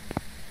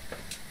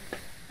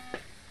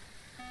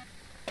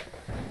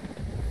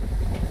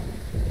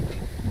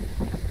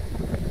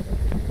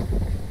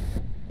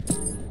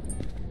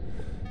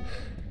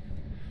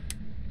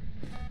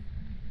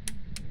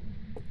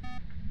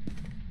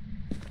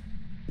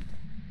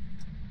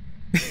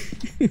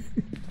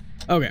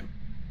 Okay.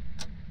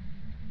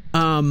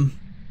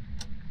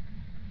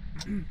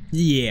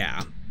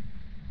 Yeah.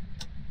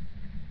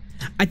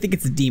 I think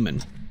it's a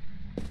demon.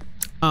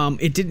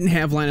 It didn't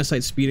have line of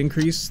sight speed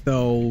increase,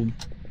 though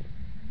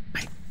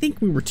I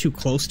think we were too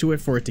close to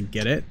it for it to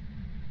get it.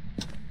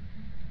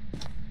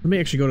 Let me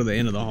actually go to the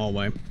end of the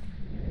hallway.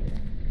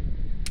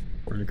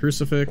 Burn a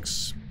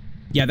crucifix.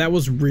 Yeah, that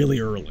was really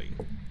early.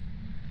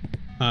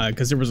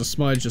 Because there was a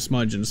smudge,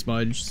 and a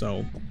smudge,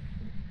 so...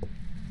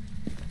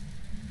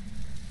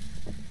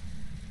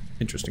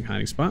 Interesting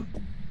hiding spot.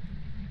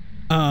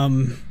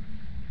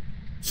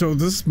 So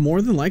this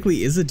more than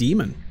likely is a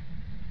demon.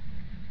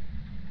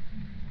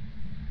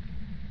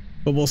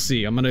 But we'll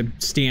see. I'm gonna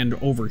stand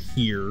over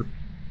here.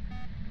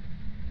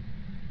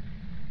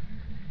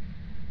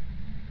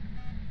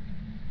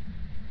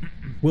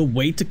 We'll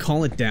wait to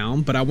call it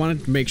down, but I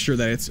wanted to make sure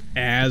that it's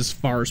as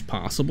far as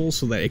possible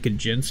so that it could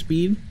gen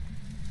speed.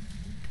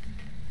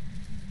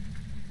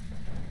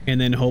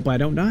 And then hope I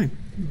don't die.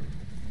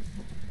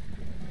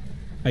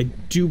 I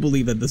do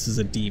believe that this is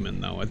a demon,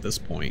 though, at this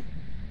point.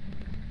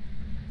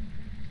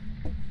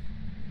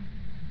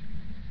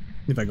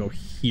 If I go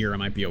here, I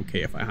might be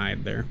okay if I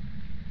hide there.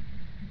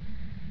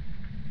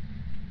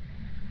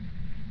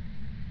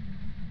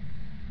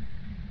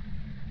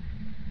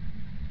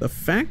 The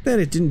fact that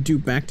it didn't do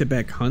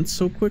back-to-back hunts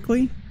so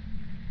quickly...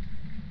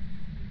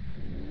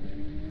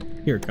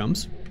 Here it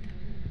comes.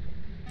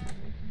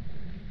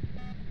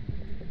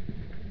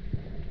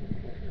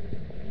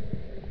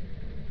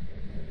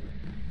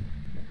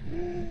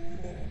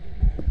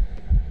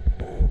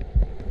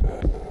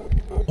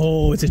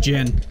 Oh, it's a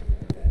Jinn.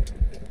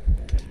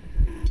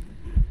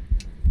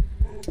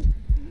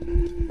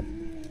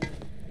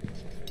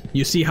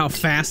 You see how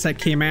fast that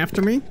came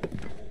after me?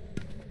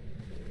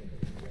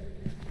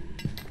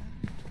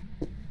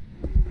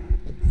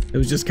 It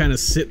was just kind of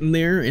sitting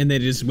there, and they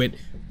just went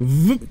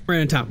whoop,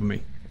 right on top of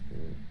me.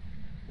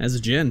 As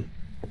a Jinn.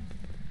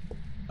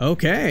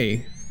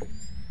 Okay.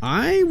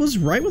 I was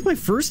right with my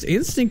first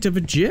instinct of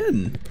a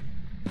Jinn.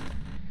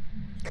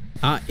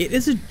 It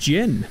is a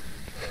Jinn.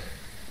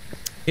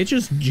 It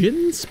just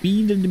Jinn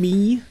speeded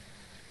me.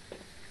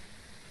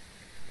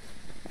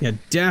 Yeah,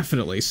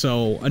 definitely.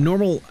 So, a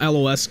normal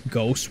LOS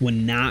ghost would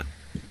not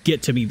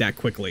get to me that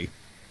quickly.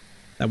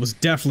 That was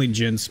definitely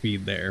Jinn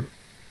speed there.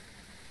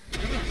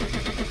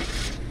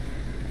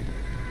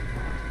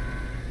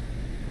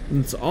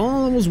 That's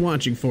all I was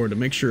watching for, to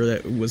make sure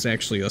that it was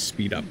actually a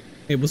speed up.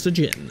 It was a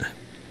Jinn.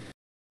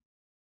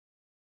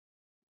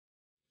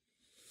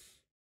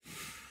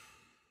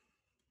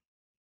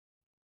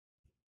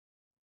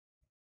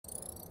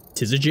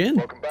 Tis a Jinn.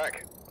 Welcome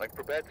back. I've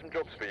prepared some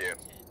jobs for you.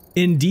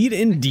 Indeed,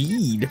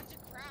 indeed.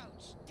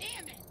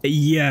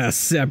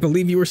 Yes, I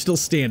believe you were still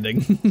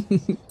standing.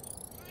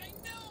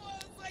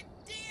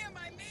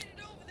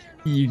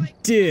 You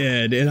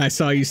did, and I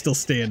saw you still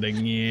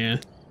standing, yeah.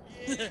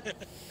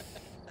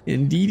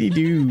 Indeedy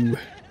do.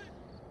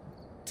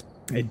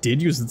 I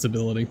did use its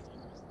ability.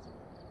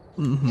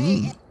 Mm-hmm.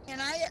 Hey, and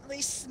I at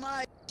least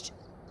smudged.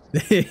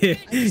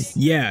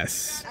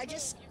 Yes.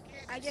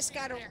 I just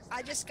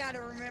gotta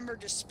remember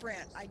to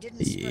sprint. I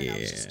didn't sprint, I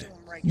was just doing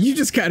regular. You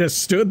just kind of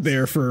stood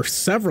there for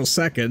several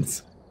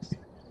seconds.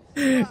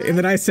 Well, and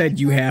then I said,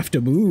 you have to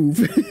move.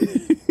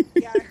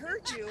 Yeah, I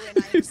heard you,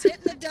 and I was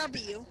hitting the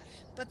W,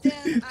 but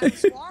then I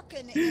was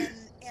walking,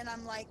 and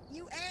I'm like,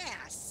 you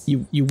ass.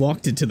 You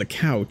walked into the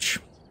couch.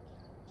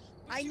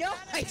 I know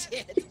I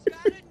did. You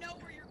gotta know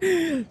where you're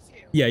going to.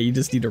 Yeah, you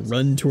just need to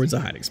run towards a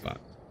hiding spot.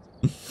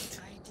 I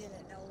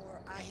didn't know where,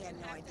 I had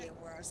no idea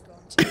where I was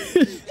going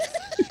to.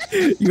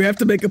 You have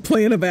to make a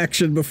plan of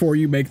action before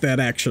you make that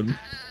action.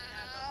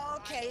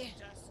 Okay.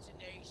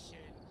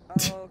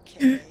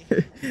 Okay.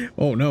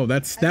 Oh no,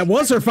 that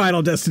was her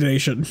final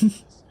destination.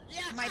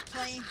 Yeah, my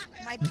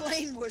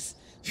plane was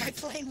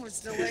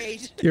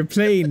delayed. Your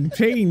plane,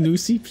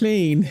 Lucy,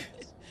 plane.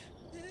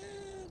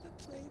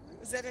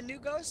 Was that a new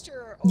ghost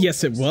or old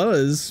Yes, it ghost?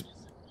 was.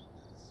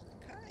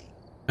 Okay.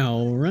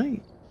 All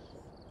right.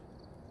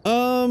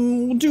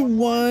 We'll do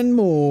one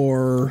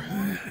more.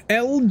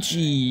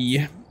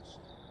 LG.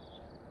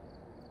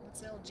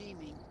 What's LG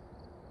mean?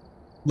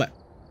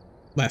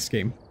 Last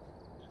game.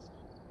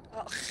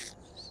 Oh.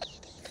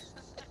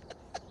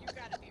 You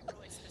gotta be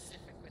really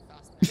specific with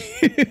us.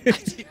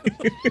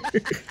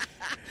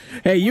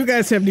 Hey, you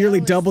guys have nearly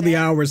double the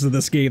hours of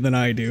this game than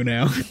I do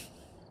now.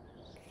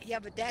 Yeah,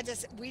 but that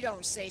doesn't. We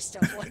don't say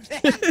stuff like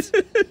that.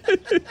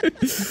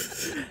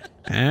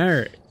 All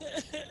right.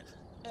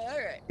 All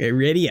right. Get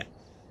ready up.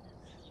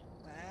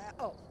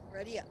 Oh,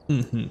 ready up.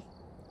 Mm-hmm.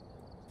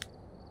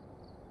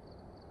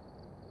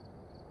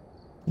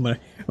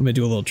 I'm gonna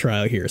do a little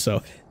trial here.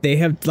 So they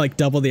have like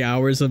double the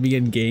hours of me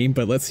in game,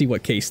 but let's see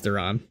what case they're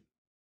on.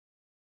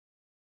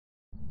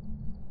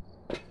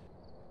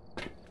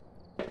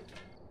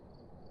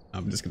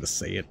 I'm just gonna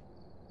say it.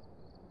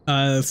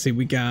 Let's see,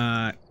 we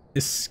got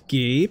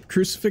escape,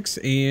 crucifix,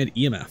 and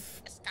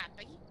EMF.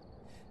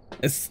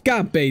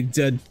 Escape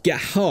the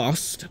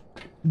host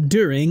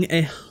during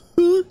a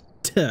hoot.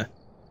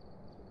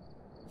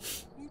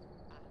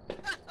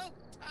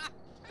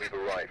 We've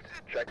arrived.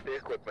 Check the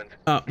equipment.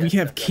 We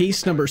have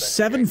case number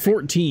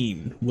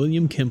 714,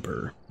 William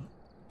Kemper.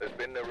 There's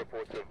been no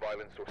reports of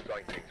violence or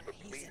sightings, but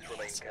please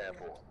remain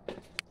careful.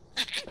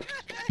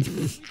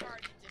 We've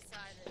already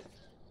decided.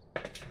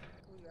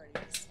 We already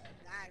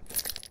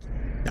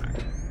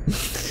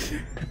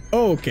decided.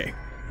 Okay.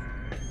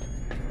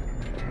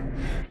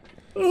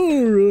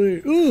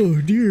 Alright. Oh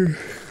dear.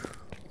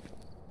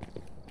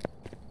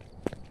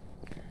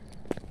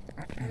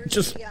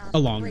 Just a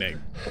long day.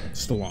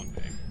 Just a long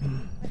day.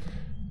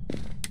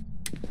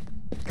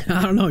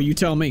 I don't know, you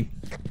tell me.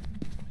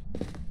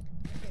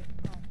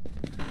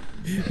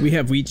 We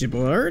have Ouija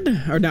board.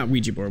 Or not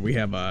Ouija board, we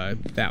have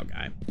that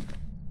guy.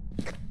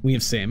 We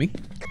have Sammy.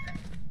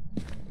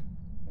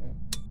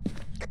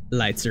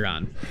 Lights are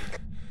on.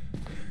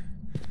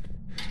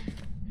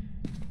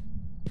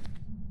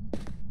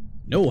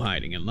 No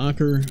hiding in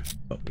locker,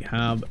 but we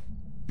have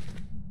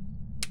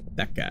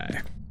that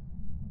guy.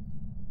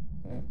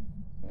 Did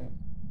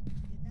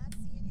not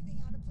see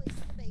anything out of place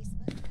in the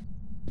basement.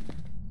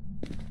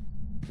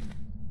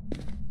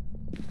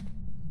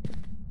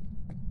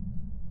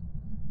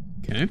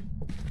 Okay.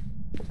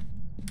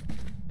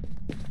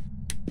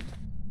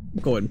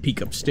 Go ahead and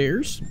peek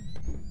upstairs.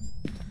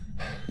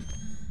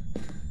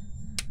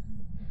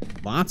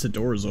 Lots of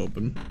doors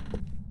open.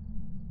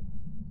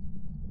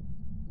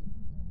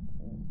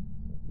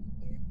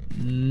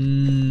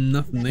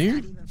 Nothing there.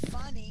 Not even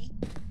funny.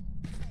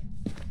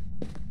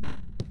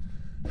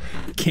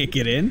 Can't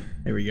get in.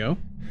 There we go.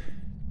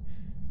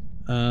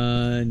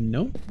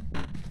 Nope.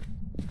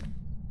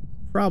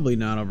 Probably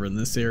not over in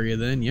this area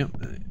then. Yep,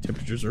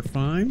 temperatures are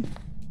fine.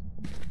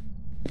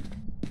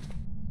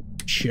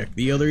 Check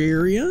the other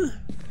area.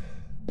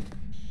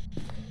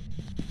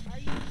 Are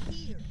you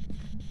here?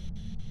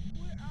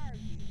 Where are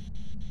you?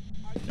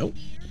 Are you Nope.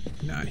 here?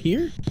 Not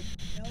here.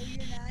 No,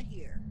 you're not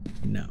here.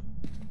 No.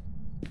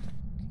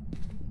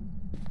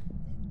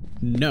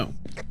 No.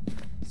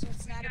 So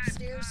it's not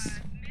upstairs?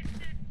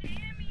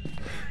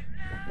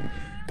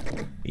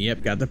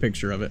 Yep, got the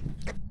picture of it.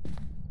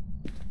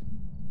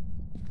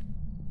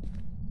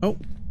 Oh,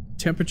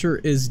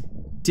 temperature is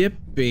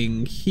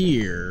dipping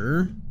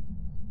here.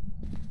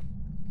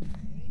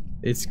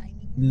 It's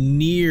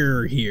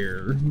near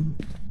here. I'm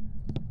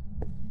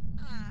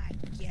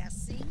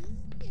guessing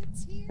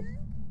it's here.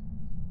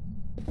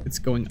 It's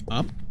going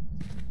up.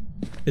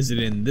 Is it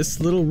in this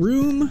little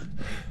room?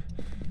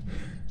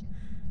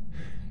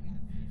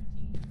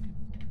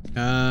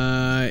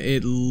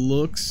 It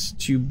looks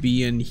to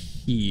be in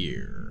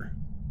here.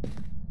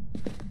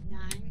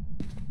 9.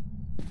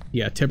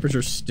 Yeah,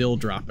 temperature's still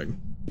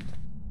dropping.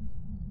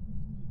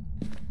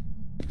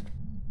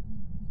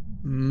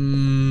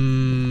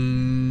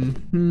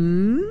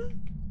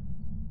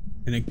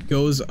 And it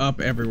goes up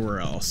everywhere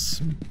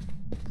else.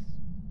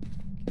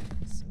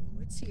 So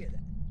it's here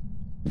then.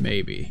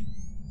 Maybe.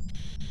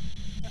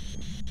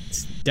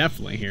 It's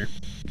definitely here.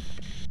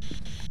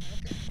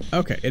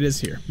 Okay, it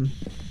is here. Alright,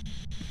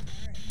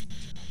 turn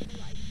off the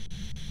light.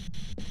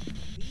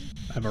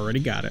 I've already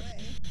got it.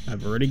 Away.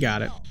 I've already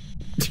got it. No.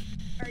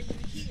 Are you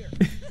here?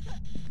 Wait,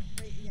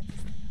 you got this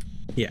thing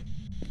on. Yeah.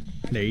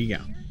 Are There you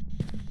go. here?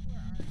 Where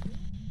are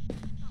you?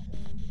 How old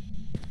are you?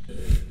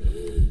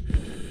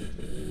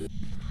 What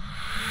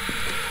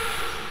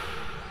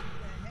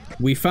the heck?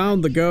 We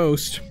found the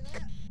ghost. Say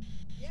that?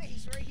 Yeah,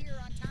 he's right here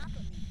on top of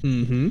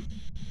me. Mm-hmm.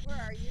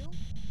 Where are you?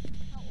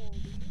 How old are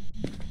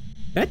you?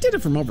 That did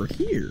it from over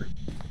here.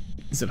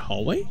 Is it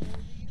hallway? How old are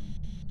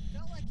you?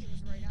 Felt like it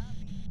was right on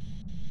me.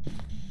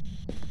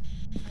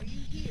 Are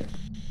you here?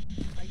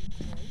 Are you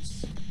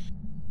close?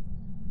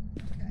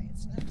 Okay,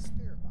 it's not a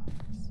spirit box.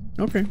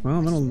 Okay, well,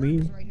 I that'll swear it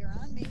leave. was right here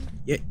on me.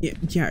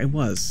 Yeah, it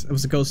was. It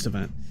was a ghost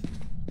event.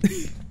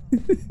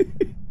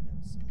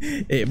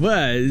 It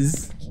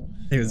was.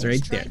 It was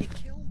right there. Trying to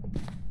kill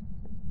me.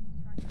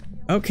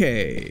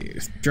 Okay,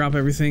 drop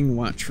everything.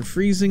 Watch for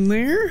freezing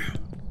there.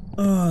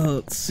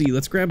 Let's see.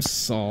 Let's grab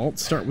salt.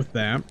 Start with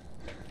that.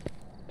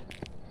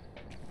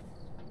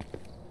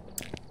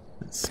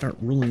 Let's start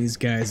ruling these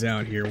guys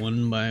out here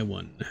one by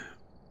one.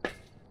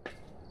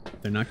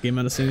 They're not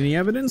giving us any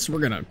evidence. We're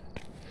gonna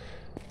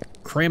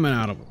cram it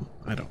out of them.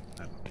 I don't.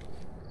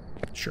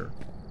 Sure.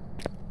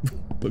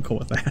 We'll go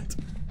with that.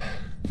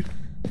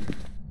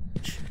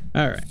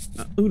 All right.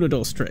 Uno,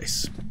 dos,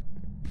 tres.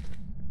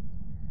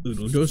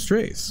 Uno, dos,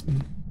 tres.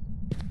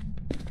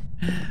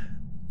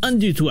 Un,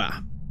 deux,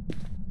 trois.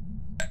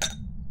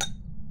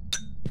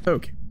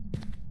 Okay.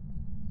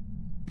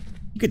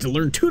 You get to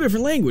learn 2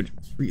 different languages.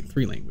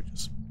 Three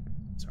languages.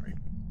 Sorry.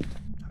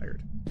 I'm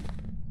tired.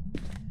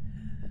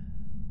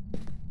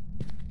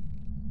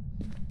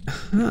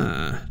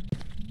 Huh.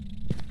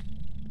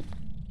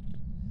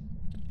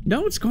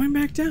 No, it's going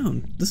back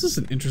down. This is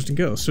an interesting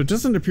ghost. So it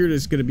doesn't appear that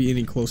it's going to be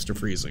any close to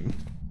freezing.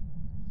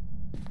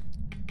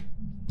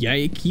 Yeah,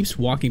 it keeps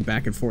walking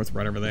back and forth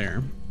right over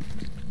there.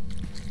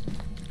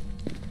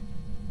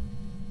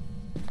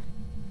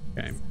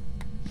 Okay.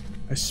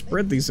 I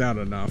spread these out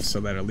enough so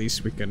that at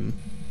least we can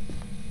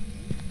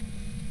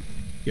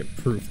get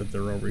proof that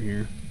they're over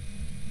here.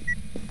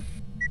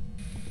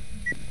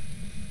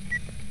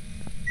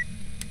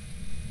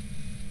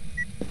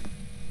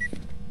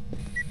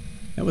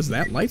 That was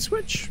that light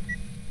switch?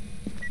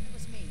 It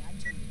was me. I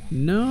turned it off.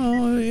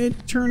 No,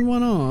 it turned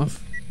one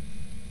off.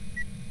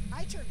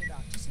 I turned it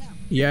off just now.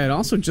 Yeah, it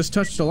also just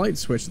touched the light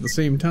switch at the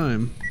same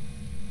time.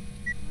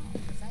 Oh,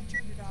 because I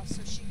turned it off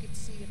so she could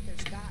see if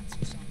there's dots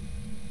or something.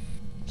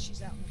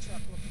 She's out in the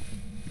truck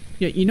looking.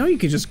 Yeah, you know you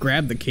could just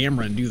grab the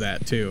camera and do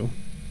that too.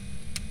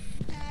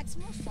 Nah, it's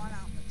more fun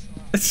out in the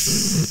truck. There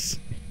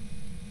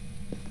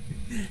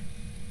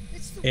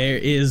It's the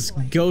way is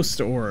play. ghost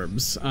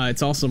orbs.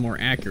 It's also more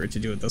accurate to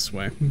do it this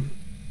way.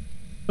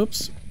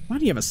 Oops. Why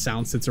do you have a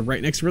sound sensor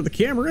right next to where the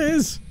camera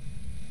is?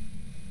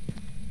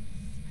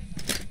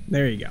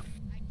 There you go.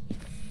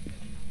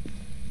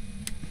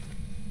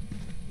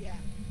 Yeah.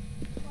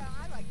 Well,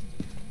 I like to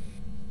do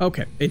it.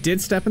 Okay, it did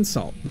step in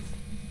salt.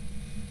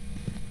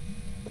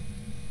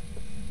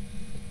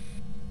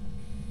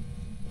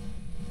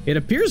 It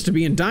appears to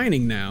be in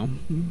dining now.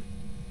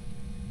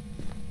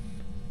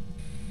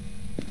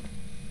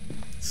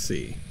 Let's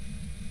see.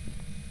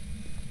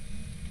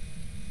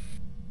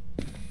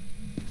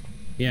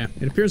 Yeah,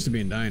 it appears to be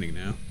in dining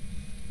now.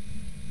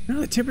 No,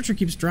 the temperature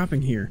keeps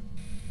dropping here.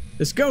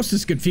 This ghost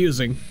is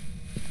confusing.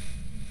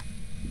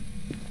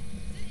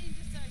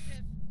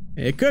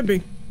 It could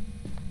be.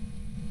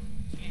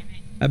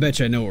 I bet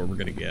you I know what we're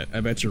gonna get.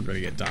 I bet you're gonna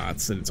get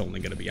dots, and it's only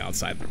gonna be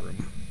outside the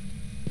room.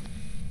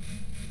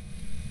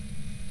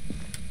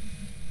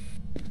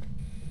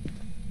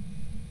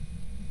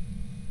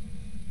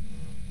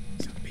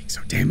 Stop being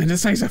so damn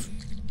indecisive.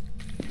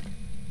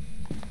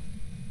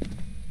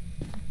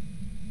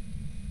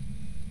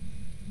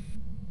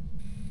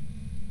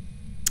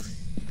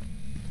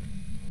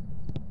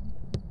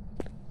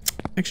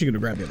 Actually gonna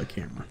grab the other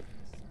camera.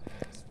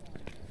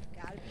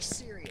 Gotta be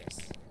serious.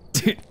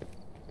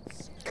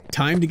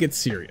 Time to get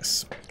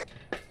serious.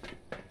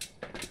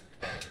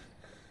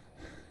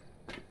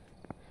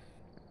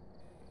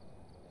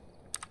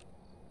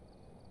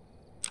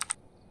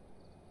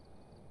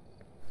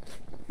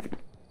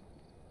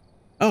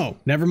 Oh,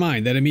 never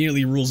mind. That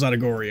immediately rules out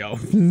Agorio.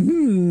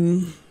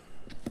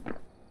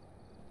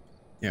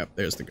 Yep,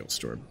 there's the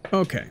ghost orb.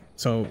 Okay,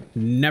 so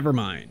never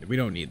mind. We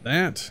don't need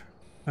that.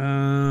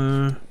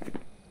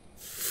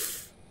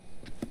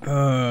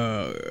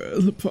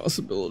 The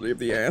possibility of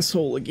the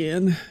asshole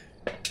again.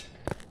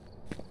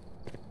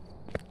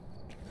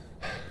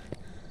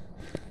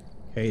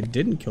 Okay, it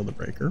didn't kill the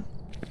breaker.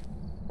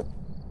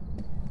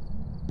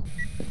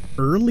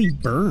 Early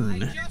burn.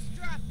 Just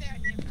dropped that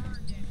and it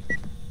burned it.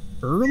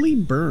 Early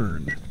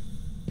burn.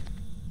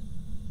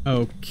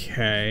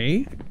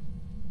 Okay.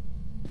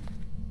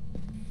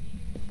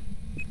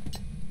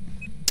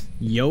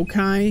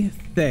 Yokai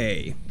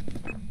Thay.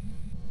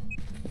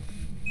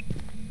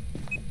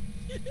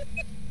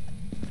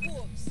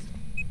 Whoops.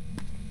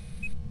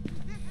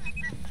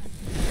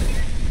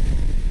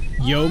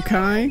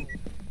 Yokai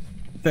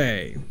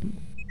Thay.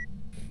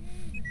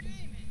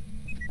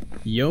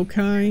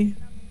 Yokai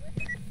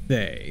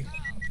Thay.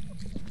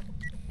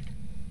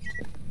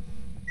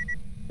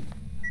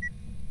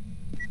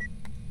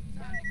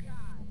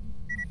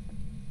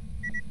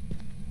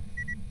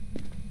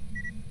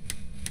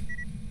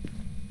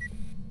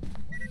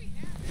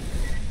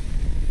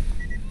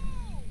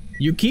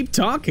 You keep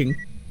talking.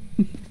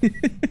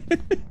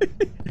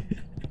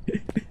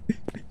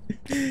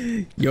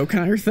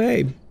 Yokai or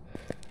Thay.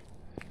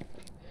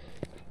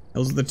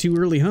 Those are the two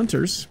early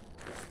hunters.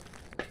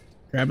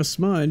 Grab a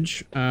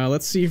smudge.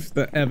 Let's see if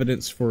the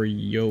evidence for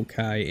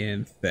Yokai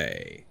and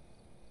Thay.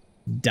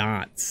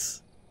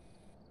 Dots.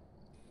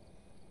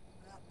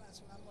 Well,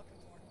 that's what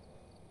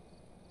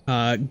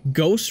I'm looking for.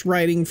 Ghost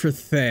writing for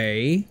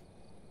Thay.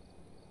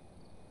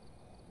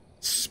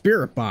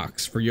 Spirit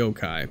box for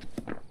Yokai.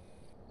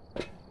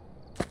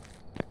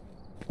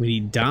 We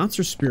need dots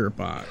or spirit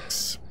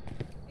box.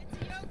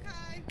 It's a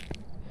yokai.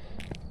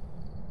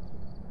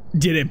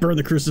 Did it burn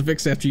the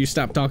crucifix after you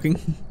stopped talking?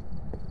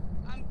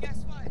 Guess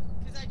what?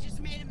 Because I just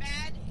made it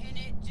mad and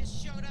it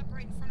just showed up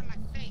right in front of my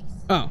face.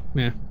 Oh,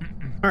 yeah.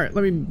 All right,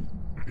 let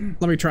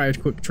me try a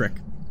quick trick.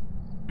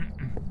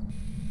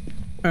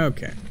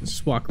 Okay, let's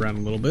just walk around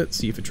a little bit,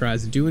 see if it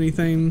tries to do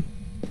anything.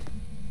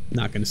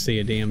 Not gonna say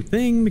a damn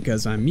thing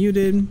because I'm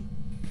muted.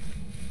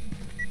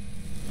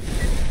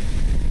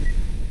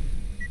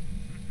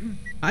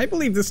 I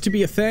believe this to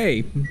be a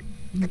Thay.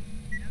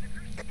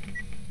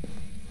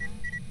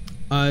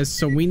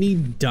 So we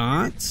need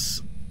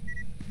dots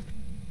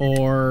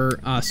or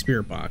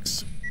spirit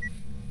box.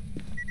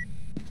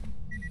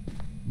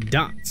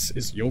 Dots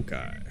is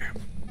yokai.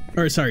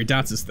 Or sorry,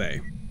 dots is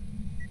Thay.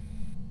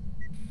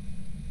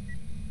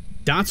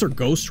 Dots are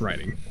ghost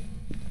writing.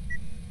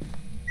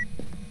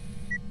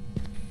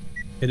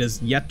 It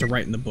is yet to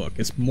write in the book.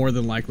 It's more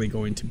than likely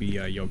going to be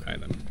yokai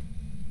then.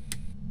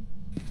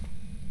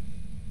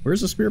 Where's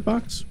the spirit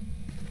box?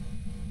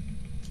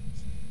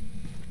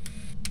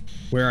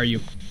 Where are you?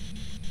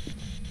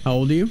 How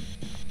old are you?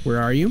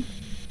 Where are you?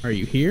 Are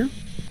you here?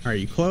 Are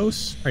you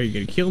close? Are you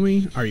gonna kill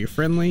me? Are you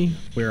friendly?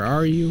 Where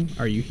are you?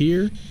 Are you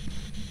here?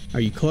 Are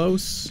you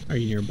close? Are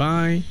you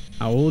nearby?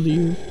 How old are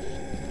you?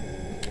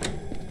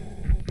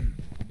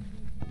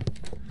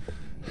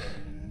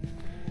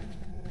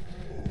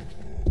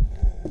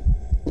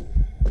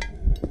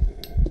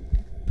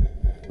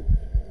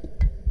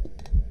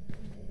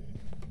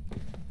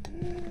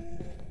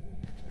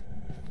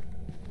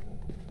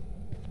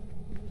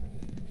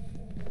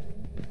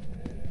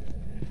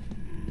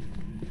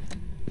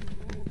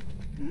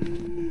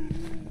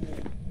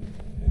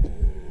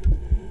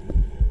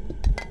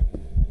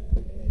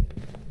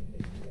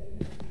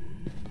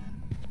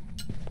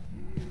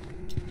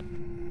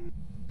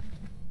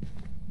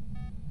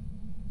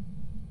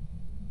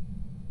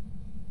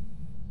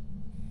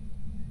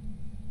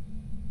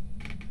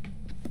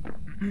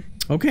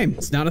 Okay,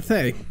 it's not a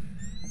Thay.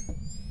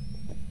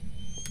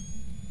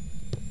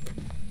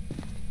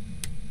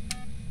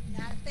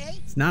 Not a Thay?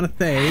 It's not a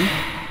Thay.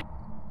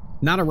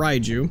 Not a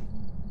Raiju.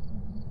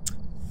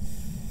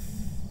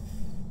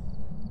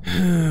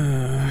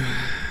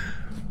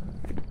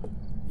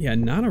 Yeah,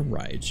 not a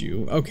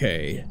Raiju.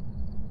 Okay.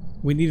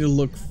 We need to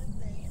look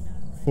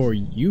for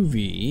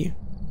UV.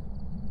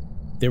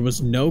 There was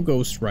no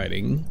ghost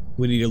writing.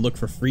 We need to look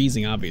for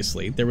freezing,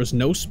 obviously. There was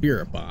no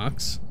spirit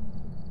box.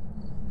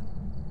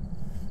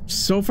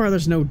 So far,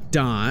 there's no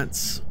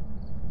dots.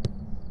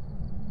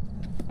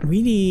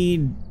 We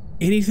need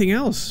anything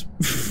else.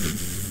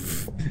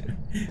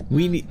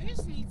 we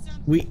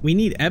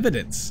need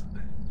evidence.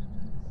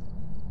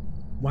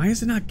 Why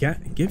is it not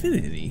given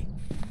any?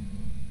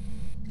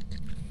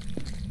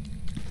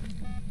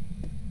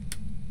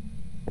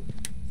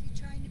 Is he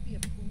trying to be a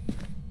fool?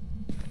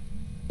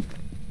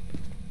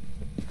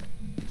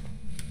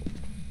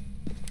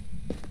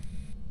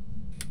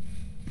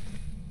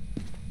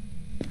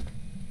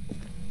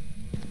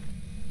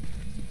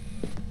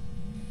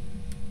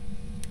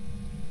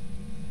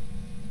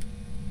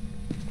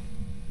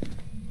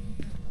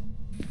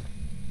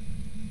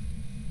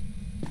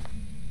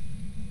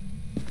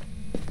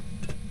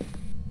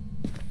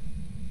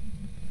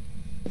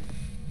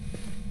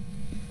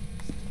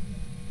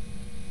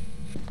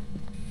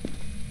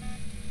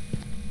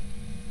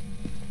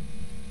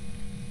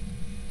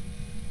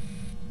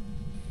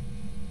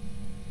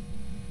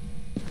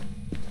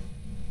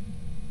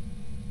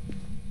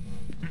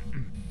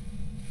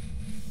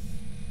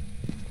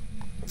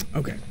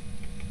 Okay.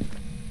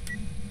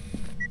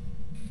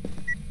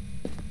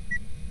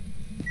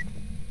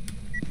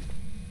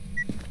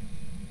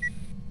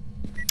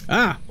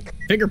 Ah,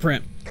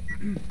 fingerprint.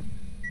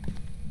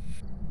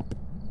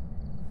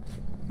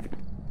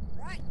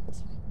 Right.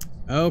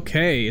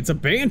 Okay, it's a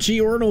Banshee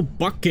Ordinal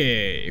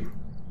Bucky.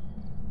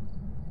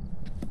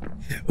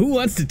 Who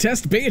wants to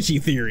test Banshee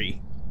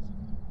theory?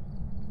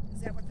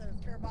 Is that what the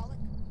parabolic?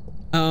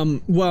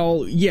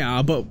 Well,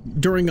 yeah,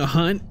 but during a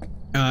hunt,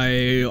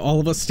 all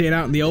of us stand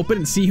out in the open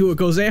and see who it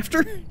goes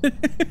after.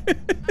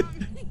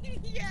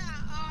 Yeah,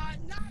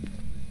 not.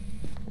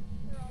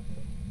 We're all good.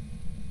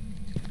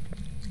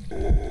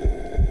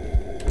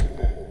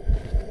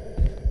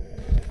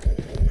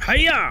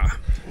 Hiya!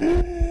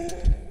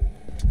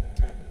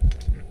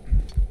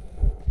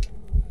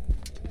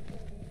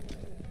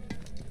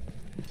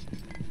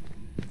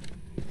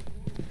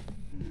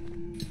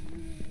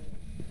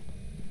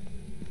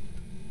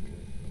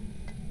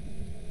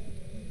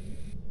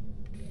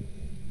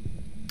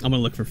 I'm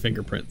gonna look for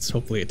fingerprints.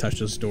 Hopefully it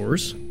touches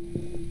doors.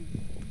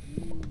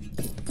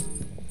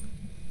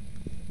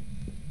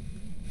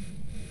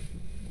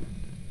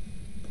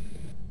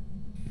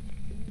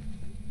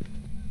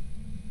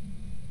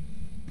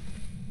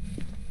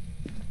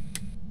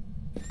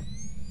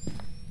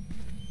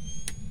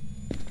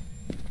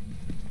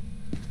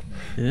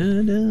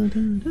 Da, da,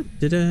 da,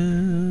 da,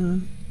 da.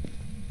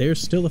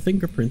 There's still a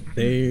fingerprint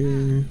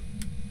there.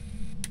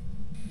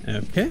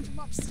 Okay. From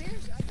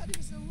upstairs. I thought he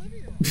was in the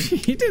living room.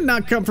 He did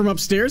not come from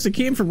upstairs. It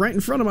came from right in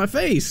front of my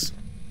face.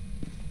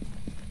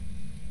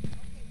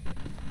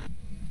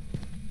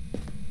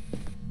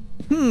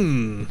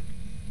 Hmm.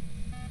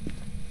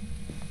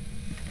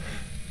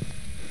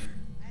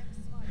 I have a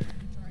smudge.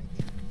 Try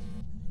again.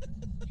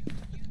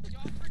 You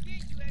don't forget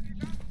you have your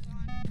goggles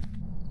on.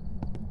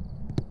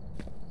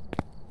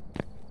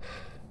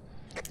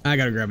 I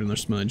gotta grab another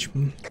smudge.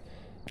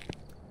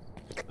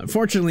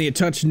 Unfortunately, it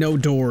touched no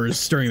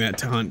doors during that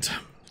hunt.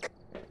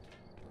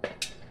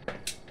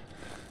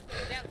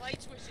 That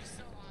light switch is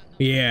still on.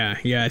 Though.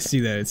 Yeah, I see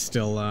that. It's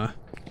still,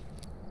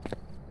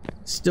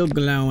 still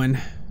glowing.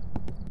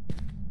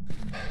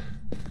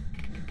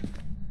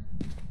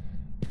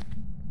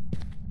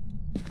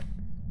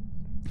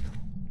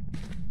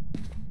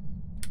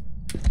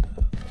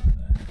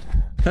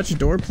 Touch a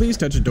door, please.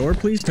 Touch a door,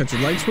 please. Touch a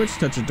light switch.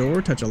 Touch a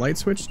door. Touch a light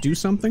switch. Do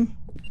something.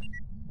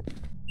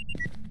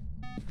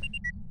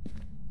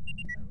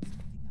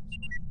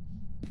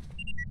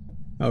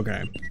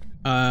 Okay.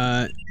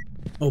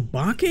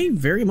 Obake?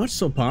 Very much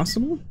so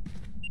possible.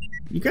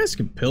 You guys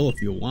can pill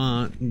if you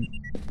want.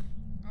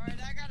 Alright,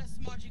 I got a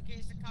smudge in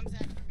case it comes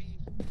after me.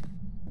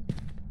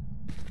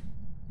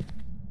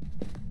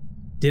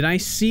 Did I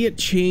see it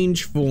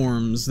change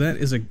forms? That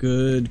is a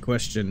good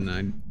question.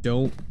 I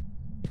don't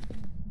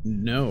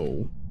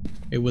know.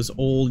 It was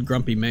old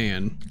grumpy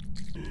man.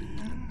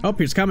 Oh,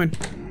 he's coming.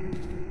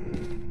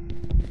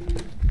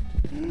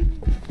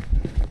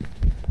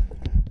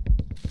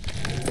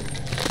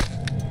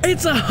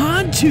 It's a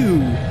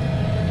Hantu!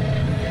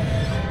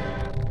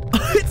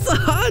 It's a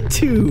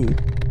Hantu!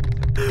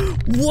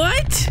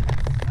 What?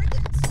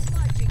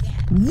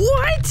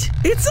 What?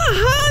 It's a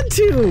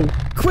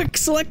Hantu! Quick,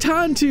 select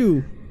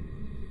Hantu!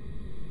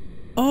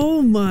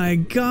 Oh my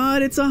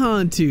god, it's a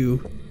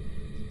Hantu.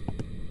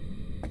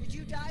 Did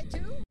you die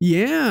too?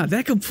 Yeah,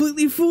 that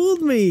completely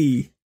fooled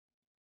me.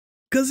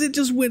 Cause it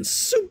just went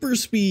super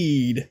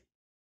speed.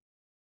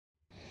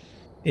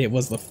 It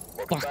was the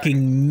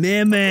fucking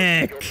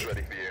mimic.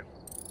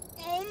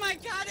 Oh my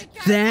god, it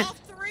got That all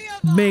three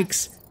of us!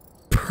 makes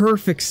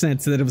perfect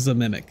sense that it was a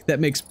mimic. That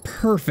makes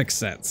perfect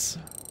sense.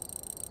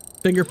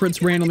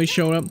 Fingerprints randomly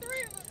showed up.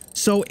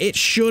 So it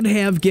should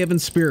have given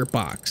Spirit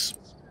Box.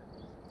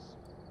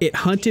 It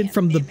hunted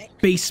from the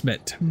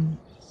basement.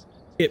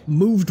 It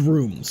moved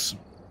rooms.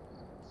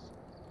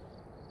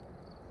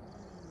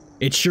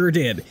 It sure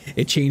did.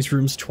 It changed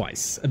rooms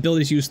twice.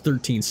 Abilities used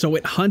 13. So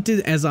it hunted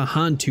as a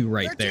Hantu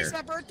right there. 13's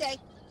my birthday.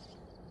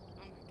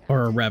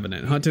 Or a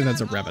Revenant. Hunted as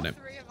a Got all Revenant.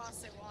 three of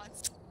us at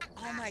once.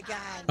 Oh my god.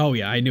 Oh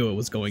yeah, I knew it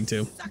was going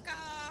to. Sucker.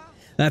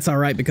 That's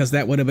alright because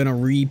that would have been a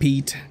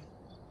repeat.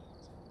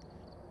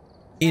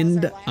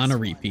 End our last on a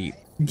one, repeat.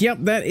 right? Yep,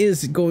 that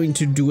is going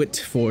to do it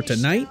for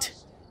tonight.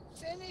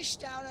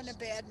 Finished out on a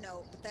bad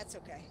note, but that's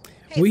okay.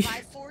 Hey, We-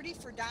 540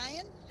 for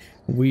dying?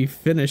 We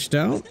finished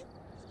out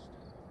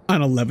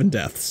on 11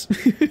 deaths.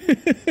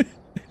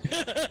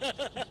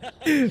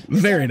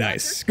 Very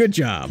nice. Good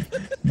job.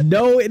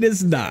 No, it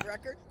is not.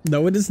 Record?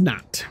 No, it is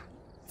not.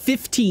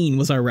 15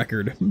 was our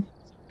record.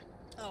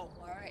 Oh,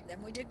 alright,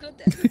 then we did good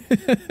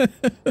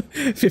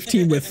then.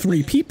 15 with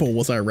 3 people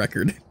was our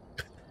record.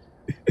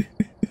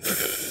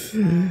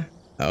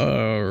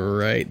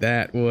 Alright,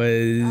 that was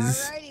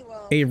Alrighty,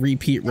 well, a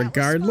repeat that was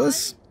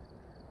regardless. fun.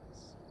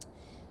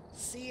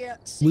 See ya.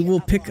 We will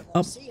I pick won't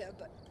up- See ya,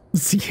 but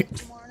See,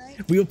 tomorrow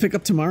night? we will pick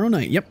up tomorrow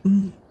night. Yep.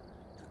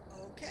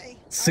 Okay.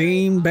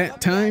 Same Alright, bat love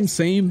you time, guys.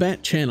 same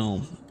bat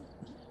channel.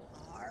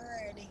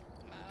 Alrighty.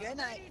 Good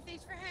night. Alrighty,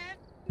 thanks for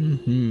having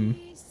Mm-hmm.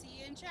 me. See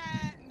you in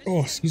chat.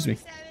 Oh, excuse me.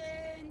 27.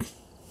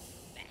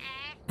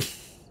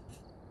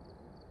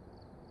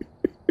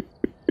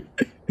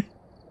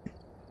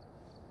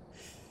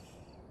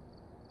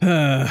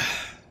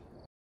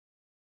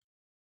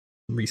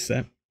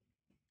 Reset.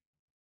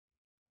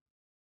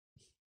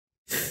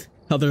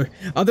 Other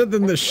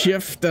than the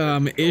shift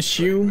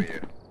issue,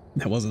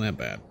 that wasn't that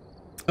bad.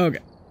 Okay,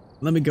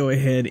 let me go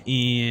ahead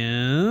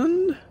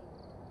and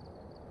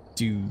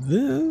do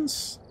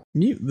this.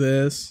 Mute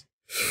this.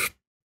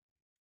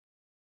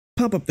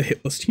 Pop up the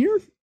hit list here.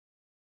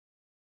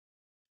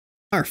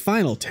 Our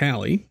final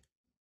tally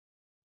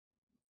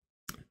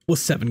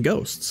was 7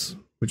 ghosts,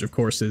 which of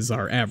course is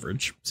our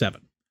average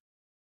 7.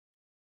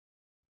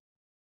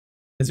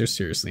 Is there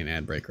seriously an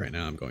ad break right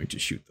now? I'm going to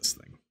shoot this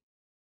thing.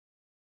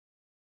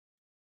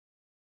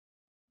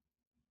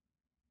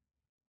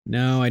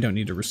 No, I don't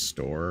need to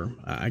restore.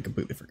 I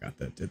completely forgot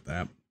that it did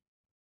that.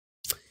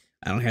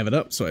 I don't have it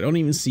up, so I don't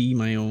even see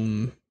my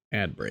own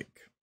ad break.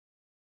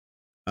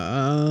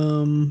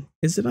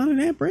 Is it on an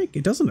ad break?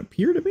 It doesn't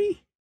appear to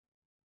be.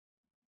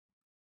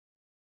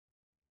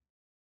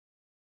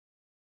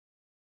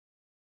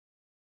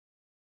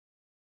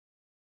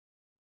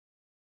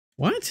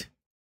 What?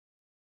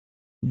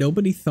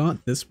 Nobody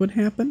thought this would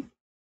happen?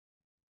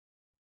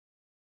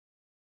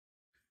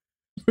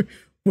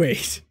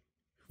 Wait.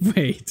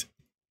 Wait.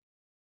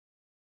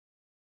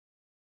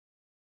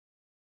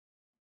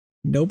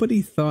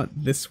 Nobody thought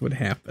this would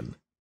happen.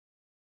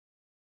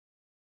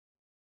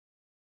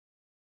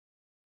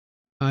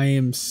 I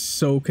am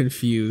so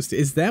confused.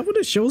 Is that what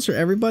it shows for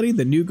everybody?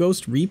 The new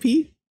ghost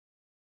repeat?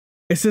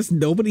 It says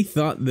nobody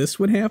thought this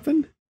would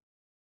happen?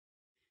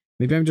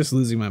 Maybe I'm just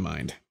losing my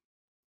mind.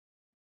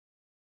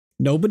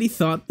 Nobody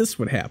thought this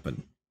would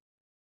happen.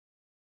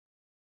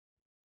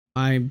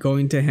 I'm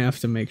going to have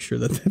to make sure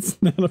that that's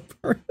not a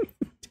part of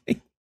the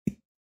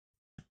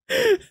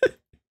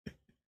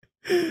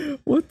thing.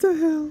 What the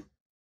hell?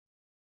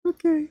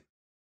 Okay.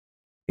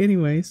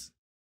 Anyways.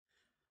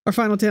 Our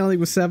final tally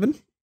was 7.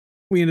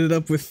 We ended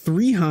up with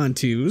 3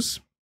 Hantus,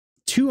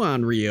 2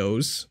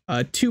 Onryos,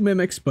 2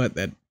 Mimics, but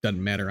that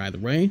doesn't matter either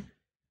way.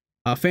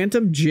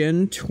 Phantom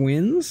Jinn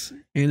twins,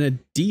 and a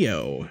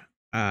Dio.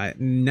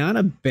 Not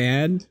a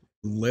bad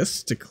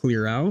list to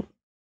clear out.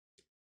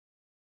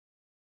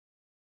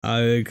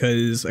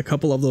 because a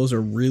couple of those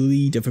are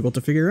really difficult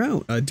to figure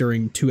out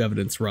during 2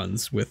 evidence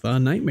runs with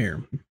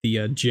Nightmare.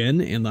 The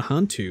Jin and the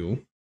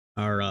Hantu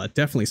are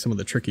definitely some of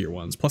the trickier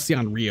ones. Plus the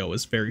Onryo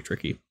is very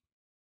tricky.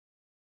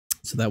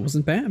 So that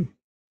wasn't bad.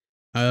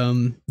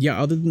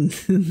 Yeah, other than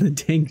the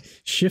dang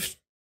shift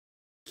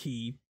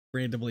key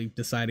randomly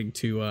deciding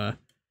to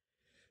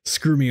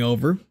screw me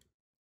over.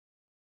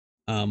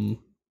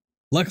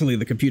 Luckily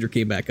the computer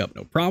came back up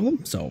no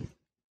problem, so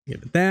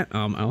give it that.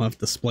 I'll have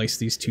to splice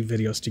these 2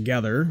 videos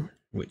together,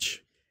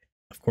 which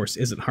of course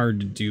isn't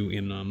hard to do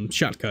in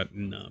Shotcut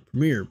and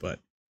Premiere, but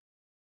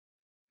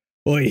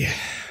boy,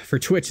 for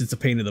Twitch it's a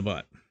pain in the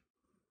butt.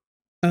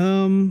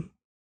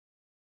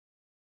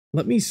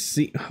 Let me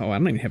see. Oh, I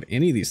don't even have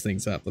any of these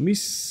things up. Let me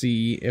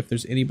see if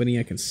there's anybody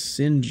I can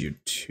send you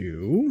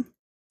to.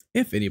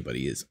 If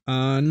anybody is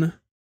on.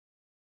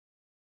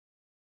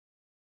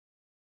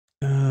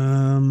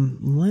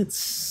 Let's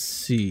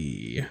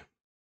see.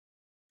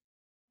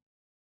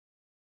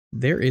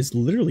 There is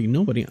literally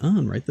nobody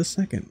on right this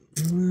second.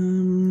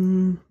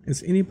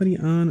 Is anybody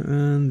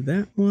on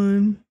that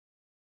one?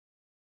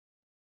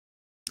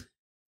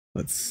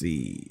 Let's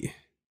see.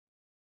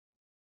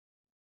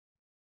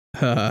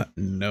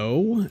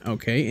 No.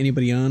 Okay,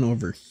 anybody on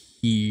over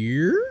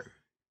here?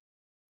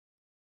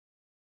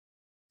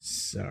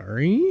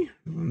 Sorry.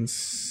 1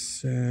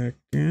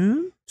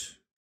 second.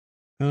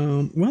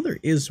 Well, there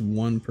is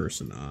one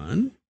person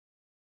on.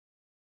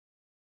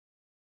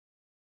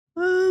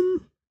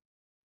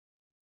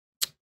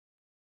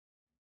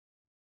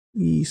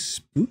 The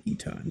spooky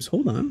times.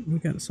 Hold on. We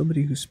got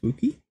somebody who's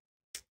spooky.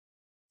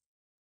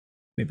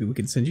 Maybe we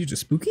can send you to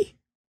spooky?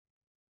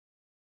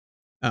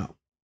 Oh.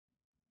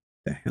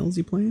 The hell is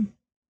he playing?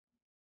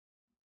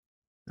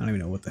 I don't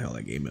even know what the hell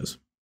that game is.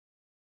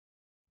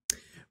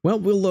 Well,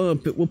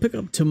 we'll pick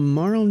up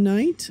tomorrow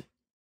night.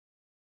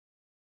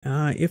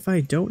 If I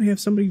don't have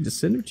somebody to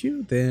send it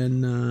to,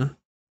 then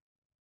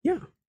yeah,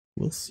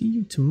 we'll see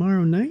you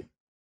tomorrow night.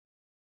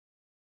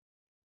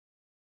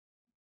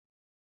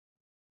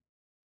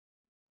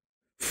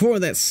 For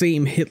that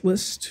same hit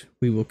list,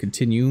 we will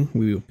continue.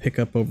 We will pick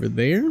up over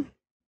there.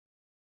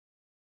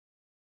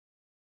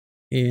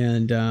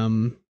 And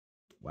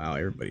wow,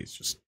 everybody's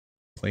just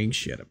playing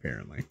shit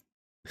apparently.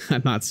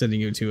 I'm not sending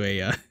you to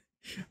a I'm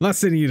not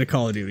sending you to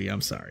Call of Duty.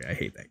 I'm sorry. I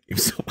hate that game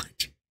so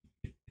much.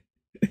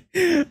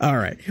 All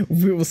right.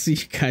 We will see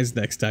you guys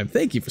next time.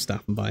 Thank you for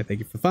stopping by. Thank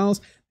you for the follows.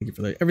 Thank you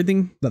for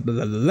everything. Blah, blah,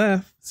 blah, blah,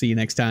 blah. See you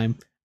next time.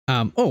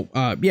 Yeah,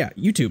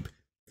 YouTube.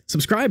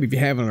 Subscribe if you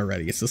haven't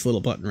already. It's this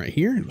little button right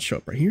here. It'll show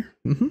up right here.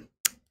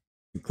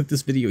 Click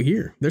this video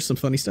here. There's some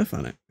funny stuff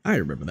on it. I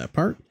remember that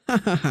part.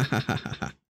 Ha ha ha ha ha ha.